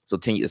max. So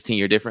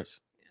 10-year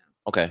difference? Yeah.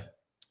 Okay.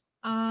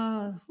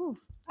 I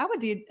would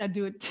do a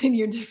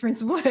 10-year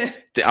difference. What?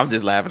 I'm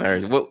just laughing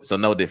at her. So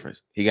no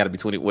difference. He got to be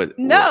 20. What?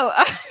 No.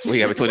 We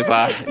got to be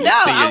 25?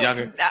 No. 10 years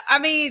younger? I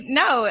mean,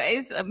 no.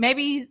 It's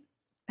maybe,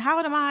 how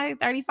old am I?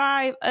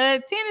 35?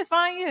 10 is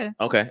fine, yeah.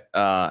 Okay.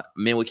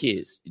 Men with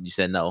kids. You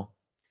said no.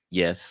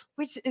 Yes.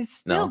 Which is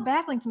still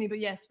baffling to me, but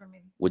yes, for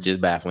me. Which is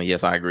baffling.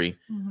 Yes, I agree.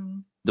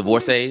 Mm-hmm.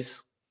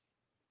 Divorcees?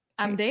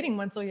 I'm dating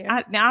one, so yeah.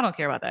 I don't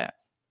care about that.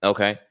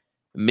 Okay.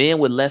 Men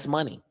with less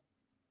money.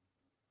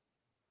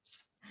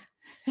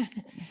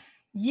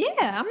 Yeah,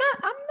 I'm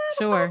not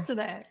opposed to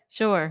that.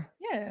 Sure.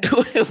 Yeah. She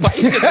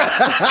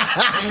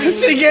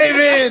gave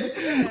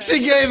in. She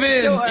gave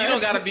in. Sure. You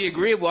don't gotta be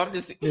agreeable. I'm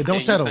just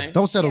don't settle.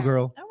 Don't settle,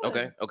 girl.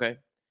 Okay.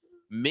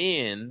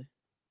 Men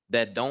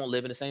that don't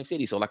live in the same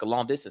city, so like a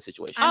long distance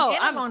situation.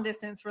 I'm in a long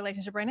distance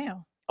relationship right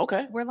now.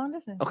 Okay. We're long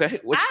distance. Okay.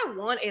 I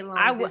want a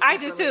long distance. I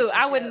do too.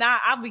 I would not.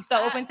 I'll be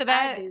so open to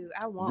that.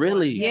 I want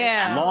really? one.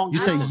 Yeah. Long You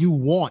distance. say you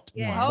want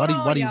Yeah. one. Why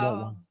do you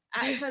want one?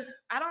 Because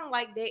I don't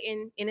like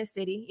dating in a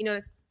city, you know,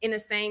 it's in the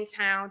same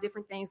town,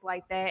 different things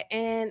like that.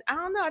 And I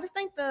don't know. I just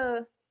think I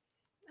don't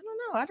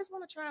know. I just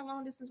want to try a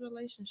long distance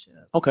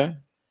relationship. Okay.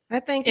 I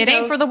think it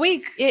ain't for the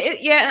weak.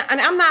 Yeah. And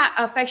I'm not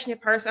an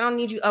affectionate person. I don't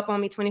need you up on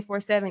me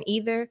 24/7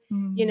 either.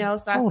 You know,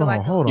 so I feel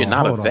like you're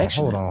not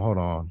affectionate. Hold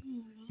on.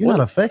 You're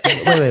not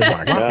affectionate. Wait.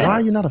 Why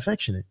are you not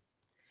affectionate?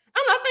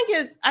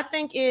 I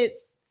think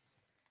it's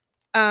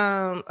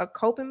a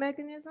coping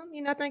mechanism.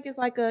 You know, I think it's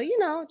like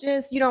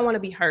just you don't want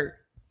to be hurt.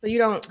 So you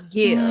don't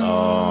give. You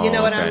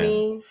know what I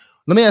mean?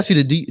 Let me ask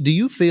you, do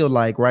you feel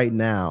like right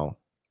now,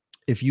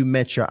 if you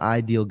met your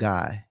ideal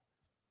guy,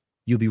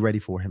 you'll be ready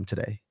for him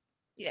today?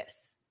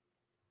 Yes.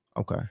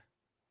 Okay.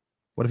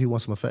 What if he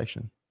wants some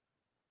affection?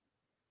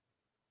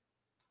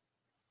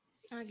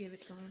 I'll give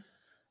it to him.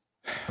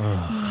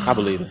 I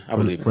believe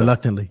it.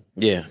 Reluctantly.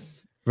 Yeah.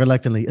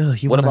 Reluctantly.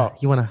 You want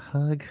a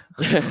hug?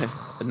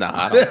 Nah,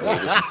 I don't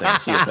believe what she's saying.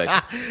 She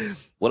affectionate.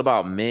 What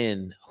about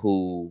men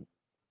who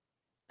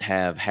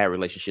have had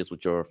relationships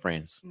with your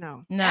friends?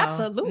 No,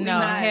 absolutely no,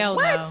 not. Hell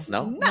what?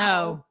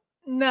 No.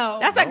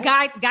 That's no. a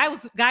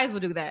guys will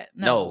do that.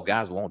 No,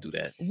 guys won't do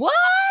that. What?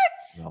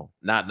 No,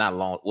 not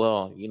long.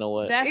 Well, you know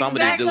what? That's Some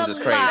of these dudes is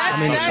crazy.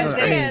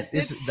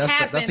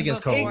 That's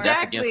against code. Exactly.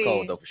 That's against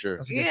code, though, for sure.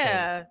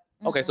 Yeah.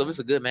 Okay, so if it's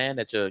a good man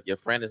that your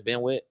friend has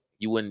been with,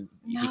 you wouldn't.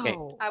 No, he can't.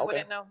 I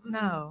wouldn't know.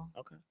 No.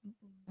 Okay.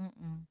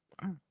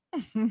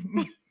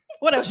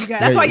 What else you got?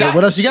 That's why y'all.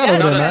 What else you got over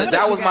there, man?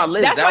 That was my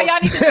list. That's why y'all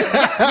need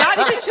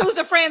to choose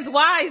the friends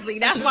wisely.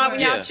 That's why when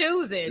y'all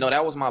choosing. No,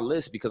 that was my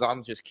list because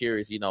I'm just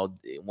curious. You know,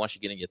 once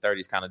you get in your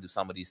 30s, kind of do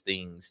some of these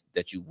things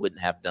that you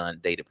wouldn't have done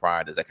dated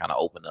prior. Does that kind of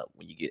open up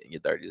when you get in your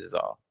 30s? Is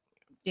all.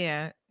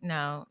 Yeah.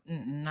 No.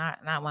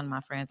 Not one of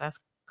my friends. That's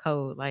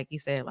code. Like you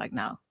said. Like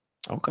no.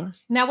 Okay.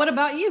 Now, what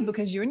about you?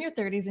 Because you're in your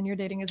 30s and you're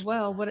dating as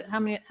well. How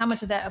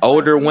much of that?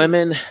 Older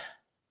women,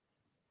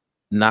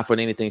 not for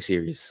anything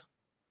serious.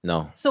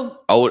 No.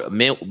 So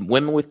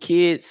women with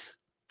kids.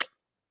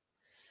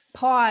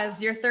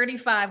 Pause. You're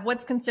 35.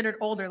 What's considered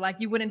older? Like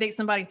you wouldn't date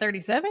somebody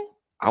 37?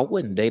 I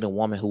wouldn't date a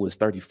woman who was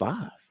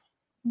 35.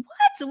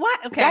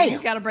 What? Okay, Damn. you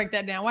got to break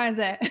that down. Why is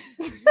that?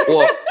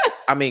 Well,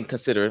 I mean,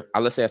 consider.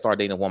 Let's say I start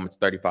dating a woman who's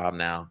 35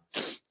 now.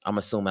 I'm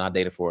assuming I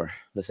dated for,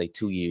 let's say,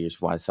 2 years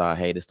before I saw,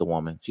 hey, this the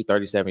woman. She's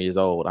 37 years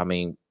old. I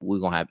mean, we're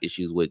going to have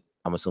issues with,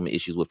 I'm assuming,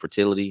 issues with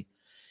fertility,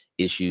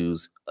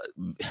 issues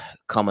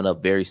coming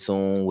up very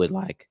soon with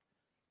like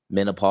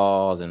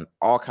menopause and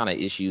all kind of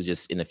issues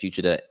just in the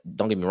future that,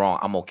 don't get me wrong,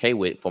 I'm okay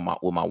with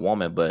with my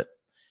woman, but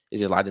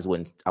it's just, I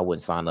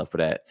wouldn't sign up for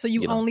that. So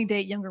you only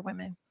date younger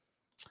women?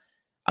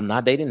 I'm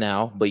not dating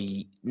now, but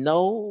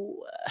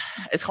no,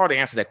 it's hard to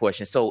answer that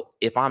question. So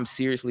if I'm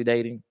seriously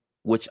dating,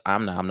 which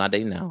I'm not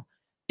dating now,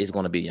 it's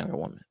going to be a younger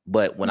woman.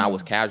 But when I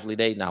was casually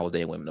dating, I was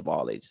dating women of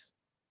all ages.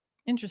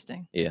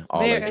 Interesting. Yeah,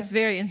 all ages. It's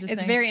very interesting.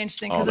 It's very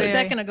interesting because a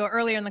second ago,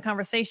 earlier in the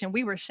conversation,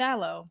 we were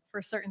shallow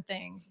for certain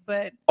things,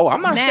 but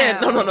I'm not saying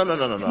no.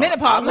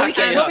 Menopause.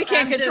 What we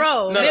can't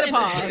control.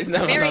 Menopause.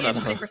 Very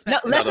interesting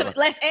perspective.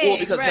 Let's add. Well,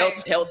 because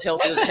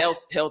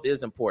health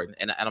is important,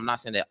 and I'm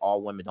not saying that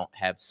all women don't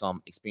have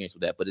some experience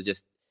with that, but it's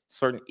just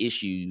certain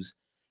issues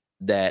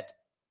that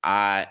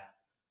men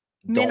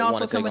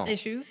also come with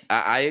issues.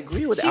 I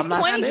agree with that. She's I'm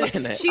not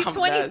saying that. She's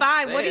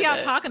 25. What are y'all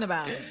that. talking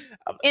about?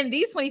 And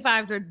these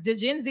 25s the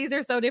Gen Zs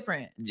are so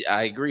different.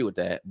 I agree with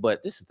that.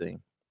 But this is the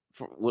thing.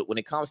 When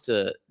it comes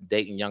to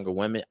dating younger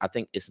women, I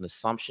think it's an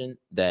assumption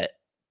that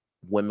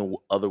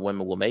other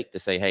women will make to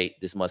say, hey,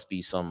 this must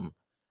be some,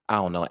 I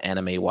don't know,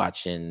 anime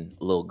watching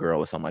little girl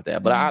or something like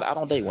that. But I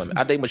don't date women.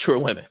 I date mature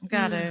women.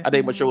 Got it. I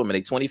date mature women.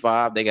 They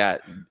 25. They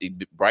got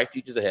bright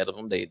futures ahead of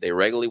them. They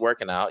regularly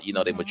working out. You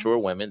know, they mature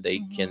women. They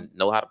can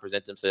know how to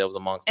present themselves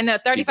amongst. And a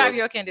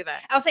 35-year-old can't do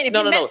that. I was saying, if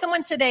you met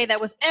someone today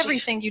that was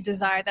everything you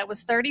desired, that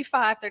was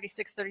 35,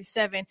 36,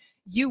 37,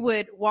 you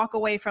would walk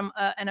away from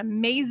an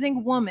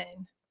amazing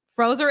woman.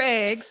 Froze her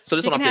eggs. So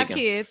this she what can I'm have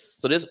thinking. Kids.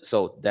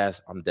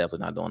 I'm definitely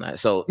not doing that.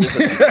 So that's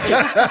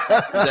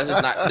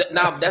just not.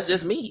 Now that's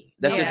just me.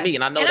 That's just me,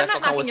 and I know that's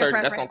gonna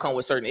come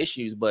with certain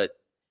issues. But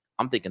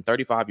I'm thinking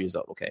 35 years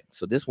old. Okay,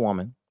 so this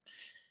woman,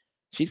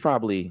 she's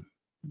probably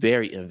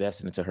very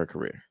invested into her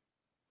career,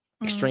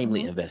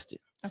 extremely invested.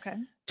 Okay,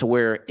 to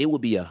where it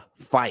would be a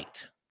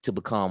fight to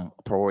become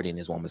a priority in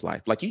this woman's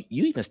life. Like you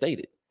even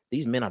stated.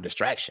 These men are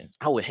distractions.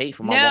 I would hate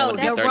for my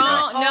woman to be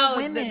 35.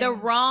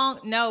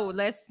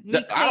 Let's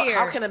be clear.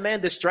 How can a man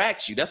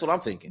distract you? That's what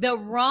I'm thinking. The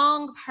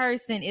wrong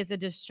person is a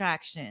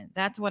distraction.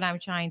 That's what I'm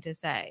trying to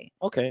say.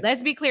 Okay.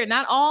 Let's be clear.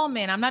 Not all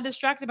men. I'm not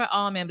distracted by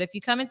all men. But if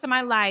you come into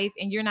my life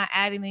and you're not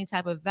adding any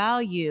type of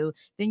value,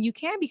 then you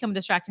can become a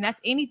distraction.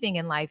 That's anything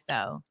in life,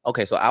 though.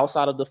 Okay. So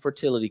outside of the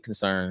fertility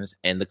concerns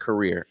and the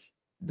career,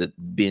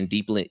 being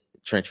deeply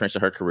entrenched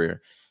in her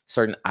career,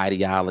 certain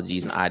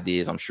ideologies and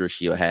ideas I'm sure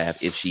she'll have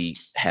if she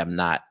have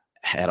not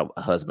had a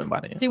husband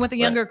by then. So you want the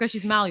younger because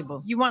she's malleable.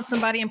 You want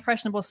somebody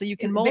impressionable so you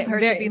can mold her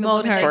to be the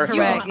woman that First,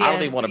 you I want.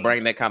 don't even want to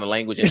bring that kind of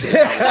language into this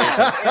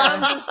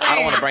conversation. I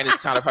don't want to bring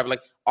this kind of public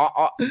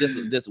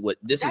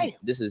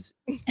this is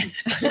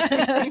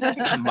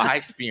my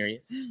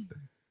experience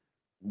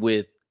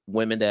with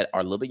women that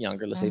are a little bit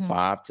younger, let's say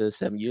 5 to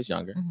 7 years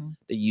younger.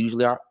 They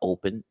usually are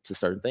open to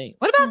certain things.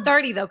 What about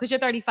 30 though? Because you're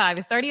 35.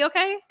 Is 30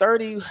 okay?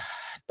 30,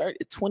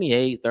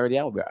 28, 30,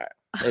 I would be all right.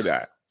 Maybe all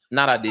right.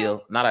 Not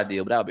ideal,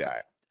 but I'll be all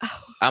right.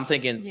 I'm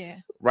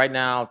thinking right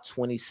now,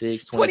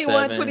 26, 27.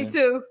 21,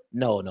 22.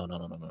 No.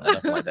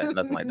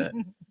 Nothing like that.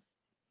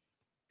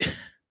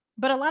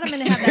 But a lot of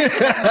men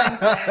have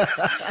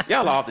that.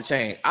 Y'all are off the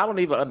chain. I don't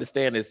even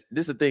understand this.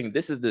 This is the thing.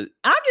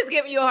 I'm just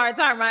giving you a hard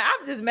time, right?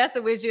 I'm just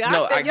messing with you.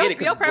 No, I get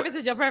it. Your preference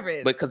is your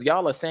preference. Because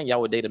y'all are saying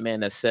y'all would date a man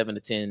that's 7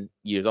 to 10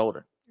 years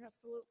older.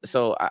 Absolutely.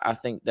 So I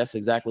think that's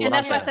exactly what I'm saying.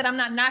 And that's why I said I'm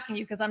not knocking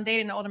you because I'm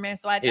dating an older man.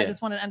 So I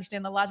just wanted to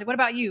understand the logic. What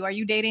about you? Are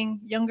you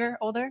dating younger,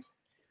 older?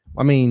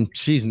 I mean,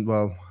 I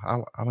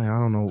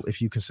don't know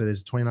if you consider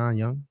this 29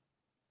 young.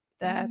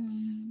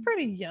 That's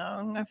pretty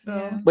young, I feel.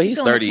 Yeah. But he's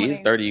 30. He's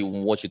 30.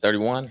 What, you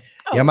 31?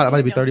 Oh, yeah, I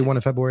might be 31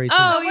 in February. Too.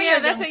 Oh, yeah,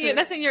 that's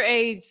in your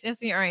age.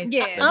 That's in your age.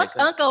 Yeah.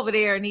 Unc over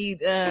there need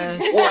Well,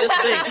 this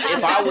thing,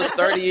 if I was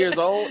 30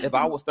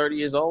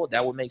 years old,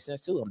 that would make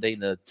sense too. I'm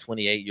dating a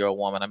 28-year-old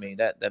woman. I mean,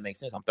 that makes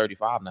sense. I'm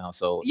 35 now.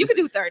 So you could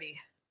do 30.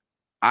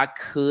 I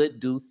could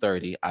do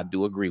 30. I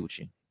do agree with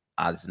you.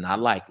 It's not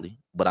likely,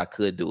 but I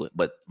could do it.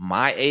 But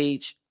my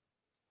age,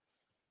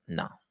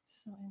 no.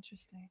 So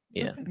interesting.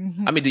 Yeah. Okay.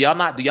 I mean, do y'all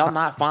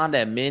not find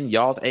that men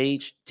y'all's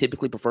age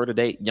typically prefer to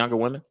date younger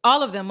women?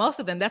 All of them, most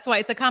of them. That's why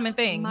it's a common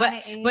thing.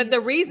 But the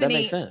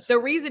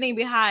reasoning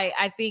behind,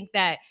 I think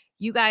that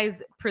you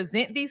guys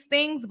present these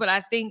things, but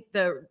I think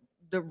the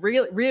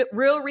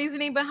real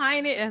reasoning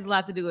behind it has a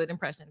lot to do with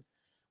impression.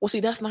 Well, see,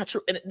 that's not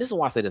true. And this is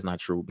why I say that's not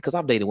true, because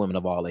I've dated women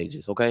of all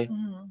ages, okay?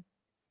 Mm-hmm.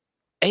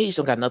 Age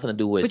don't got nothing to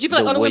do with. But you feel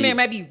like older women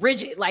might be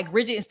rigid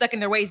and stuck in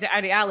their ways, their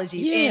ideology.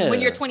 Yeah. And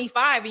when you're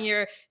 25 and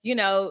you're,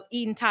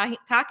 eating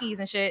Takis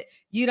and shit,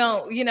 you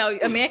don't,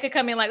 a man could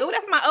come in like, oh,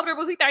 that's my older,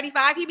 but he's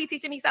 35. He be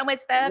teaching me so much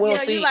stuff. Well,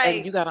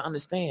 and you got to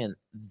understand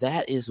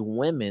that is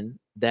women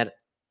that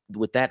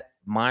with that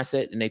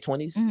mindset in their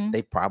 20s,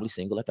 they probably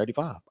single at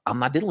 35. I'm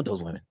not dealing with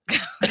those women.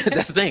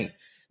 That's the thing.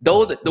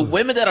 The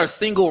women that are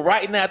single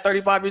right now at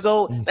 35 years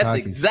old, that's Takis.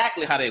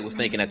 Exactly how they was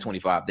thinking at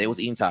 25. They was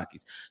eating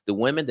Takis. The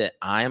women that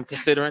I am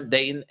considering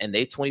dating and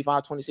they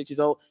 25, 26 years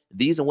old,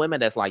 these are women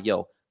that's like,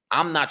 yo,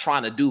 I'm not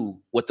trying to do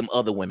what them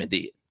other women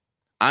did.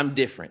 I'm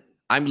different.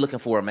 I'm looking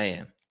for a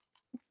man.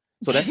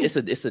 So it's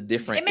a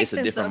different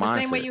mindset.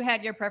 The same way you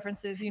had your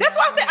preferences. That's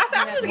why I said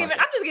I'm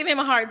just giving him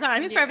a hard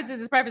time. His preference is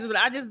his preference, but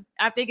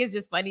I think it's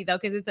just funny though,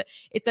 because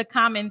it's a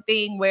common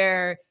thing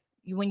where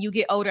when you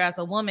get older as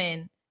a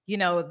woman,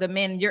 the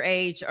men your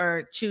age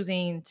are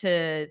choosing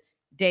to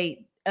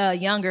date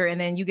younger, and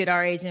then you get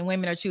our age and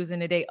women are choosing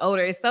to date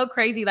older. It's so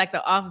crazy, like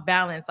the off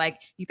balance. Like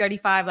you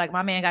 35, like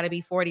my man got to be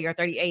 40 or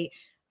 38.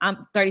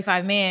 I'm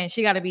 35 man,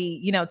 she got to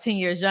be 10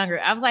 years younger.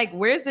 I was like,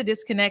 where's the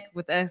disconnect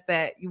with us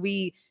that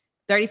we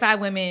 35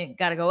 women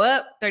got to go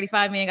up,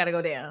 35 men got to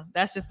go down?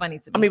 That's just funny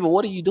to me. I mean, but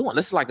what are you doing?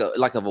 This is like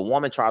if a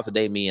woman tries to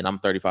date me and I'm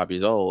 35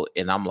 years old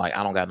and I'm like,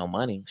 I don't got no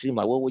money. She's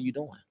like, what were you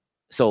doing?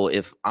 So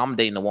if I'm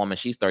dating a woman,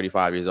 she's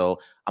 35 years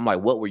old, I'm like,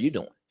 what were you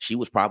doing? She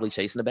was probably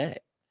chasing a bag.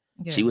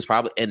 Yeah. She was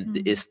probably,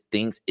 and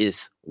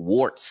it's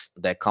warts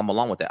that come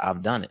along with that.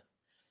 I've done it.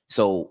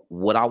 So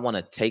would I want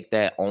to take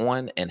that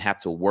on and have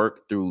to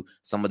work through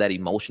some of that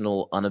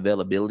emotional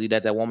unavailability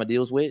that woman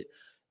deals with?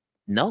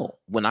 No,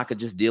 when I could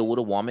just deal with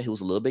a woman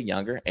who's a little bit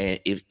younger. And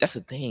if that's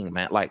the thing,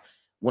 man, like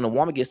when a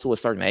woman gets to a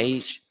certain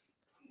age,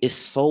 it's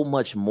so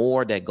much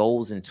more that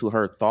goes into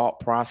her thought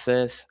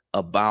process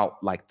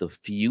about like the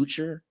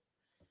future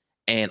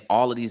and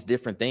all of these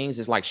different things.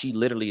 It's like she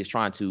literally is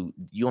trying to,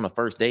 you on a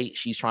first date,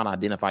 she's trying to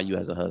identify you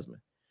as a husband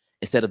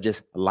instead of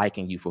just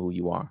liking you for who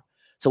you are.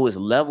 So it's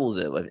levels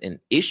of and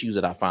issues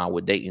that I find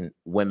with dating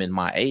women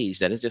my age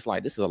that it's just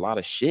like, this is a lot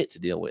of shit to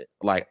deal with.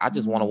 Like, I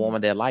just want a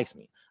woman that likes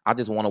me. I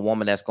just want a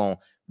woman that's going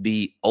to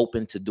be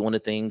open to doing the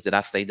things that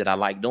I say that I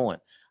like doing.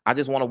 I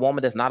just want a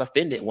woman that's not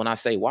offended when I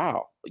say,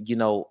 wow, you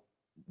know,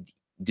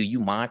 do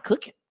you mind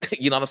cooking?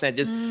 You know what I'm saying?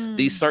 Just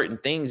these certain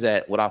things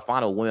that what I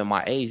find with women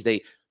my age,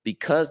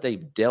 because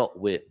they've dealt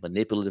with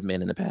manipulative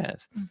men in the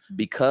past,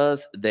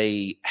 because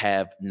they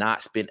have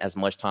not spent as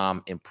much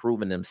time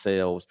improving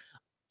themselves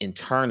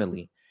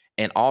internally,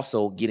 and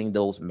also getting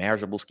those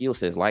measurable skill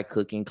sets like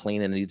cooking,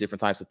 cleaning, and these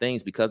different types of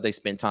things, because they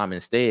spend time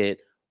instead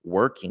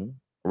working,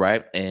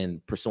 right,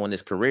 and pursuing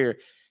this career,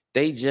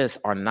 they just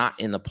are not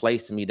in a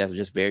place to me that's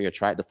just very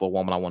attractive for a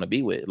woman I want to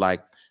be with.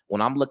 Like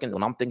when I'm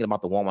thinking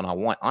about the woman I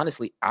want,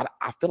 honestly, I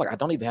feel like I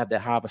don't even have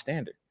that high of a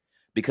standard,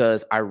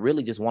 because I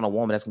really just want a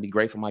woman that's gonna be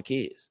great for my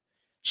kids.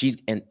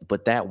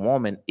 But that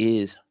woman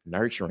is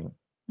nurturing.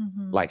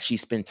 Like she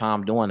spent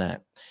time doing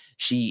that.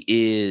 She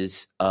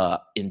is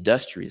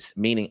industrious,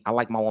 meaning I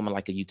like my woman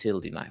like a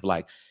utility knife.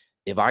 Like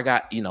if I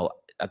got, you know,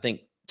 I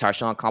think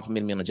Tyshawn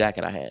complimented me on the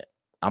jacket I had.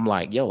 I'm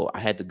like, yo, I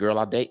had the girl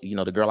I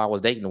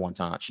was dating one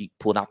time. She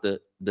pulled out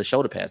the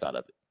shoulder pads out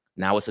of it.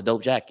 Now it's a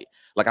dope jacket.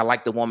 Like I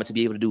like the woman to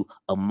be able to do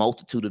a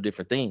multitude of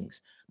different things.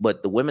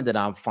 But the women that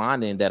I'm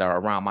finding that are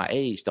around my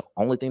age, the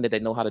only thing that they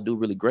know how to do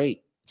really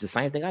great is the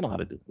same thing I know how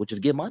to do, which is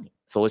get money.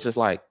 So it's just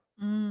like,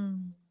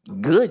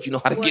 good, you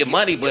know how to get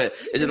money, but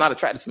it's just not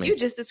attractive to me. You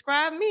just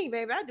described me,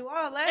 baby. I do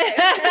all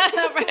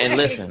that. Right. And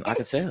listen, I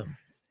can sell.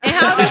 And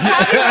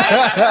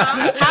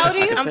how old are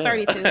you? I'm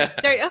 32. 30.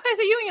 Okay,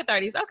 so you in your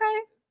 30s. Okay.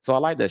 So I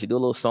like that. She do a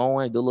little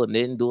sewing, do a little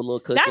knitting, do a little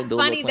cooking. That's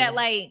funny that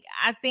like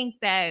I think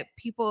that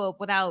people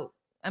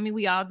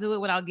we all do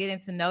it without getting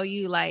to know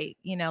you, like,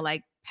 you know,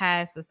 like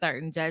past a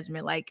certain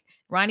judgment. Like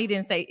if Ronnie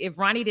didn't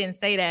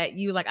say that,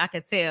 you like, I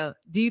could tell.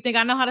 Do you think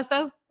I know how to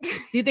sew? Do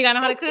you think I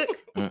know how to cook?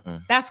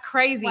 That's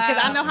crazy, because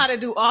I know how to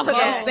do all of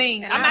those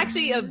things. I'm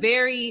actually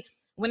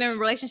when in a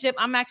relationship,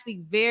 I'm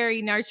actually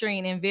very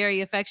nurturing and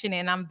very affectionate,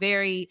 and I'm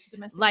very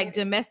like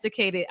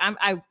domesticated.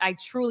 I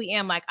truly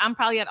am. Like I'm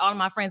probably at all of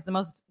my friends the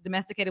most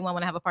domesticated one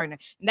when I have a partner,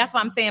 and that's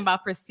what I'm saying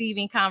about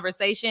perceiving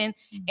conversation.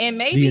 And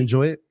maybe do you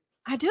enjoy it?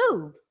 I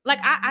do. Like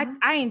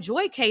I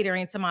enjoy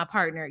catering to my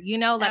partner, you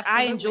know, like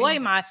I enjoy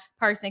my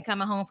person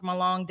coming home from a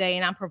long day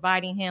and I'm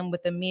providing him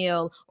with a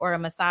meal or a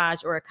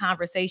massage or a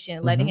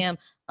conversation, letting him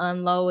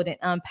unload and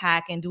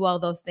unpack and do all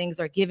those things,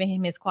 or giving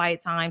him his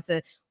quiet time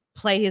to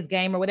play his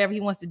game or whatever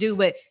he wants to do.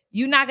 But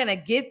you're not going to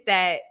get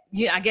that.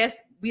 I guess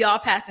we all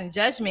pass in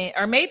judgment,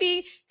 or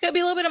maybe could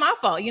be a little bit of my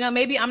fault. You know,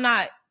 maybe I'm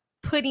not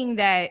putting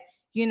that,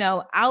 you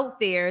know, out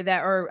there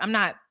or I'm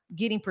not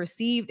getting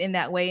perceived in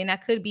that way. And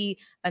that could be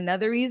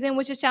another reason,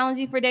 which is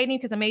challenging for dating,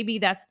 because maybe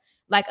that's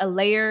like a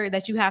layer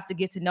that you have to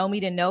get to know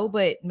me to know,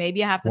 but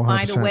maybe I have to 100%.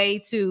 Find a way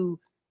to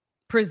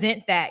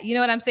present that. You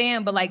know what I'm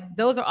saying? But like,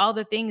 those are all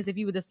the things, if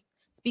you would just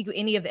speak with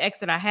any of the ex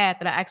that I had,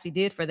 that I actually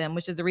did for them,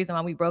 which is the reason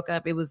why we broke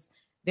up. It was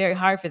very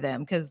hard for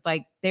them, because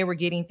like they were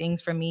getting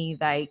things from me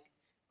like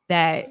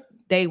that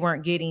they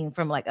weren't getting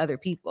from like other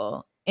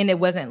people. And it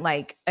wasn't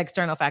like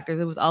external factors.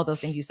 It was all those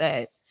things you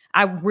said.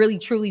 I really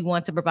truly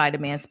want to provide a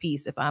man's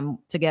peace if I'm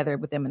together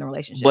with them in a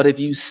relationship. But if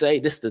you say,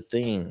 this the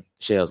thing,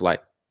 Shells,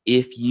 like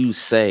if you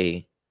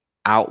say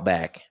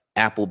Outback,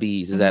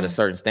 Applebee's is at a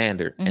certain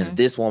standard, and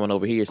this woman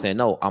over here is saying,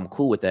 no, I'm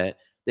cool with that,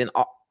 then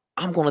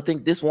I'm going to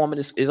think this woman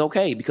is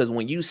okay. Because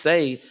when you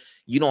say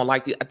you don't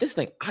like this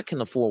thing, I can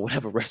afford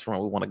whatever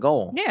restaurant we want to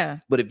go on. Yeah.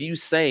 But if you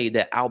say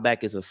that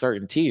Outback is a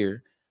certain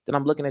tier, then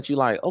I'm looking at you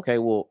like, okay,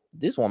 well,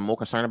 this woman more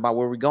concerned about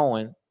where we're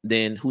going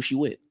than who she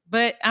with.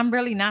 But I'm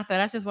really not that.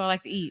 That's just what I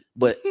like to eat.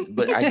 But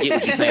I get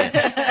what you're saying.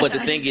 But the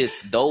thing is,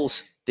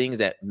 those things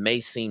that may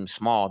seem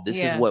small, this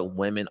is what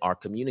women are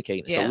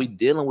communicating. So we're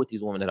dealing with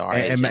these women that are.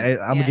 And I'm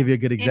gonna give you a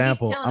good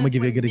example. I'm gonna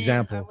give you a good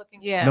example.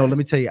 Yeah. No, let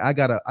me tell you, I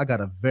got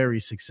a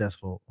very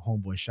successful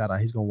homeboy. Shout out.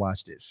 He's gonna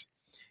watch this.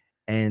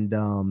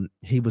 And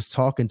he was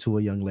talking to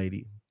a young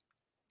lady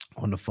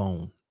on the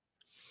phone.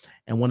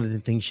 And one of the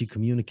things she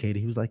communicated,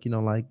 he was like,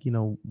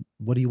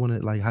 what do you want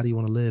to, like, how do you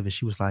want to live? And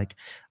she was like,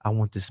 I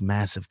want this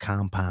massive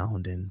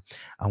compound, and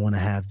I want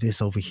to have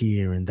this over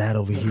here and that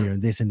over here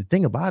and this. And the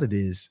thing about it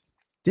is,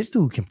 this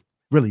dude can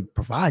really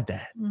provide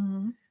that.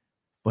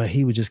 But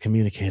he would just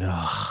communicate,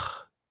 I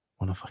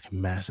want a fucking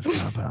massive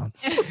compound.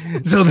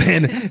 So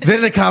then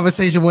the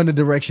conversation went in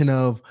the direction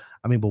of,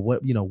 but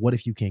what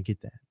if you can't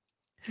get that?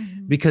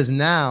 Because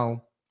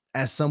now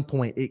at some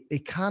point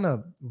it kind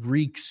of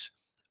reeks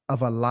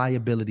of a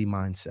liability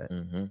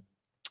mindset,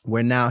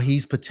 where now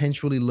he's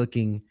potentially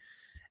looking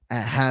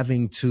at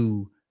having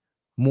to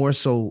more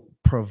so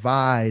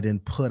provide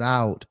and put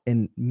out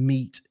and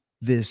meet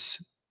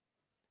this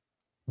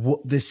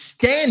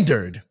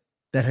standard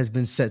that has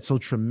been set so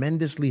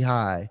tremendously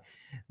high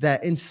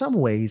that in some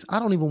ways, I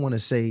don't even want to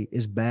say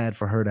it's bad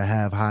for her to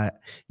have high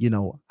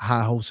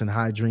hopes and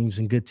high dreams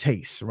and good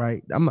taste,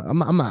 right? I'm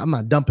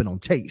not dumping on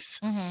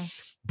taste,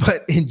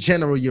 but in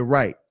general, you're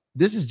right.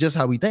 This is just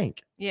how we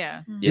think.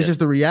 Yeah. This is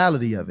the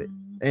reality of it.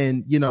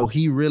 And,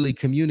 he really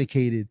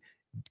communicated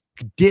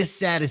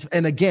dissatisfied.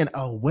 And again,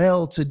 a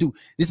well-to-do.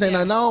 This ain't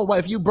no,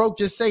 if you broke,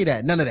 just say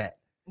that. None of that.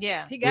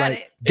 Yeah, he got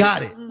it.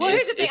 Got it. Well,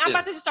 here's the thing. I'm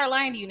about to just start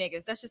lying to you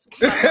niggas. That's just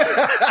no.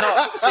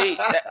 See, maybe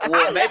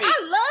I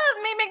love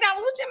me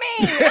McDonald's. What you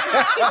mean?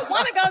 I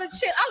want to go to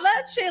Chili. I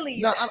love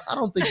Chili's. No, I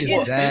don't think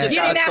it's that.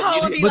 Get in that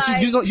hole and be but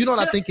like, you know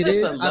what I think it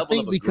is.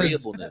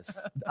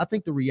 I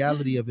think the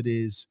reality of it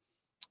is,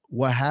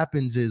 what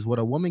happens is what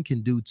a woman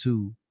can do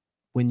too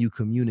when you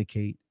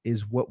communicate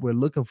is what we're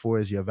looking for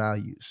is your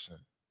values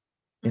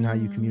and how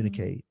you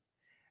communicate.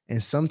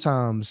 And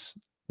sometimes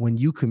when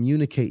you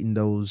communicate in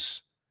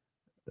those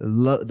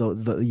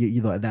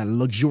that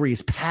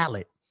luxurious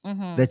palette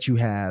that you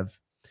have,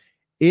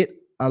 it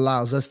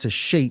allows us to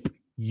shape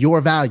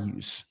your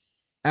values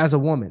as a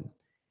woman.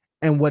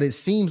 And what it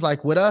seems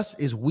like with us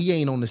is we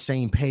ain't on the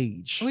same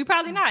page. We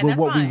probably not. With That's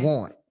what fine. we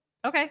want.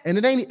 Okay.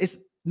 And it's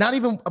not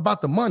even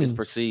about the money. It's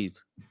perceived.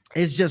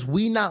 It's just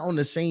we not on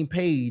the same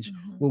page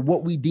with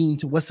what we deem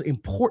to what's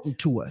important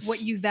to us.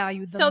 What you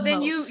value the So then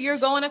most. you're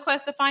going to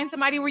quest to find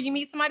somebody where you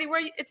meet somebody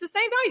where it's the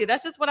same value.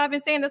 That's just what I've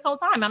been saying this whole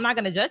time. I'm not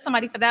going to judge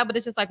somebody for that, but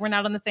it's just like we're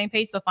not on the same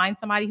page. So find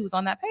somebody who's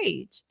on that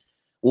page.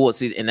 Well,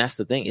 see, and that's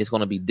the thing. It's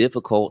going to be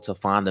difficult to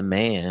find a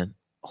man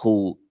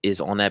who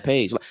is on that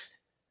page.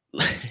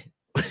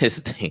 This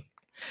thing.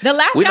 The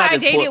last guy I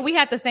dated, we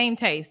had the same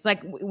taste.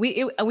 Like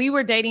we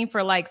were dating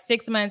for like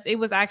 6 months. It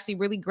was actually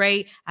really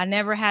great. I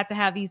never had to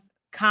have these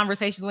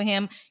conversations with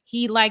him.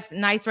 He liked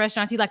nice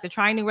restaurants. He liked to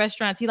try new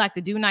restaurants. He liked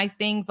to do nice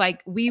things.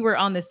 Like we were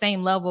on the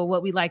same level of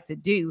what we like to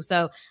do.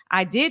 So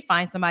I did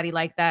find somebody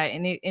like that,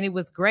 and it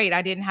was great.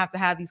 I didn't have to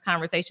have these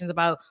conversations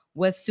about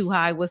what's too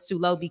high, what's too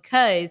low,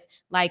 because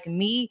like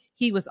me,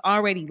 he was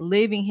already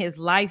living his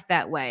life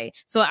that way.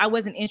 So I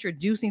wasn't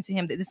introducing to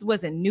him that this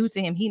wasn't new to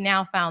him. He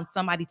now found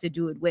somebody to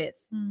do it with.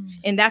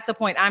 And that's the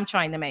point I'm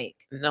trying to make.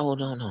 No.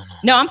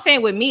 No, I'm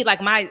saying with me, like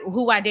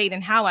who I date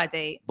and how I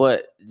date.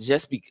 But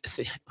just because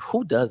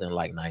who doesn't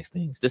like nice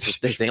things? This is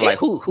this thing. Like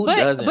who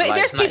doesn't but like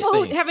there's nice people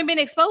things? who haven't been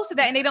exposed to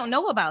that and they don't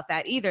know about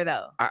that either,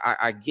 though.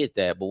 I get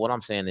that, but what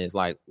I'm saying is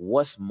like,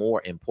 what's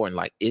more important?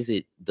 Like, is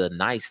it the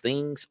nice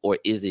things or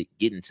is it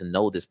getting to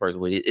know this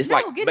person? It's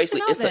like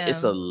basically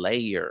it's a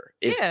layer.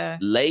 It's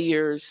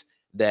layers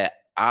that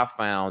I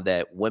found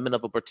that women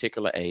of a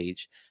particular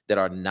age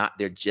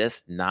they're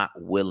just not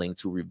willing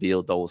to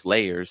reveal those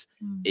layers.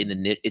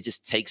 It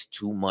just takes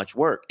too much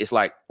work. It's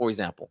like, for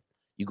example,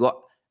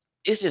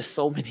 it's just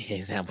so many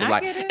examples.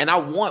 And I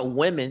want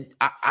women,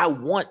 I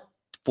want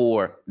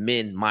for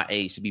men my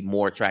age to be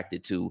more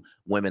attracted to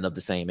women of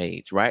the same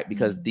age, right?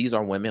 Because these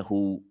are women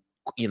who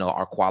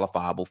are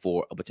qualifiable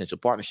for a potential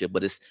partnership,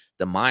 but it's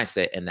the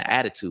mindset and the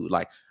attitude.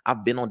 Like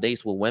I've been on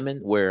dates with women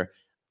where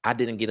I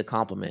didn't get a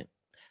compliment,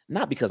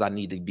 not because I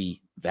need to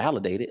be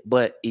validated,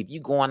 but if you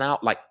going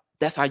out, like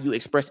that's how you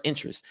express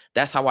interest.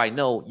 That's how I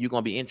know you're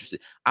going to be interested.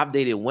 I've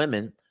dated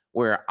women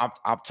where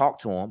I've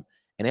talked to them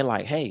and they're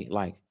like, hey,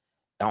 like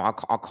I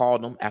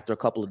called them after a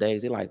couple of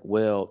days. They're like,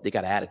 well, they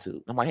got an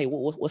attitude. I'm like, hey,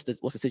 what's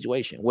the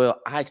situation? Well,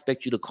 I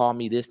expect you to call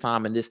me this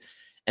time and this.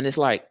 And it's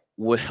like,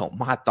 well,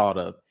 my thought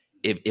of,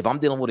 if I'm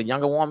dealing with a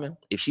younger woman,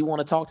 if she want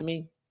to talk to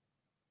me,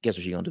 guess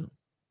what she gonna do?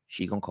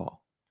 She gonna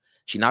call.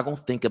 She not gonna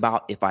think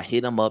about if I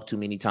hit them up too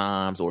many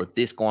times or if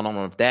this going on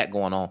or if that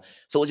going on.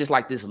 So it's just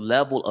like this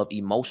level of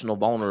emotional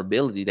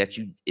vulnerability that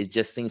it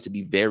just seems to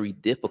be very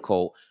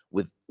difficult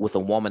with a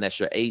woman that's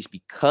your age,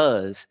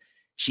 because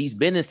she's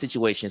been in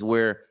situations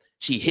where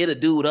she hit a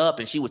dude up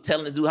and she was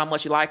telling the dude how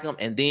much she liked him,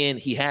 and then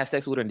he had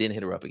sex with her and didn't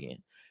hit her up again.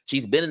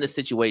 She's been in a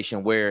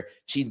situation where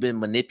she's been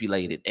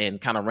manipulated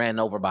and kind of ran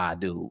over by a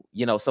dude,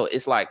 so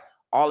it's like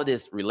all of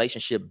this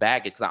relationship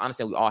baggage, because I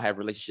understand we all have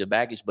relationship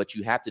baggage, but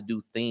you have to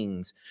do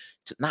things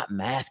to not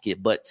mask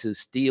it, but to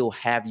still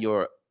have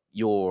the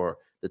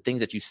things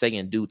that you say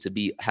and do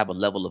to have a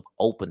level of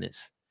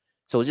openness.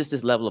 So just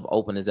this level of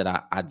openness that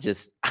I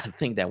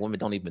think that women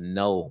don't even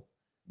know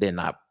they're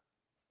not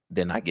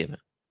giving,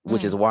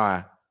 which is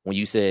why when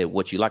you said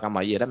what you like, I'm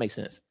like, yeah, that makes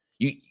sense.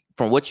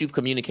 From what you've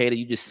communicated,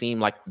 you just seem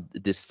like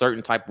this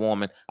certain type of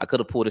woman. I could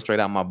have pulled it straight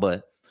out of my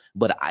butt,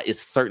 but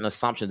it's certain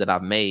assumptions that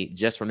I've made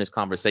just from this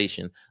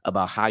conversation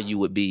about how you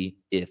would be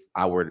if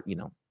I were,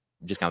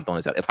 just kind of throwing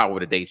this out, if I were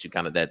to date you,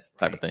 kind of that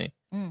type of thing.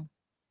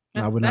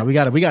 No, we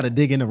gotta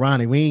dig into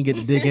Ronnie. We ain't get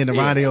to dig into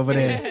Ronnie over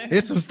there.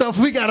 It's some stuff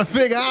we gotta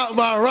figure out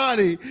about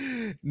Ronnie.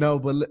 No,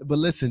 but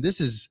listen,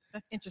 that's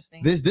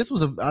interesting. This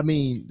was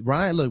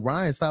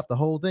Ryan stopped the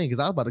whole thing because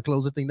I was about to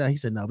close the thing down. He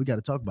said, "No, we got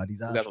to talk about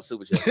these." We got some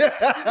super chats.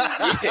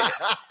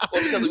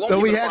 Well, so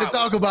we had to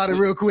talk about it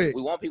real quick.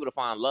 We want people to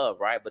find love,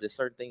 right? But there's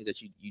certain things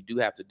that you do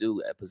have to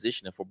do at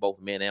positioning for both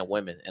men and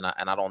women. And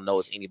I don't know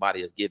if anybody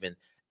has given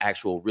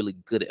actual really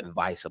good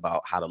advice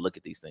about how to look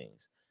at these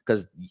things.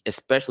 Because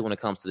especially when it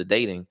comes to the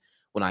dating,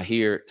 when I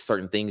hear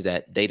certain things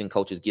that dating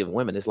coaches give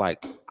women, it's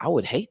like, I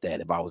would hate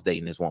that if I was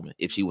dating this woman,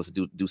 if she was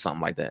to do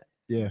something like that.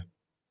 Yeah.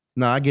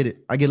 No, I get it.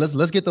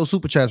 Let's get those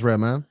super chats read,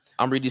 man.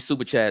 I'm reading these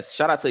super chats.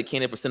 Shout out to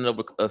Kenny for sending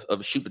over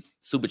of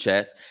super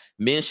chats.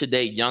 Men should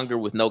date younger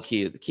with no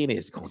kids. Kenny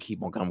is gonna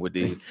keep on coming with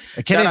these.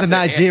 Kenny's a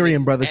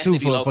Nigerian brother too,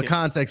 for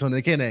context on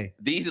the Kenny.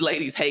 These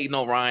ladies hating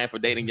on Ryan for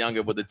dating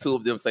younger, but the two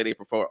of them say they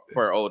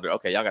prefer older.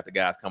 Okay, y'all got the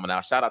guys coming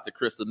out. Shout out to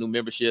Crystal, new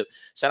membership.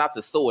 Shout out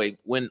to Soy.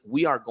 When are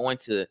we going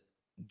to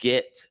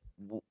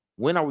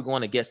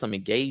get some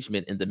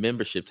engagement in the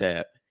membership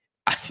tab?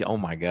 Oh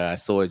my God,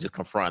 Soy just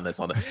confronting us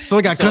on the.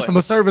 Soy got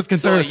customer service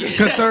concerns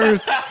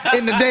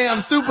in the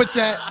damn super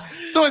chat.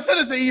 Soy, send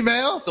us an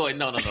email. Soy,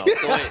 no. Soy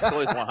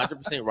is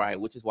 100% right,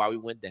 which is why we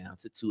went down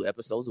to 2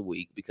 episodes a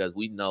week, because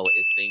we know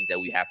it's things that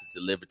we have to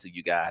deliver to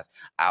you guys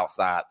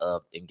outside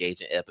of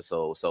engaging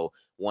episodes. So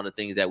one of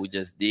the things that we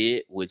just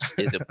did, which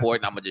is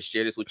important, I'm gonna just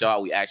share this with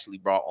y'all. We actually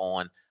brought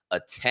on a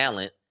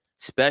talent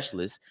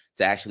specialist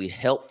to actually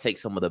help take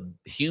some of the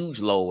huge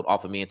load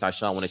off of me and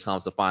Tyshawn when it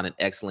comes to finding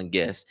excellent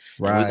guests.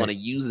 Right. And we're going to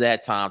use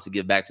that time to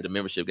give back to the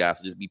membership guys.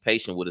 So just be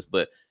patient with us.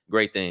 But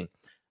great thing.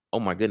 Oh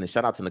my goodness.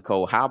 Shout out to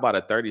Nicole. How about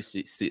a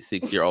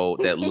 36-year-old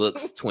that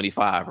looks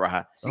 25,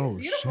 right? Oh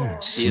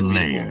shit.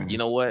 Slayer. You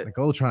know what?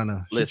 Nicole she trying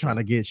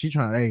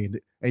to,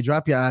 hey,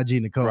 drop your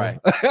IG, Nicole. Right.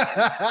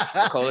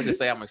 Nicole, let's just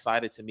say I'm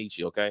excited to meet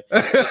you, okay?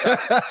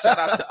 Shout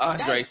out to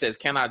Andre, says,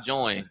 can I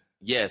join?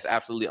 Yes,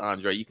 absolutely,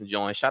 Andre. You can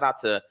join. Shout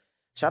out to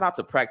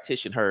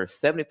Practitioner.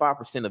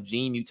 75% of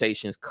gene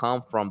mutations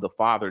come from the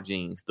father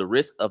genes. The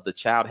risk of the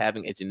child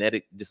having a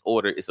genetic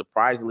disorder is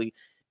surprisingly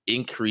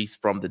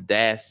increased from the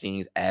dad's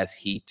genes as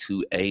he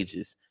too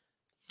ages.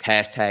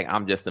 Hashtag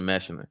I'm just a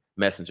messenger.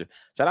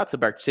 Shout out to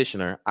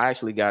Practitioner. I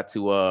actually got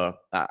to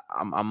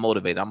I'm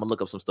motivated. I'm gonna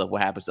look up some stuff.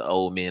 What happens to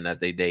old men as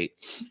they date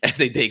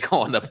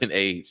going up in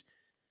age.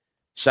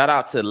 Shout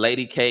out to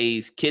Lady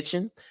K's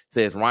Kitchen.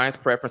 Says Ryan's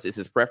preference is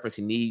his preference.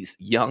 He needs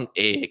young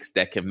eggs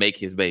that can make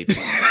his baby.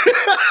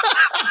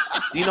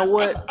 You know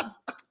what?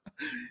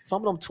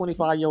 Some of them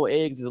 25-year-old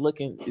eggs is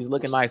looking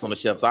nice on the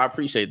shelf. So I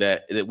appreciate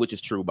that, which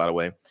is true, by the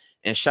way.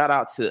 And shout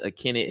out to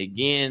Kenny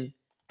again.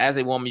 As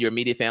a woman, your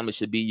immediate family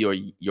should be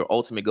your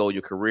ultimate goal.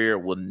 Your career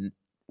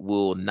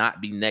will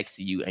not be next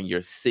to you and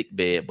your sick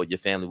bed, but your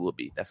family will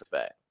be. That's a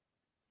fact.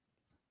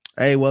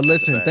 Hey, well,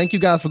 listen, thank you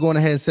guys for going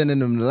ahead and sending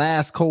them the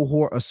last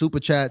cohort of super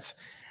chats.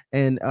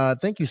 And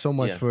thank you so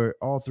much for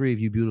all 3 of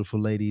you beautiful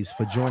ladies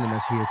for joining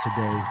us here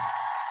today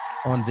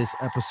on this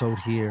episode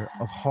here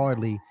of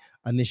Hardly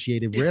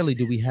Initiated. Rarely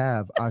do we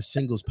have our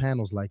singles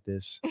panels like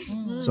this.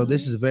 So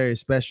this is very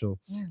special.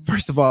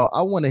 First of all,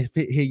 I want to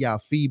hear y'all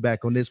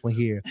feedback on this one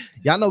here.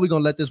 Y'all know we're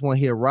going to let this one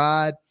here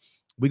ride.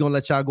 We're going to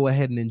let y'all go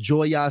ahead and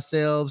enjoy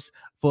yourselves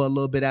for a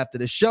little bit after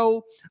the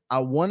show. I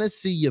want to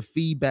see your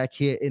feedback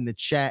here in the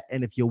chat.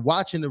 And if you're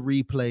watching the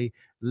replay,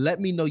 let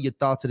me know your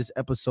thoughts of this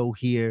episode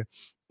here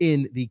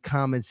in the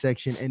comment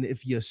section. And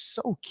if you're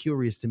so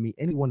curious to meet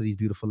any one of these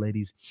beautiful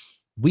ladies,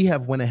 we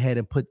have went ahead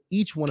and put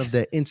each one of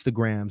their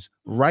Instagrams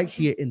right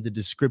here in the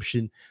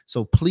description.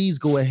 So please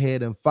go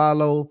ahead and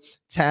follow,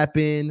 tap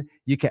in.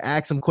 You can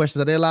ask some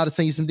questions. Are they allowed to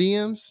send you some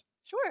DMs?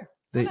 Sure.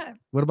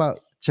 What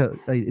about,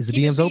 is the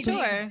DMs open?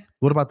 Sure.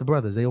 What about the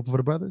brothers? They open for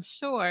the brothers?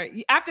 Sure.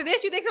 After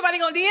this, you think somebody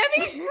gonna DM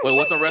me? Wait,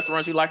 what's some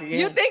restaurants you like again?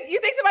 You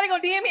think somebody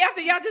gonna DM me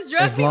after y'all just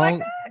drugged me like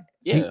that?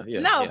 Yeah.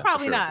 No,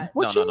 probably sure. not.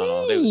 What you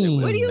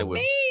mean? What do you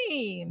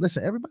mean?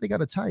 Listen, everybody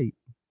got a type.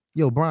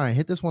 Yo, Brian,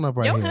 hit this one up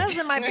right Your here. Your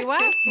husband might be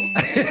watching.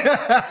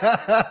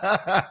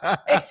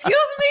 Excuse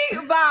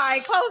me. Bye.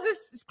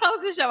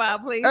 Close this show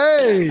out, please.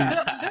 Hey.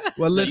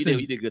 Well, listen.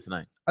 You did good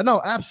tonight. No,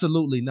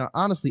 absolutely. No,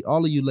 honestly,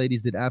 all of you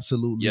ladies did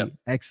absolutely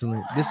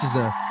excellent. This is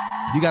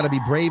you got to be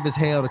brave as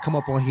hell to come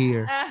up on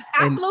here.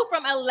 I flew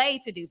from LA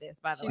to do this,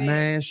 by the way.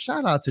 Man,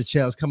 shout out to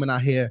Chels coming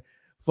out here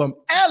from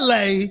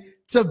LA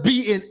to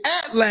be in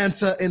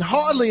Atlanta in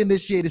Hardly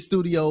Initiated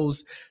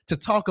Studios to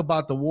talk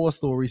about the war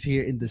stories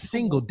here in the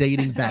single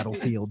dating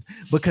battlefield,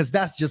 because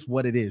that's just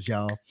what it is,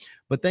 y'all.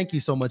 But thank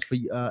you so much for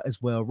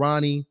as well,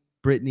 Ronnie,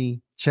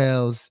 Brittany,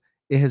 Chels.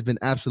 It has been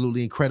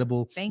absolutely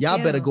incredible. Y'all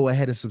better go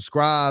ahead and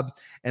subscribe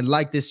and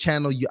like this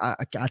channel.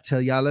 I tell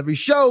y'all every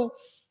show,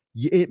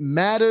 it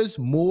matters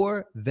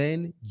more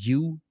than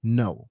you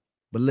know.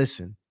 But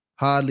listen,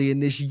 Hardly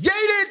Initiated.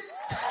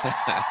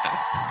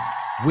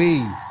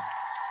 We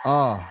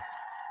are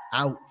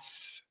out.